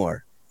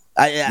anymore.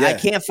 I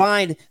can't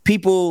find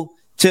people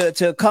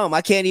to come.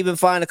 I can't even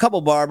find a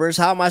couple barbers.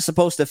 How am I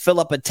supposed to fill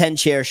up a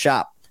 10-chair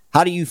shop?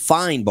 How do you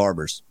find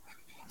barbers?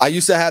 I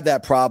used to have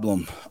that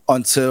problem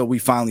until we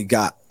finally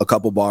got a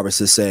couple barbers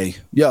to say,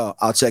 yo,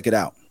 I'll check it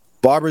out.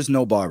 Barbers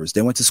know barbers.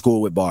 They went to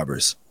school with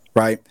barbers,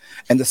 right?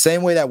 And the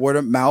same way that word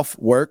of mouth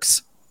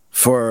works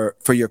for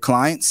your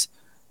clients,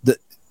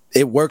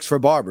 it works for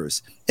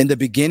barbers. In the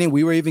beginning,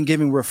 we were even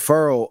giving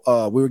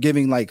referral. We were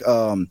giving like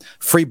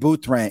free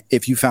booth rent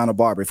if you found a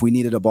barber, if we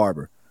needed a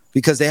barber,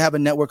 because they have a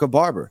network of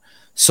barber.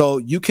 So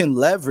you can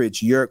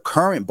leverage your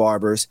current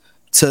barbers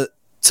to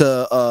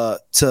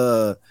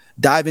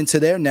dive into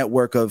their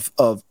network of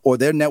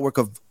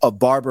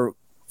barber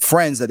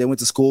friends that they went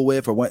to school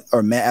with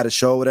or met at a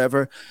show or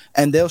whatever,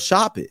 and they'll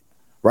shop it,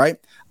 right?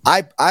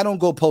 I don't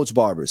go poach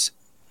barbers.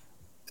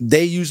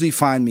 They usually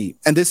find me.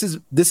 And this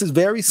is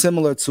very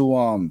similar to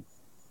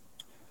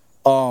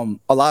a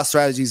lot of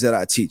strategies that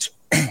I teach.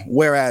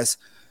 Whereas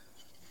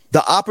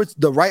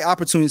the right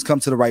opportunities come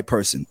to the right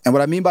person. And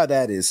what I mean by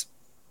that is,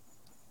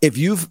 if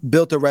you've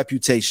built a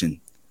reputation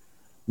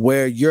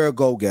where you're a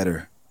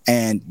go-getter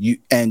and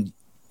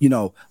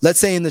let's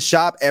say in the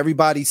shop,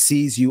 everybody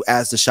sees you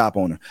as the shop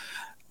owner.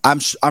 I'm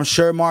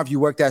sure, Marv, you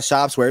worked at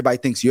shops where everybody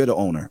thinks you're the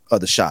owner of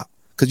the shop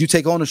because you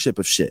take ownership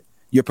of shit.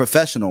 You're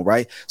professional,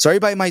 right? So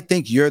everybody might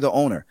think you're the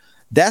owner.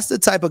 That's the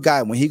type of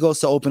guy, when he goes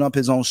to open up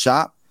his own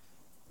shop,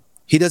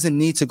 he doesn't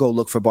need to go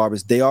look for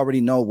barbers. They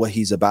already know what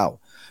he's about.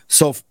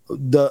 So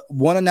the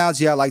one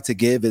analogy I like to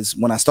give is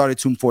when I started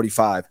Tomb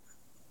 45,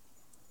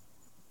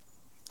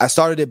 I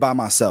started it by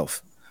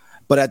myself.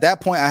 But at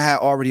that point, I had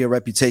already a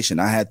reputation.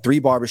 I had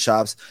 3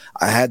 barbershops.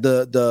 I had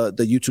the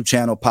YouTube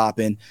channel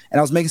popping, and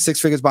I was making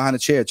 6 figures behind a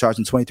chair,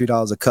 charging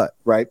 $23 a cut,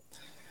 right?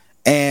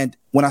 And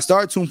when I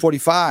started Tomb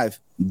 45,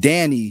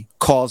 Danny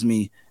calls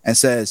me and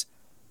says,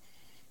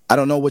 I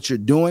don't know what you're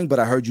doing, but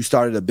I heard you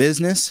started a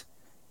business,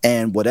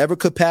 and whatever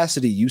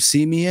capacity you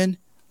see me in,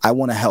 I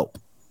want to help.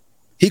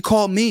 He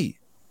called me.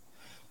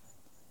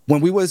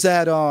 When we was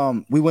at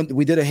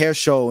we did a hair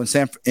show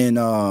in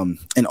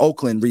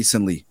Oakland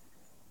recently.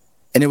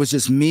 And it was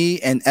just me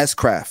and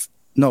S-Craft.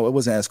 No, it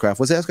wasn't S-Craft.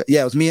 Was it S-Craft?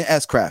 Yeah, it was me and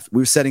S-Craft.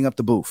 We were setting up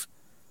the booth.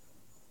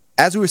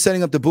 As we were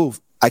setting up the booth,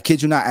 I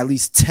kid you not, at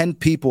least 10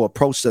 people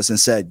approached us and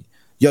said,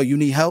 yo, you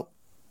need help?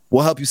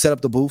 We'll help you set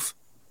up the booth.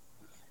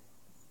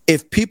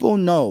 If people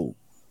know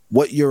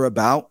what you're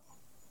about,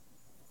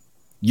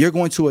 you're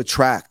going to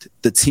attract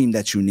the team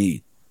that you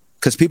need,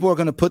 because people are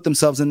going to put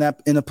themselves in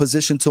a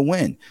position to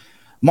win.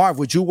 Marv,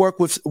 would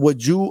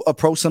you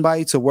approach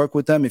somebody to work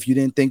with them if you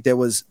didn't think there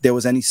was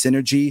any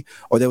synergy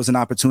or there was an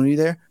opportunity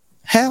there?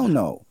 Hell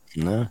no.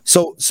 No.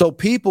 So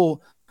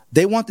people,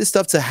 they want this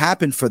stuff to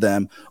happen for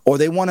them, or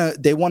they want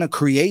to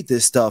create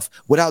this stuff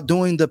without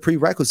doing the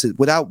prerequisites,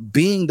 without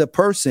being the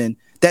person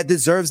that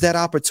deserves that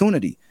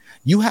opportunity.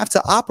 You have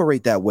to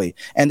operate that way.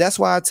 And that's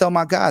why I tell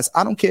my guys,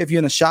 I don't care if you're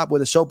in a shop where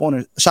the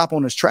shop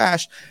owner's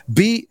trash,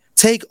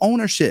 take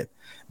ownership,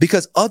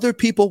 because other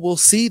people will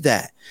see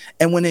that.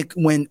 And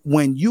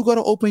when you go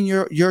to open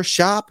your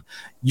shop,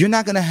 you're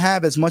not going to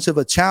have as much of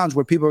a challenge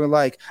where people are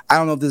like, I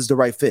don't know if this is the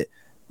right fit.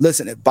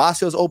 Listen, if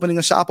Bossio's opening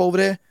a shop over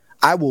there,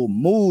 I will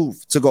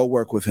move to go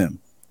work with him.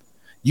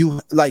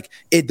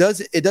 It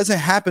doesn't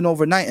happen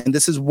overnight. And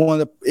this is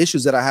one of the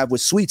issues that I have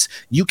with suites.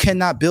 You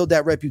cannot build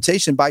that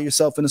reputation by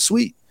yourself in a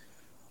suite.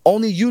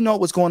 Only you know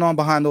what's going on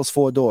behind those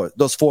four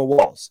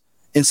walls,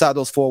 inside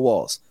those four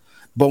walls.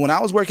 But when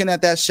I was working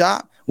at that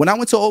shop, when I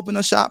went to open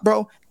a shop,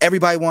 bro,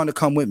 everybody wanted to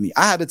come with me.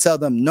 I had to tell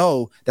them,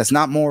 no, that's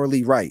not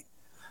morally right.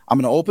 I'm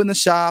going to open the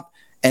shop,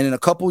 and in a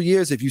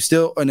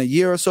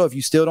year or so, if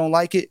you still don't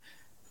like it,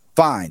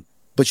 fine.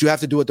 But you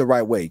have to do it the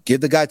right way.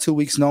 Give the guy 2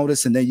 weeks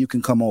notice, and then you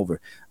can come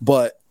over.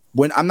 But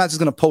when I'm not just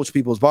going to poach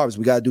people's barbers,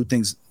 we got to do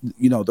things,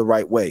 the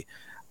right way.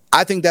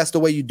 I think that's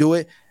the way you do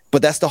it,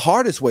 but that's the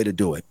hardest way to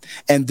do it.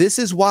 And this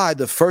is why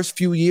the first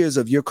few years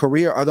of your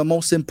career are the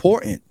most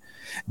important.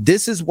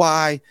 This is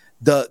why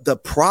the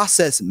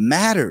process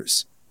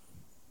matters.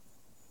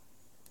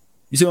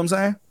 You see what I'm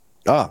saying?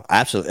 Oh,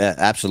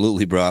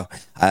 absolutely, bro.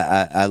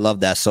 I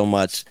love that so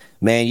much,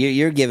 man.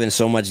 You're giving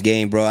so much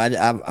game, bro.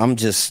 I'm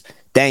just,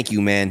 thank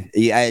you, man.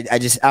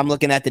 I'm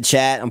looking at the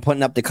chat. I'm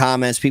putting up the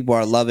comments. People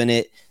are loving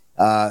it.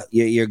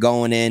 You're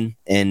going in,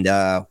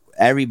 and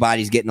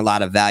everybody's getting a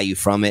lot of value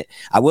from it.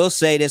 I will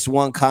say this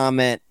one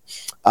comment,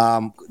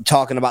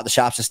 talking about the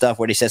shops and stuff,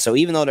 where they said, so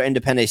even though they're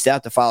independent, they still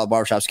have to follow a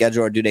barbershop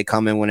schedule, or do they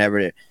come in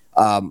whenever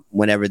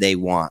they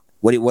want?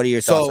 What are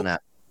your thoughts on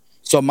that?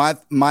 So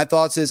my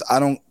thoughts is,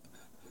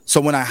 so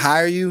when I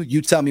hire you,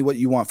 you tell me what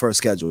you want for a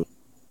schedule.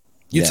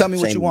 You tell me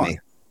what you want.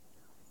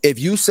 If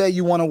you say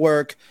you want to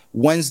work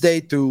Wednesday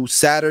through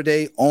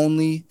Saturday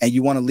only, and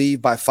you want to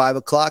leave by 5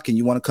 o'clock, and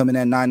you want to come in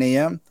at 9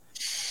 a.m.,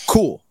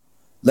 cool.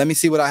 Let me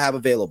see what I have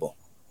available.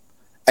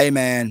 Hey,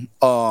 man,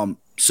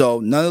 so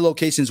none of the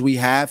locations we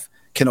have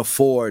can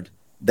afford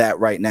that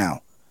right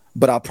now.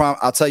 But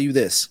I'll tell you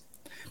this.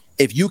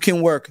 If you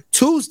can work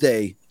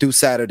Tuesday through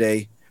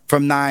Saturday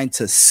from 9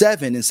 to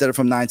 7 instead of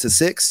from 9 to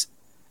 6,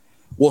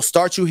 we'll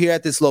start you here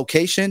at this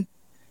location,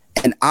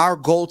 and our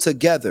goal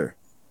together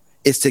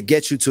is to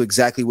get you to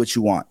exactly what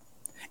you want.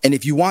 And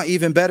if you want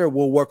even better,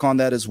 we'll work on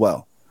that as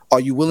well. Are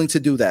you willing to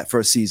do that for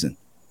a season?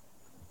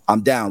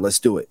 I'm down. Let's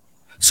do it.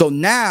 So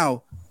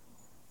now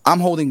I'm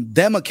holding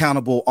them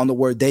accountable on the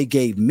word they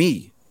gave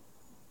me.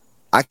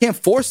 I can't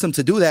force them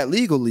to do that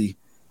legally,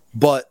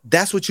 but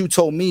that's what you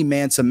told me,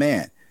 man to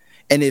man.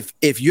 And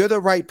if you're the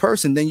right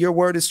person, then your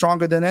word is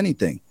stronger than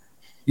anything.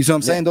 You see what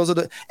I'm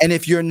saying? And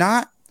if you're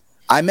not,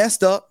 I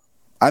messed up,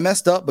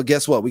 but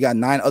guess what? We got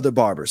 9 other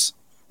barbers.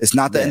 It's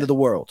not the end of the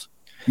world.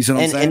 You see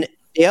what I'm saying? And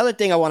the other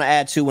thing I want to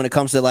add too, when it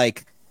comes to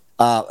like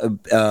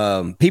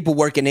people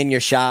working in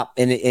your shop,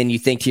 and you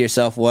think to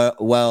yourself,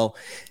 well,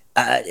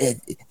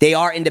 they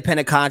are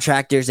independent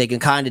contractors. They can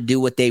kind of do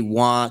what they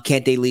want.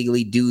 Can't they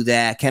legally do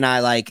that? Can I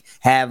like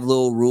have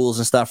little rules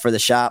and stuff for the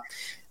shop?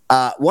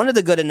 One of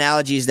the good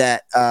analogies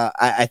that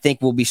I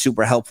think will be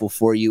super helpful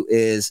for you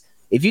is,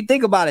 if you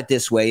think about it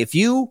this way, if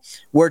you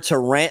were to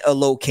rent a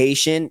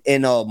location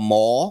in a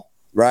mall,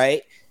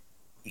 right,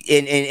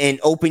 and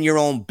open your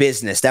own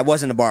business, that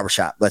wasn't a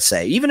barbershop, let's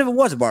say, even if it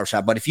was a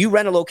barbershop, but if you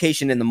rent a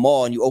location in the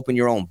mall and you open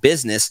your own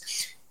business,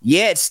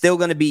 yeah, it's still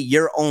going to be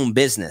your own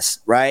business,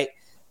 right?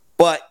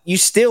 But you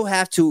still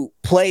have to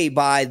play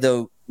by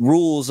the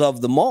rules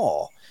of the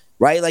mall,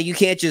 right? Like you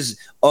can't just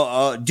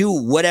do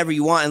whatever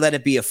you want and let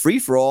it be a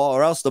free-for-all,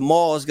 or else the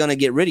mall is going to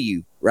get rid of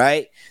you,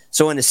 right?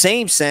 So in the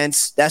same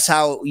sense, that's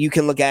how you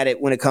can look at it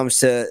when it comes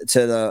to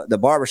the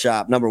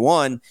barbershop. Number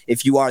one,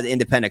 if you are the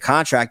independent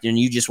contractor and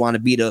you just want to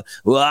be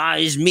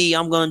it's me,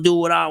 I'm going to do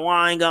what I want,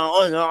 I ain't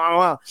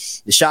gonna,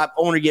 the shop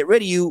owner get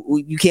rid of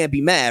you, you can't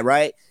be mad,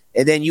 right?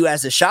 And then you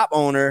as a shop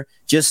owner,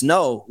 just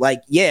know,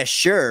 like, yeah,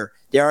 sure,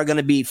 there are going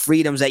to be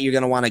freedoms that you're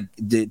going to want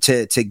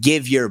to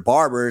give your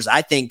barbers.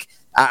 I think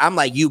I'm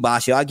like you,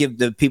 Bossio. I give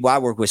the people I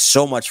work with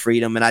so much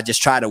freedom, and I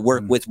just try to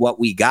work with what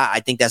we got.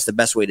 I think that's the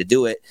best way to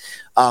do it.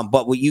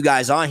 But with you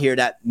guys on here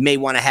that may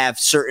want to have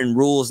certain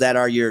rules that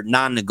are your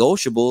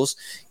non-negotiables,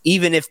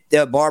 even if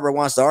the barber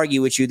wants to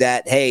argue with you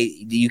that, hey,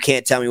 you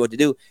can't tell me what to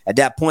do, at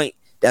that point,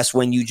 that's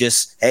when you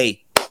just,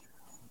 hey,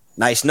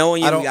 nice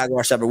knowing you, we got to go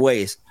our separate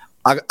ways.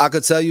 I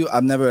could tell you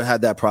I've never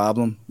had that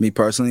problem, me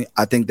personally.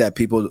 I think that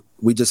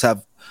we just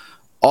have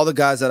all the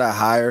guys that I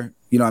hire,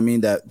 you know what I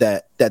mean,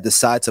 that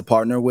decide to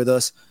partner with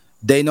us,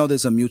 they know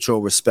there's a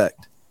mutual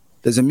respect.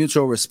 There's a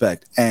mutual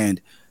respect,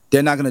 and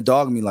they're not going to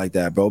dog me like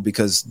that, bro,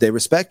 because they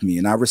respect me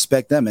and I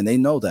respect them, and they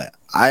know that.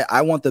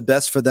 I want the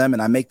best for them,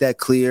 and I make that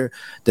clear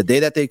the day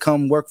that they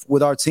come work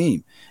with our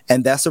team.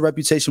 And that's the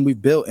reputation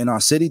we've built in our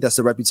city. That's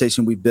the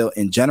reputation we've built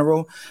in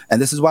general.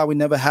 And this is why we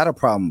never had a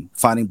problem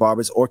finding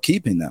barbers or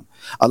keeping them.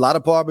 A lot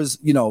of barbers,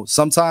 you know,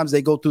 sometimes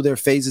they go through their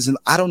phases, and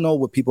I don't know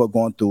what people are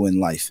going through in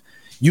life.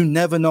 You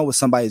never know what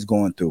somebody's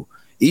going through.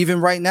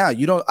 Even right now,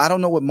 I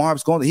don't know what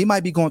Marv's going through. He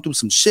might be going through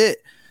some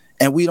shit,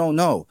 and we don't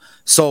know.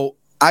 So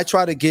I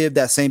try to give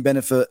that same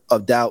benefit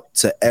of doubt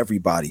to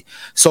everybody.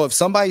 So if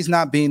somebody's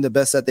not being the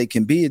best that they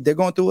can be, they're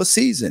going through a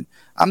season.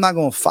 I'm not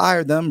going to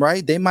fire them,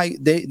 right? They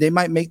might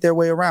make their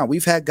way around.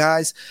 We've had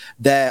guys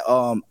that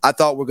I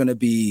thought were going to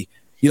be,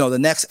 you know, the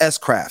next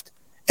S-Craft,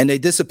 and they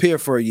disappear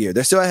for a year.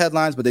 They're still at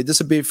headlines, but they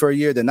disappear for a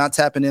year. They're not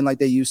tapping in like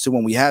they used to.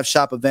 When we have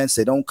shop events,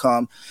 they don't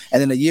come.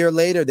 And then a year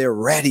later, they're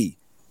ready.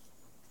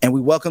 And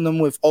we welcome them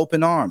with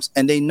open arms.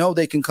 And they know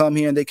they can come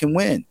here and they can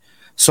win.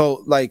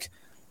 So, like,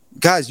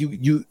 guys,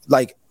 you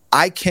like,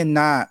 I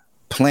cannot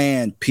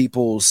plan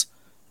people's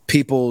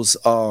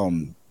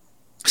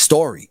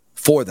story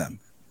for them.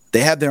 They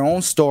have their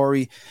own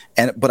story,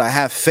 but I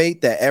have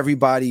faith that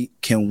everybody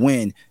can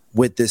win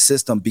with this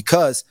system,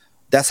 because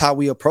that's how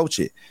we approach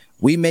it.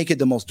 We make it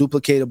the most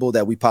duplicatable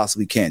that we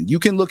possibly can. You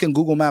can look in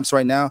Google Maps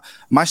right now.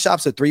 My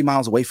shops are 3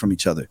 miles away from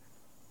each other.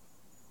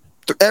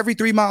 Every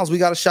 3 miles, we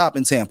got a shop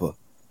in Tampa.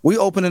 We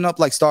opening up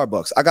like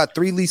Starbucks. I got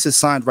 3 leases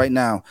signed right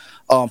now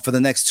for the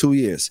next 2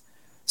 years.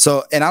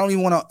 So, and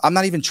I'm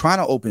not even trying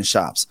to open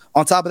shops.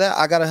 On top of that,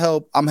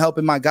 I'm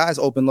helping my guys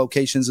open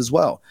locations as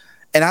well.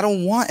 And I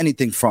don't want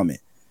anything from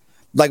it.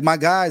 Like, my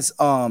guys,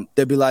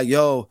 they'll be like,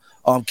 yo,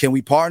 can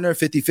we partner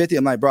 50-50?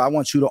 I'm like, bro, I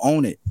want you to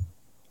own it.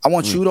 I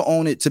want you to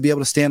own it to be able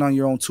to stand on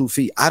your own 2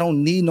 feet. I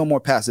don't need no more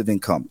passive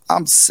income.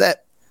 I'm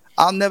set.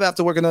 I'll never have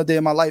to work another day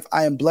in my life.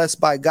 I am blessed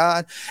by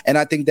God. And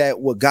I think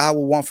that what God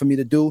will want for me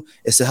to do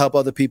is to help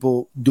other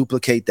people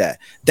duplicate that.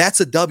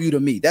 That's a W to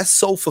me. That's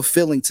so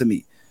fulfilling to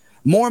me.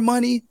 More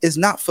money is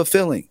not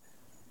fulfilling.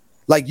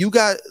 Like,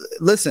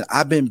 listen,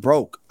 I've been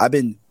broke. I've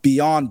been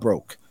beyond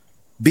broke.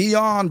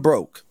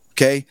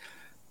 Okay.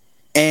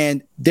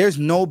 And there's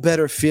no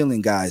better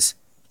feeling, guys,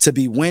 to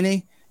be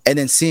winning and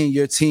then seeing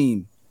your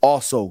team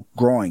also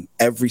growing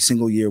every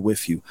single year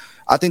with you.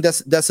 I think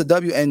that's a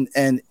W,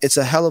 and it's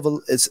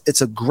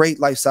a great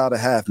lifestyle to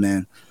have,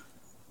 man.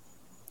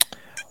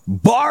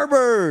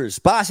 Barbers,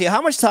 Bossio,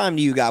 how much time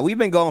do you got? We've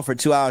been going for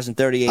 2 hours and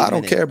 38 minutes. I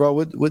don't care, bro.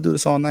 We'll do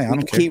this all night. I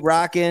don't care. Keep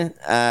rocking.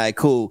 All right,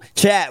 cool.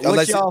 Chat,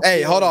 what y'all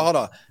Hey, hold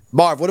on.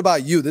 Marv, what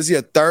about you? This is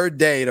your 3rd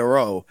day in a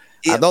row.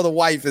 Yeah. I know the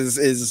wife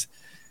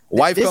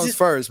comes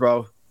first,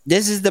 bro.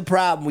 This is the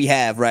problem we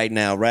have right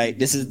now, right?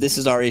 This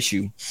is our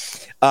issue.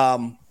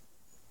 I'm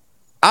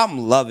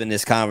loving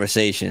this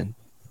conversation.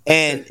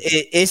 And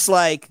it's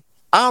like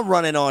I'm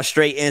running on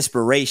straight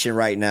inspiration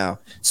right now.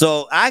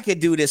 So I could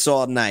do this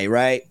all night,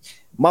 right?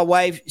 My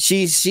wife,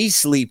 she's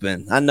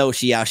sleeping. I know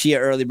she out. She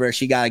an early bird.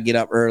 She got to get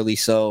up early.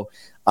 So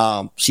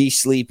she's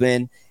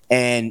sleeping,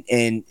 and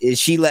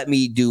she let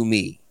me do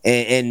me.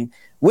 And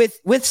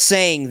with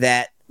saying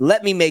that,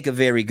 let me make a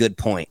very good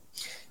point.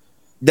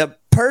 The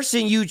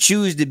person you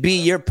choose to be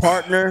your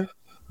partner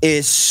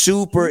is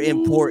super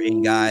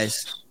important,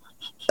 guys.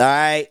 All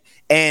right.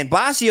 And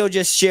Bossio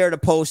just shared a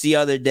post the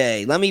other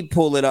day. Let me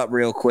pull it up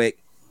real quick.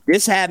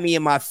 This had me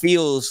in my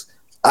feels.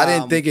 I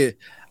think it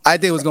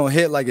was going to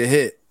hit like a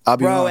hit.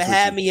 Bro, it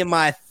had me in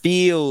my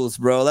feels,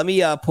 bro. Let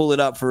me pull it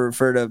up for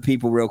the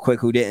people real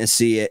quick who didn't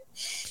see it.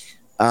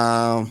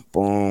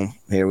 Boom.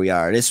 Here we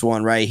are. This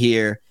one right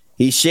here.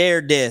 He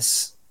shared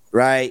this,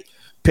 right?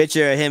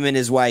 Picture of him and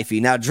his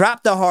wifey. Now,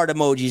 drop the heart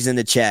emojis in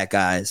the chat,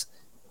 guys.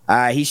 All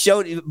right, he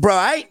showed,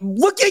 bro.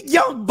 Look at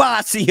young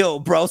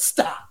Bossio, bro.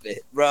 Stop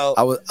it, bro.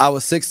 I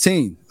was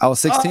 16. I was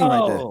 16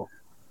 right there.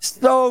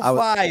 So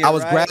fire. I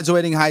was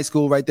graduating high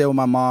school right there with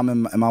my mom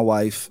and my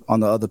wife on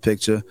the other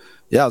picture.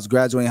 Yeah, I was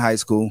graduating high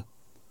school.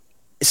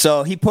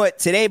 So he put,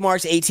 today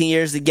marks 18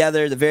 years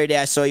together. The very day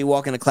I saw you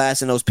walk into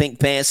class in those pink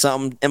pants,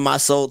 something in my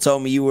soul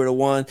told me you were the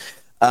one.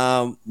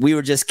 We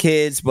were just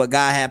kids, but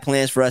God had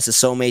plans for us as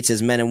soulmates,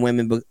 as men and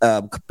women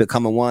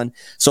becoming one.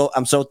 So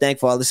I'm so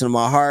thankful. I listen to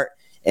my heart,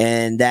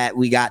 and that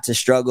we got to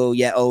struggle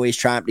yet always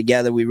triumph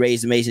together. We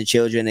raised amazing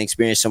children and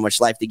experienced so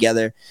much life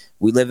together.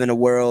 We live in a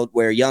world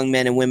where young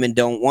men and women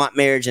don't want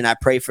marriage, and I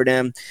pray for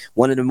them.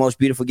 One of the most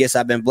beautiful gifts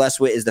I've been blessed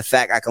with is the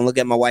fact I can look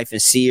at my wife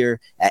and see her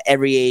at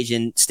every age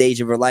and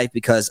stage of her life,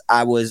 because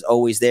I was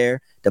always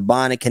there. The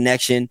bond and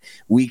connection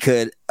we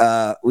could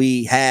never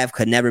be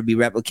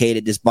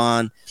replicated. This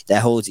bond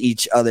that holds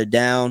each other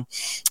down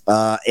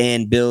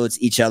and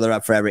builds each other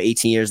up forever.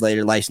 18 years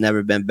later, life's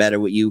never been better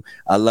with you.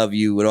 I love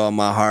you with all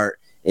my heart.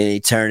 In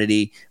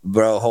eternity,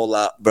 bro. Hold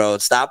up, bro.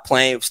 Stop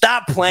playing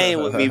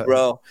with me,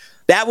 bro.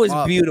 That was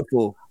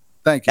beautiful.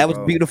 Thank you. That was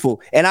beautiful.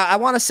 And I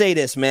want to say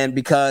this, man,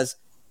 because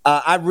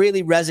I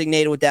really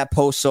resonated with that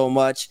post so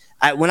much.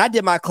 When I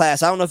did my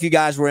class, I don't know if you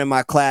guys were in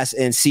my class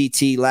in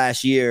CT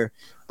last year.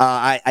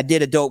 I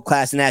did a dope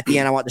class, and at the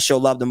end, I want to show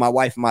love to my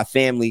wife and my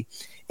family.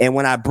 And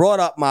when I brought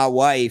up my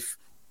wife,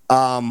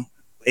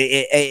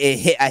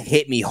 it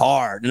hit me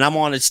hard. And I'm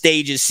on the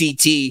stage at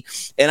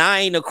CT, and I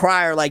ain't a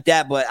crier like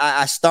that, but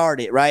I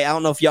started, right? I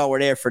don't know if y'all were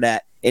there for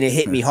that, and it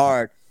hit me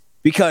hard.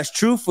 Because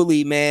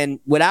truthfully, man,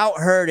 without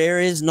her, there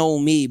is no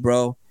me,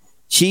 bro.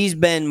 She's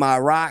been my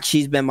rock.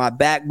 She's been my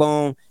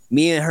backbone.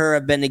 Me and her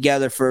have been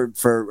together for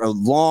a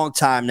long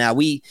time now.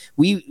 We've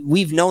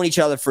known each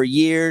other for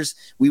years.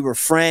 We were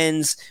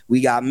friends.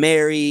 We got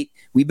married.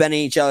 We've been in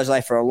each other's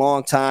life for a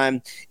long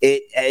time.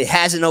 It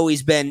hasn't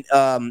always been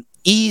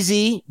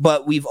easy,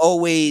 but we've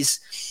always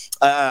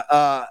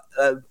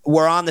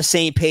we're on the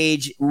same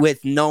page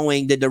with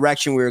knowing the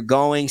direction we were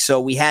going. So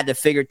we had to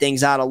figure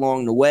things out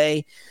along the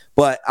way.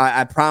 But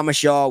I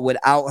promise y'all,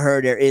 without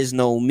her, there is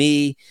no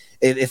me.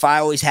 If I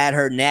always had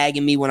her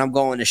nagging me when I'm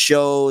going to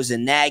shows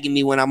and nagging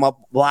me when I'm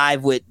up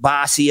live with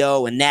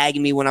Bossio and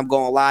nagging me when I'm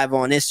going live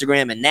on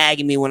Instagram and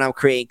nagging me when I'm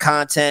creating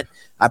content,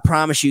 I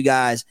promise you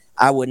guys,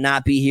 I would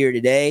not be here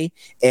today.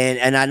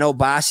 And I know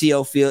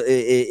Bossio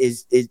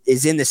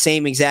is in the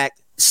same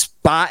exact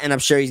spot, and I'm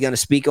sure he's going to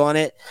speak on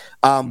it.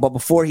 But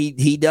before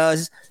he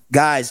does,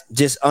 guys,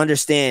 just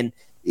understand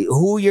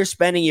who you're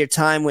spending your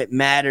time with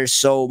matters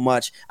so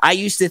much. I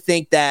used to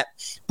think that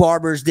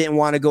barbers didn't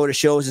want to go to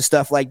shows and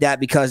stuff like that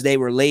because they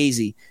were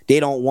lazy.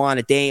 They don't want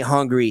it. They ain't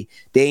hungry.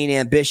 They ain't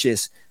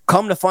ambitious.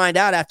 Come to find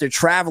out, after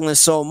traveling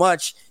so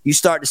much, you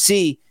start to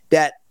see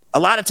that a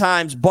lot of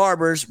times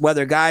barbers,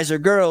 whether guys or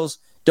girls,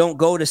 don't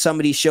go to some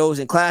of these shows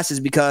and classes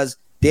because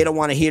they don't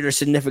want to hear their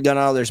significant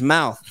other's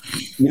mouth,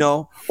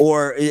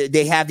 or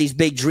they have these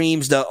big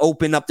dreams to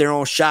open up their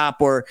own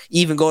shop or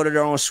even go to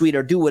their own suite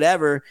or do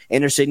whatever.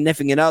 And their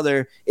significant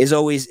other is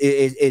always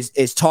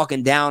is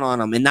talking down on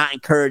them and not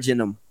encouraging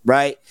them.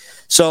 Right.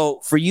 So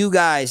for you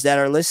guys that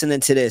are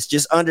listening to this,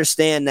 just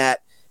understand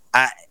that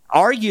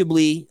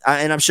arguably,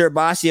 and I'm sure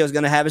Bossio is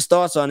going to have his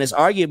thoughts on this.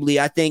 Arguably,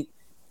 I think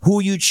who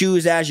you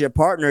choose as your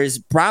partner is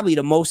probably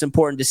the most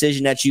important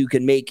decision that you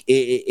can make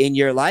in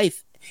your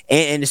life.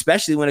 And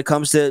especially when it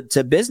comes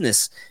to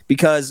business,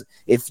 because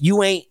if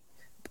you ain't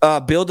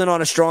building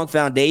on a strong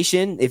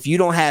foundation, if you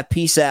don't have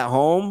peace at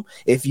home,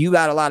 if you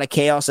got a lot of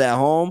chaos at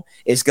home,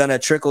 it's going to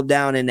trickle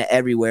down into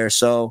everywhere.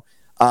 So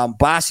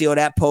Bossio,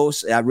 that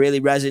post, I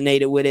really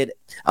resonated with it.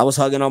 I was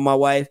hugging on my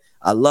wife.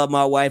 I love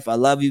my wife. I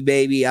love you,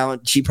 baby.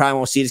 She probably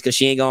won't see this because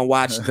she ain't going to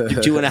watch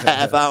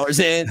 2.5 hours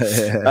in.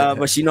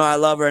 But she know I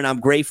love her, and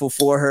I'm grateful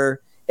for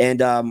her. And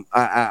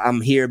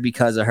I'm here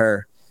because of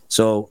her.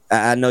 So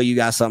I know you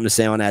got something to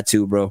say on that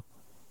too, bro.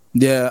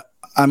 Yeah,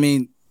 I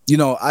mean,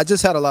 I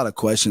just had a lot of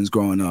questions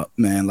growing up,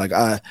 man. Like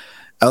a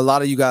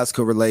lot of you guys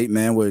could relate,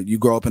 man, where you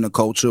grow up in a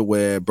culture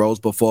where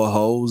bros before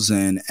hoes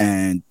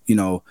and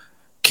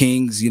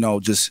kings,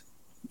 just,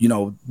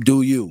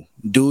 do you,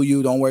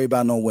 don't worry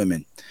about no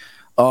women.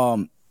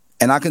 And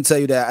I can tell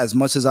you that as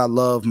much as I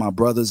love my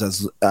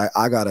brothers,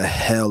 I got a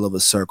hell of a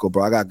circle,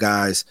 bro. I got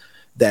guys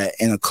that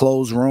in a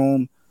closed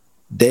room,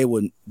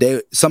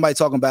 somebody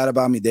talking bad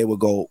about me, they would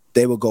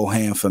go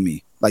ham for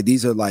me. Like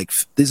these are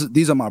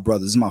these are my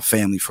brothers, this is my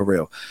family for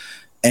real.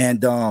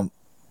 And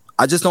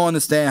I just don't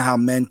understand how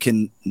men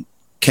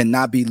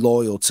cannot be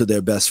loyal to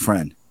their best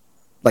friend.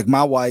 Like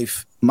my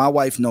wife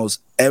knows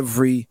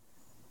every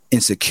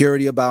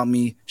insecurity about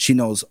me. She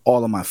knows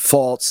all of my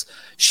faults.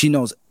 She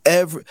knows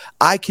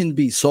I can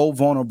be so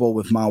vulnerable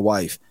with my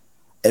wife.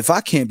 If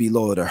I can't be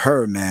loyal to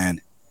her,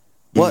 man,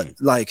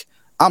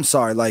 I'm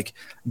sorry, like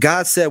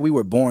God said we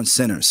were born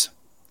sinners.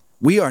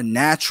 We are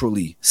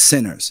naturally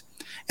sinners.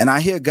 And I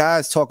hear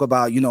guys talk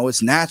about,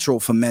 it's natural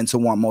for men to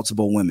want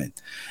multiple women.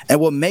 And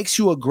what makes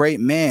you a great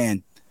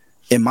man,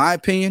 in my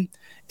opinion,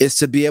 is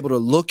to be able to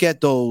look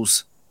at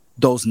those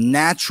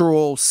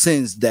natural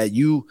sins that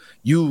you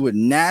were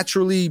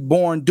naturally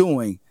born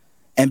doing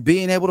and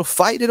being able to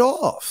fight it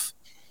off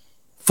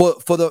for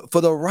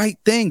the right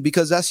thing,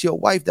 because that's your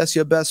wife, that's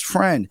your best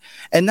friend.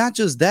 And not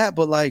just that,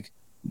 but like,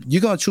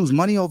 you're going to choose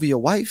money over your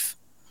wife,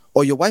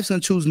 or your wife's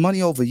going to choose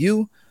money over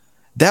you.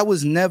 That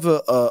was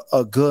never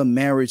a good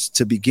marriage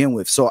to begin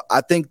with. So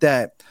I think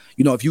that,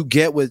 if you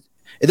get with,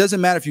 it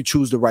doesn't matter if you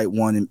choose the right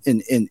one.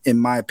 In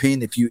my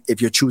opinion,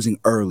 if you're choosing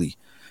early,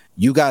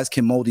 you guys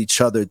can mold each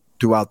other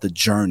throughout the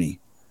journey.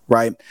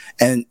 Right.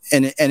 And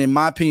in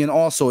my opinion,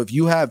 also, if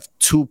you have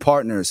two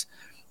partners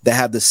that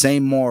have the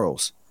same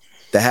morals,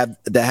 that have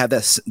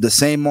the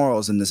same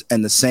morals and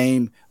the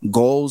same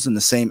goals and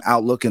the same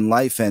outlook in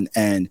life,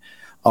 and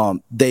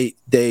they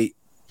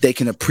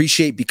can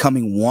appreciate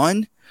becoming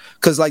one,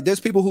 because like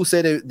there's people who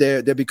say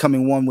they're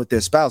becoming one with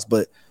their spouse,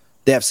 but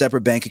they have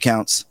separate bank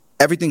accounts.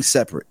 Everything's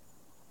separate.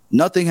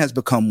 Nothing has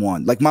become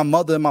one. Like my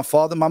mother and my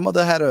father. My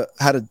mother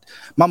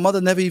my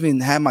mother never even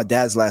had my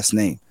dad's last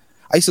name.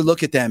 I used to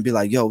look at that and be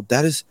like, yo,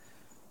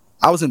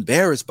 I was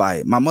embarrassed by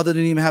it. My mother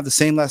didn't even have the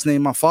same last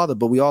name my father,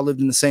 but we all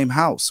lived in the same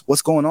house.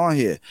 What's going on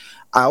here?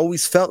 I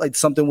always felt like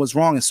something was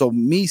wrong. And so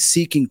me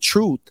seeking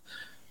truth,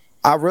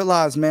 I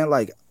realized, man,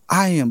 like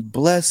I am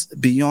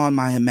blessed beyond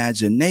my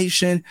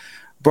imagination.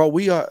 Bro,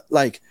 we are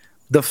like,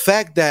 the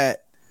fact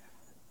that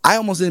I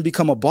almost didn't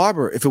become a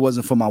barber if it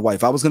wasn't for my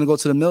wife. I was going to go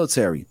to the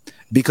military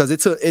because it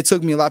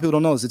took me, a lot of people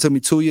don't know this, it took me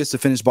 2 years to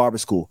finish barber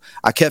school.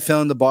 I kept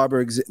failing the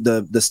barber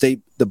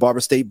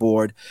state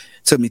board.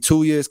 It took me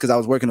 2 years because I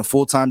was working a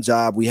full-time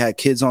job. We had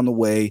kids on the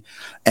way,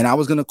 and I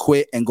was going to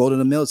quit and go to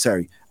the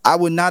military. I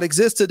would not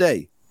exist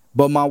today.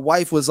 But my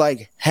wife was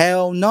like,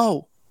 hell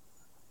no.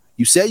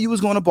 You said you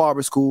was going to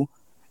barber school.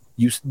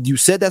 You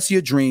said that's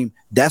your dream.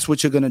 That's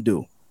what you're going to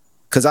do.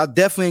 Because I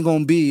definitely ain't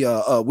going to be,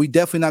 we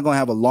definitely not going to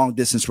have a long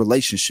distance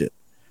relationship.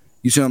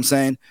 You see what I'm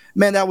saying?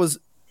 Man, that was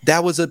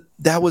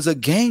a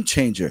game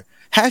changer.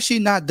 Had she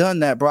not done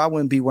that, bro, I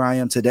wouldn't be where I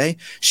am today.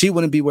 She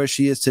wouldn't be where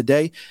she is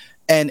today.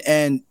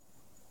 And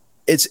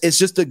it's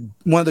just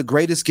one of the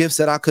greatest gifts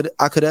that I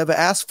could ever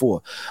ask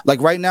for. Like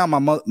right now,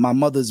 my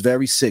mother's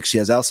very sick. She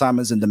has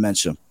Alzheimer's and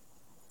dementia.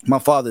 My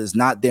father is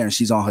not there and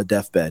she's on her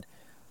deathbed.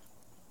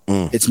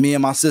 It's me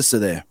and my sister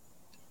there.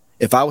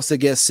 If I was to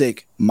get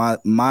sick, my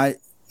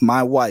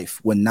wife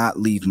would not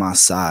leave my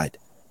side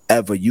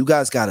ever. You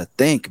guys got to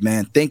think,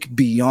 man. Think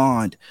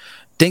beyond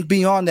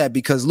that,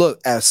 because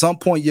look, at some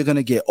point you're going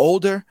to get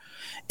older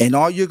and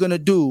all you're going to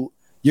do,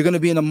 you're going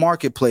to be in a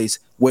marketplace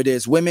where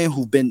there's women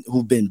who've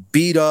been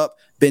beat up,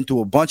 been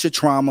through a bunch of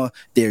trauma.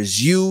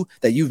 There's you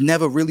that you've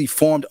never really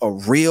formed a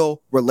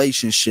real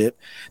relationship.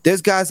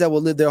 There's guys that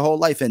will live their whole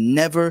life and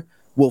never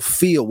will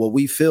feel what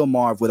we feel,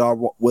 Marv, with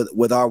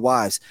our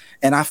wives.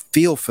 And I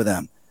feel for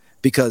them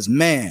because,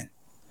 man,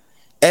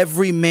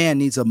 every man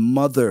needs a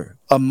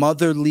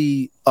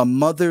motherly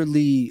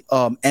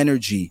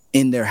energy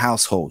in their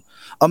household.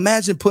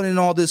 Imagine putting in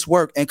all this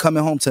work and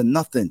coming home to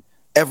nothing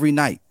every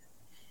night,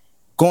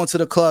 going to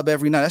the club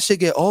every night. That shit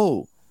get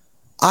old.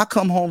 I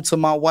come home to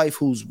my wife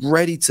who's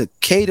ready to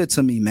cater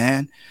to me,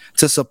 man,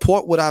 to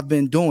support what I've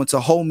been doing, to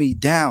hold me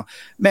down.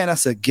 Man,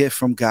 that's a gift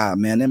from God,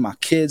 man. And my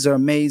kids are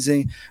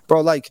amazing,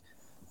 bro. Like,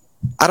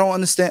 I don't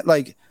understand.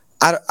 Like,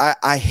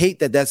 I hate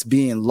that that's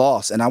being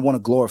lost, and I want to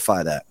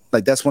glorify that.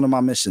 Like, that's one of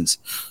my missions.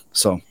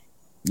 So,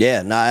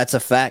 yeah, no, that's a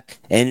fact.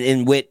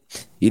 And with,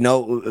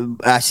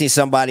 I see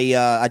somebody,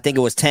 I think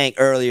it was Tank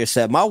earlier,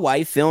 said, my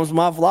wife films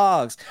my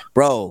vlogs.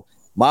 Bro,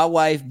 my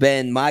wife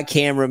been my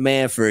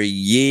cameraman for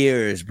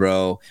years,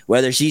 bro.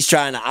 Whether she's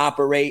trying to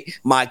operate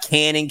my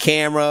Canon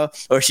camera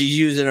or she's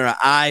using her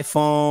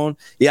iPhone.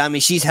 Yeah, I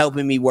mean, she's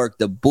helping me work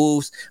the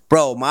booths.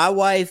 Bro, my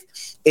wife,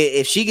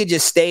 if she could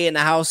just stay in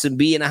the house and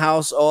be in the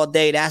house all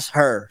day, that's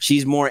her.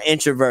 She's more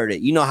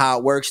introverted. You know how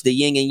it works, the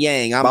yin and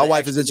yang. My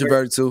wife is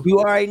introverted too. You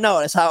already know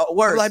that's how it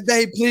works. I'm like,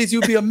 babe, please,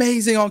 you'd be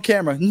amazing on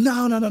camera.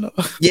 No.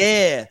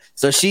 Yeah.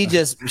 So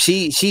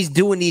she's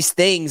doing these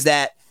things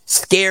that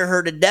scare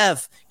her to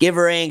death, give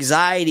her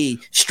anxiety,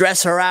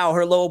 stress her out,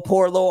 her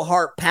poor little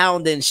heart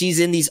pounding. She's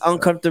in these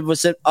uncomfortable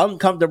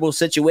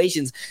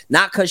situations,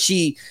 not because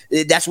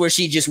that's where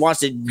she just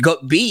wants to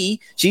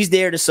be. She's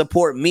there to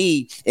support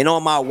me in all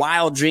my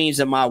wild dreams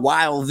and my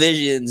wild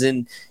visions,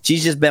 and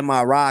she's just been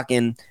my rock.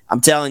 And I'm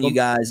telling you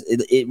guys,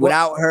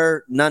 without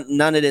her,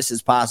 none of this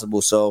is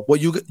possible. So, well,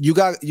 you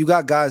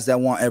got guys that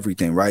want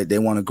everything, right? They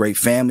want a great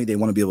family. They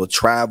want to be able to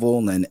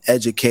travel and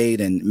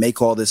educate and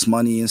make all this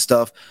money and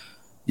stuff.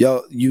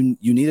 Yo, you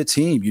need a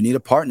team. You need a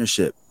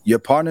partnership. Your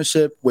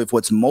partnership with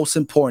what's most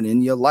important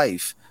in your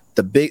life,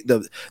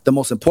 the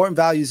most important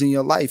values in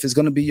your life is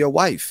going to be your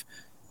wife.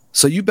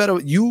 So you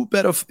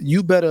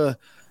better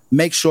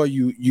make sure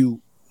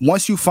you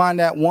once you find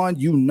that one,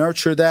 you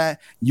nurture that,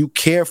 you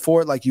care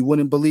for it like you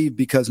wouldn't believe,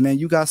 because man,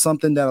 you got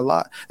something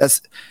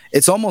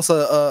it's almost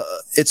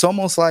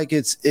like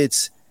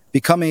it's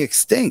becoming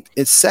extinct.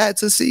 It's sad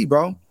to see,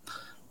 bro.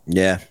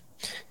 Yeah,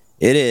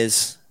 it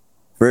is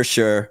for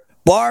sure.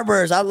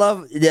 Barbers, I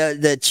love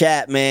the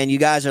chat, man. You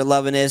guys are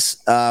loving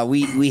this.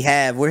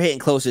 We're hitting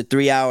close to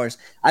 3 hours.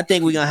 I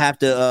think we're gonna have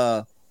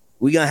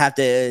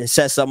to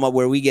set something up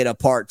where we get a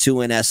part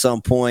 2 in at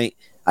some point.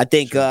 I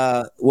think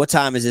what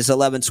time is this?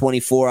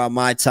 11:24 on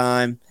my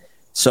time.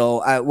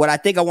 So what I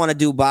think I want to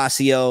do,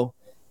 Bossio,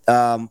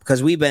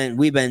 because we've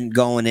been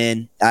going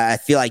in. I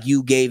feel like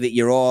you gave it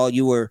your all.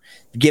 You were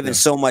giving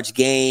so much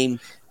game.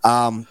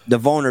 The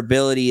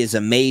vulnerability is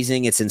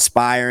amazing. It's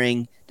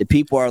inspiring. The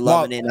people are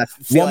loving it.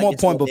 One more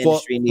point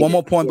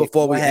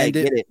before we end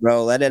it. Get it,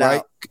 bro. Let it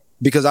out.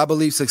 Because I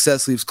believe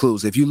success leaves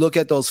clues. If you look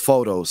at those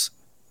photos,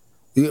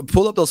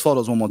 pull up those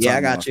photos one more time. Yeah,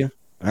 I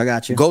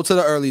got you. Go to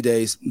the early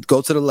days.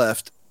 Go to the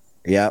left.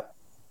 Yep.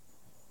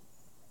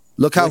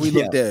 Look how we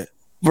look there.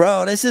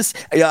 Bro, this is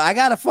I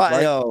gotta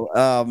find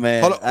oh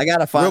man. Hold on. I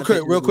gotta find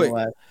real quick.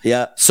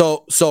 Yeah.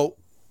 So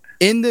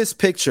in this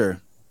picture,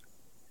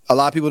 a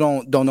lot of people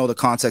don't know the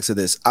context of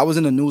this. I was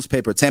in the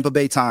newspaper, Tampa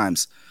Bay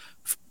Times.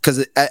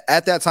 Because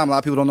at that time, a lot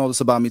of people don't know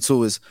this about me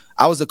too, is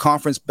I was the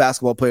conference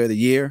basketball player of the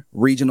year,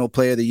 regional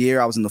player of the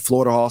year. I was in the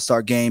Florida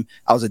All-Star game.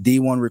 I was a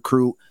D1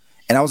 recruit.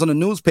 And I was on the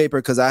newspaper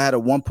because I had a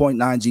 1.9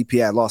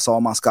 GPA. I lost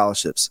all my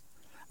scholarships.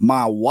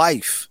 My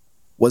wife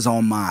was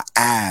on my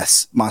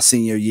ass my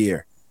senior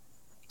year.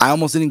 I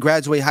almost didn't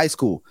graduate high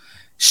school.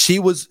 She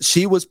was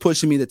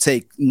pushing me to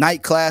take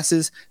night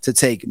classes, to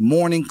take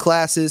morning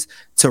classes,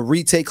 to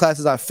retake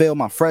classes I failed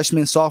my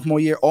freshman, sophomore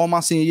year. All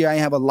my senior year, I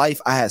didn't have a life.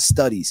 I had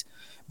studies.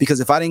 because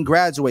if I didn't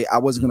graduate, I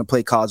wasn't going to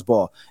play college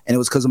ball. And it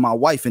was because of my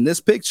wife in this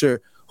picture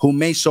who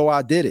made sure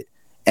I did it.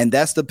 And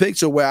that's the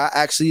picture where I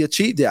actually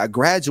achieved it. I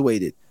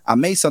graduated. I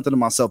made something of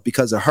myself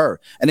because of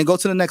her. And then go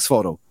to the next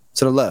photo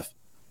to the left.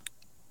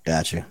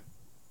 Gotcha.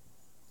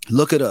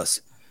 Look at us.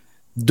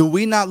 Do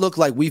we not look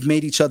like we've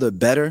made each other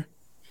better?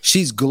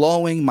 She's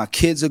glowing. My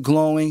kids are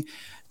glowing.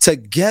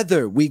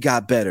 Together, we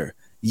got better.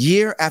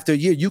 Year after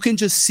year. You can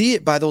just see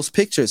it by those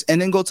pictures. And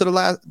then go to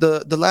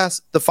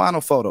the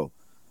final photo.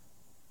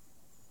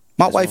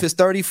 My wife is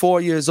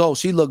 34 years old.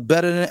 She looked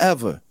better than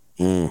ever.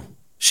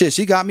 Shit,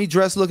 she got me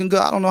dressed looking good.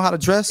 I don't know how to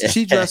dress.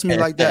 She dressed me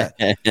like that.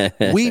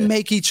 We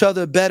make each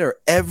other better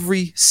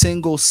every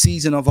single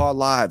season of our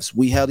lives.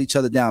 We held each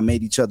other down,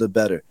 made each other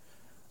better.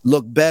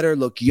 Look better,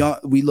 look young.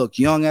 We look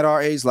young at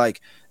our age. Like,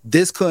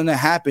 this couldn't have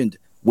happened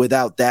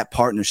without that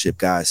partnership,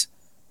 guys.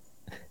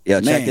 Yo,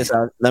 check this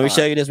out. Let me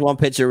show you this one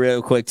picture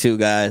real quick too,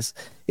 guys.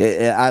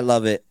 I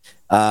love it.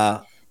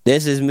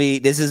 This is me.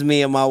 This is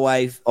me and my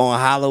wife on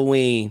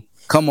Halloween.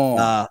 Come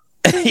on.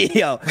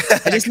 Yo,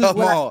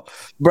 come on.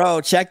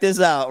 Bro, check this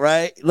out,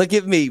 right? Look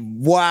at me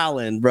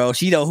wilding, bro.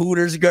 She the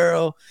Hooters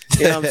girl.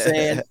 You know what I'm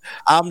saying?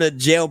 I'm the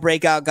jail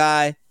breakout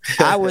guy.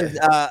 I was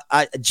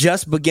I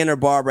just beginner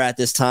barber at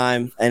this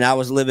time, and I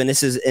was living,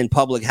 this is in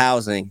public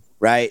housing,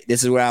 right?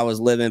 This is where I was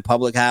living,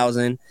 public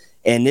housing.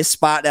 And this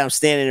spot that I'm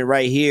standing in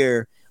right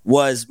here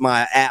was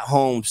my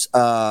at-home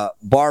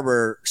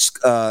barber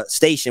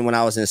station when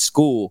I was in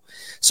school.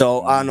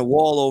 So on the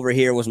wall over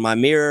here was my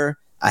mirror.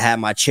 I had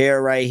my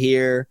chair right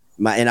here.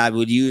 And I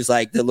would use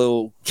like the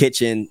little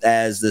kitchen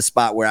as the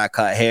spot where I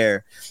cut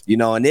hair, you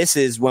know, and this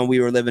is when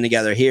we were living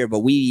together here, but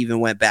we even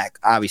went back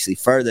obviously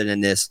further than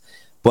this.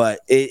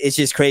 But it's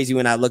just crazy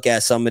when I look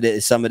at some of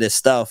this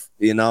stuff,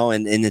 you know,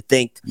 and to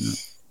think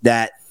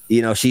that,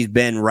 you know, she's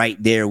been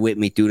right there with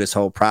me through this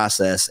whole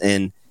process.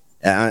 And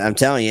I'm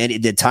telling you,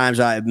 the times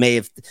I may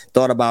have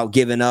thought about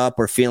giving up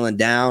or feeling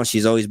down,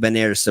 she's always been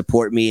there to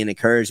support me and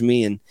encourage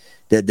me. And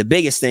the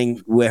biggest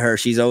thing with her,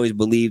 she's always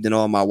believed in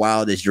all my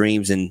wildest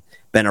dreams and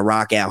been a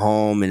rock at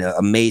home and an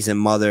amazing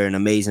mother, an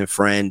amazing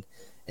friend.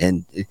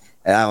 And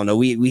I don't know,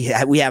 we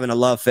having a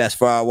love fest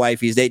for our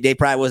wifeys. They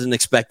probably wasn't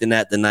expecting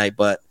that tonight,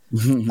 but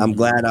I'm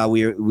glad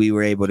we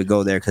were able to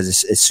go there because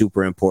it's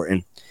super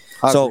important.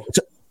 So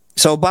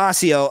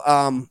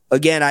Bossio,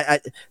 again, I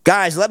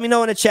guys, let me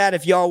know in the chat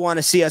if y'all want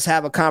to see us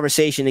have a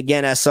conversation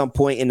again at some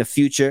point in the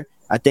future.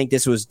 I think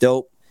this was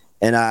dope,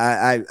 and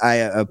I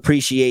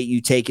appreciate you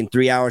taking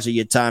 3 hours of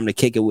your time to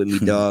kick it with me,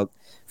 dog,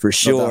 for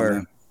sure.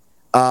 No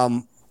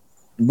doubt,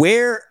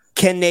 where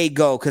can they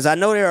go? Because I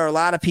know there are a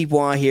lot of people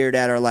on here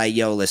that are like,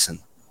 yo, listen,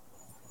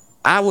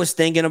 I was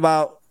thinking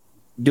about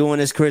doing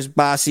this Chris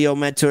Bossio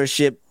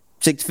mentorship,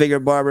 6-figure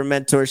barber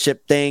mentorship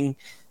thing.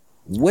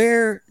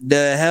 Where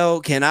the hell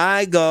can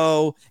I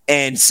go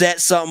and set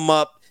something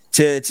up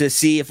to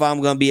see if I'm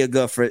going to be a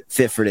good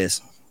fit for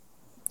this?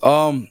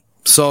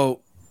 So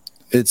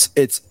it's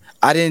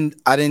I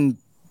didn't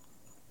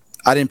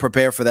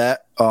prepare for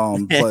that.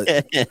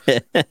 But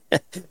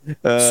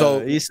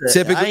so he said,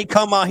 typically, I ain't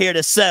come out here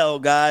to sell,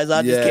 guys.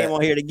 I just came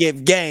out here to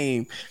give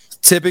game.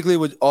 Typically,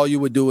 all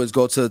you would do is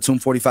go to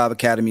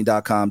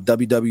tomb45academy.com,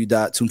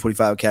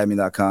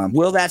 www.tomb45academy.com.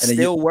 Will that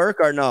still work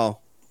or no?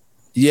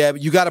 Yeah,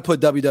 you got to put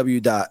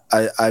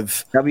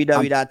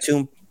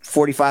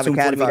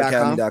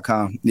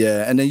www.tomb45academy.com.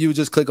 Yeah, and then you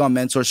just click on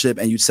mentorship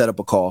and you set up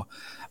a call.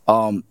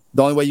 The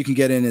only way you can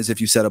get in is if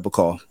you set up a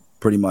call,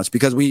 pretty much,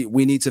 because we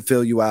need to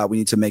fill you out. We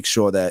need to make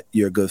sure that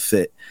you're a good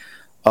fit.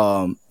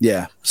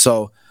 Yeah.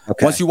 So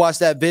once you watch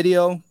that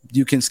video,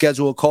 you can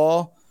schedule a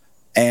call,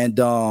 and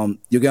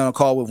you get on a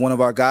call with one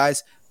of our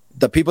guys.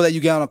 The people that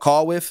you get on a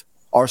call with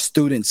are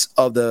students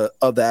of the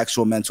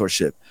actual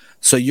mentorship.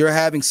 So you're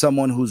having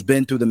someone who's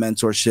been through the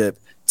mentorship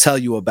tell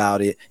you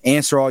about it,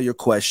 answer all your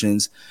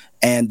questions,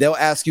 and they'll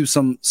ask you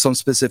some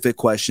specific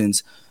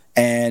questions,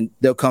 and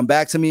they'll come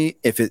back to me.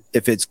 If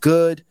it's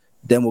good,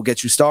 then we'll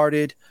get you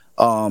started.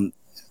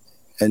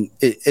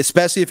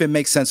 Especially if it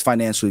makes sense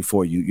financially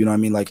for you. You know what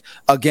I mean? Like,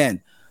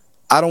 again,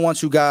 I don't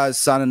want you guys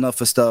signing up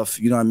for stuff,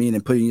 you know what I mean,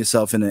 and putting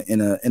yourself in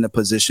a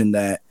position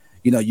that,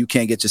 you know, you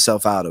can't get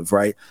yourself out of,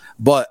 right?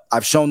 But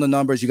I've shown the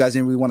numbers. You guys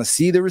didn't really want to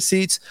see the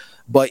receipts.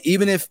 But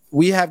even if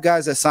we have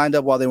guys that signed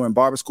up while they were in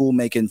barber school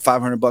making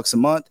 $500 a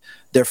month,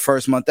 their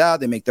first month out,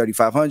 they make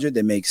 $3,500,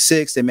 they make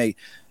 $6,000, they make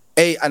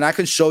 $8,000, and I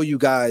can show you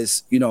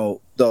guys, you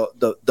know,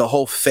 the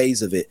whole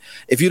phase of it.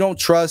 If you don't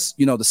trust,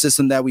 you know, the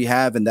system that we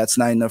have, and that's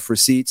not enough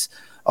receipts,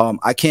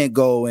 I can't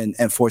go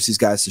and force these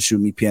guys to shoot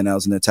me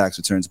P&Ls and their tax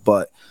returns,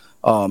 but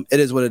it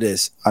is what it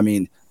is. I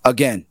mean,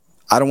 again,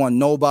 I don't want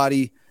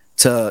nobody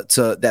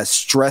to that's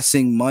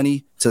stressing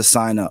money to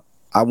sign up.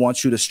 I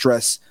want you to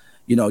stress,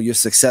 you know, your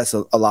success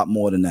a lot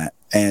more than that.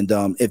 And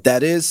if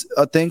that is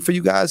a thing for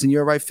you guys and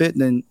you're a right fit,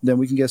 then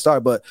we can get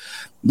started. But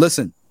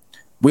listen,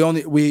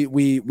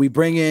 we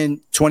bring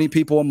in 20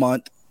 people a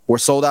month. We're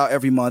sold out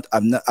every month. I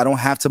don't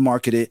have to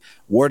market it.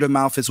 Word of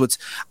mouth is what's.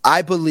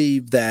 I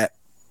believe that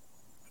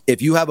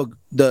if you have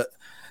the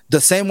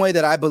same way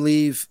that I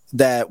believe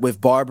that with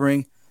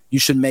barbering, you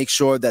should make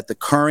sure that the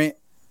current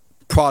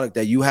product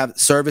that you have,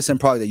 service and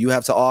product that you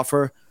have to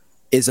offer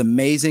is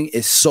amazing.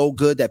 It's so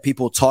good that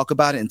people talk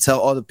about it and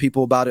tell other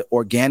people about it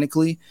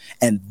organically,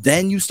 and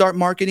then you start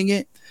marketing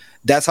it.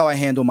 That's how I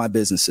handle my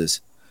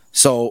businesses.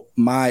 So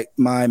my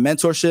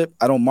mentorship,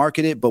 I don't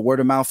market it, but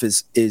word of mouth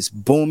is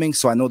booming.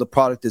 So I know the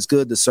product is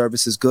good, the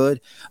service is good.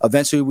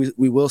 Eventually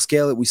we will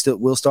scale it.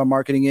 We'll start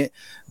marketing it.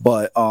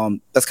 But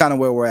that's kind of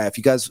where we're at.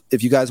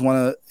 If you guys want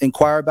to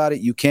inquire about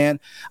it, you can.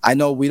 I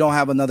know we don't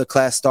have another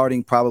class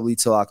starting probably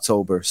till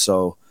October.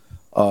 So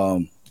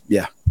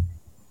yeah.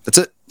 That's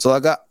it. That's all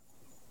I got.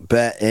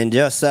 Bet. And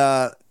just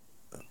of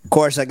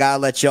course I gotta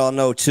let y'all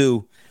know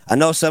too. I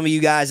know some of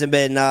you guys have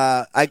been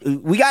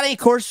we got any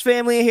course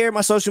family in here?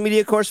 My social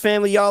media course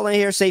family, y'all in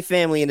here? Say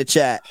family in the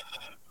chat.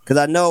 Because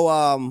I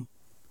know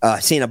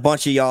seen a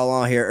bunch of y'all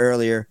on here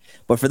earlier.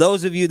 But for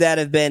those of you that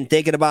have been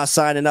thinking about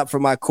signing up for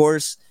my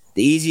course,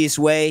 the easiest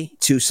way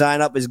to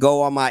sign up is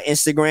go on my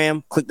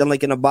Instagram, click the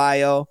link in the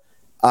bio.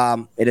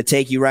 It'll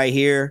take you right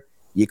here.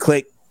 You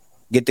click,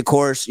 get the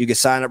course, you can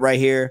sign up right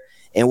here.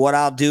 And what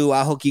I'll do,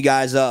 I'll hook you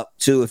guys up,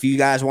 too. If you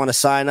guys want to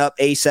sign up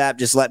ASAP,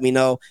 just let me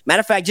know. Matter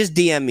of fact, just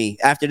DM me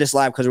after this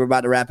live because we're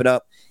about to wrap it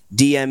up.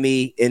 DM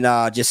me and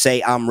just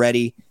say I'm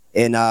ready.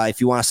 And if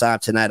you want to sign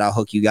up tonight, I'll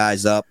hook you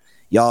guys up.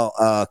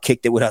 Y'all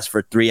kicked it with us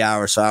for 3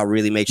 hours, so I'll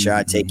really make sure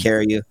I take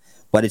care of you.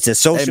 But it's a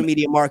social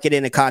media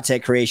marketing and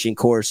content creation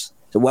course.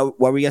 So what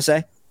were you going to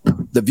say?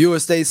 The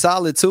viewers stayed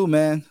solid too,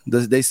 man.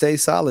 They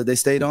stayed solid. They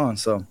stayed on.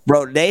 So,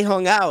 bro, they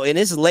hung out, and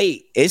it's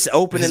late. It's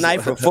opening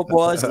night for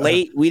football. It's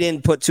late. We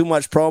didn't put too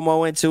much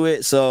promo into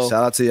it. So,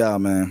 shout out to y'all,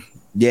 man.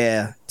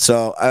 Yeah.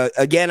 So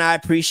again, I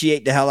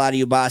appreciate the hell out of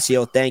you,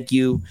 Bossio. Thank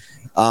you.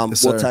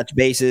 Yes, we'll touch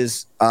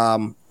bases.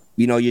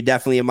 You're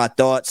definitely in my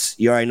thoughts.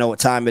 You already know what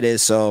time it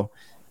is. So,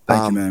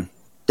 thank you, man.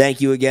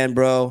 Thank you again,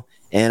 bro.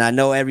 And I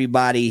know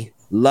everybody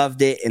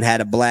loved it and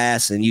had a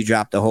blast, and you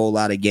dropped a whole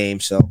lot of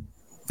games. So.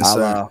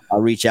 I'll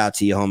reach out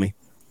to you, homie.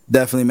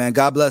 Definitely, man.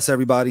 God bless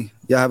everybody.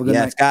 Y'all have a good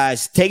night.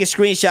 Guys, take a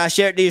screenshot,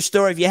 share it to your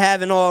story if you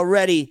haven't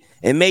already,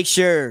 and make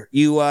sure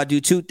you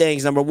do two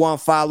things. Number one,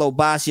 follow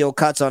Bossio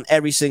Cuts on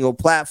every single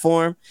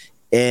platform,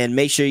 and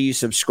make sure you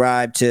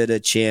subscribe to the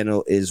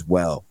channel as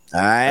well.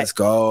 All right? Let's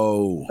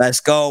go.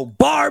 Let's go.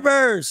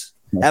 Barbers!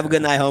 Have a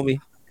good night,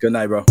 homie. Good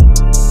night, bro.